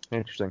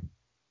 Interesting.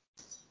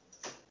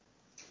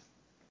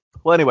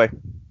 Well, anyway,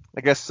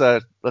 I guess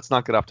let's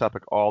not get off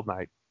topic all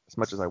night as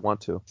much as I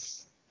want to.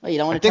 Well, you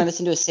don't want to turn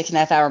this into a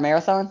 6.5-hour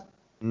marathon?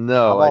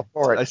 No, I'm all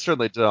for it. I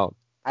certainly don't.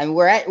 I mean,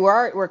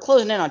 we're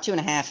closing in on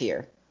 2.5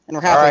 here, and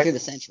we're halfway through the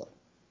Central.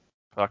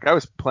 Fuck, I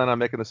was planning on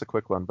making this a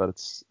quick one, but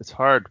it's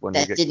hard when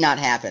That did not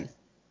happen.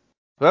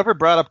 Whoever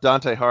brought up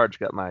Dante Harge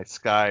got my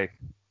Sky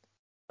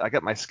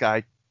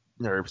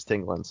nerves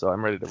tingling, so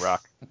I'm ready to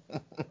rock.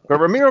 But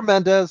Ramiro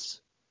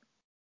Mendez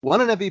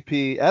won an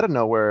MVP out of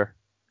nowhere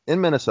in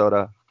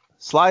Minnesota.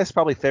 Sly's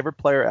probably favorite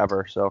player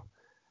ever, so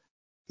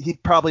he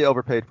probably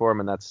overpaid for him,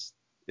 and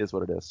is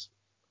what it is.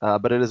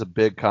 But it is a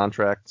big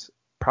contract,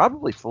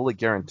 probably fully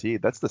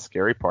guaranteed. That's the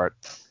scary part.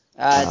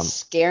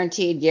 It's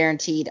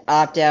guaranteed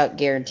opt-out,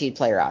 guaranteed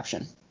player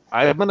option.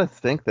 I'm going to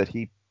think that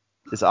he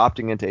is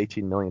opting into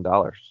 $18 million.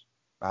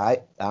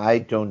 I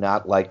do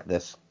not like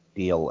this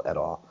deal at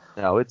all.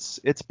 No, it's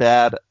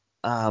bad.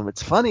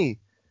 It's funny,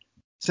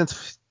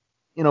 since,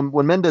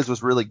 when Mendez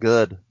was really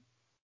good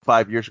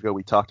 5 years ago,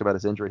 we talked about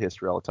his injury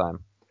history all the time.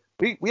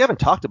 We haven't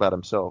talked about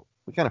him, so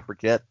we kind of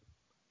forget.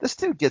 This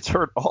dude gets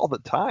hurt all the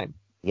time.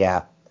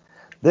 Yeah.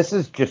 This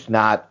is just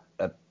not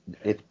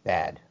it's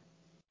bad.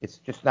 It's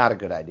just not a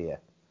good idea.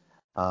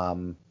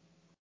 Yeah,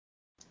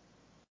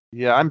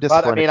 I'm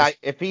disappointed. But I mean,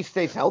 if he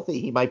stays healthy,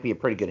 he might be a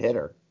pretty good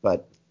hitter.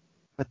 But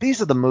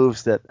these are the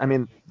moves that, I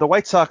mean, the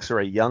White Sox are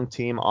a young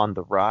team on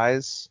the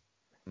rise.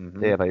 Mm-hmm.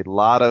 They have a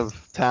lot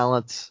of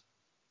talent.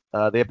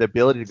 They have the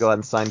ability to go out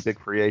and sign big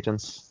free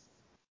agents.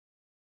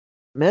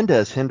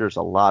 Mendez hinders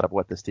a lot of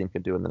what this team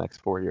can do in the next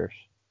 4 years.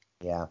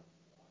 Yeah.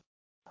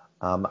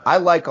 I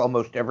like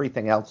almost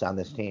everything else on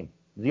this team.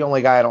 The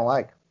only guy I don't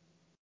like.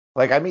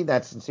 Like, I mean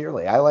that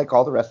sincerely. I like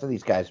all the rest of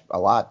these guys a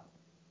lot.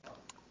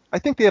 I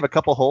think they have a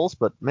couple holes,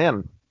 but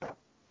man,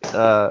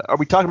 are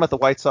we talking about the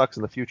White Sox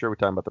in the future? Or are we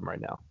talking about them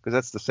right now? Because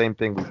that's the same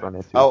thing we've run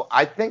into. Oh,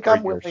 I think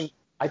I'm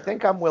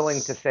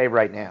willing to say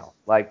right now,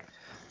 like,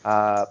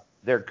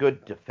 they're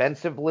good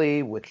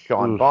defensively with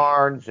Sean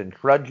Barnes and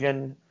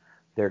Trudgeon.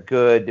 They're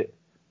good.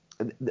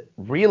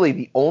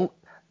 Really,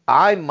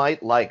 I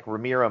might like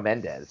Ramiro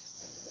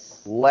Mendez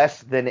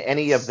less than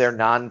any of their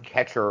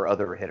non-catcher or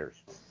other hitters.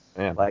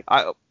 Man,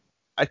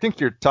 I think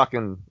you're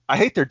talking. I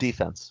hate their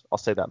defense. I'll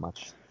say that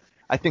much.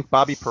 I think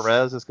Bobby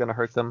Perez is going to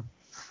hurt them.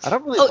 I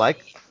don't really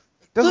like.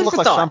 Doesn't look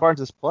like Sean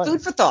Barnes' play.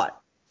 Food for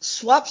thought.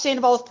 Swap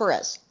Sandoval with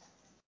Perez.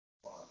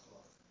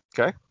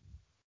 Okay.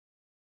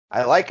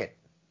 I like it.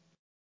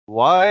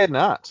 Why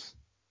not?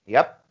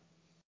 Yep.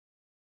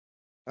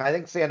 I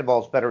think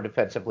Sandoval's better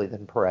defensively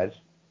than Perez.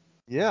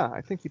 Yeah, I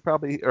think he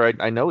probably, or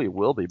I know he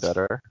will be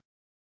better.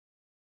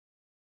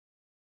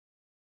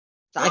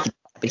 But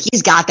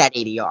he's got that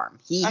 80 arm.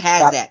 He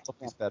has that.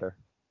 He's better.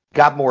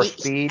 Got more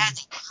speed. He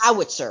has a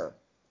howitzer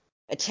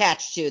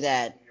attached to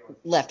that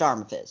left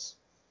arm of his.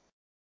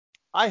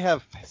 I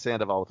have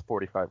Sandoval with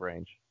 45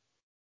 range.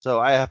 So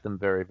I have them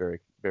very,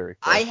 very, very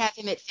close. I have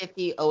him at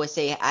 50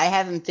 OSA. I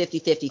have him 50,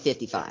 50,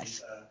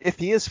 55. If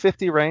he is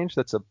 50 range,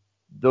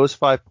 those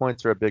 5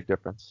 points are a big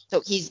difference.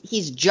 So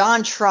he's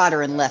John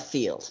Trotter in left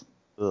field.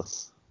 Ugh.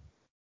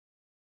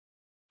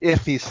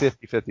 If he's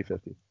 50, 50,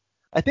 50.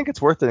 I think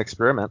it's worth an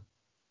experiment.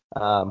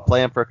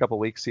 Play him for a couple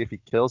weeks, see if he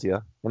kills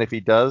you. And if he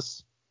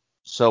does,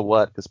 so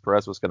what? Because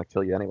Perez was going to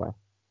kill you anyway.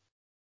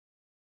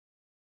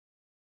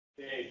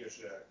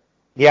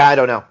 Yeah, I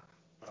don't know.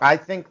 I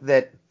think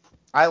that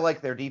I like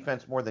their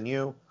defense more than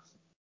you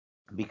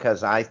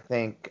because I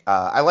think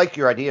I like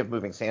your idea of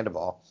moving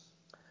Sandoval.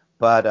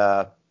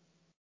 But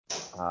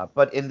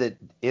But in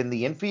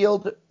the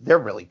infield, they're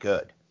really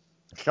good.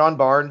 Sean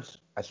Barnes,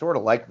 I sort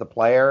of like the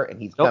player,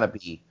 and he's going to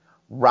be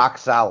rock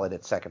solid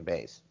at second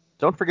base.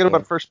 Don't forget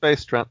about first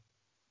base, Trent.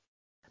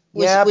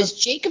 Was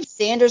Jacob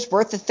Sanders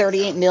worth the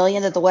 $38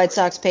 million that the White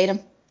Sox paid him?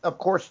 Of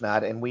course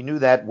not, and we knew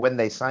that when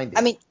they signed him.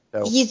 I mean,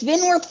 he's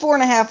been worth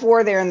 $4.5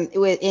 war there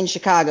in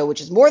Chicago,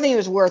 which is more than he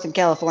was worth in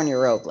California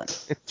or Oakland.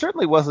 It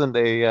certainly wasn't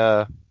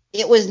a.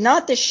 It was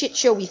not the shit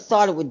show we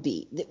thought it would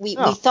be. We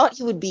thought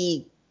he would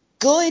be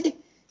good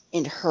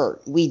and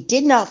hurt. We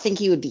did not think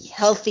he would be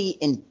healthy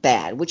and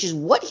bad, which is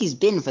what he's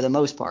been for the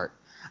most part.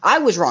 I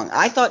was wrong.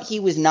 I thought he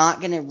was not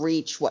going to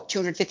reach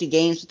 250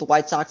 games with the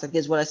White Sox, like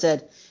is what I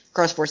said,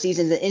 across 4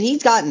 seasons, and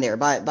he's gotten there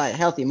by a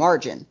healthy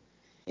margin.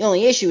 The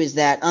only issue is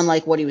that,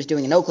 unlike what he was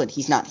doing in Oakland,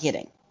 he's not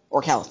hitting,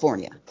 or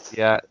California.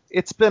 Yeah,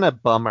 it's been a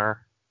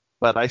bummer,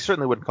 but I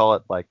certainly wouldn't call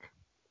it like,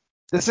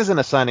 this isn't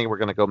a signing we're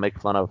going to go make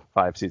fun of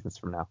 5 seasons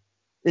from now.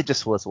 It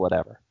just was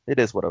whatever. It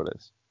is what it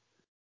is.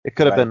 It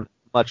could have been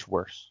much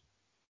worse.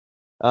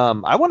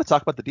 I want to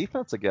talk about the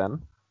defense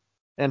again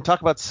and talk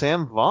about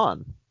Sam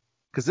Vaughn,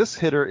 because this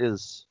hitter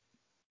is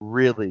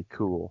really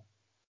cool.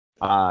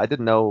 I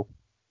didn't know,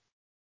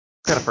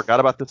 kind of forgot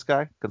about this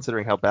guy,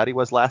 considering how bad he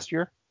was last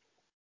year.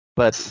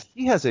 But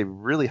he has a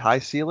really high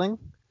ceiling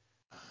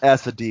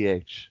as a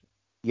DH.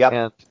 Yep.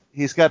 And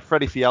he's got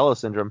Freddie Fiala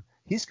syndrome.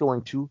 He's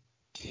going to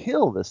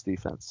kill this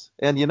defense.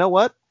 And you know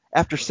what?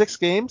 After 6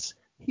 games,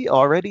 he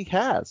already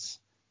has.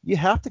 You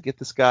have to get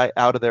this guy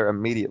out of there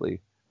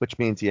immediately, which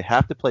means you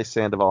have to play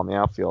Sandoval in the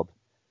outfield.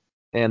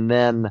 And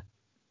then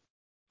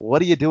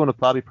what are you doing with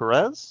Bobby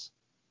Perez?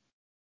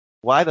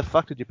 Why the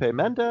fuck did you pay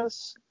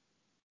Mendez?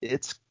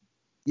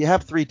 You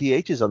have 3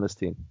 DHs on this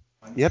team.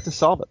 You have to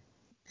solve it.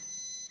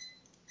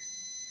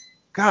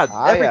 God,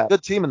 every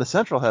good team in the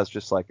Central has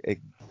just like a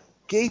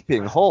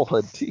gaping hole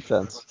in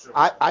defense.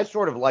 I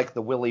sort of like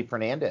the Willie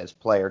Fernandez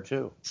player,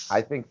 too.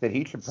 I think that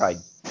he should probably...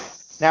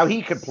 Now,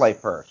 he could play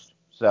first,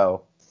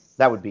 so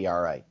that would be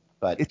all right.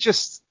 But it's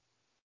just...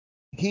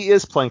 He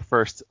is playing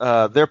first.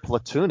 They're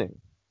platooning.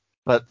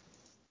 But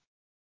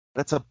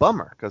that's a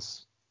bummer,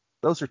 because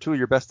those are 2 of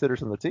your best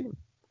hitters on the team.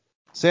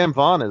 Sam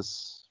Vaughn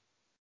is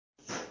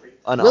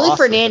Willie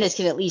Fernandez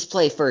can at least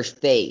play first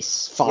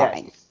base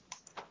fine.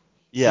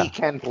 Yeah. He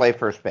can play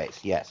first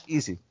base, yes.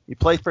 Easy. You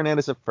play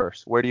Fernandez at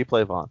first. Where do you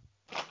play Vaughn?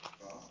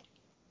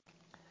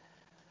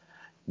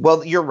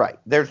 Well, you're right.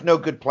 There's no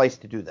good place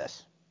to do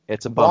this.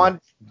 It's a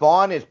bummer.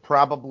 Vaughn is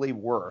probably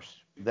worse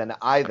than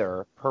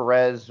either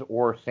Perez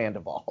or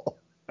Sandoval.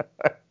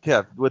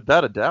 Yeah,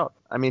 without a doubt.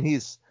 I mean,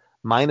 he's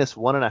minus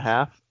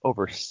 1.5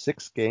 over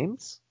 6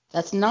 games.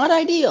 That's not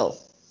ideal.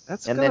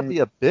 That's going to be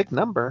a big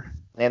number.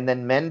 And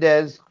then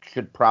Mendez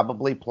should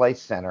probably play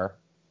center.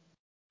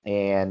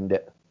 And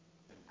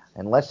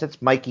unless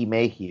it's Mikey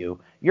Mayhew,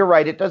 you're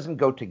right, it doesn't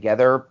go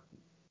together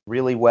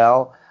really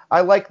well.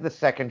 I like the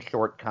second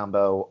short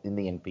combo in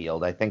the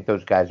infield. I think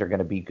those guys are going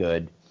to be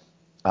good.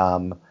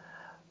 And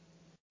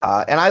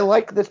I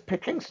like this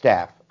pitching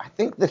staff. I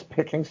think this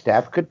pitching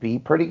staff could be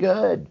pretty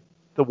good.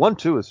 The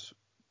 1-2 is,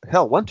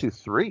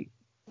 1-2-3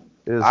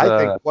 is. I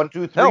think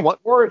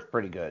 1-2-3-4 is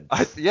pretty good.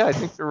 I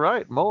think you're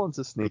right. Mullins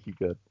is sneaky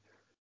good.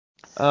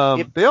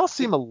 They all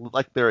seem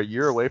like they're a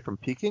year away from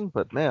peaking,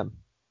 but man,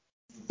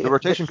 the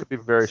rotation could be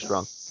very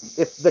strong.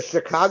 If the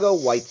Chicago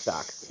White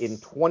Sox in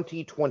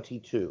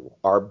 2022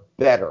 are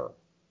better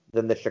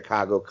than the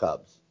Chicago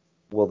Cubs,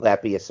 will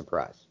that be a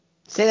surprise?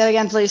 Say that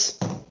again, please.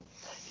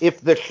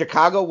 If the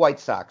Chicago White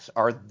Sox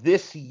are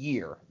this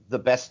year the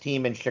best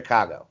team in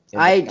Chicago.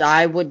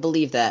 I would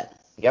believe that.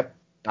 Yep,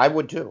 I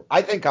would too.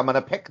 I think I'm going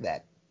to pick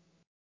that.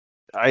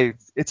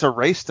 It's a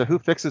race to who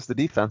fixes the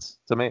defense,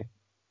 to me.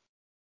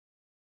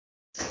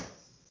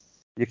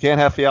 You can't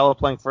have Fiala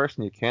playing first,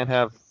 and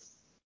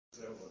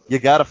you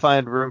got to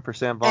find room for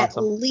Sam Vaughn. At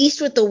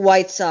least with the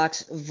White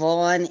Sox,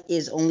 Vaughn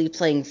is only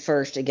playing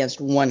first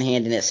against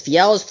one-handedness.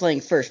 Fiala's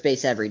playing first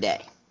base every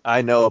day.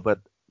 I know, but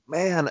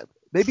man,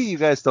 maybe you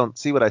guys don't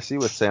see what I see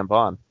with Sam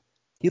Vaughn.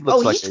 He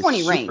looks like he's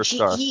 20 range.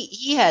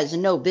 He has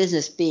no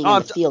business being in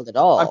the field at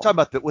all. I'm talking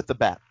about with the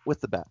bat. With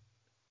the bat.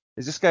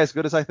 Is this guy as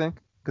good as I think?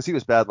 Because he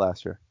was bad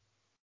last year.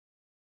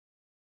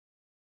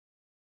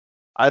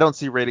 I don't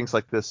see ratings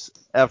like this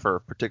ever,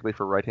 particularly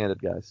for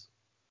right-handed guys.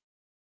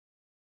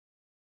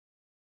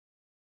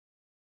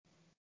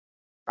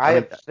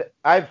 I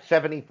have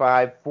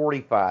 75,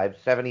 45,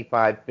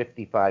 75,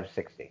 55,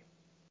 60.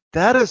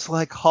 That is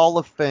like Hall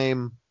of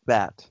Fame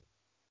bat.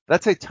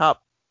 That's a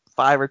top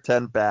 5 or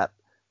 10 bat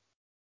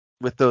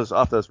with those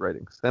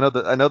ratings. I know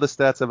the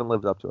stats haven't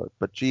lived up to it,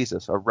 but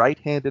Jesus, a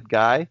right-handed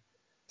guy,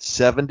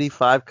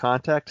 75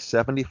 contact,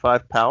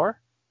 75 power?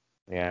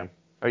 Yeah.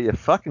 Are you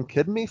fucking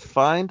kidding me?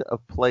 Find a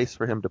place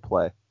for him to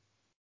play.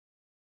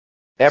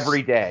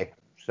 Every day.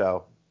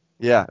 So.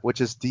 Yeah,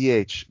 which is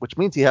DH, which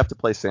means you have to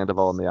play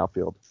Sandoval in the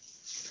outfield.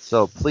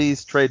 So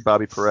please trade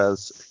Bobby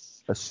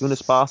Perez as soon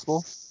as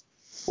possible,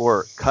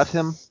 or cut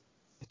him,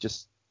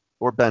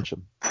 or bench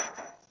him.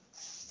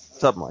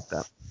 Something like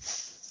that.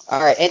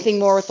 All right. Anything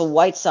more with the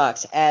White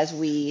Sox as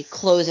we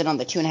close in on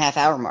the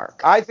 2.5-hour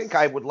mark? I think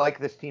I would like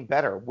this team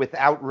better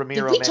without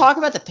Ramiro. Did we talk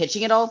about the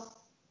pitching at all?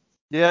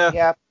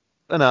 Yeah,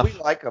 enough. we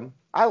like them.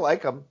 I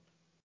like them.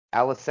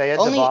 Alicea,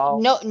 Only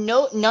Duvall.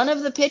 none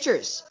of the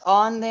pitchers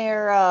on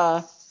their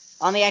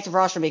on the active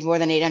roster make more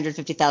than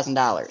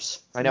 $850,000.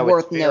 I know,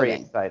 Worth it's very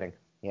noting. exciting.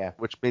 Yeah.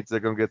 Which means they're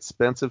going to get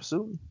expensive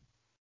soon.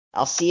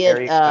 I'll see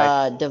Very it.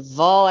 exciting.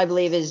 Duvall, I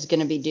believe, is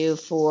going to be due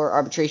for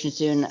arbitration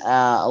soon.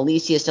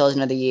 Alicia still has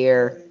another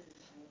year.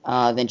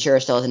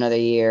 Ventura still has another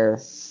year.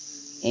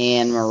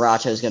 And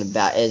Morato is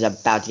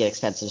about to get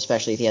expensive,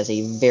 especially if he has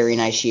a very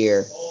nice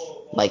year,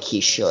 like he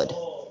should.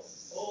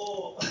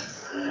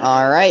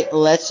 All right,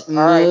 let's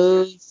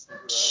move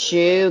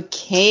to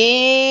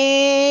Kansas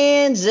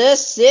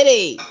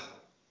City.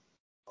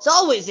 It's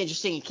always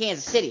interesting in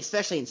Kansas City,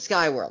 especially in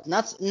Sky World.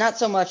 Not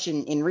so much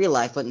in real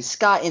life, but in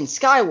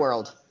Sky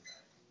World,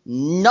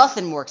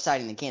 nothing more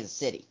exciting than Kansas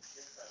City.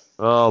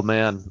 Oh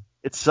man,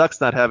 it sucks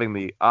not having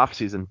the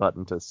off-season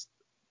button to,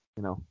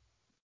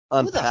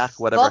 unpack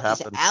whatever happened.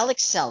 Who the fuck is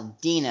Alex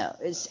Sandino?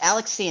 It's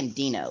Alex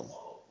Sandino.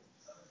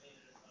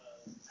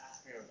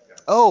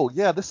 Oh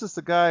yeah, this is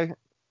the guy.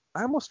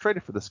 I almost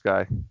traded for this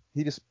guy.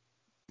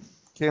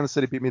 Kansas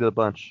City beat me to the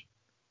bunch.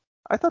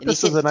 I thought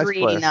this was a nice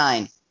player.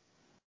 389.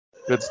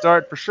 Good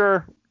start for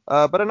sure,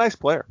 but a nice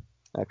player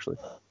actually.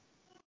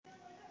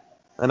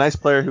 A nice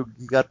player who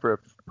you got for a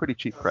pretty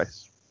cheap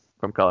price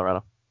from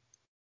Colorado.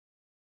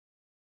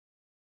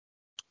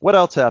 What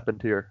else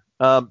happened here?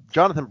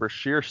 Jonathan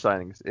Brashear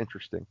signing is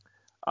interesting.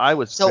 I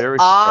was very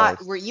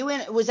surprised. Were you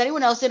in? Was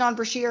anyone else in on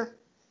Brashear?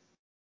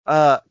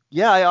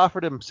 Yeah, I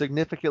offered him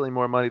significantly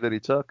more money than he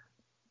took.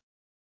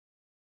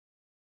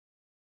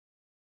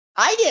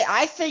 I did.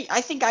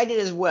 I think I did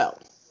as well.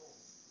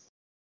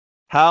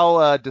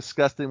 How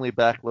disgustingly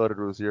backloaded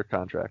was your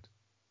contract?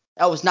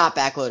 I was not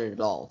backloaded at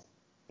all.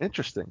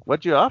 Interesting.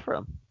 What'd you offer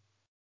him?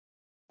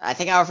 I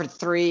think I offered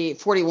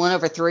 41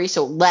 over 3,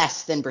 so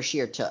less than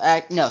Brashear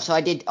took. No, so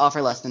I did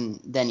offer less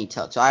than he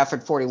took. So I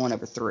offered 41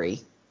 over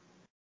 3.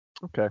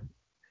 Okay.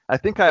 I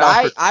think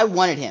I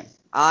wanted him.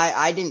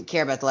 I didn't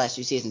care about the last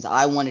 2 seasons.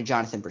 I wanted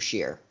Jonathan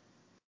Brashear.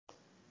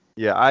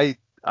 Yeah,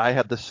 I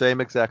had the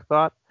same exact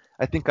thought.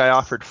 I think I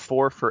offered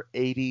 4 for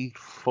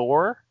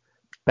 84,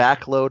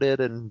 backloaded,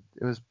 and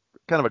it was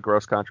kind of a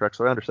gross contract,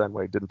 so I understand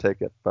why he didn't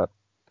take it, but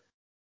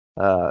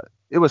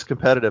it was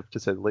competitive to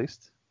say the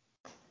least.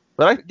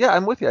 But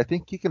I'm with you. I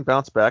think he can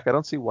bounce back. I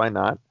don't see why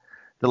not.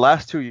 The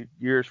last 2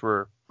 years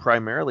were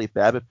primarily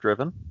BABIP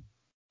driven.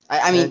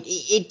 I mean,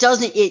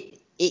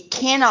 it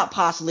cannot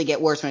possibly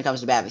get worse when it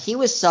comes to BABIP. He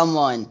was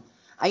someone.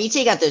 You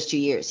take out those 2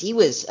 years. He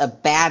was a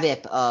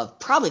BABIP of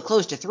probably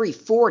close to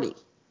 340,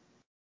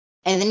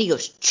 and then he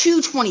goes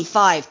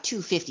 225,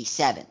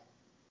 257.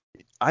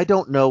 I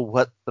don't know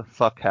what the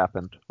fuck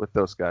happened with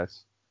those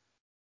guys.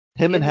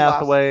 Him and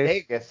Hathaway. Las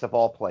Vegas of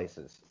all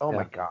places. Oh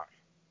my gosh.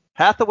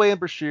 Hathaway and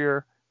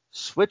Brashear,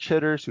 switch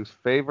hitters who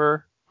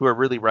are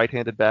really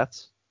right-handed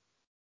bats.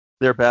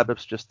 Their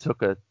BABIPs just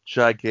took a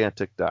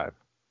gigantic dive.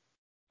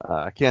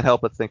 I can't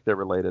help but think they're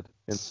related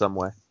in some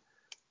way.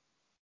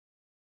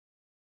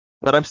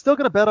 But I'm still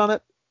going to bet on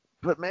it.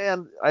 But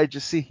man, I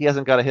just see he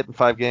hasn't got a hit in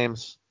 5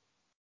 games.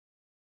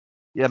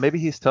 Yeah, maybe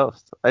he's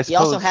toast. I suppose. He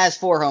also has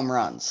 4 home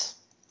runs.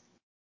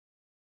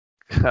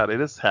 God, it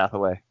is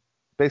Hathaway.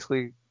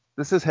 Basically,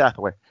 this is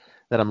Hathaway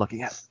that I'm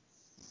looking at.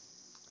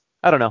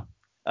 I don't know.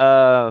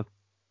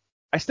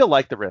 I still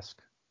like the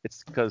risk.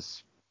 It's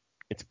because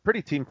it's a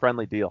pretty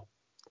team-friendly deal.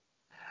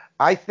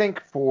 I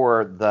think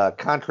for the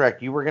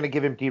contract you were going to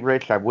give him,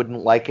 D-Rich, I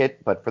wouldn't like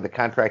it. But for the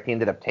contract he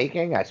ended up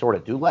taking, I sort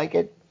of do like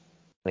it.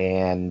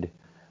 And,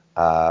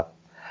 I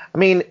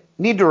mean,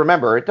 need to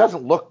remember, it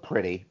doesn't look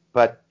pretty,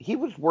 but he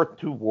was worth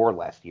 2 WAR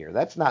last year.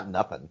 That's not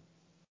nothing.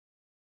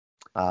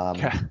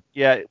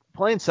 Yeah,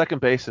 playing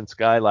second base in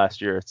Sky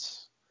last year,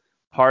 it's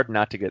hard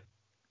not to get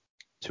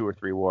 2 or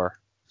 3 WAR.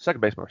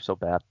 Second basemen are so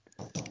bad.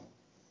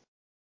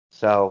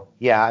 So,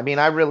 yeah, I mean,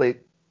 I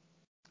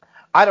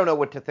don't know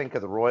what to think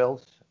of the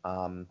Royals.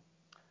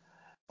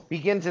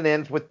 Begins and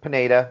ends with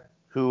Pineda,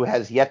 who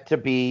has yet to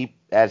be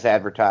as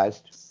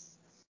advertised.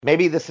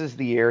 Maybe this is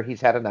the year.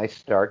 He's had a nice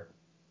start.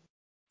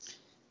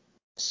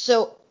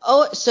 So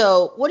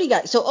what do you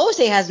got? So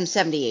OSA has him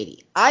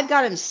 70-80. I've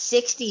got him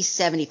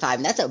 60-75,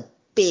 and that's a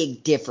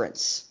big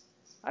difference.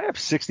 I have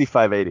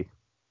 65-80.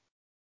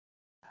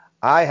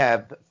 I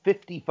have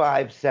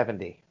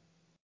 55-70.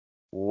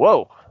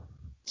 Whoa.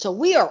 So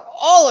we are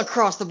all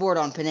across the board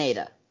on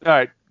Pineda. All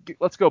right,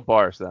 let's go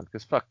bars then,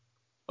 because fuck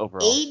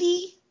overall.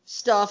 80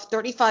 stuff,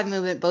 35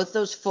 movement, both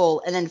those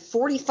full, and then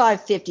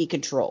 45-50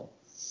 control.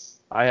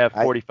 I have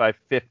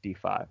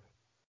 45-55.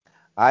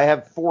 I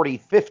have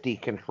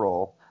 40-50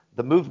 control.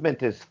 The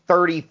movement is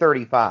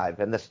 30-35,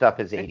 and the stuff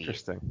is 80.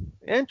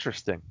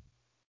 Interesting.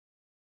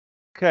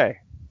 Okay.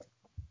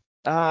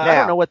 I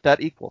don't know what that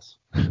equals.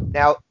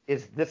 Now,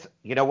 is this?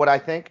 You know what I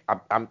think?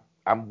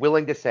 I'm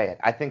willing to say it.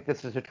 I think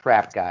this is a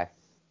trap guy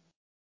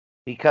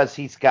because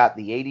he's got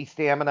the 80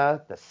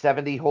 stamina, the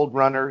 70 hold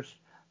runners,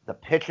 the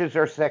pitches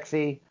are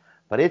sexy,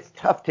 but it's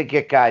tough to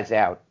get guys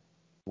out.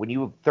 when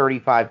you have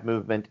 35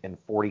 movement and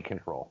 40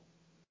 control.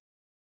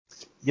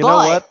 You know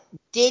what?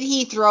 Did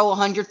he throw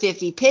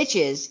 150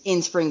 pitches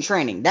in spring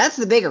training? That's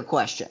the bigger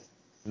question.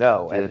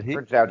 No, as it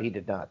turns out, he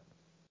did not.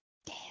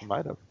 Damn.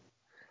 Might have.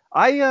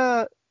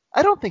 I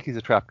don't think he's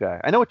a trap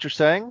guy. I know what you're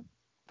saying,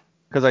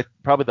 because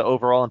probably the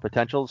overall and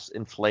potential's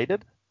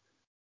inflated,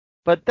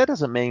 but that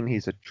doesn't mean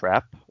he's a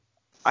trap.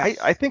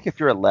 I think if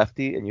you're a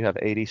lefty and you have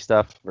 80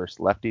 stuff versus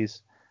lefties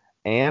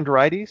and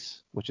righties,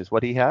 which is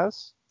what he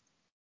has,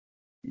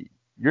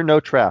 you're no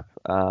trap.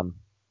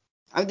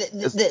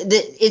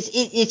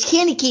 It's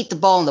can he keep the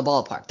ball in the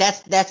ballpark?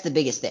 That's the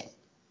biggest thing.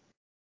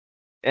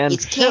 And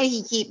it's can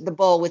he keep the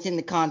ball within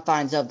the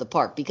confines of the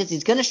park, because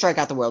he's going to strike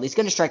out the world. He's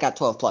going to strike out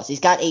 12 plus. He's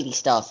got 80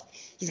 stuff.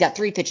 He's got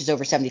 3 pitches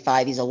over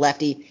 75. He's a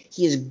lefty.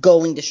 He is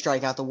going to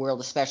strike out the world,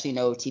 especially in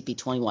OTP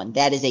 21.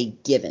 That is a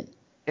given.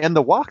 And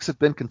the walks have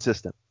been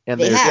consistent, and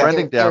they're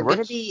trending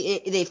downwards.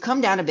 They've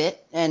come down a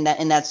bit, and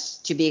that's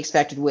to be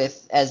expected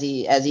with as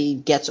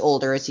he gets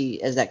older, as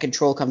that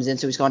control comes in.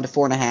 So he's gone to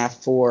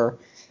 4.5 for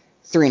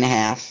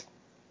 3.5.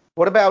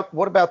 What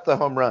about the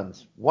home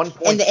runs?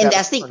 1.7 and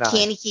that's the thing.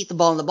 Can he keep the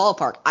ball in the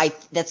ballpark?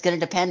 That's going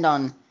to depend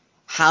on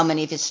how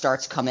many of his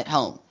starts come at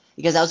home,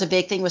 because that was a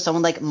big thing with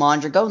someone like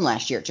Mondragon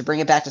last year. To bring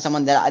it back to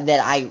someone that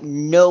I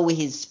know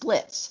his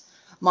splits,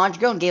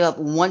 Mondragon gave up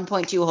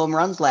 1.2 home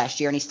runs last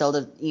year, and he still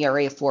had an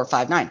ERA of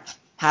 4.59.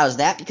 How is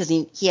that? Because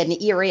he had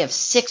an ERA of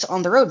 6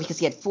 on the road, because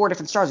he had 4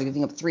 different stars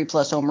giving up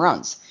 3+ home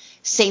runs.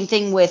 Same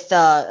thing with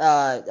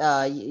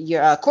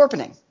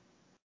Korpening.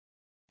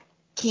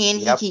 Can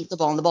he keep the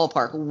ball in the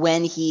ballpark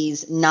when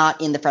he's not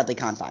in the friendly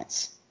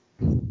confines?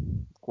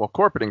 Well,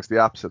 Korpening's the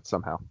opposite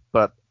somehow,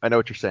 but I know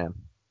what you're saying.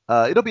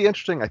 It'll be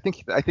interesting. I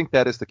think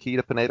that is the key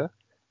to Pineda.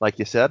 Like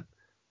you said,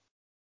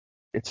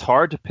 it's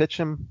hard to pitch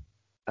him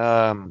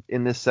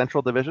in this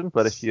Central Division,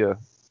 but if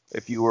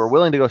you were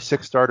willing to go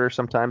 6 starters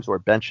sometimes, or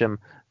bench him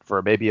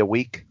for maybe a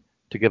week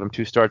to give him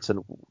 2 starts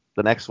in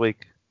the next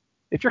week,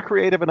 if you're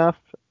creative enough,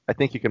 I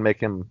think you can make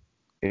him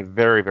a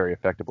very, very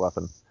effective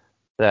weapon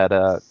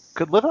that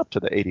could live up to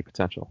the 80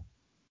 potential.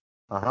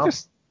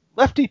 Just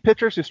lefty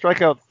pitchers who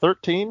strike out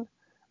 13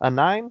 a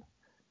 9.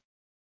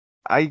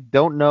 I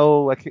don't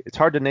know. It's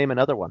hard to name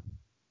another one.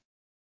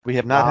 We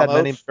have not had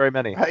very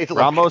many. Right,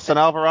 Ramos and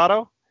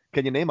Alvarado.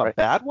 Can you name a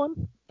bad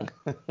one?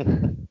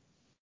 Can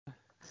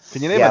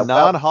you name a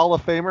non-Hall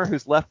of Famer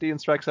who's lefty and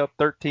strikes out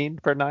 13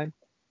 per 9?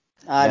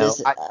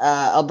 Does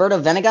Alberto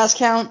Venegas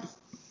count?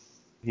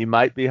 He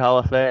might be Hall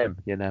of Fame.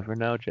 You never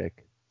know,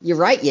 Jake. You're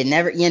right. You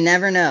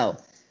never know.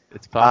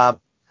 It's possible.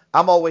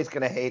 I'm always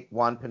going to hate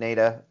Juan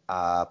Pineda.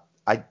 I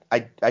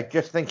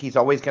just think he's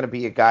always going to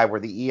be a guy where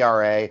the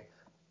ERA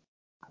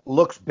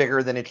looks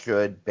bigger than it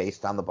should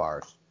based on the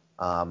bars.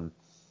 And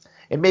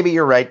maybe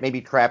you're right.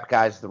 Maybe trap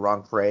guy's the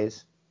wrong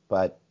phrase,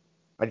 but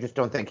I just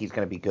don't think he's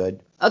going to be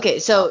good. Okay,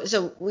 so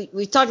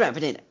we talked about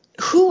Pineda.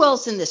 Who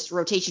else in this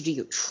rotation do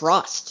you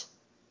trust?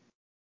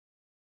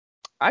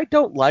 I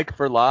don't like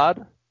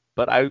Verlade,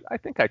 but I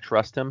think I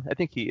trust him. I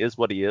think he is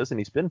what he is, and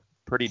he's been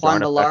pretty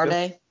darn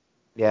effective.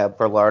 Yeah,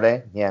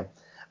 Velarde. Yeah,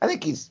 I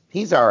think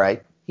he's all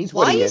right. He's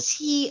what he is. Why is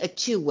he a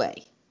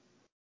 2-way?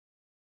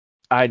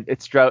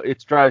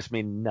 It drives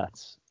me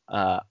nuts.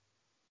 I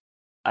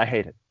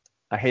hate it.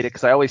 I hate it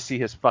because I always see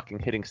his fucking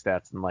hitting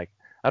stats, and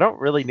I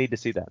don't really need to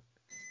see that.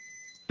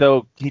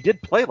 Though he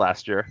did play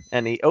last year,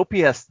 and he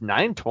OPS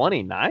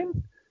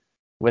 929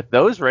 with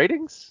those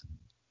ratings.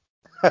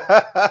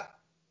 I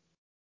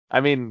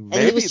mean, and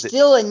he was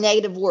still a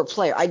negative WAR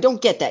player. I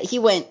don't get that. He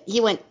went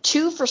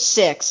 2 for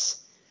 6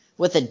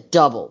 with a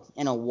double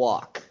and a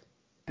walk.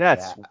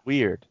 That's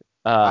weird.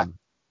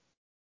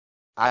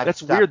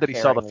 That's weird that he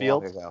saw the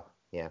field.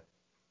 Yeah.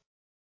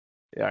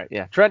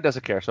 Yeah. Trent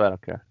doesn't care, so I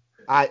don't care.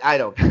 I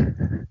don't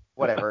care.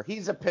 Whatever.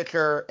 He's a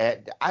pitcher,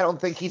 and I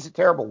don't think he's a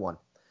terrible one.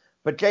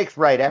 But Jake's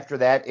right. After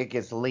that, it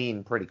gets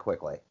lean pretty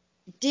quickly.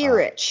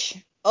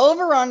 D-Rich,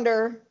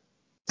 over/under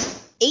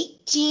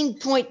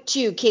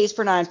 18.2 Ks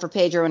per 9 for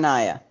Pedro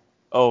Anaya.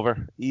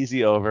 Over.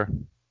 Easy over.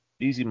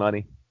 Easy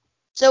money.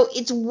 So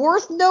it's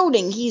worth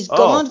noting he's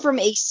gone from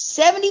a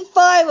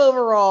 75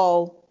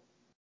 overall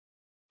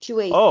to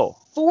a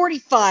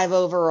 45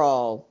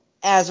 overall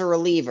as a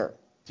reliever.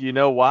 Do you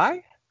know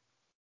why?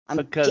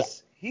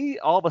 Because he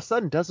all of a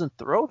sudden doesn't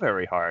throw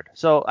very hard.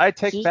 So I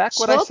take back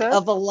what I said. He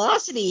took a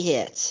velocity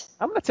hit.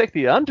 I'm going to take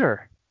the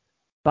under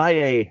by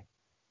a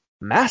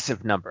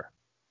massive number.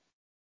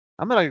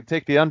 I'm going to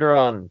take the under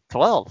on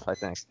 12, I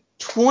think.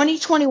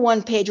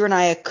 2021 Pedro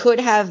Anaya could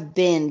have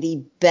been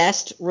the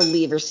best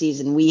reliever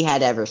season we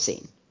had ever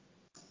seen.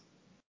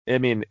 I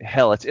mean,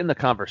 hell, it's in the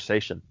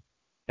conversation.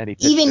 And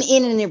even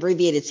in an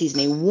abbreviated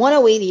season, a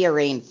 108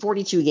 ERA in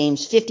 42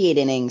 games, 58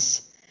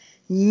 innings,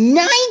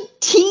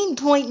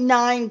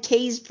 19.9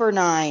 Ks per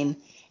 9,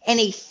 and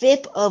a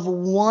FIP of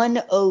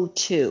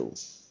 102.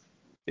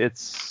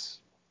 It's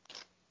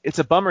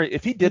a bummer.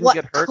 If he didn't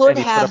get hurt and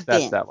he put up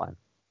that stat line.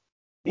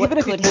 Even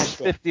if he pitched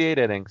 58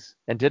 innings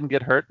and didn't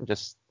get hurt and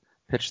just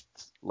pitched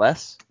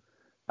less,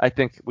 I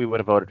think we would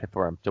have voted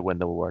for him to win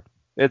the award.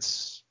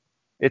 It's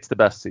the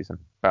best season,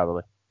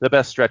 probably. the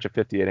best stretch of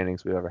 58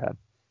 innings we've ever had.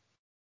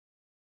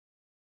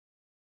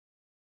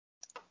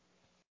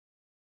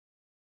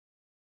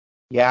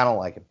 Yeah, I don't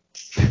like him.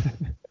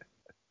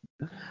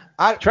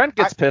 Trent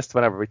gets pissed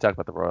whenever we talk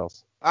about the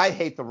Royals. I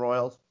hate the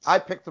Royals. I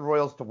picked the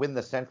Royals to win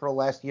the Central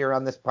last year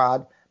on this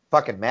pod.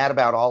 Fucking mad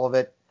about all of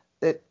it.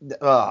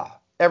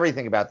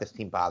 Everything about this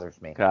team bothers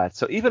me. God,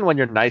 so even when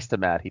you're nice to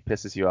Matt, he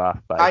pisses you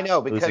off by I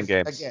know, because, losing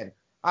games. again,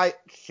 I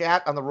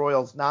shat on the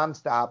Royals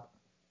nonstop.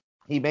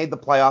 He made the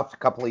playoffs a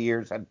couple of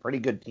years, had pretty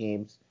good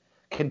teams,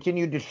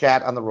 continued to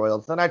shat on the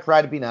Royals. Then I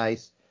tried to be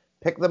nice,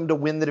 pick them to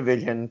win the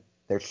division.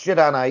 They're shit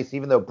on ice,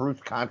 even though Bruce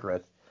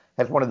Contreras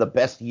has one of the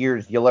best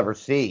years you'll ever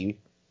see.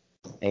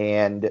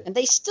 And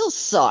they still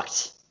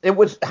sucked.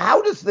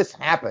 How does this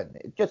happen?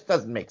 It just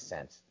doesn't make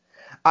sense.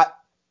 I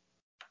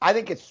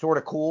think it's sort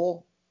of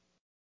cool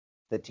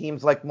that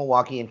teams like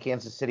Milwaukee and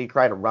Kansas City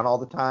try to run all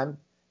the time.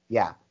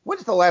 Yeah.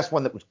 When's the last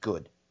one that was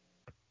good?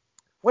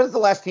 When's the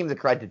last team that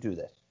tried to do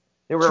this?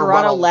 They were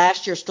Toronto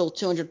last year stole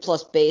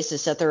 200-plus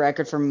bases, set the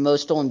record for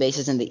most stolen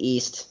bases in the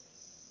East.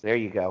 There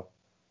you go.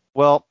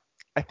 Well,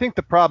 I think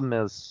the problem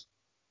is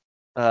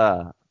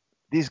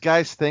these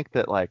guys think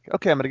that, like,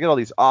 okay, I'm going to get all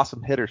these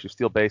awesome hitters who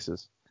steal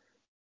bases.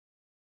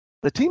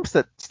 The teams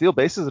that steal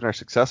bases and are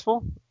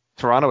successful,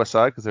 Toronto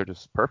aside because they're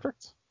just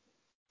perfect,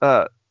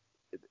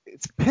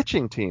 it's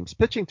pitching teams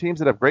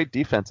that have great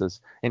defenses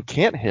and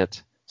can't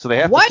hit, so they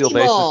have to steal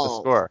bases to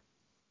score.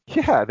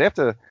 Yeah, they have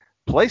to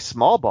play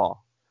small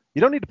ball.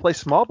 You don't need to play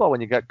small ball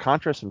when you got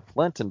Contreras and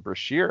Flint and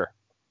Brashear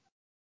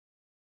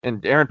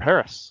and Aaron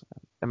Paris.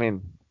 I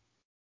mean,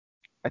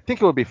 I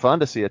think it would be fun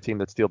to see a team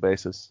that steal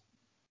bases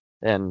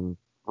and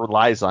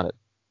relies on it.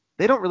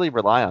 They don't really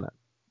rely on it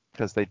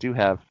because they do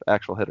have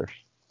actual hitters.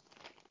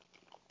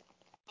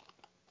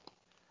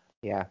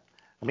 Yeah.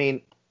 I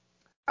mean,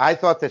 I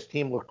thought this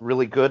team looked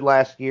really good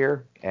last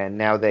year, and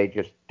now they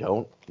just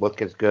don't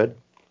look as good.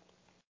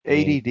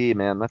 ADD,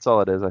 man. That's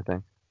all it is, I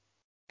think.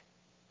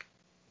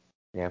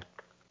 Yeah.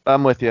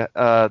 I'm with you.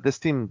 This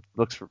team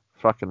looks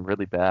fucking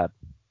really bad.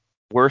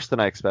 Worse than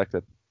I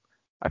expected.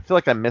 I feel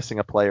like I'm missing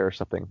a player or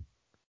something.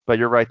 But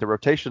you're right. The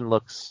rotation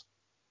looks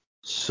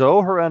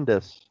so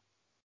horrendous.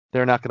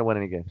 They're not going to win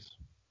any games.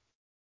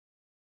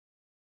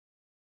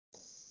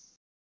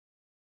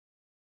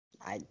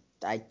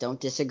 I don't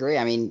disagree.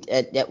 I mean,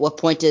 at what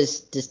point does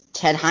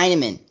Ted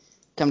Heineman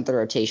come to the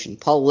rotation?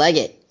 Paul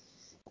Leggett,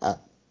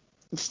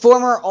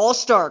 former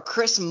All-Star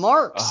Chris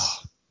Marks. Oh,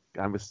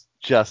 I was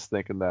just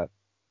thinking that.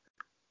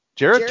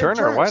 Jared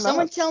Turner, why not?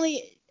 Someone tell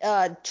me,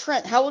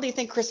 Trent, how old do you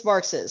think Chris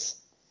Marks is?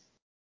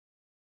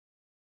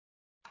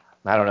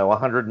 I don't know,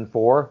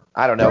 104?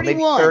 I don't know,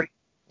 31. maybe 30.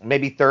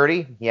 Maybe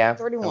 30? Yeah.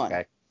 31. Okay.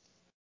 I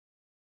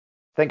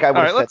think I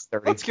would have said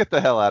 30. Let's get the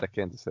hell out of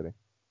Kansas City.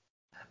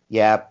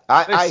 Yeah,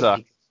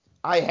 I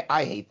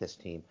hate this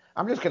team.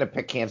 I'm just going to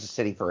pick Kansas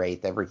City for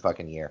 8th every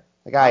fucking year.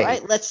 All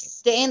right, let's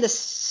stay in the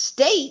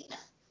state.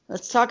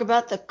 Let's talk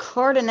about the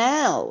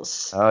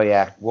Cardinals. Oh,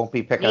 yeah. Won't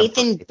be picking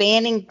Nathan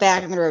Banning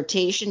back in the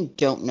rotation.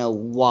 Don't know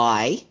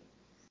why.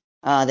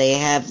 They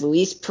have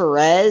Luis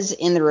Perez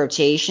in the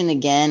rotation.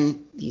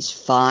 Again, he's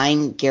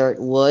fine. Garrett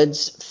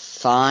Woods,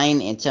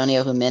 fine.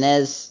 Antonio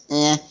Jimenez,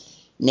 how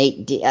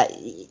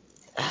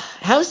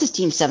is this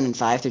team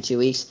 7-5 through 2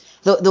 weeks?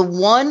 The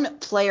one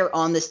player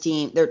on this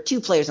team, there are two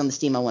players on this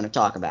team I want to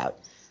talk about.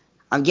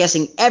 I'm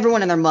guessing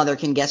everyone and their mother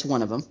can guess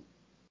one of them.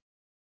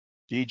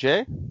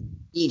 DJ?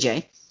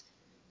 EJ.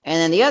 And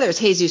then the other is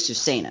Jesus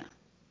Susana.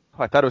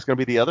 Oh, I thought it was going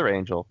to be the other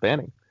Angel,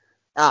 Banning.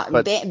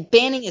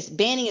 Banning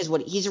is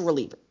what he's a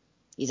reliever.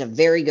 He's a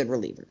very good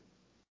reliever.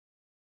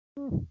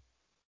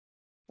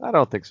 I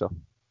don't think so.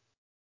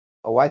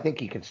 Oh, I think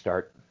he can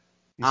start.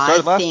 He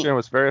started last year and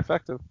was very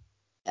effective.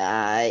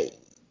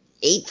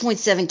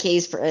 8.7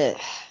 Ks per.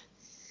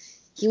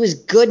 He was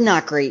good,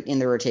 not great in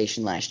the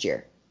rotation last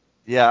year.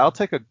 Yeah, I'll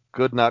take a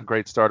good, not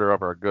great starter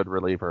over a good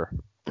reliever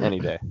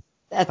any day.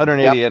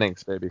 180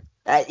 innings, baby.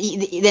 Then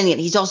again,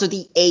 he's also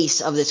the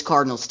ace of this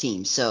Cardinals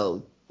team.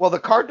 So. Well, the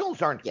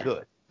Cardinals aren't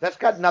good. That's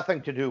got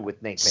nothing to do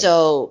with Nate.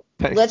 So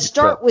let's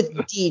start with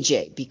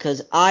DJ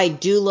because I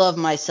do love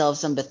myself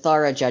some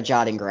Bethara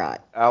Jajadingrad.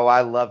 Oh, I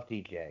love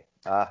DJ.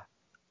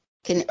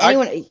 Can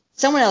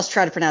someone else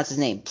try to pronounce his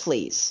name,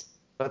 please?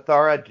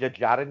 Bethara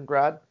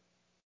Jajadingrad?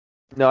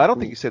 No, I don't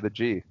think you say the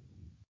G.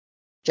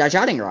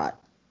 Jajadingrad.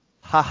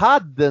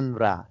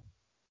 Jajadingrad.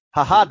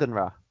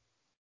 Jajadingrad.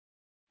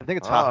 I think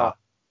it's haha.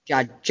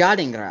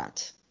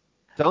 Jajadingrad.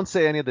 Don't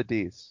say any of the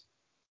D's.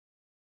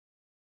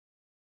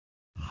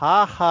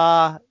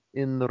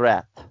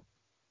 Jajadingrad.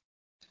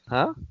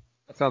 Huh?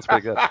 That sounds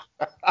pretty good.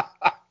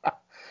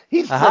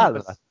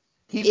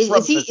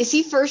 Is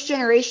he first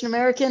generation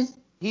American?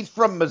 He's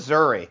from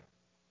Missouri.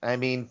 I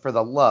mean, for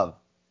the love.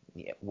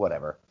 Yeah,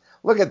 whatever.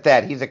 Look at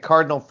that. He's a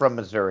Cardinal from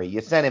Missouri.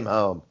 You sent him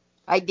home.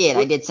 I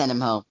did send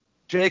him home.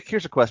 Jake,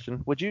 here's a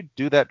question. Would you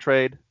do that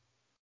trade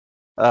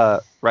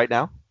right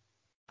now?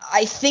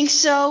 I think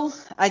so.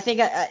 I think,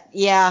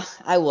 yeah,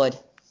 I would.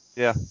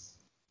 Yeah.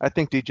 I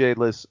think DJ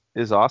Liz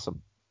is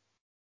awesome.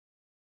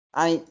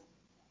 Knowing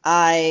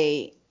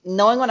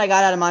what I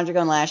got out of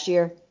Mondragon last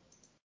year,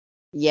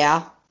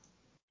 Yeah.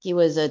 He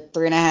was a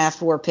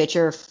 3.5 WAR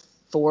pitcher,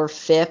 4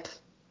 FIP.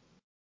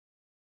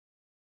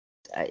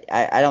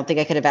 I don't think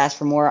I could have asked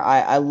for more.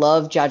 I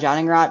love Judge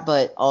Ottingrot,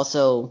 but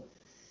also,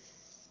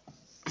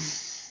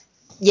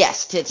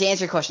 yes, to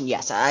answer your question,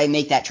 yes, I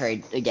make that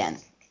trade again.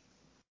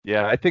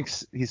 Yeah, I think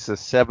he's a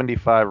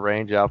 75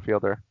 range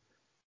outfielder,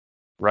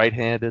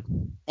 right-handed.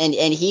 And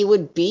he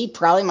would be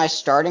probably my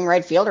starting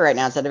right fielder right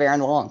now instead of Aaron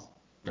Long.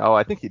 Oh,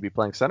 I think he'd be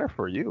playing center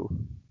for you.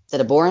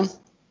 Instead of Boren?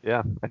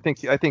 Yeah, I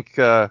think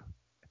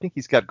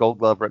he's got Gold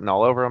Glove written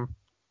all over him.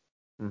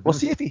 Mhm. We'll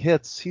see if he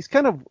hits. He's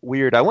kind of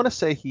weird. I want to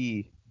say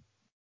he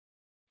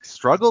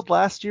struggled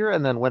last year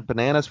and then went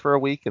bananas for a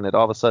week, and it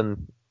all of a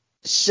sudden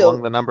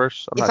swung the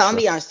numbers. If I'm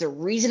being honest, the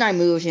reason I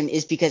moved him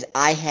is because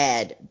I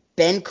had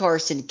Ben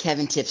Carson,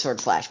 Kevin Tipsford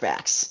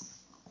flashbacks.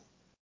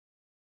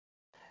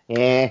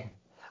 I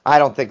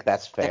don't think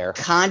that's fair.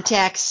 The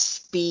contact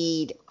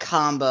speed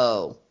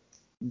combo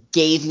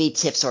gave me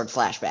Tipsford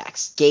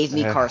flashbacks, gave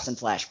me Carson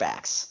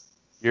flashbacks.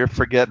 You're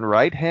forgetting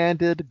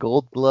right-handed,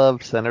 Gold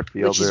Glove center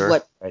fielder. Which is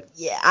what,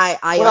 yeah,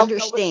 I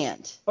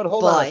understand. But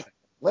hold on.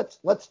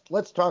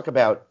 Let's talk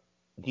about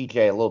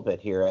DJ a little bit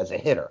here as a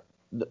hitter.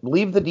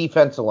 Leave the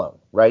defense alone,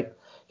 right?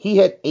 He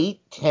hit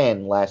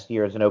 810 last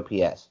year as an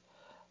OPS.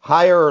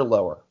 Higher or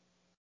lower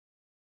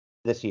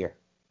this year?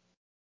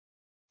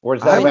 Or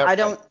is that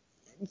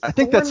I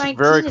think that's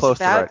very close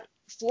to right.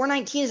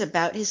 419 is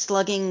about his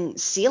slugging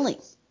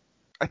ceiling.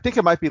 I think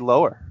it might be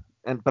lower,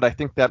 but I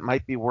think that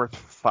might be worth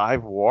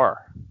 5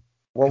 WAR.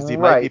 Well, he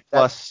might be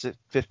plus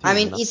 15. I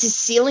mean, is his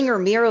ceiling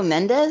Ramiro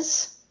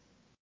Mendez?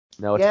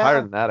 No, it's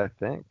higher than that, I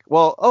think.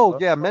 Well,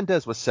 yeah,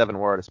 Mendez was 7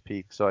 WAR at his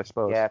peak, so I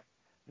suppose. Yeah.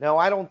 No,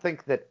 I don't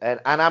think that, and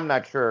I'm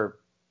not sure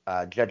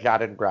Judge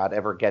Ottingrad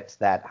ever gets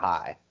that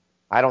high.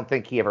 I don't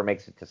think he ever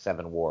makes it to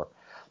 7 WAR.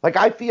 Like,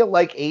 I feel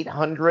like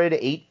 800,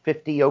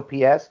 850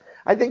 OPS.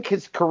 I think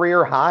his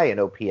career high in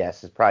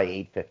OPS is probably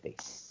 850,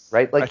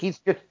 right? Like, he's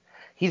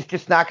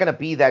just not going to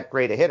be that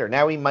great a hitter.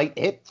 Now he might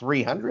hit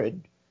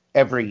 300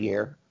 every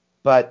year,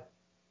 but,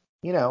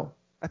 you know.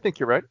 I think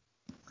you're right.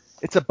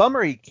 It's a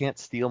bummer he can't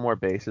steal more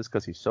bases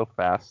because he's so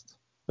fast,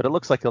 but it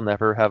looks like he'll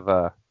never have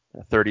a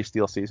 30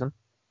 steal season.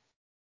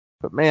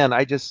 But man,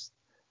 I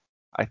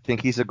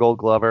think he's a Gold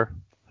Glover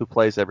who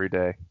plays every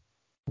day.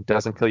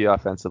 Doesn't kill you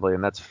offensively,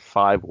 and that's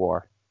 5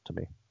 WAR to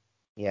me.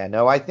 Yeah,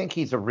 no, I think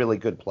he's a really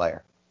good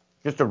player.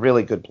 Just a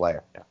really good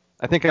player. Yeah.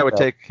 I think I would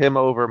take him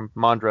over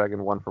Mondragon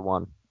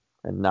 1-for-1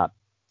 and not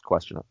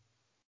question it.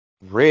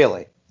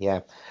 Really?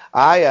 Yeah.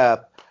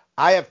 I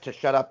have to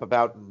shut up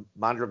about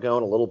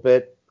Mondragon a little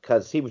bit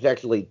because he was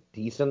actually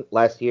decent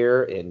last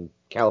year in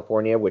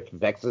California, which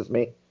vexes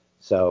me.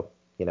 So,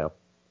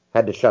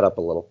 had to shut up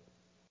a little.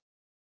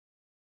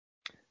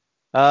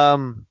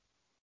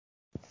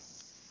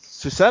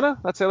 Susana,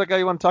 that's the other guy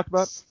you want to talk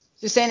about?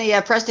 Susana, yeah,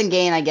 Preston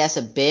Gain, I guess,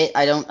 a bit.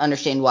 I don't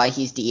understand why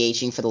he's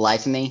DHing for the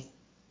life of me.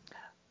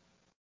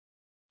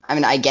 I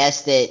mean, I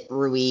guess that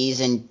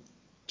Ruiz and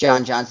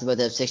John Johnson both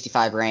have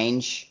 65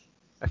 range.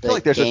 I feel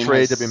like there's a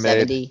trade to be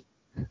 70.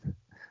 Made.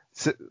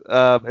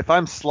 If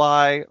I'm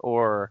Sly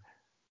or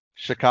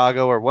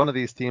Chicago or one of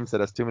these teams that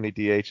has too many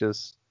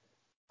DHs,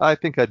 I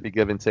think I'd be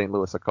giving St.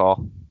 Louis a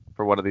call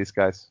for one of these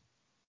guys.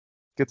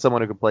 Get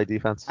someone who can play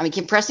defense. I mean,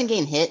 can Preston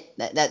Gain hit?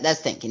 That's the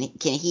thing.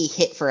 Can he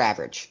hit for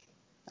average?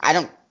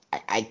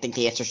 I think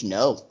the answer is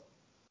no.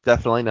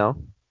 Definitely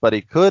no. But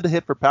he could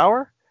hit for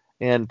power,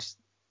 and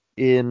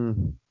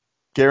in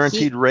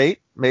guaranteed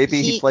rate,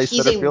 maybe he plays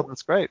center field and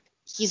it's great.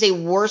 He's a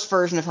worse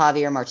version of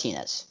Javier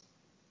Martinez.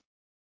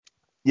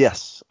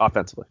 Yes,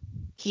 offensively.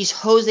 He's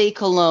Jose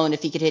Colon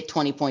if he could hit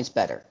 20 points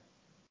better.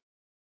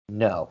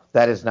 No,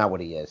 that is not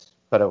what he is,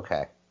 but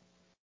okay.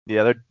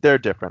 Yeah, they're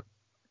different.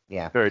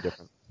 Yeah. Very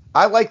different.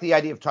 I like the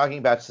idea of talking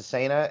about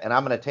Susana, and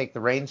I'm going to take the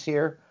reins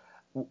here.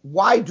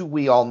 Why do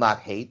we all not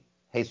hate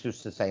Jesus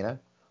Susana?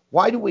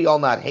 Why do we all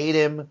not hate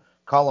him,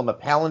 call him a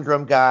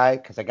palindrome guy?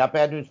 Because I got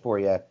bad news for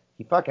you.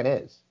 He fucking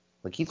is.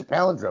 Like, he's a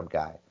palindrome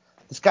guy.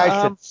 This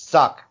guy should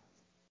suck.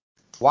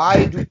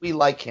 Why do we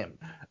like him?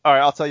 All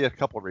right, I'll tell you a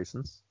couple of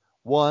reasons.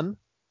 One,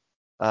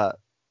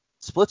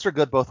 splits are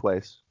good both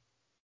ways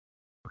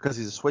because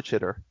he's a switch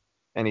hitter,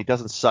 and he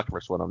doesn't suck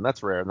versus one of them.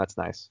 That's rare, and that's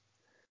nice.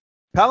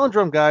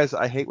 Palindrome guys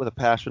I hate with a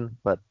passion,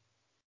 but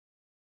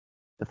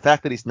the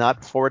fact that he's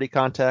not 40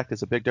 contact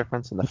is a big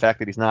difference, and the fact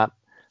that he's not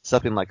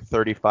something like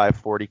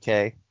 35,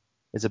 40K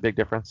is a big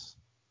difference.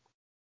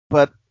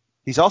 But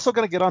he's also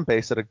going to get on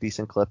base at a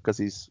decent clip because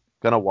he's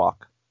going to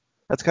walk.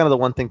 That's kind of the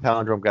one thing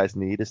palindrome guys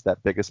need is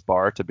that biggest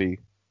bar to be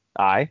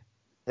I.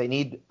 They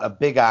need a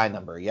big I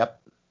number, yep.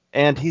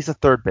 And he's a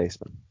third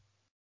baseman,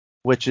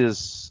 which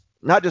is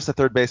not just a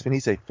third baseman.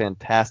 He's a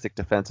fantastic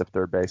defensive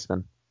third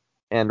baseman.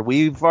 And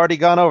we've already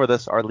gone over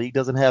this. Our league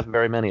doesn't have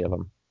very many of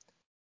them.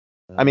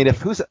 I mean,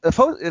 if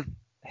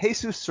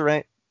Jesus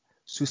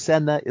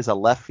Susana is a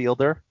left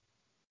fielder,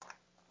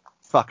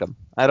 fuck him.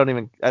 I don't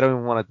even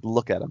want to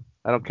look at him.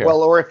 I don't care.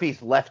 Well, or if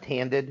he's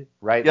left-handed,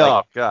 right?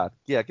 Oh, God.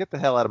 Yeah, get the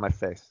hell out of my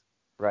face.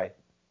 Right.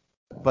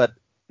 But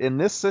in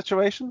this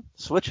situation,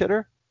 switch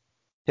hitter,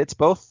 hits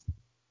both,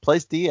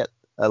 plays D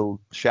a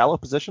shallow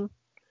position,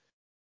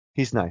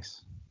 he's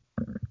nice.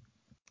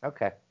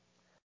 Okay.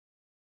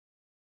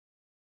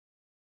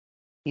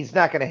 He's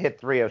not going to hit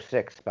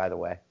 306, by the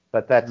way,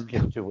 but that's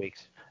just 2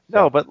 weeks.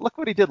 No, but look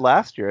what he did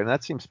last year, and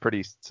that seems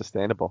pretty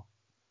sustainable.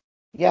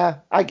 Yeah,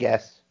 I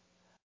guess.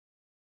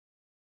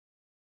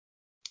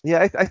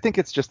 Yeah, I think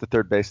it's just the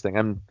third base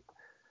thing.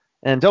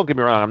 And don't get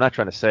me wrong, I'm not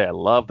trying to say I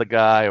love the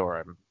guy or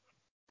I'm.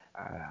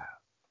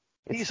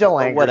 It's still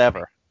angry.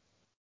 Whatever.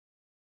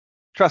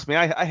 Trust me,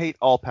 I hate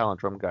all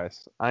palindrome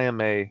guys. I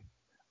am a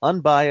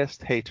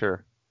unbiased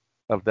hater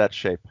of that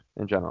shape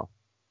in general.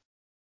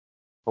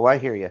 Oh, I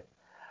hear you.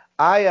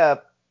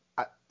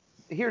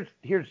 Here's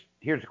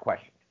a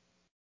question.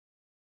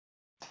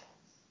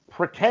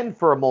 Pretend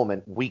for a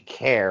moment we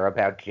care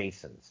about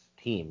Jason's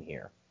team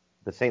here,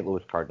 the St.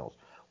 Louis Cardinals.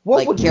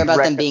 What would care about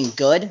them being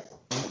good?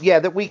 Yeah,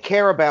 that we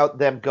care about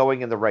them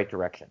going in the right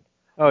direction.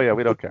 Oh yeah,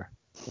 we don't care.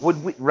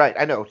 Would we? Right,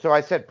 I know. So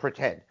I said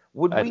pretend.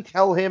 Would we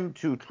tell him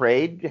to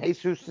trade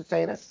Jesus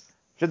Cesena?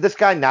 Should this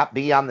guy not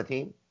be on the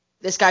team?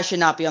 This guy should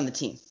not be on the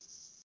team.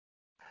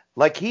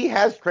 Like, he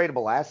has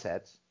tradable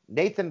assets.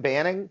 Nathan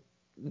Banning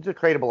is a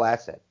tradable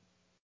asset.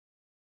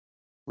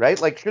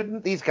 Right? Like,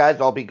 shouldn't these guys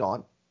all be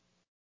gone?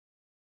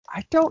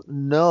 I don't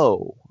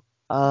know.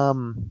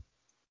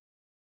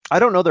 I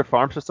don't know their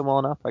farm system well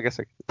enough. I guess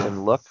I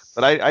can look,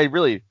 but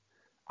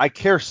I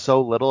care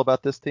so little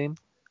about this team.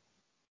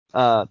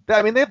 I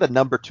mean, they have the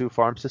number 2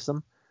 farm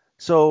system,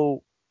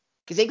 so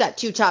because they've got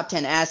 2 top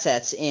 10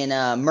 assets in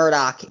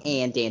Murdoch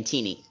and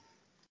Dantini.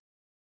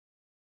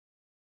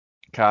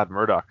 God,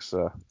 Murdoch's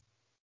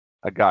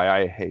a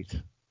guy I hate.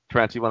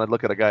 Trent, you want to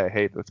look at a guy I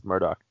hate? That's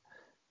Murdoch.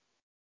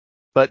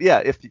 But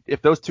yeah,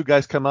 if those 2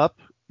 guys come up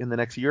in the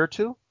next year or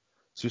two,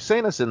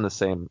 Susena's in the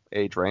same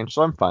age range,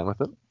 so I'm fine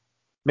with it.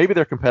 Maybe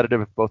they're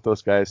competitive if both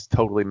those guys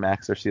totally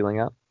max their ceiling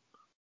out.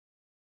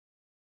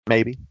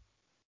 Maybe.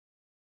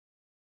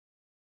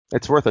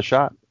 It's worth a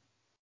shot.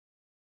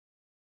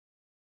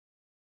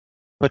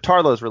 But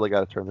Tarlow's really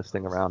got to turn this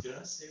thing around.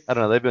 I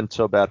don't know. They've been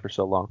so bad for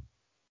so long.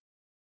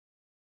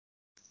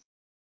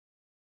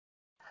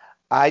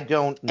 I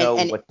don't know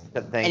what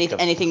to think.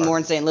 Anything more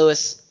in St.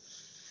 Louis?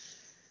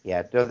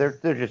 Yeah,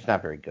 they're just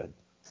not very good.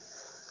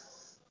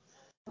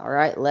 All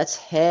right, let's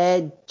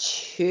head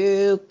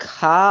to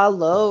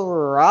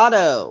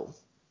Colorado.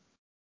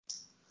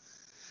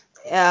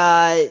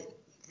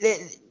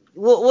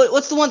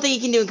 What's the one thing you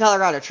can do in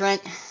Colorado,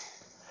 Trent?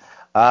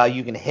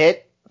 You can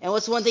hit. And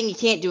what's the one thing you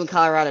can't do in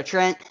Colorado,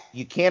 Trent?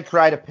 You can't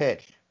try to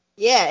pitch.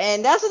 Yeah,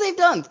 and that's what they've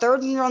done.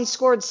 3rd in runs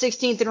scored,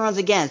 16th in runs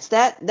against.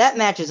 That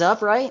matches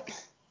up, right?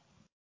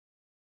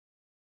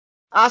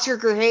 Oscar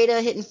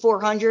Grajeda hitting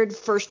 400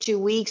 first 2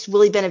 weeks.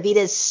 Willie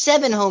Benavidez,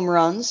 7 home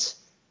runs.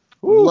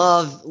 Ooh.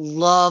 Love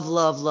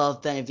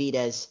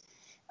Benavidez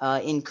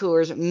in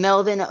Coors.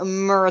 Melvin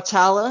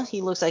Muratalla,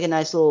 he looks like a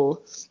nice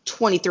little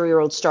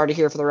 23-year-old starter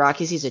here for the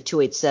Rockies. He's a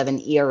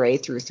 2.87 ERA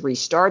through 3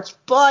 starts.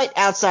 But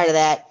outside of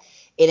that,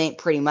 it ain't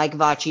pretty. Mike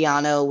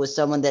Vacciano was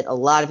someone that a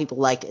lot of people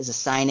like as a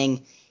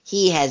signing.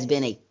 He has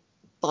been a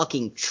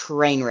fucking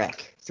train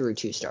wreck through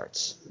 2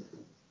 starts.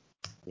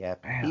 Yeah,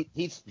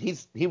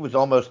 he was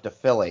almost a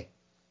Philly.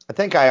 I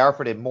think I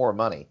offered him more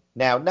money.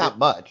 Now, not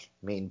much.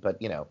 I mean,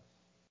 but you know.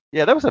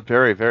 Yeah, that was a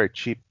very, very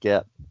cheap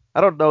get. I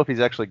don't know if he's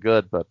actually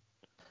good, but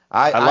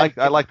I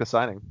like the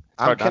signing.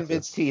 I'm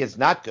convinced he is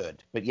not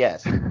good, but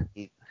yes,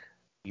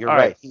 you're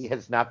right. He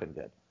has not been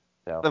good.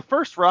 So. The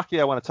first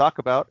Rocky I want to talk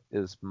about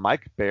is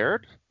Mike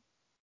Baird.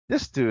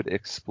 This dude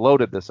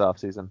exploded this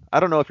offseason. I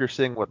don't know if you're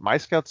seeing what my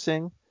scout's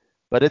seeing,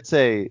 but it's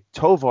a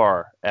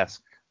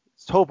Tovar-esque,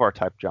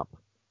 Tovar-type jump.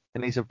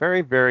 And he's a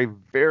very, very,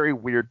 very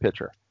weird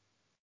pitcher.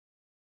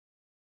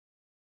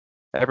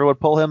 Everyone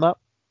pull him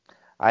up?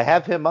 I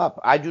have him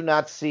up. I do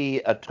not see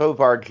a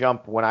Tovar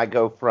jump when I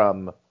go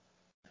from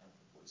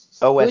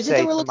OSA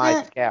to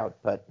my scout,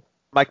 but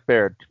Mike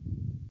Baird.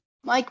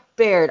 Mike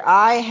Baird.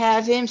 I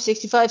have him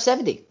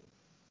 65-70.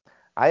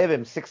 I have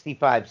him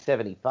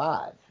 65-75.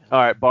 All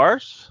right,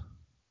 bars?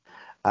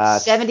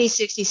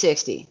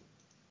 70-60-60.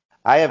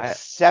 I have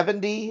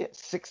 70,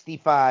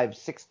 65,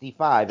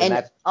 65, and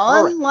that's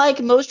unlike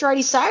most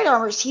righty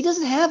sidearmers, he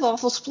doesn't have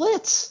awful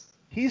splits.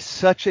 He's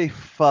such a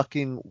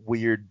fucking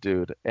weird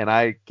dude, and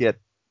I get.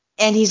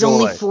 And he's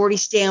only 40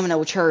 stamina,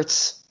 which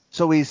hurts.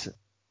 So he's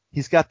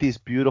got these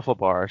beautiful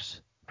bars.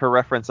 For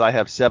reference, I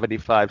have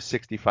 75,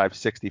 65,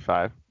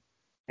 65,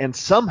 and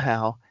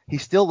somehow he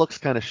still looks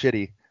kind of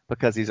shitty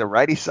because he's a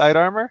righty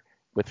sidearmer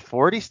with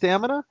 40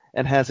 stamina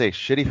and has a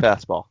shitty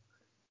fastball.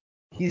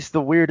 He's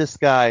the weirdest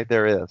guy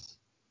there is,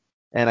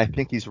 and I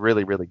think he's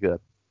really, really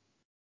good.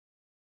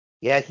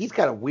 Yeah, he's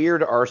got a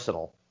weird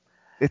arsenal.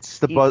 It's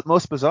the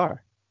most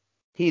bizarre.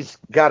 He's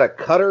got a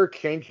cutter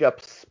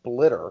changeup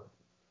splitter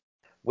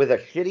with a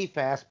shitty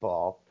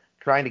fastball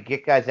trying to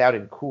get guys out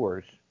in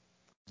Coors.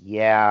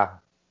 Yeah.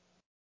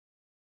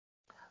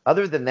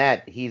 Other than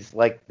that, he's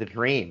like the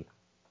dream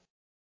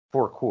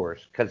for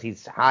Coors because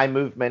he's high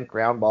movement,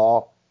 ground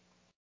ball.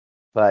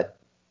 But,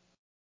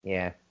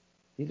 yeah,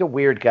 he's a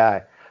weird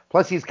guy.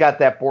 Plus, he's got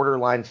that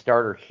borderline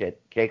starter shit.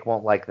 Jake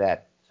won't like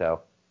that,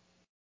 so.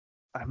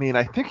 I mean,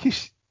 I think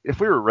if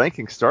we were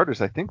ranking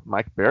starters, I think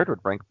Mike Baird would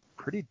rank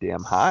pretty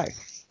damn high.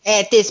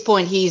 At this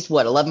point, he's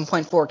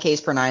 11.4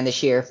 Ks per nine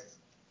this year.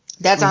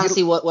 That's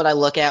honestly what I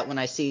look at when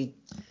I see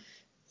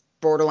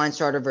borderline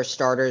starter versus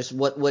starters.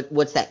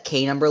 What's that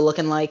K number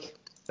looking like?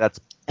 That's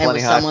and plenty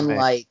with high someone for me.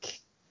 like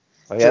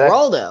Yeah,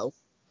 Geraldo,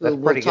 that's who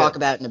we'll pretty talk good.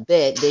 about in a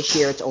bit, this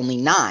year it's only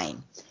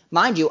 9.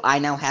 Mind you, I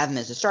now have him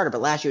as a starter,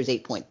 but last year was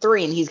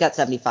 8.3, and he's got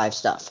 75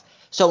 stuff.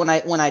 So when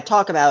I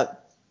talk about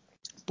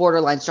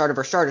borderline starter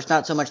versus starter, it's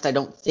not so much that I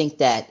don't think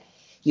that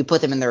you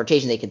put them in the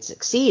rotation they can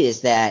succeed,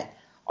 is that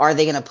are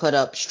they going to put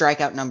up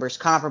strikeout numbers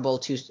comparable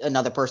to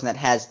another person that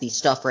has the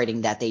stuff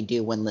rating that they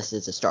do when listed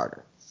as a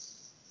starter?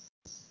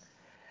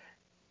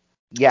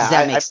 Yeah, Does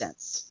that make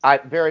sense? I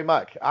very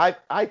much.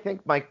 I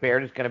think Mike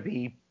Baird is going to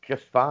be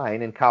just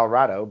fine in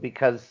Colorado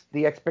because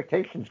the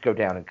expectations go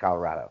down in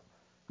Colorado.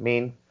 I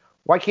mean,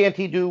 why can't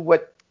he do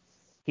what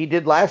he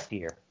did last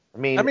year? I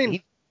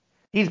mean,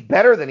 he's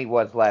better than he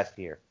was last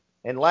year,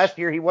 and last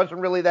year he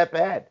wasn't really that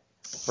bad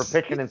for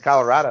pitching in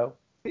Colorado.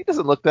 He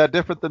doesn't look that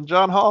different than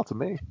John Hall to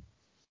me.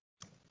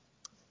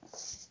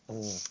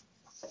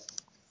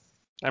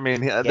 I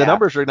mean, the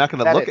numbers are not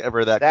going to look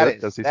ever that good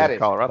because he's in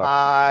Colorado.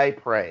 High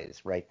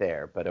praise right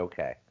there, but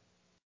okay.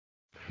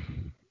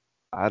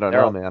 I don't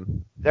know,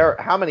 man.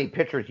 How many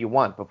pitchers you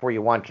want before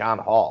you want John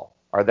Hall?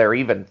 Are there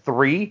even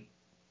 3?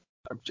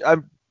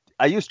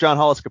 I use John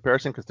Hall as a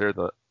comparison because they're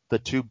the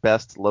 2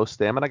 best low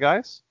stamina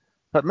guys.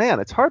 But man,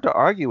 it's hard to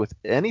argue with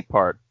any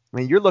part. I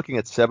mean, you're looking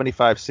at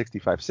 75,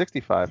 65,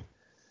 65,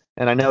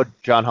 and I know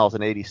John Hall's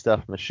an 80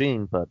 stuff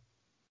machine, but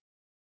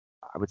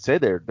I would say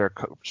they're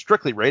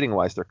strictly rating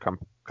wise they're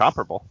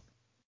comparable.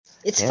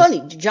 It's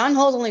funny. John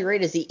Hall's only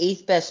rated as the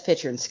 8th best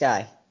pitcher in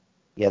Sky.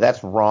 Yeah,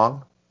 that's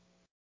wrong.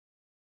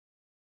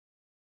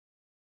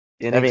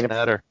 Innings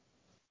matter.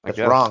 That's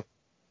wrong.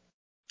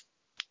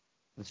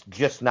 It's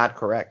just not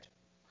correct.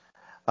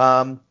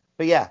 But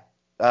yeah,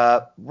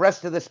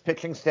 rest of this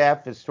pitching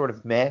staff is sort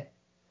of meh,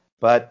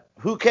 but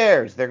who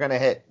cares? They're going to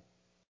hit.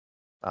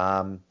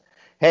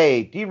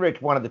 Hey,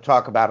 D-Rich wanted to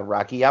talk about a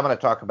Rocky. I'm going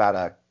to talk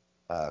about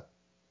a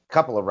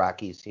couple of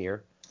Rockies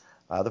here.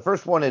 The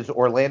first one is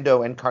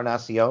Orlando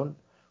Encarnacion,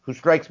 who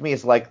strikes me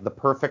as like the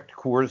perfect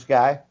Coors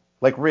guy.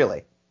 Like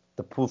really,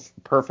 the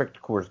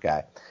perfect Coors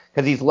guy.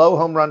 Because he's low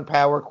home run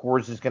power.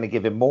 Coors is going to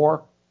give him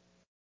more.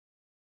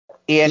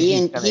 And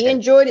he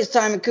enjoyed his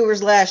time at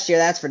Coors last year,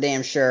 that's for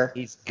damn sure.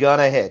 He's going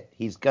to hit.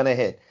 He's going to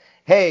hit.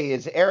 Hey,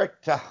 is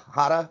Eric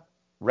Tejada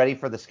ready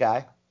for the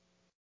Sky?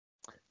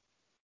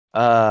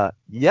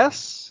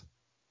 Yes.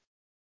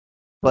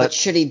 But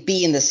should he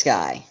be in the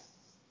Sky?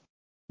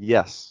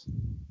 Yes.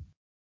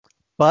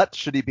 But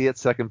should he be at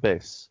second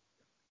base?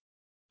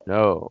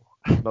 No.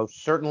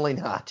 Most certainly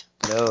not.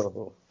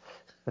 No.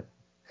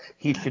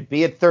 He should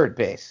be at third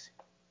base.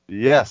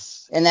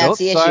 Yes. And that's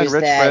the issue is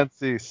Rich that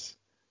Francis.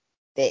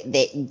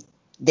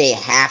 They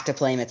have to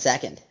play him at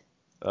second.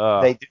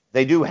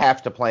 They do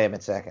have to play him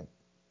at second.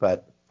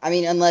 But I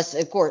mean, unless,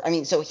 of course, I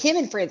mean, so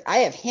I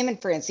have him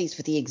and Francis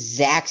with the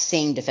exact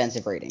same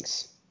defensive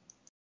ratings.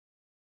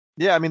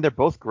 Yeah, I mean, they're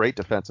both great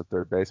defensive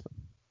third basemen,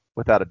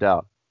 without a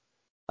doubt.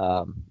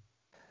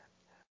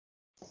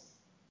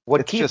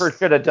 What Kiefer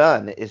should have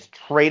done is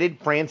traded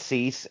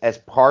Francis as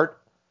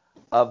part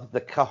of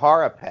the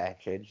Kahara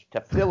package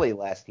to Philly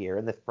last year,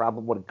 and this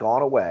problem would have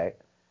gone away.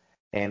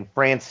 And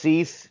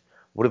Francis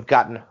would have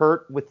gotten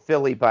hurt with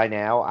Philly by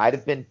now. I'd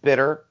have been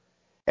bitter.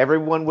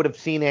 Everyone would have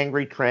seen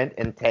Angry Trent,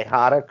 and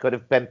Tejada could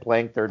have been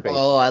playing third base.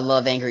 Oh, I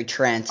love Angry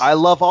Trent. I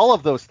love all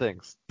of those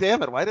things.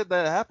 Damn it, why did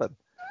that happen?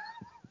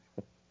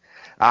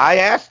 I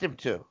asked him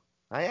to.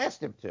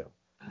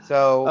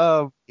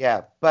 So,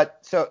 yeah. But,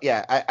 so,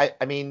 yeah,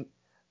 I mean,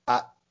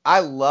 I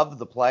love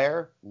the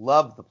player.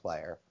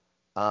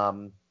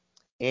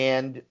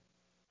 And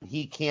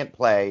he can't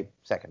play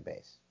second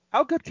base.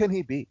 How good can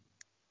he be?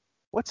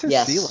 What's his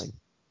ceiling?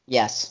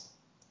 Yes.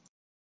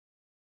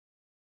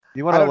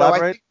 You want to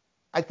elaborate?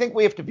 I think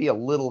we have to be a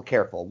little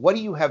careful. What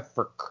do you have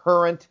for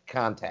current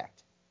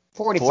contact?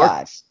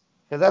 45.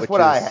 Because that's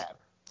what I have.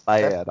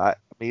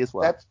 Me as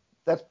well.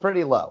 That's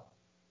pretty low,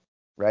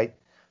 right?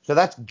 So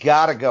that's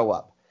got to go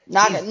up.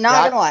 Not gonna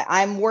lie,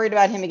 I'm worried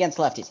about him against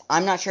lefties.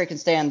 I'm not sure he can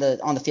stay on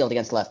the field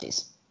against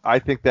lefties. I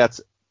think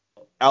that's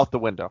out the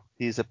window.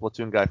 He's a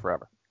platoon guy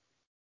forever.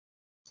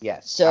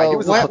 Yes. So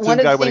one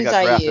of the things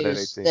I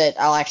use that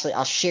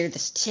I'll share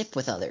this tip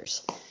with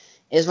others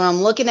is when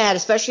I'm looking at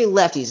especially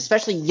lefties,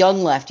 especially young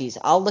lefties,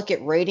 I'll look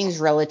at ratings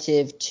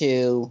relative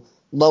to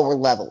lower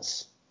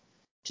levels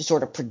to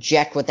sort of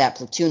project what that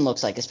platoon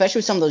looks like, especially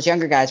with some of those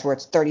younger guys where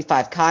it's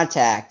 35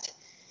 contact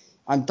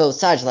on both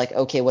sides. Like,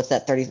 okay, what's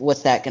that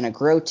going to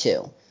grow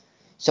to?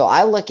 So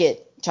I look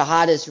at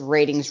Tejada's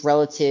ratings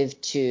relative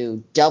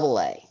to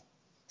AA.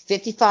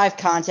 55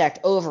 contact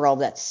overall,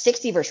 that's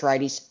 60 versus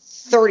righties,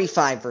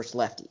 35 versus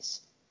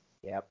lefties.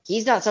 Yep.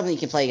 He's not something you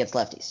can play against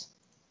lefties.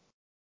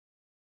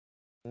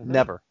 Mm-hmm.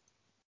 Never.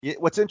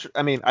 What's interesting,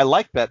 I mean, I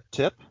like that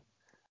tip.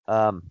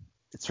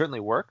 It certainly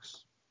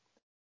works.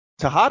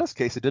 Tejada's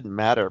case, it didn't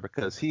matter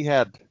because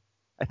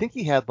I think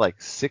he had like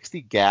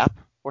 60 gap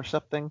or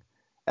something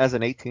as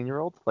an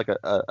 18-year-old, like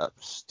a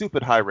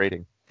stupid high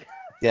rating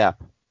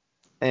gap.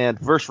 And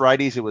versus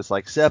righties, it was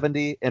like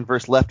 70, and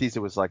versus lefties, it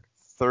was like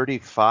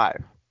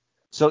 35.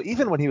 So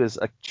even when he was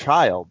a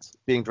child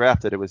being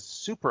drafted, it was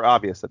super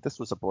obvious that this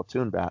was a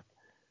platoon bat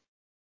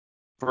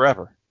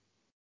forever.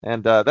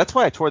 And that's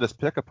why I tore this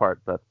pick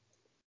apart. But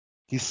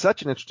he's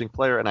such an interesting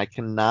player, and I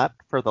cannot,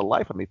 for the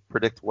life of me,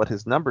 predict what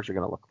his numbers are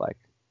going to look like.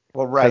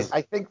 Well, right.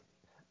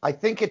 I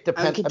think it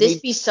depends. Could this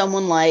be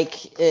someone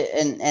like,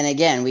 and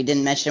again, we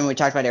didn't mention him when we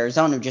talked about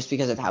Arizona just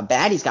because of how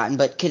bad he's gotten,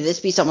 but could this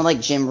be someone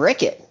like Jim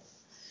Rickett,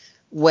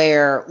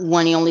 where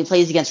when he only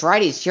plays against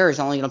righties, sure, he's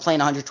only going to play in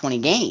 120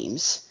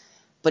 games,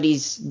 but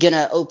he's going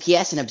to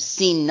OPS an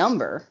obscene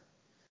number.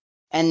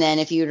 And then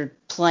if you were to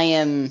play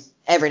him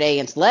every day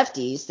against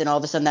lefties, then all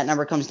of a sudden that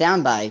number comes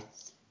down by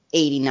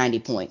 80, 90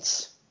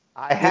 points.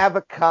 I have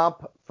a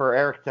comp for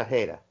Eric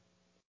Tejeda.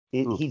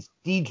 He's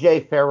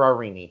DJ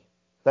Ferrarini.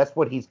 That's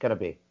what he's going to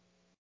be.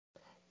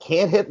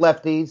 Can't hit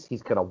lefties.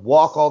 He's going to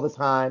walk all the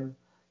time.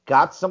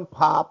 Got some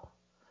pop.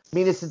 I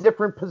mean, it's a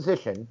different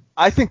position.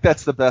 I think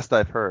that's the best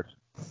I've heard.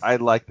 I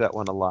like that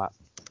one a lot.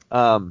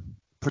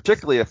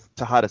 Particularly if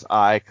Tejada's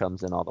eye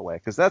comes in all the way,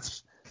 because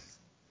that's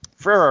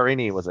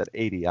Ferrarini was an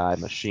 80 eye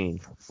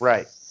machine.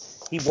 Right.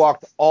 He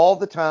walked all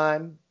the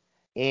time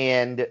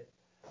and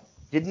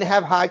didn't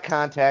have high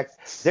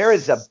contact. There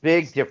is a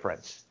big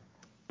difference.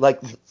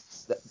 Like,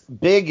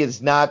 big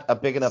is not a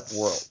big enough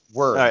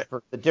word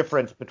for the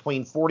difference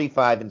between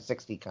 45 and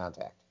 60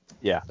 contact.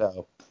 Yeah.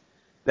 So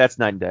that's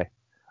night and day.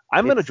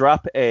 I'm going to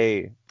drop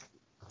a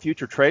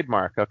future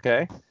trademark,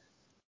 okay?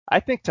 I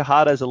think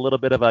Tejada is a little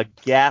bit of a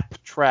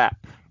gap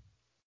trap.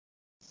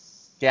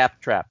 Gap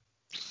trap.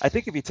 I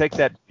think if you take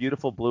that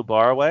beautiful blue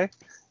bar away,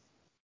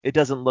 it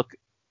doesn't look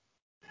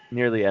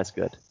nearly as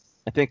good.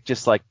 I think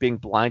just like being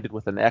blinded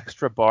with an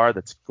extra bar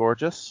that's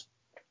gorgeous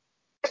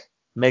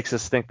makes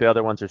us think the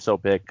other ones are so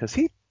big, because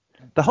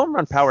the home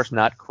run power is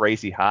not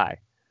crazy high.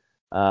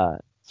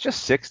 It's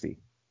just 60.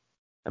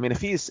 I mean,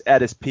 if he's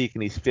at his peak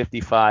and he's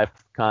 55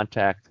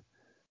 contact,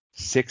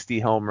 60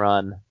 home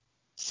run,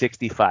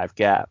 65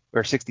 gap,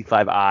 or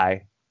 65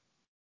 eye,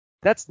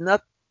 that's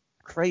not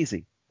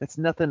crazy. That's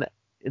nothing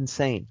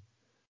insane.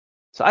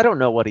 So I don't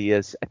know what he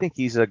is. I think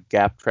he's a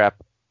gap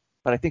trap,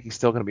 but I think he's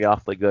still going to be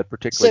awfully good,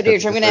 particularly. So,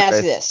 Deirdre, I'm going to ask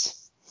you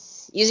this.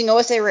 Using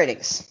OSA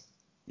ratings.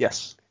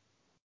 Yes.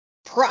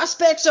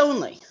 Prospects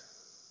only.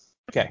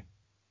 Okay.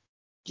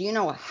 Do you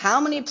know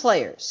how many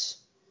players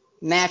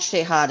match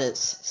Tejada's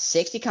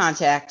 60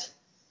 contact,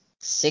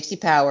 60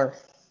 power,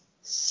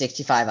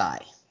 65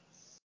 eye?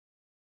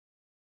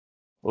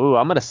 Ooh,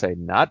 I'm going to say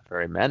not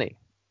very many.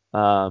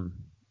 Now,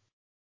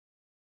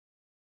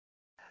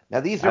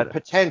 these are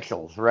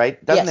potentials,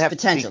 right? Doesn't have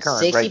potential. To be current,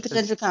 60 right?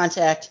 potential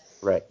contact,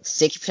 right.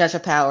 60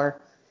 potential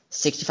power,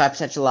 65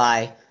 potential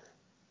eye.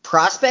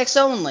 Prospects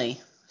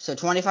only, so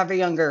 25 or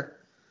younger,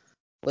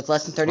 with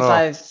less than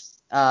 35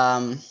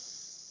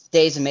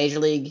 days of Major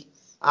League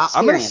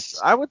experience.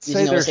 I would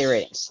say there's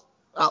ratings.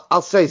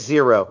 I'll say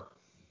 0.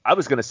 I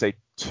was going to say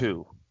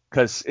 2,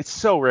 because it's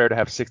so rare to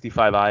have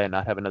 65 eye and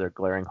not have another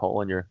glaring hole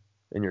in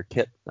your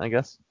kit, I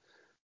guess.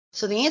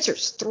 So the answer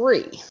is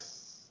 3.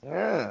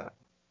 Yeah.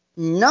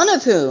 None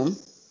of whom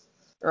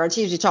are on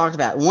teams we talked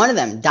about. One of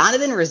them,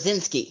 Donovan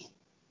Rosinski.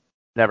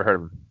 Never heard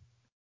of him.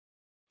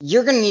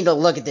 You're going to need to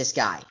look at this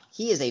guy.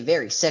 He is a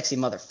very sexy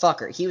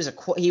motherfucker. He was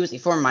a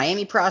former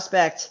Miami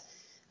prospect.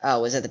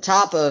 Was at the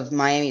top of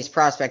Miami's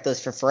prospect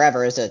list for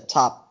forever as a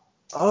top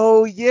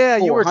 400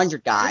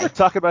 guy. You were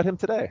talking about him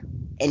today.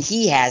 And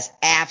he has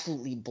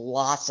absolutely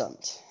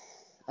blossomed.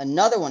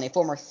 Another one, a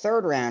former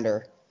third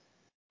rounder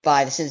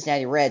by the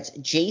Cincinnati Reds,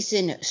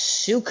 Jason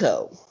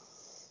Succo.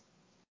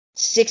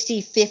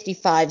 60,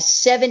 55,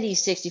 70,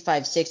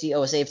 65, 60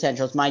 OSA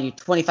potentials. Mind you,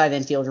 25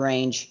 infield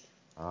range.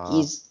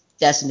 He's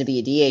destined to be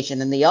a DH.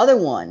 And then the other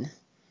one,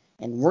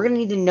 and we're going to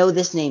need to know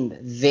this name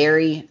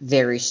very,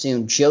 very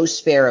soon, Joe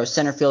Sparrow,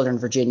 center fielder in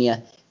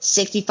Virginia.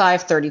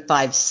 65,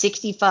 35,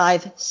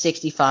 65,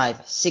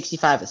 65,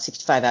 65 with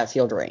 65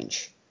 outfield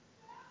range.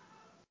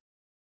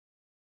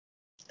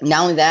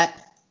 Not only that,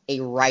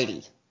 a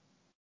righty.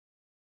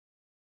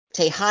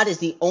 Tejada is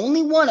the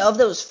only one of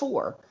those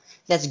 4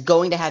 that's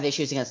going to have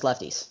issues against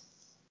lefties.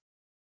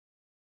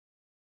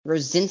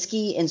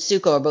 Rosinski and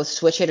Succo are both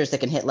switch hitters that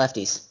can hit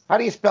lefties. How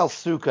do you spell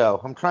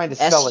Succo? I'm trying to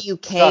spell it.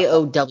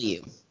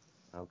 Sukow.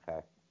 Okay.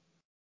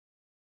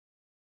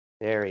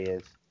 There he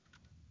is.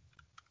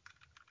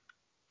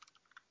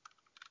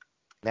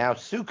 Now,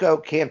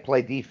 Succo can't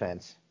play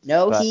defense.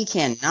 No, he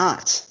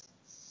cannot.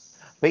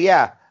 But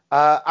yeah,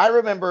 I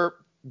remember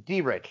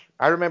D-Rich.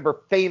 I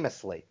remember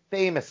famously,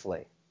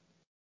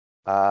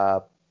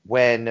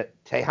 when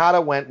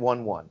Tejada went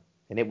 1-1,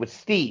 and it was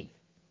Steve,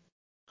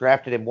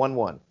 drafted him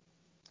 1-1.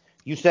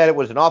 You said it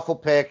was an awful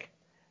pick,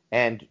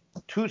 and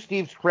to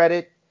Steve's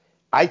credit,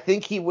 I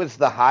think he was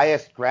the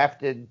highest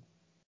drafted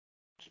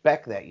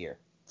spec that year.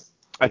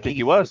 I think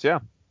he was, yeah.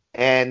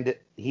 And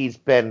he's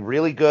been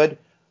really good.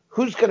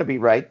 Who's going to be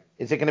right?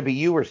 Is it going to be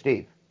you or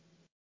Steve?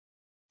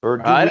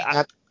 Or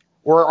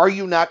are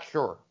you not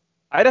sure?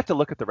 I'd have to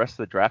look at the rest of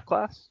the draft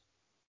class.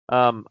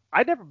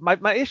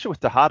 My issue with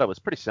Tejada was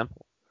pretty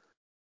simple.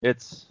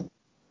 It's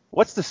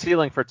what's the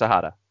ceiling for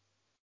Tejada?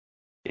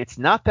 It's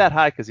not that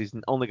high because he's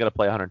only going to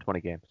play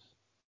 120 games.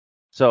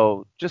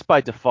 So just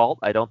by default,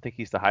 I don't think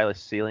he's the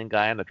highest ceiling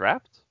guy in the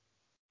draft.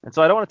 And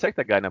so I don't want to take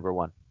that guy number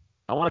one.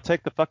 I want to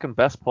take the fucking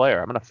best player.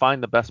 I'm going to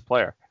find the best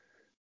player.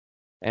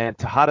 And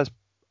Tejada's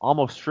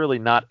almost surely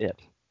not it.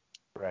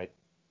 Right.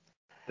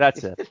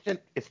 That's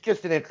It's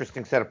just an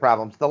interesting set of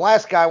problems. The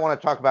last guy I want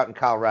to talk about in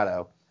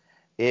Colorado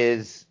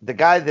is the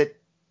guy that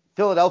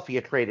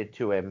Philadelphia traded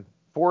to him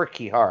for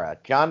Kihara,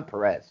 John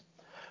Perez,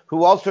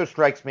 who also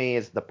strikes me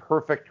as the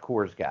perfect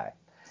Coors guy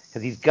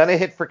because he's going to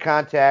hit for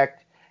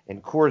contact,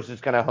 and Coors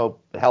is going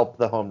to help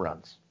the home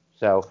runs.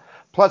 So,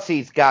 plus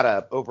he's got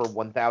a over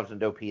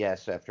 1,000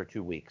 OPS after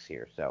 2 weeks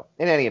here. So,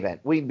 in any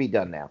event, we'd be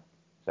done now.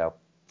 So.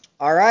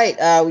 All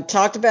right. We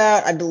talked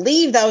about, I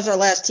believe that was our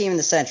last team in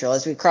the Central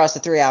as we crossed the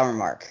 3-hour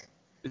mark.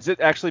 Has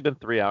it actually been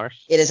 3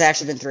 hours? It has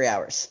actually been 3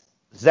 hours.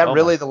 Is that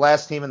really the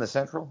last team in the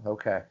Central?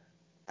 Okay.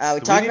 We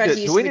talked about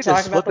Houston, we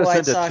talked about the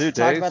White Sox, we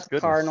talked about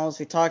the Cardinals,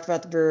 we talked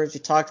about the Brewers, we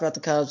talked about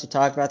the Cubs, we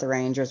talked about the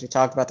Rangers, we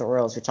talked about the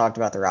Royals, we talked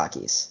about the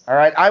Rockies. All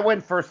right, I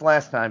went first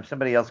last time.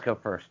 Somebody else go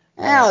first.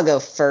 I'll go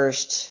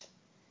first.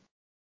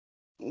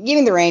 Give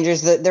me the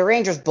Rangers. The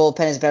Rangers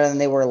bullpen is better than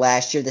they were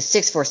last year. The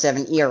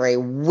 6.47 ERA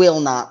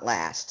will not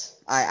last.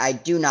 I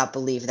do not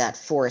believe that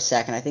for a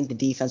second. I think the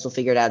defense will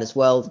figure it out as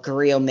well.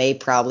 Carrillo may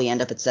probably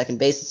end up at second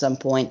base at some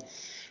point.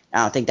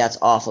 I don't think that's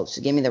awful.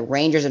 So give me the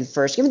Rangers in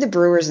first. Give me the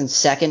Brewers in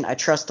second. I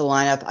trust the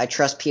lineup. I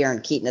trust Pierre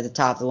and Keaton at the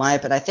top of the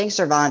lineup. But I think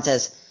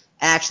Cervantes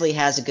actually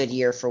has a good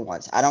year for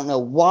once. I don't know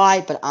why,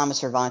 but I'm a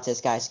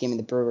Cervantes guy. So give me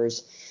the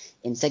Brewers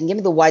in second. Give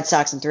me the White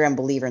Sox in three. I'm a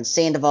believer in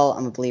Sandoval.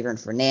 I'm a believer in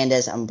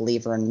Fernandez. I'm a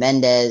believer in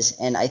Mendez.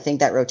 And I think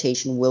that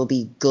rotation will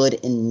be good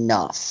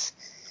enough.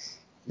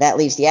 That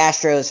leaves the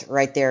Astros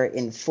right there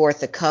in fourth.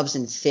 The Cubs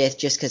in fifth,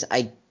 just because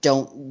I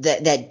don't –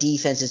 that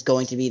defense is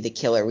going to be the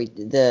killer.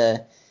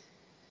 The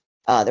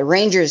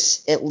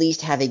Rangers at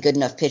least have a good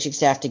enough pitching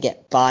staff to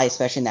get by,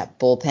 especially in that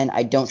bullpen.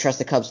 I don't trust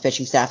the Cubs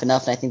pitching staff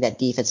enough, and I think that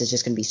defense is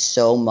just going to be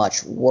so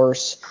much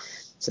worse.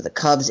 So the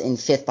Cubs in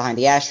fifth behind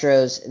the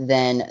Astros,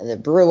 then the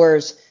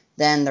Brewers,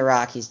 then the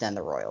Rockies, then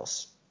the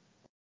Royals.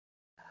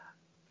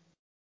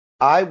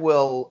 I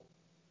will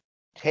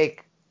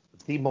take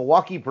the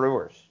Milwaukee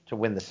Brewers to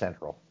win the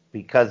Central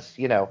because,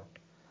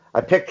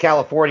 I picked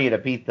California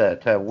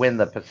to win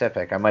the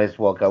Pacific. I might as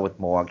well go with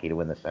Milwaukee to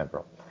win the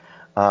Central.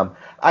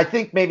 I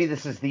think maybe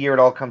this is the year it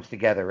all comes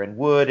together, and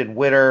Wood and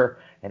Witter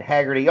and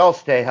Haggerty all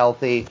stay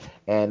healthy,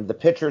 and the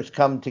pitchers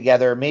come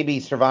together. Maybe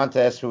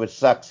Cervantes, who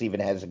sucks, even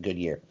has a good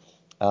year.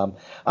 I'm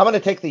going to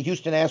take the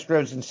Houston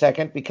Astros in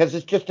second because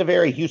it's just a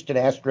very Houston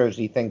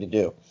Astros-y thing to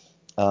do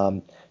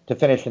to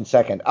finish in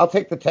second. I'll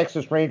take the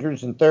Texas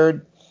Rangers in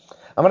third.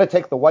 I'm going to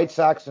take the White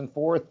Sox in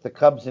fourth, the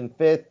Cubs in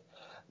fifth,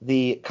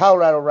 the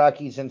Colorado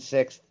Rockies in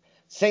sixth,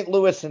 St.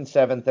 Louis in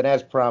seventh, and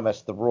as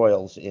promised, the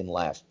Royals in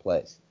last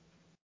place.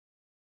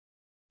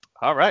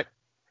 All right.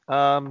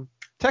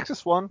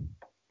 Texas won. I'm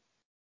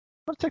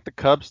going to take the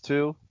Cubs,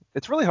 too.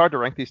 It's really hard to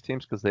rank these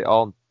teams because they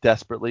all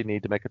desperately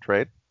need to make a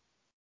trade.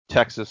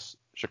 Texas,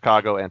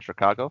 Chicago, and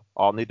Chicago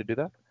all need to do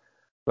that.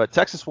 But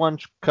Texas 1,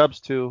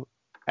 Cubs 2,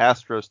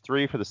 Astros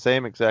 3 for the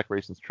same exact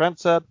reasons Trent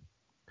said.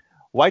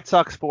 White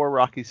Sox 4,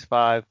 Rockies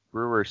 5,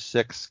 Brewers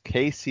 6,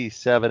 KC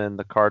 7, and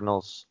the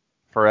Cardinals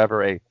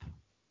forever 8.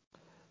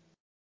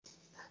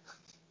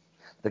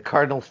 The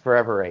Cardinals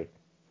forever 8.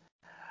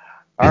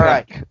 All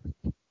right.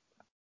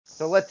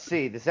 So let's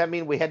see. Does that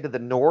mean we head to the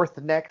North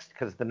next?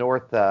 Because the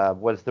North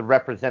was the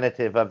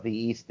representative of the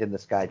East in the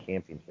Sky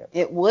Championship.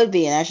 It would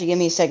be. And actually, give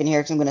me a second here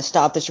because I'm going to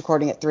stop this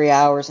recording at 3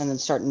 hours and then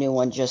start a new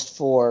one just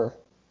for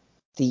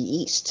the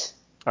East.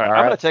 All right.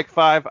 I'm going to take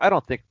 5. I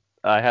don't think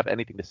I have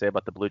anything to say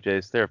about the Blue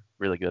Jays. They're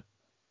really good.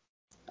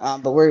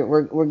 But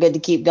we're good to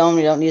keep going.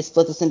 We don't need to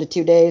split this into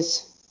 2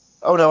 days.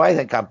 Oh, no. I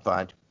think I'm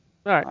fine.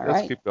 All right.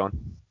 Let's keep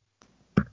going.